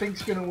do you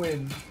think's gonna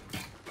win?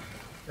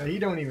 He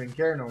don't even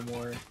care no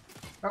more.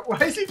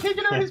 Why is he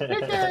taking out his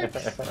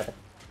pickaxe?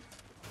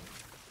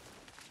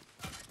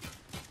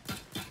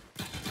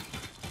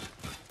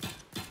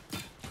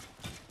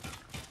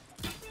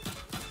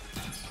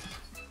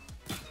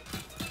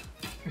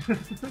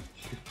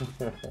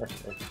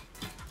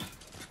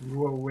 You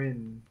will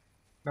win.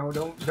 No,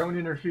 don't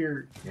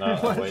interfere. No,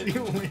 Once he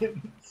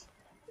wins.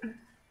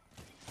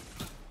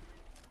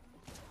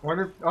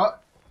 Wonder. Oh,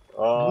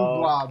 blue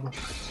blob.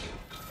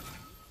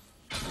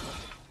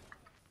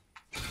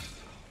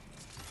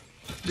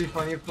 It'd be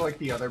funny if like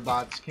the other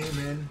bots came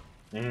in.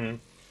 Mm-hmm.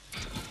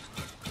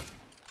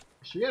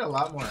 She had a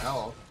lot more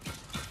health.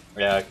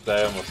 Yeah, because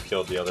I almost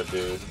killed the other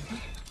dude.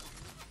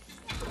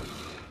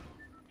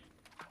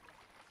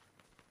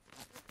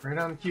 Right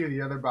on cue,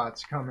 the other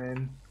bots come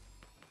in.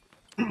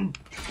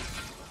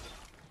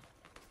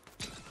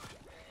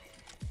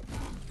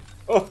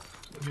 Oh,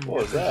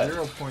 what was that?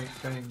 0 point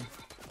thing.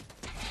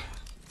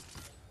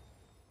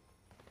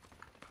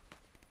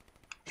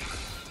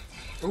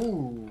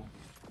 Ooh.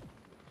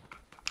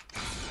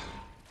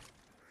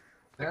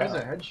 That was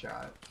a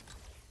headshot.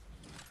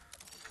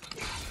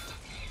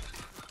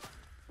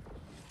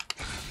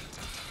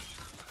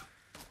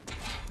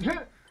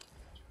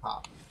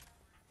 Pop.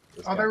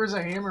 Oh, there was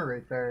a hammer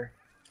right there.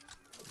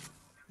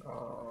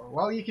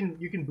 Well, you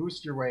can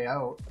boost your way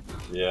out.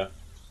 Yeah.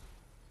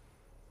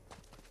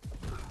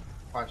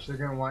 Watch, they're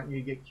gonna want you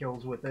to get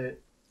kills with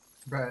it,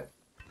 but.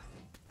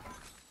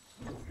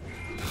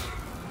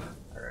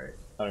 Alright.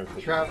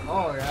 Trap.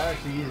 Oh, yeah,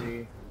 that's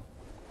easy.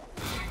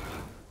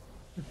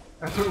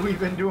 That's what we've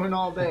been doing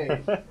all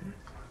day.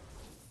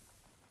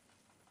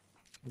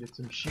 Get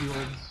some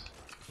shields.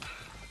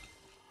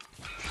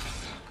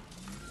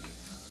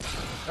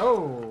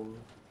 Oh!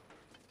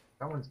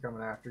 Someone's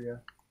coming after you.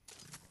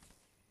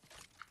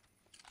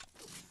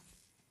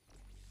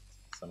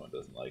 Someone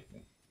doesn't like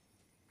me.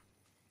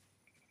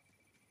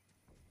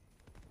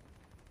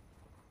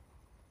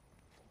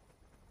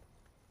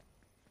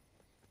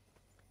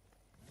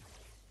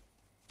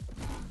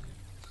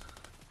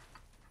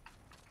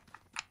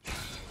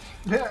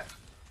 Yeah.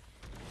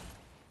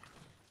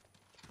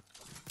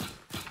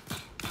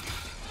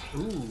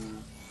 Ooh.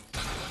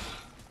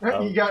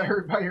 You got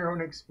hurt by your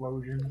own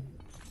explosion.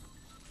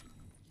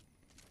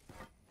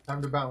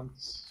 Time to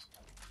bounce.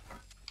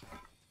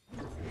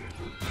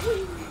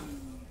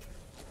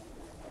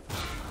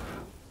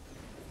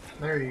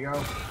 There you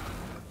go.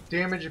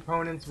 Damage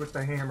opponents with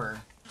the hammer.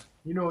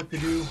 You know what to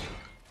do.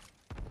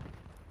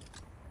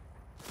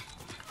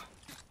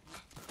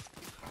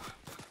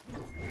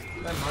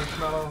 That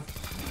marshmallow.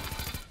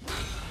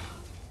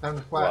 Time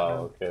to flatten.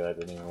 Wow, okay, that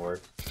didn't even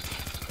work.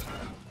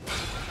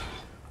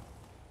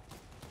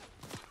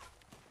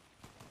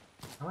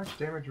 How much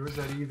damage was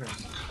that even?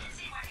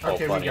 Oh,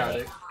 Okay, we funny, got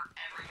man. it.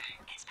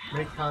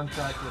 Make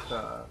contact with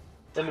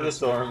Into the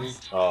storm.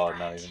 Oh,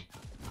 not even.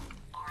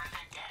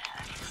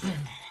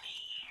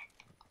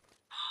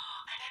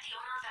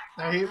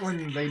 I hate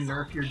when they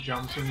nerf your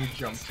jumps when you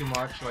jump too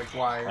much. Like,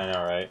 why? I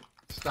know, right?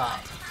 Stop.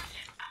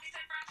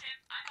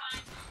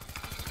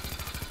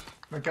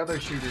 Like, other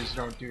shooters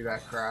don't do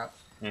that crap.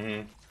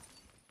 Mm-hmm.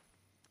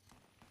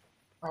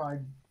 Oh, I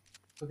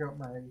took out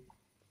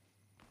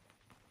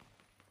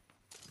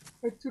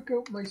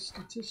my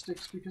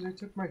statistics because I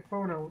took my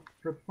phone out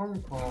for a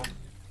phone call.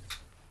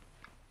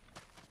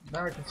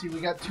 Now I can see we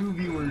got 2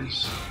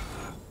 viewers.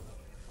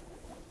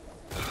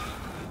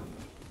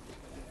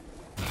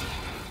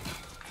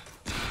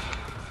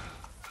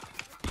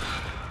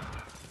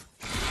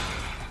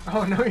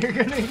 Oh no, you're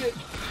gonna get...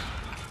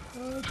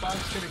 Oh,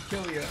 Bob's gonna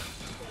kill you.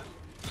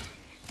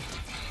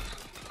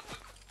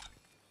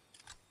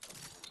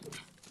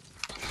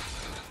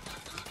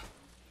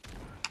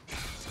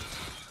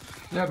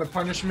 Yeah, the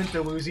punishment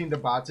to losing to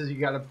bots is you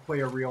gotta play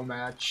a real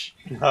match.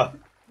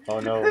 Oh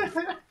no.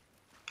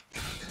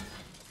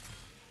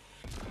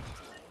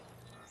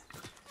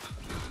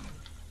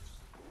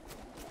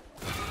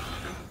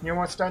 You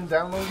almost done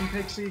downloading,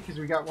 Pixie? Because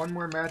we got one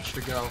more match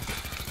to go.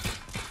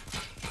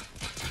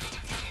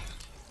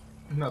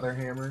 Another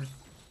hammer.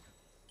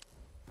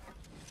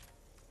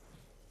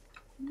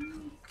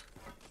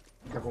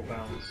 Double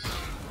bounce.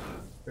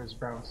 There's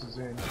bounces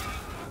in.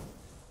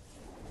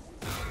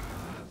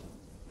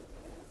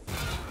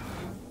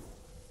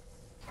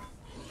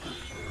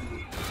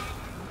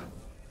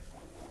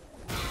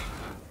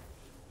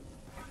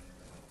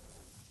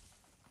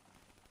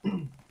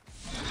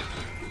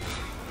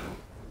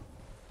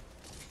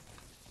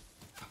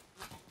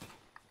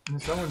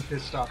 Someone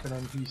pissed off an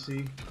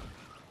NPC.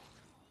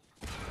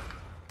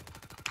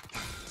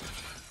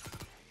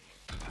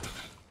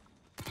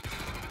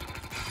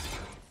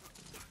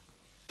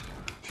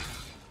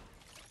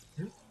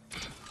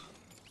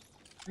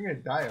 I'm gonna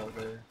die out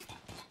there.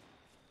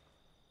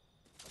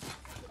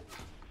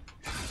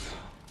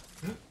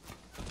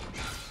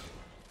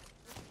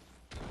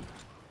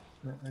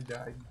 I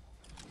died.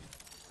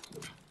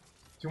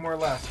 2 more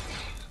left.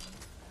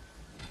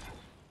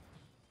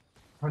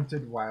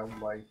 Hunted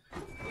wildlife.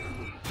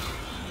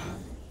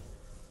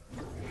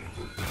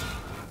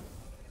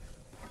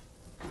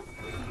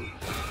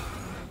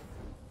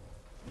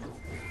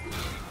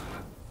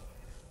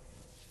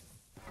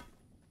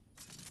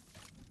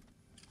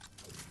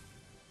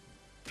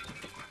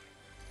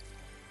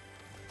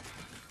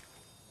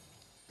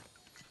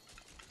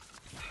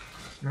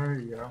 There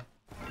you go.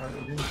 Oh,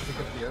 you didn't pick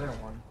up the other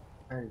one.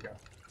 There you go.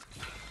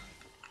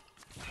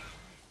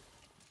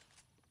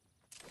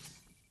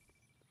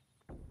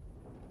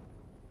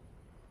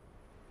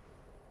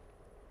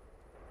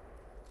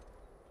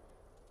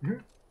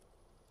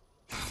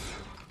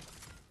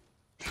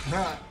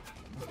 Not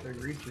if it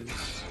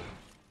reaches.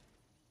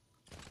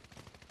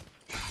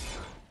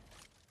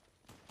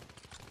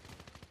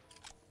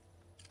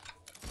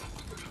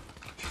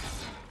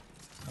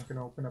 I'm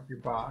gonna open up your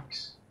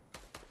box.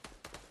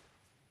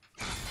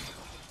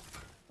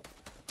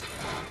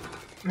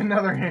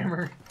 Another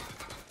hammer.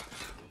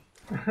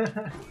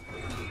 Are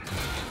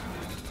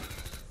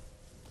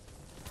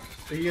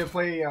you gonna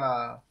play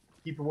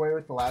keep away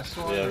with the last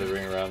one? Yeah, the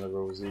ring around the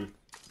rosy.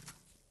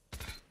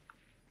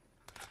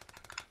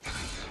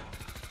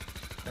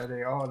 Are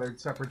they? Oh, they're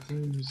separate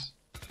teams.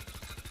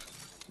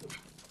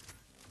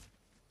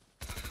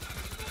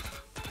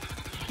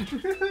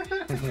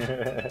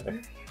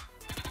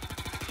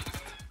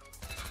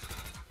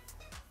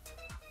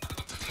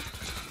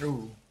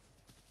 Ooh.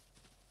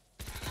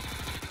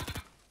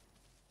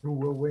 Who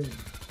will win?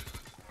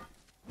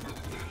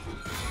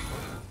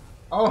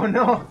 Oh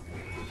no!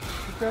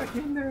 Get back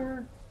in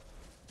there!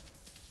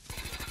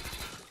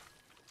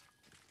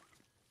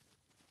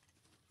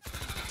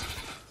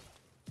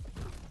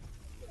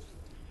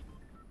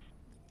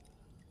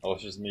 Oh,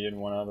 it's just me and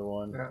one other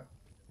one. Yeah.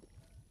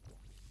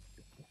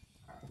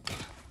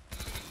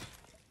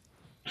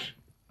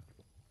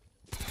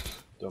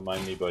 Don't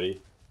mind me,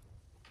 buddy.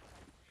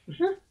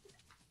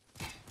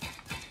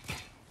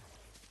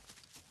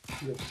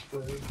 Get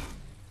sprayed.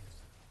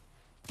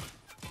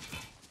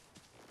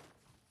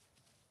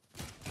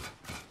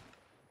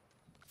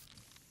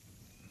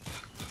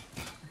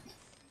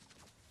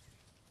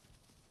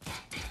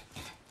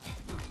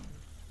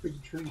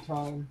 Big tree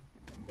time.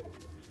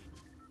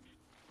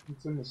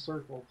 It's in the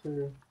circle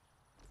too.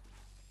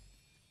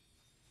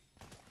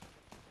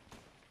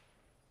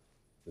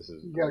 This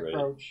is You gotta great.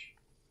 crouch.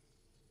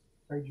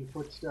 Hide your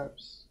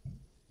footsteps.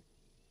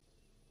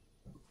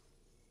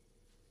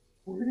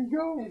 Where'd he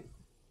go?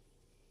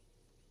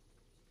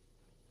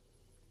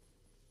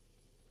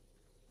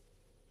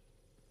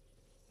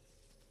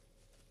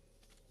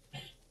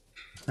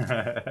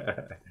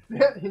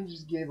 He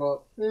just gave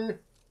up.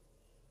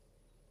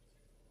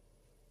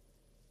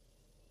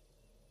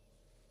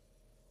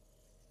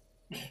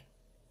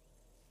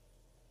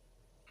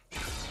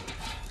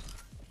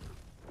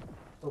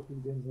 Hope he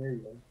didn't hear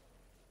you.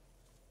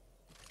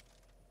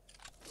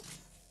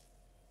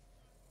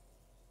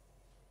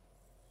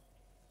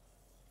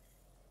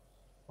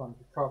 Fun,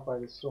 caught by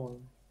the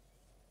storm.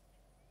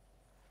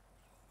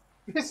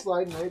 He's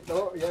sliding right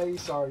though. Yeah, he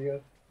saw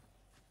you.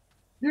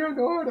 You don't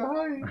know how to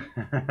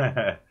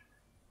hide.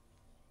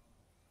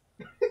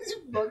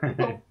 No,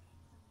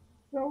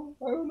 no,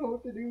 I don't know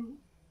what to do.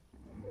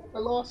 I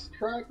lost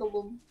track of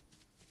him.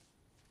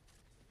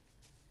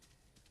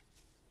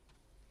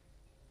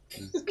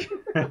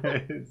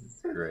 This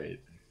is great.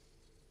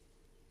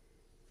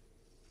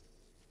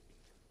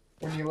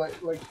 When you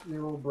let like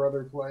your little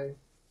brother play.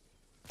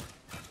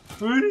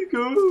 Where'd he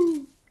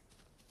go?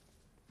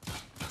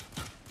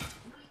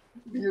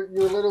 Your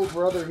little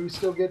brother who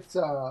still gets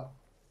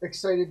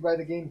excited by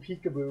the game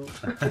Peekaboo.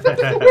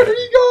 Where'd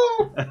he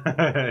go?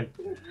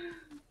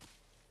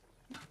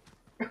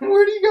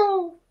 Where'd he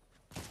go?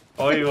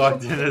 Oh, he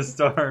walked in a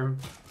storm.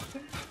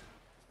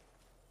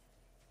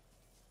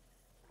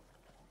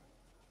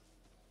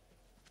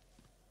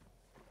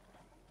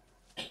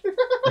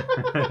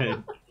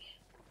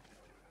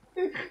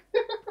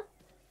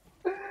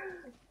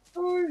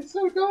 Oh, he's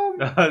so dumb.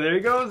 Oh, there he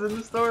goes in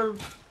the storm.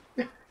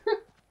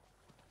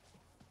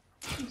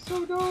 He's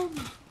so dumb.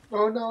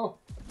 Oh no.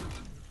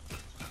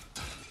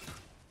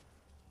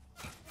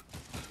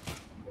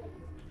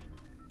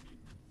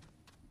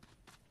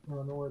 I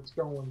don't know where it's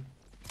going.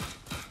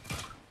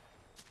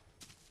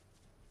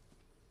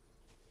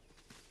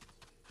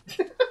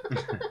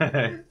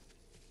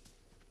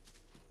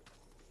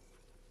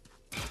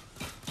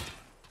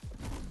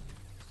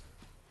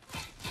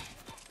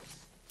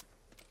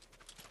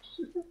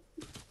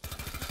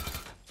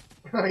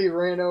 He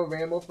ran out of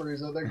ammo for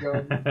his other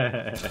gun.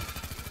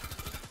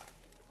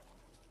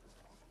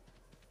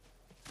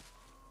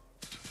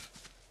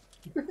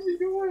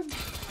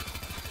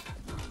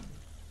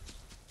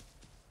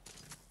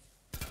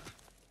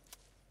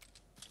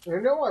 You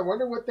know, I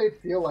wonder what they'd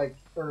feel like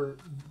or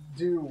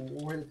do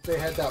if they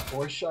had that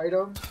bush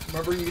item.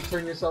 Remember, you could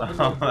turn yourself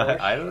into a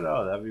bush. I don't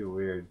know. That'd be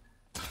weird.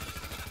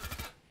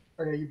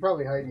 Okay, you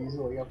probably hide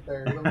easily up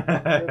there. You'll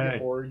get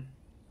bored.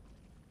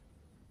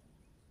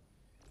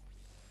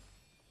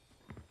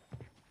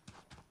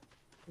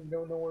 You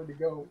don't know where to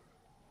go.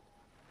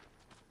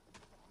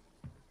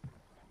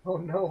 Oh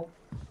no.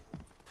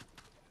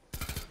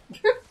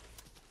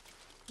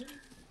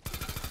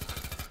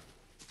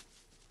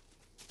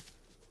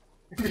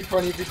 It'd be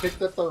funny if he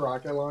picked up the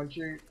rocket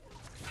launcher.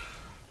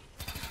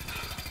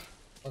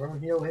 I don't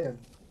heal him.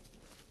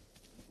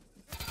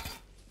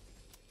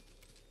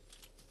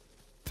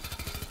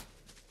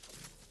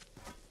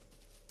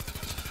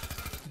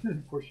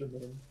 Push him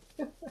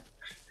in.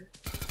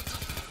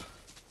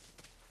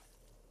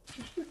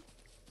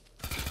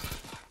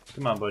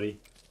 Come on, buddy.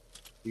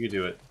 You can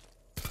do it.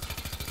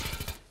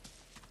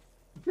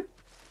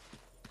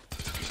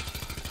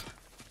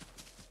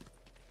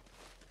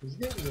 He's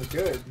getting it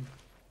good.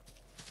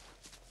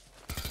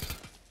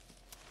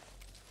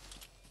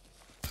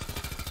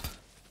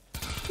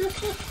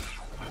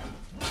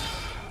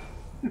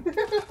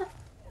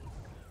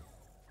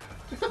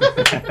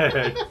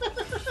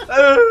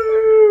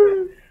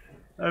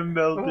 I'm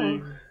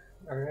melting.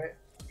 Oh. Alright.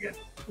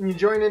 You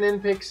joining in,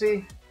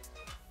 Pixie?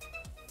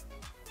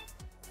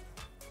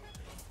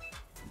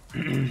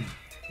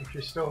 If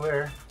you're still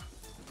there.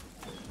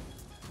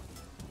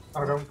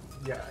 Oh, don't.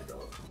 Yeah, I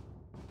go.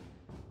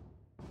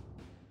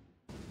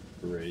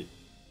 Great.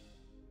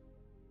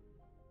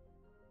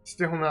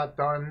 Still not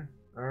done.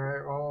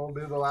 Alright, well,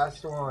 we'll do the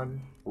last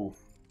one. Oof.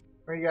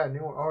 Oh, you got a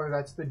new one. Oh,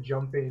 that's the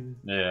jumping.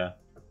 Yeah.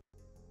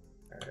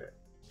 Alright.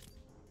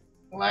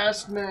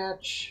 Last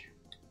match.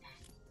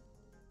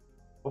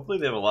 Hopefully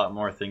they have a lot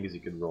more things you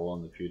could roll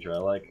in the future. I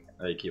like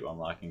how they keep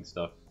unlocking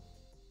stuff.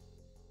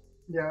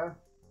 Yeah.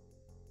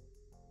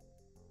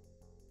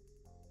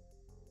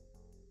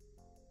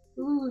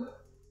 Ooh,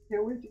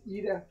 can't wait to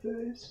eat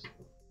after this.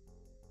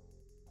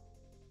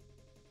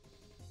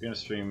 If you're gonna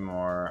stream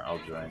more,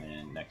 I'll join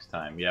in next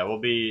time. Yeah, we'll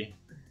be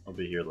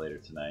here later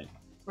tonight.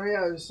 Oh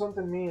yeah, there's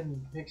something me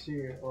and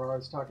Pixie, or I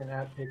was talking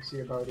at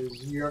Pixie about,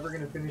 is you ever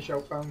gonna finish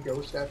Outbound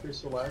Ghost after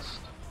Celeste?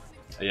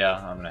 Yeah,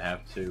 I'm gonna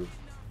have to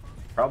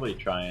probably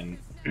try and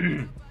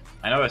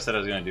I know I said I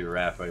was gonna do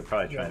Raft, but I'd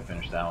probably try and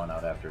finish that one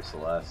out after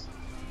Celeste.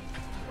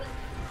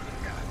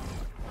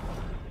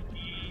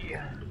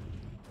 Yeah.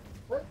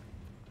 What?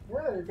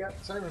 Yeah, they've got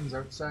sirens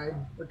outside.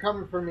 They're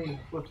coming for me.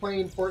 We're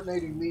playing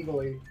Fortnite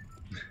illegally.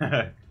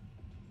 We're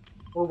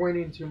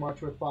winning too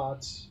much with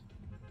bots.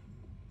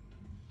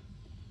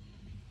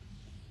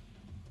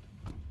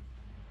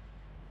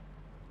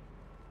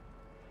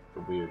 A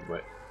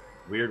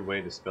weird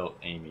way to spell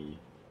Amy.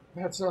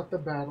 That's not the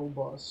battle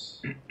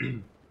bus.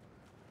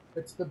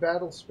 It's the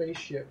battle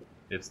spaceship.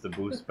 It's the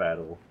boost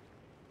battle.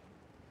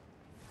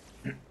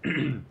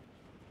 You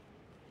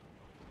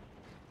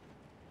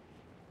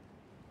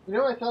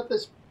know, I thought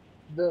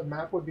the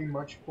map would be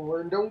much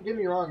cooler, and don't get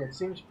me wrong, it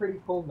seems pretty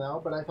cool now,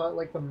 but I thought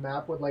like the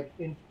map would like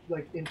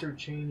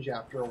interchange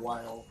after a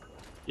while.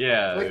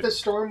 Yeah. Like the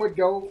storm would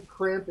go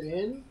cramp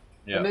in,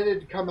 yeah. and then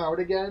it'd come out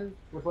again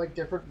with like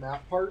different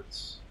map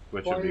parts.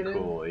 Which would be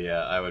cool.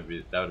 Yeah, that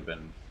would have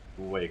been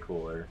way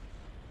cooler.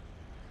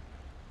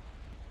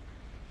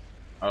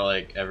 Or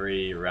like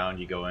every round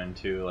you go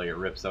into, like it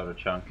rips out a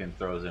chunk and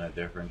throws in a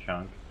different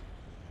chunk.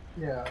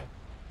 Yeah.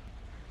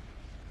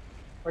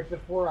 Like the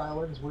 4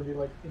 islands where they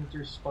like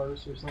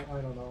intersperse or something,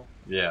 I don't know.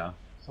 Yeah.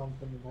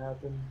 Something would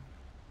happen.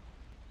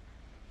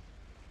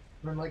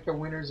 And then like the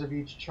winners of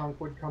each chunk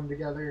would come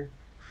together.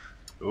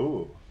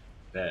 Ooh.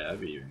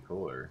 That'd be even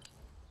cooler.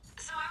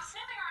 So I was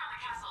sniffing around the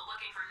castle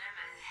looking for Nim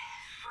and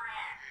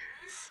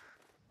friends.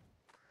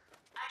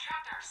 I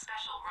tracked our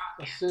special rock.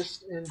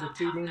 Assist in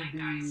defeating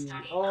the...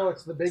 Oh,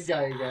 it's the big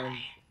guy again.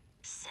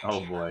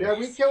 Oh boy. Yeah,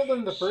 we killed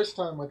him the first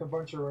time with a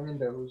bunch of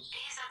randos.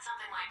 He said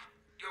something like,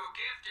 "Your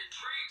gift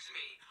intrigues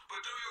me, but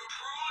do you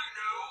truly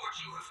know what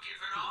you have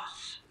given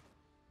us?"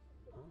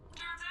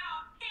 Turns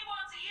out, he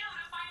wants you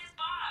to fight his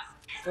boss.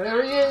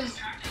 There he is!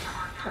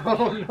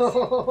 Oh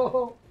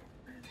no!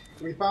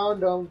 We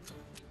found him.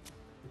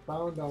 We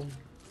found him.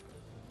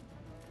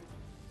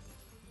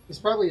 He's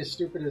probably as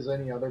stupid as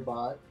any other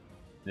bot.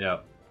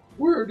 Yep.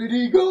 Where did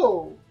he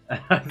go?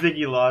 I think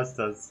he lost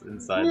us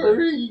inside. Where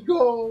did he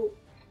go?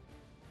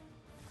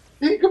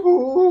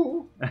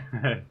 Peekaboo!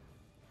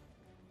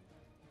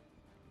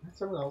 Is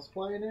someone else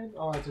flying in?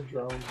 Oh, it's a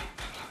drone.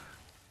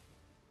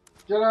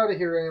 Get out of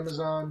here,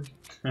 Amazon.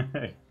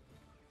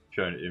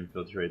 Trying to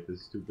infiltrate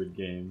this stupid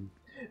game.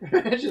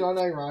 Imagine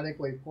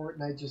unironically,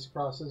 Fortnite just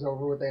crosses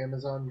over with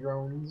Amazon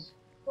drones.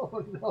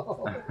 Oh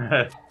no.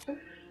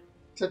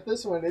 Except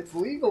this one, it's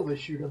legal to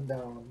shoot them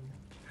down.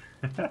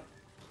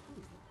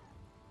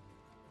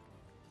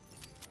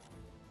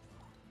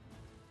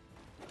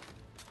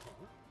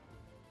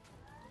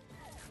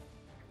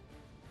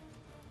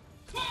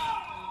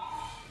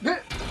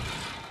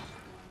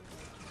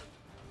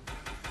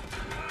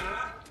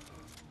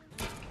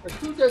 Like,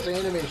 who does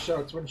anime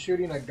shouts when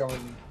shooting a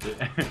gun?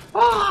 Yeah.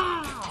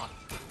 Ah!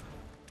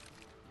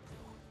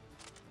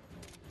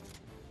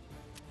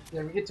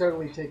 Yeah, we could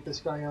totally take this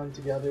guy on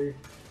together.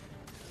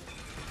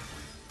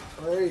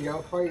 Oh, there you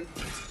go, fight.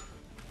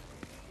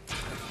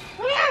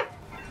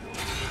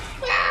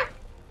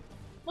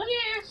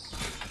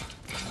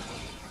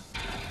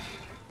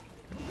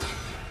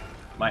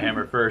 My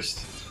hammer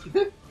first.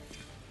 It'd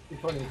be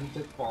funny if he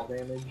took fall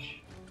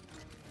damage.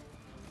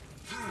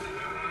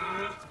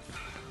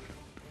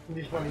 It'd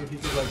be funny if he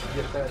could, like,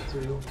 get that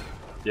too.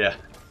 Yeah.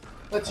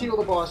 Let's heal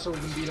the boss so we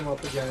can beat him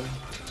up again.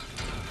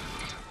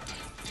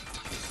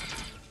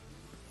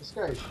 This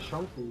guy is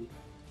chunky.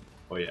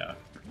 Oh yeah.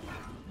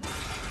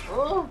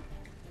 Oh!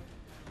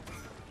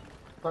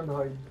 Time to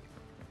hide.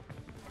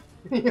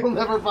 You'll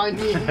never find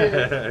me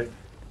here.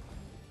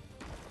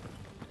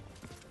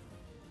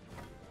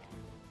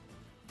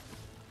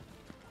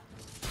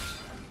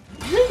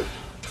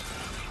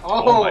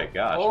 Oh my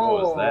gosh, what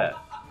was that?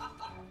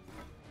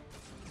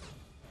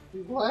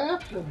 He's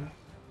laughing.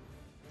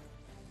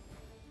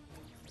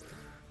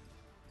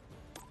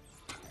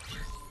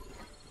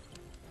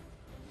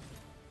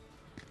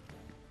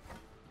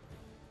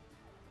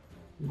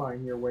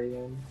 Mine your way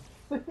in.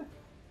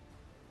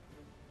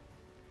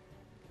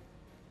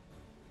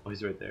 Oh,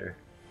 he's right there.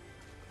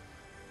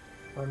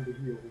 Time to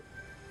heal.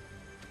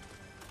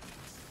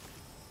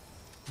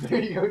 There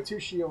you go, 2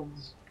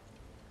 shields.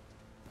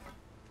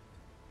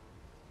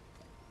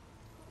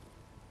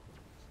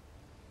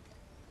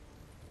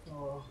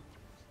 Oh.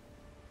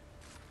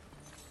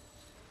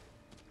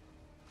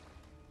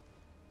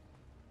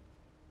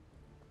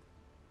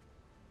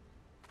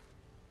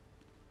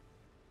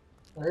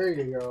 There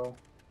you go.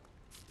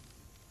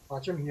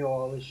 Watch him heal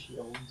all his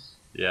shields.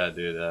 Yeah,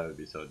 dude, that would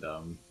be so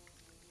dumb.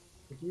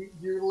 Like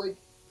you're like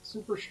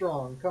super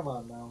strong. Come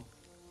on now.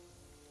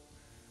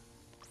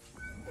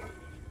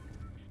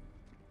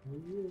 There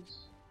he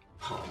is.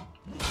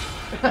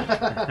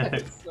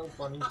 It's so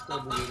funny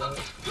still to do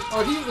that.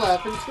 Oh, he's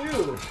laughing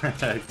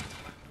too.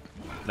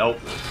 Nope,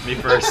 me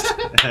first.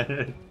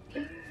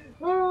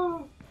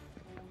 Oh.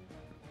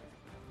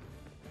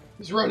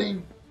 He's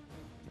running.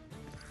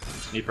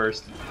 Me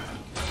first.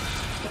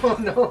 Oh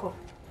no.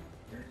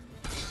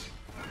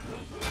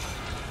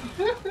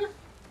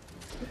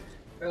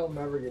 That'll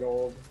never get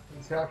old.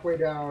 He's halfway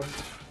down.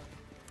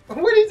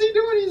 What is he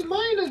doing? He's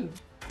mining.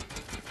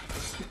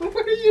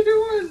 What are you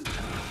doing?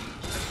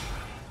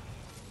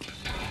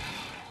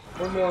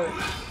 One more.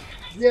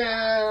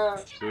 Yeah.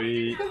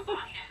 Sweet. Body to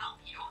help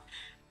you.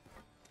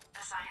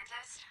 The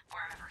scientist,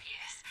 wherever he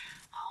is,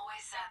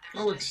 always said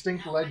there's Oh, just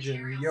Extinct no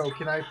Legend. material Yo,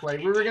 can I stronger play?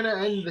 than We were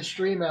gonna end the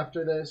stream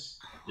after this.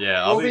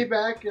 Yeah, I'll We'll be be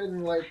back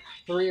in like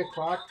 3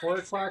 o'clock, 4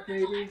 o'clock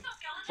maybe?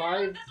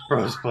 5?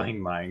 Bro's playing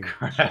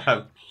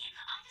Minecraft.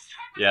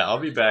 Yeah, I'll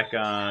be back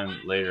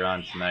on later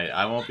on tonight.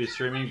 I won't be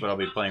streaming, but I'll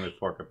be playing with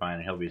Porcupine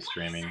and he'll be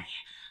streaming.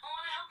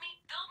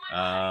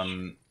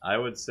 I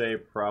would say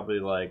probably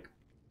like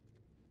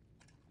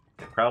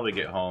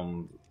get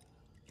home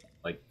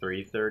like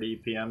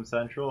 3:30 p.m.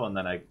 Central, and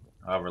then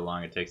however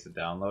long it takes to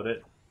download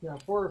it. Yeah,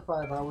 4 or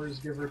 5 hours,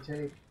 give or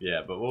take.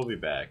 Yeah, but we'll be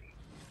back.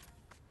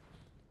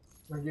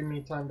 It'll give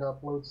me time to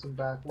upload some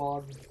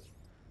backlog.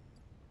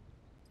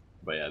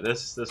 But yeah,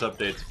 this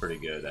update's pretty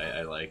good.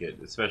 I like it,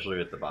 especially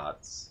with the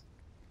bots.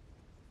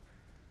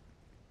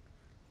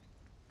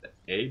 The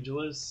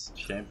Ageless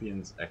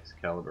Champions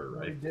Excalibur,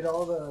 right?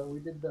 We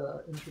did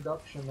the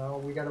introduction now.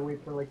 We gotta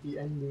wait for like the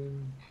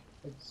ending,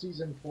 like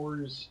season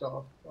 4's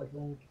stuff, I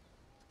think.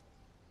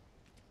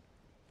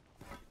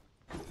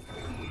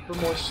 For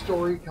more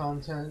story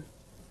content.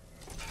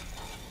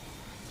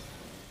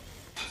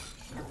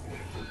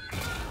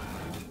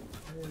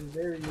 And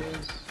there he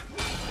is.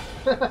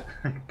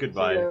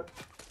 Goodbye. See ya.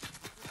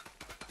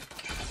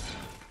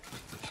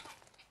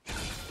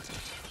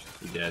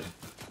 He dead.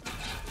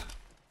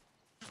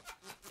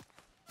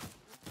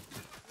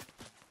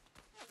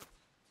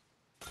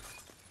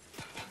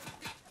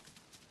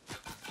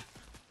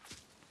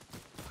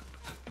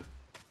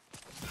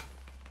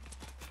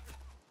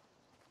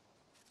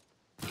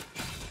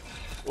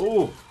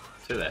 Ooh,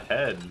 to the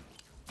head.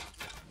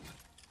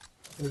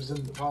 There's an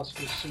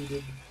imposter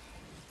suited.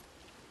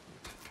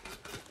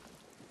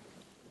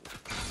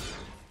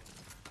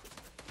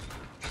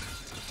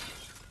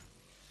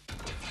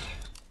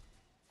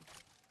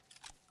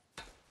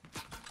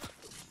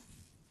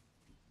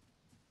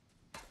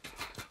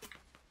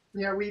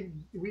 Yeah, we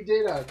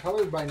did a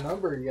color by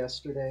number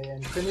yesterday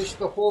and finished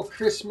the whole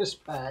Christmas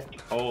pack.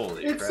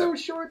 Holy It's crap. so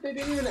short they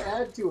didn't even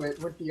add to it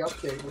with the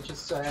update, which is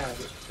sad.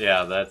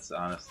 Yeah, that's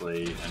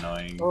honestly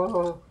annoying.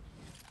 Oh,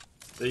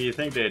 So you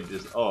think they'd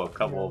just, a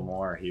couple Yeah.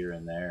 more here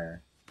and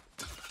there.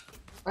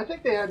 I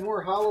think they had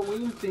more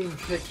Halloween themed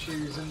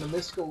pictures in the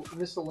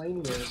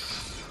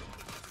miscellaneous.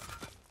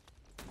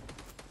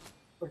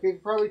 Like they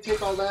could probably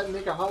take all that and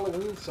make a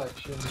Halloween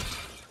section.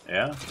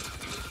 Yeah?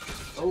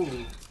 Oh,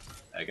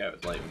 That guy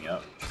was lighting me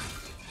up.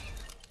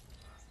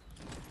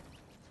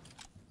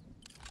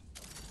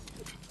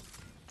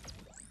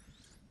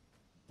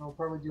 I'll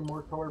probably do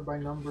more color by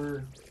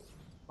number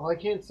Well, I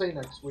can't say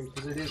next week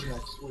because it is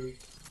next week.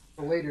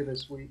 Or later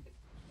this week.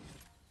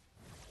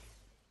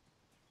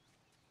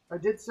 I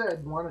did say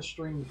I'd want to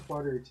stream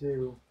Clutter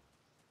too.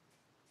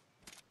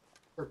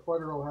 Or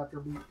Clutter will have to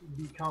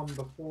become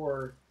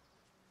before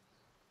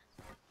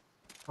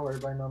Color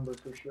by Number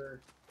for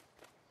sure.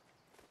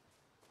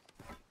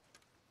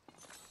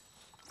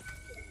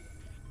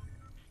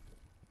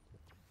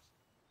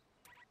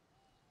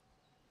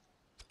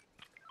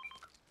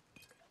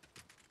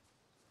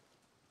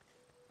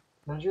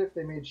 Imagine if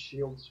they made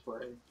shield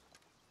spray.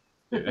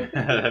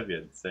 That'd be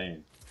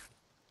insane.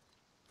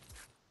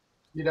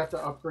 You'd have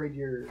to upgrade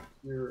your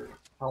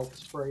health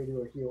spray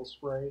to a heal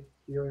spray.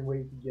 The only way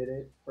you could get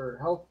it. Or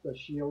health to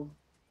shield.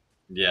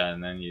 Yeah,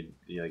 and then you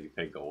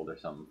pay gold or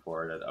something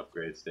for it at the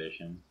upgrade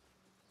station.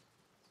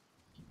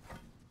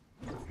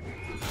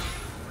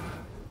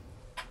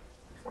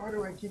 Why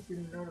do I keep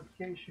getting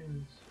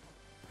notifications?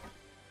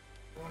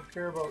 I don't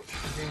care about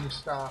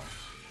GameStop.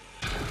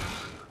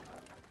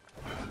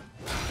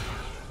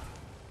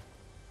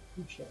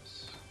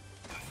 Chess.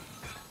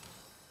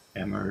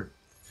 Hammer.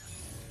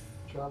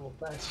 Travel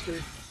faster.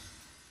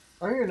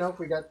 I don't even know if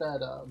we got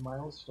that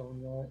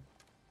milestone yet.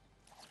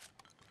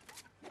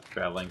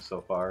 Traveling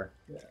so far.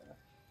 Yeah.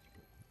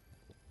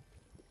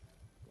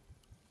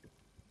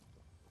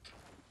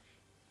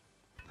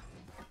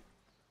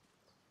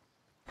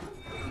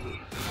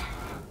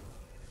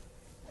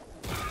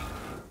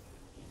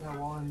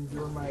 Now while I'm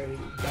doing my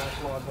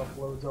backlog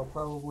uploads, I'll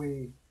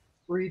probably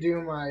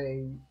redo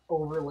my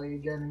overlay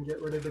again and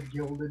get rid of the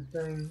gilded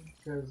thing,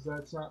 because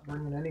that's not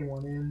bringing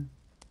anyone in.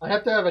 I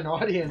have to have an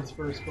audience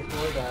first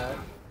before that.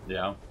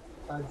 Yeah.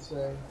 I'd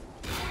say.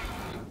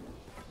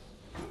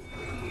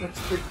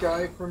 That's the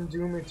guy from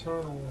Doom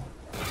Eternal.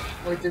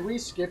 Wait, did we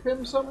skip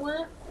him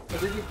somewhere? Or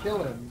did we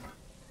kill him?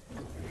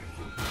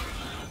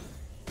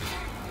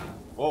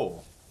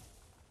 Whoa.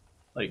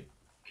 Like,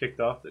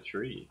 kicked off the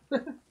tree.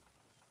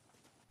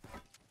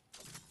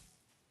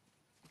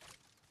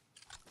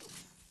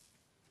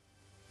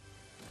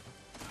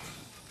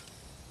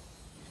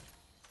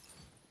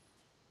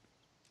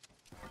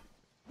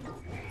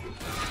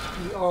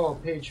 Oh,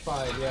 page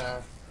 5, yeah.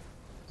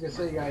 I was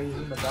gonna say, yeah, he's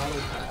in the Battle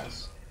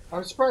Pass.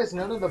 I'm surprised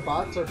none of the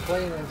bots are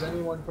playing as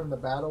anyone from the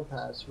Battle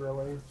Pass,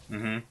 really.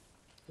 Mm-hmm.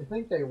 I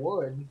think they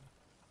would.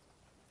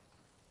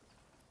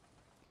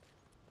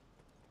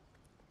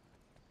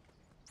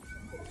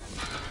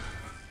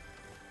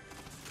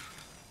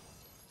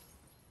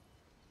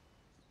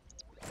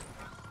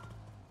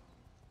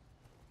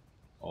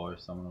 Oh,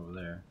 there's someone over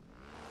there.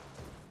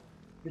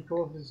 It'd be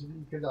cool if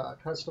you could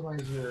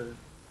customize your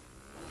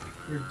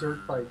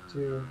dirt bike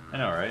too. I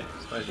know, right?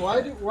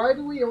 Why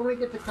do we only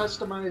get to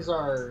customize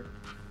our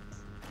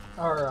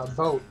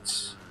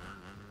boats?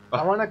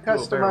 I want to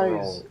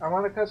customize. I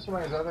want to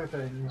customize other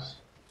things.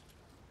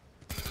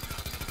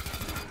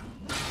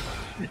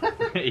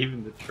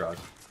 Even the truck.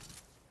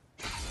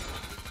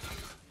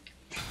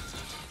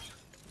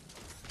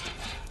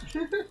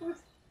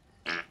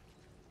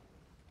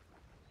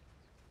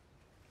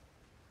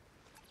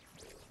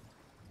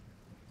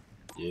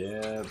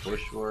 Yeah,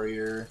 Bush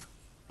Warrior.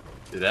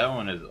 Dude, that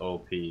one is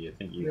OP. I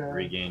think you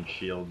regain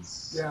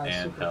shields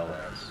and health.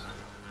 Fast.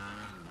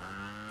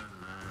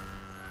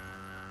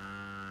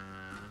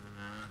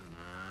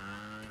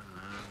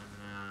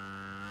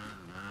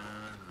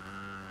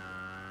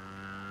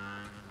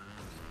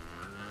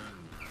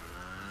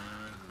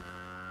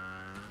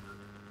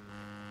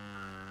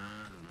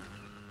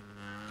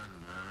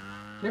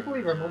 I can't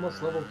believe I'm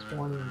almost level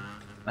 20.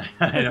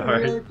 I know, I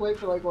right? only played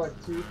for like, what,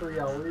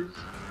 2-3 hours?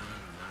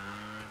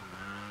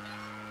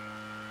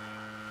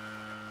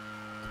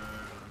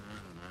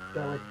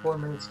 Got like 4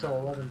 minutes till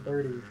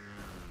 11:30.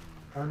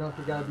 I don't know if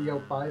you gotta be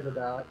 05 of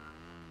that.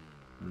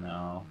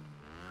 No.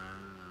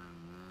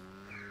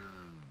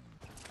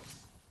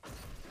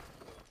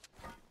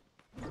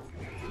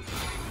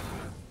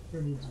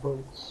 Who needs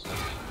boats?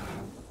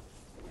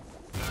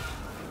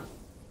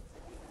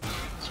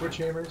 Switch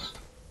hammers.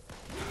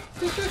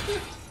 What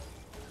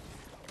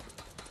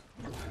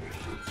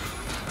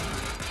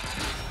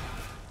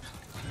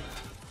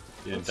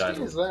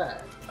skin is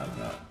that? I don't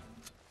know.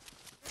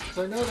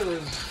 So I know there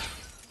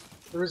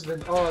was the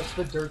it's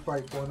the dirt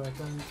bike one, I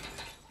think.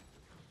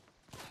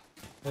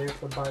 They have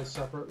to buy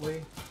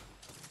separately.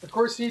 Of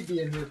course he'd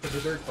be in here for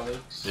the dirt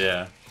bikes.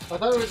 Yeah. I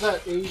thought it was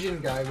that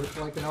Asian guy with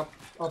like an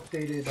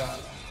updated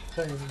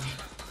thing.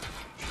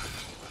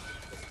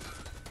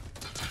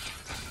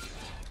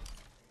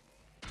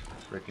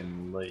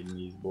 Frickin' lighting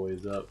these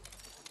boys up.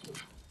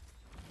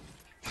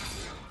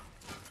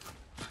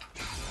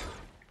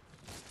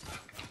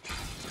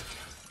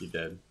 You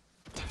dead.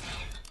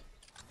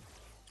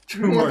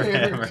 2 more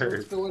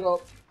hammers. Fill it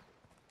up.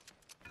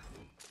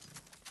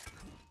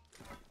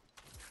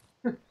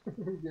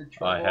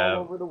 I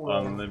have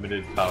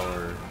unlimited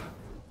power.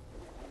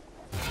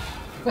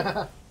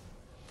 There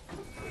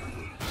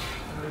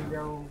you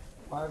go.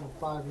 5 of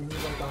 5. We need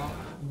like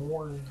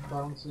more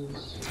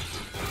bounces.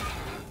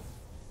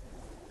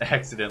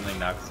 Accidentally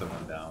knocked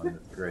someone down.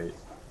 That's great.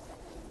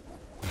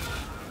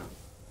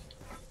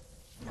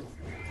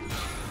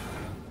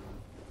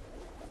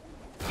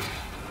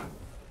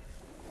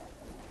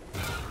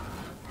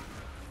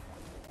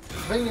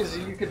 thing is,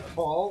 you could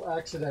fall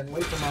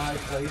accidentally from a high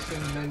place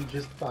and then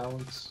just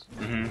bounce.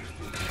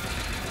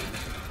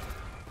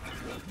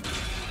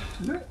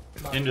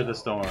 Into the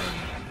storm.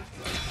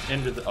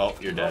 Into the. Oh,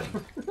 you're dead.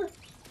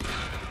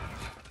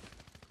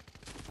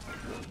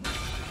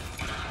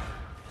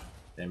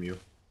 Damn you.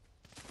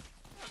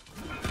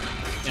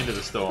 Into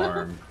the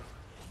storm.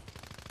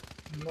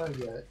 Not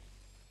yet.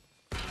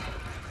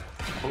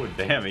 Oh,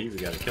 damn, he even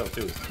got a kill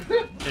too.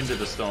 Into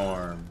the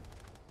storm.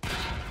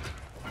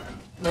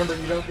 Remember,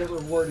 you don't get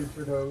rewarded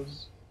for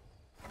those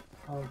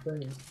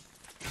things.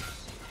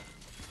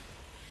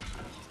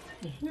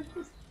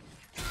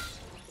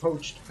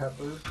 Poached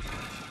pepper.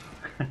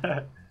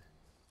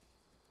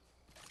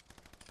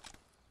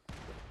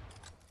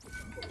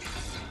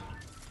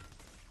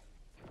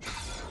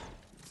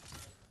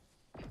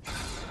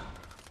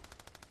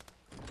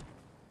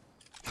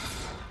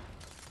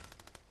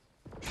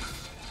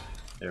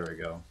 There we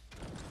go.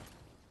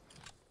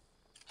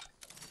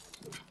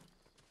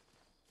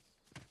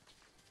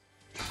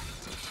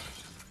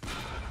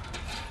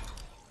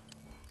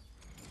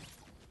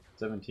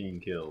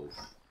 $17 kills.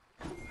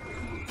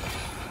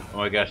 Oh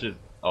my gosh!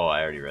 Oh,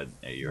 I already read.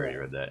 Hey, you already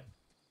read that.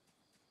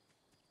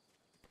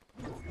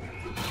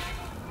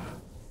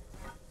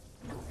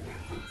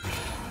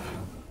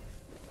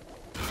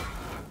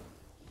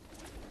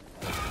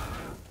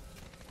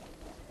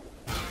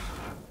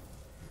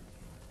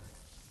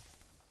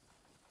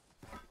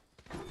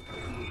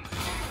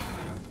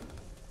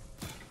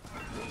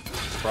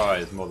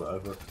 Surprise, mother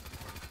ever.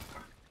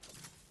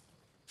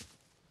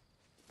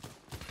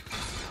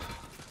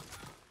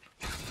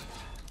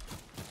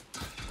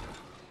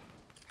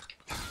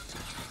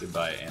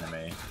 Goodbye,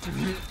 anime.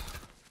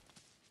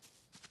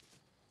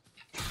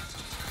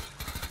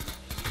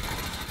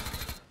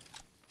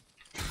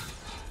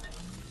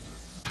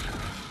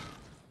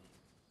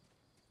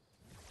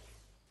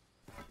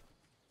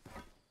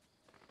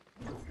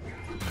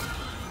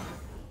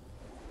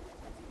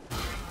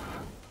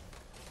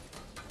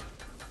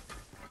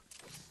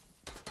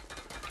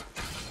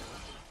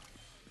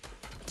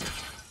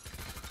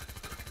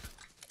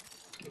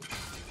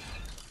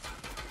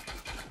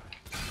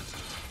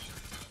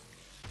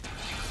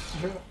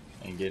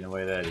 Ain't getting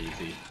away that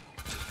easy.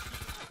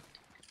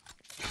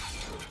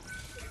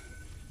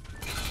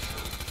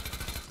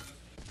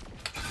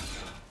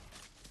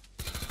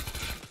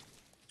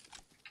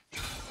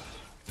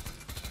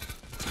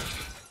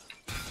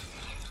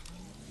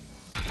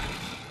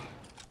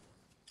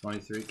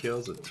 $23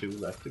 kills with 2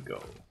 left to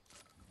go.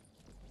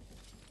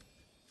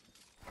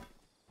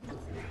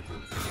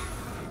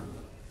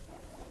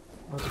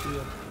 Must be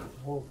a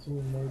whole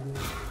team, maybe.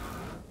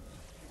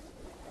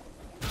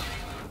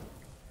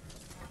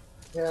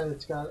 Yeah,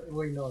 it's got.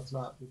 Wait, no, it's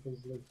not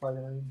because they're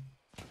fighting.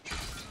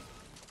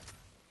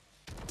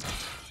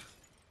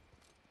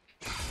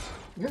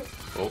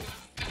 Oh.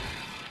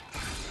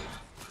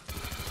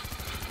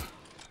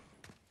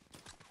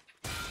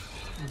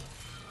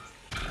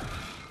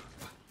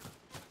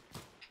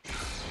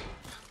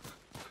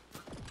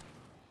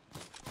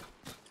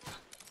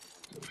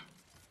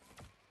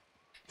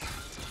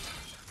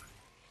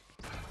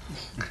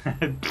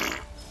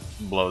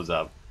 Blows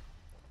up.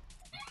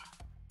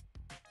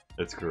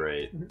 That's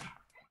great.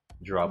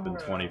 Dropping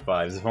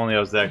 25s. If only I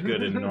was that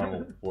good in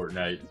normal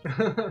Fortnite.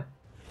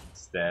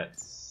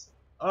 Stats.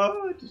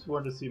 Oh, I just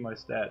wanted to see my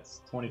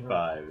stats.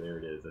 25. There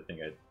it is. I think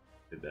I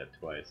did that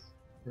twice.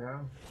 Yeah.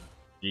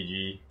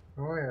 GG.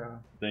 Oh yeah.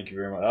 Thank you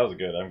very much. That was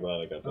good. I'm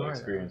glad I got to Oh,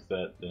 experience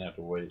that. Didn't have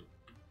to wait.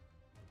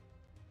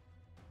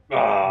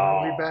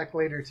 We'll be back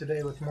later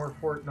today with more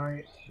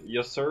Fortnite.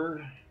 Yes,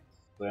 sir.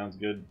 Sounds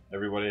good.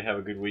 Everybody have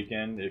a good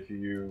weekend. If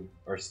you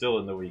are still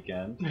in the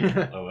weekend,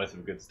 oh, that's a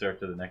good start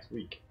to the next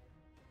week.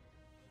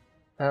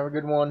 Have a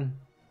good one.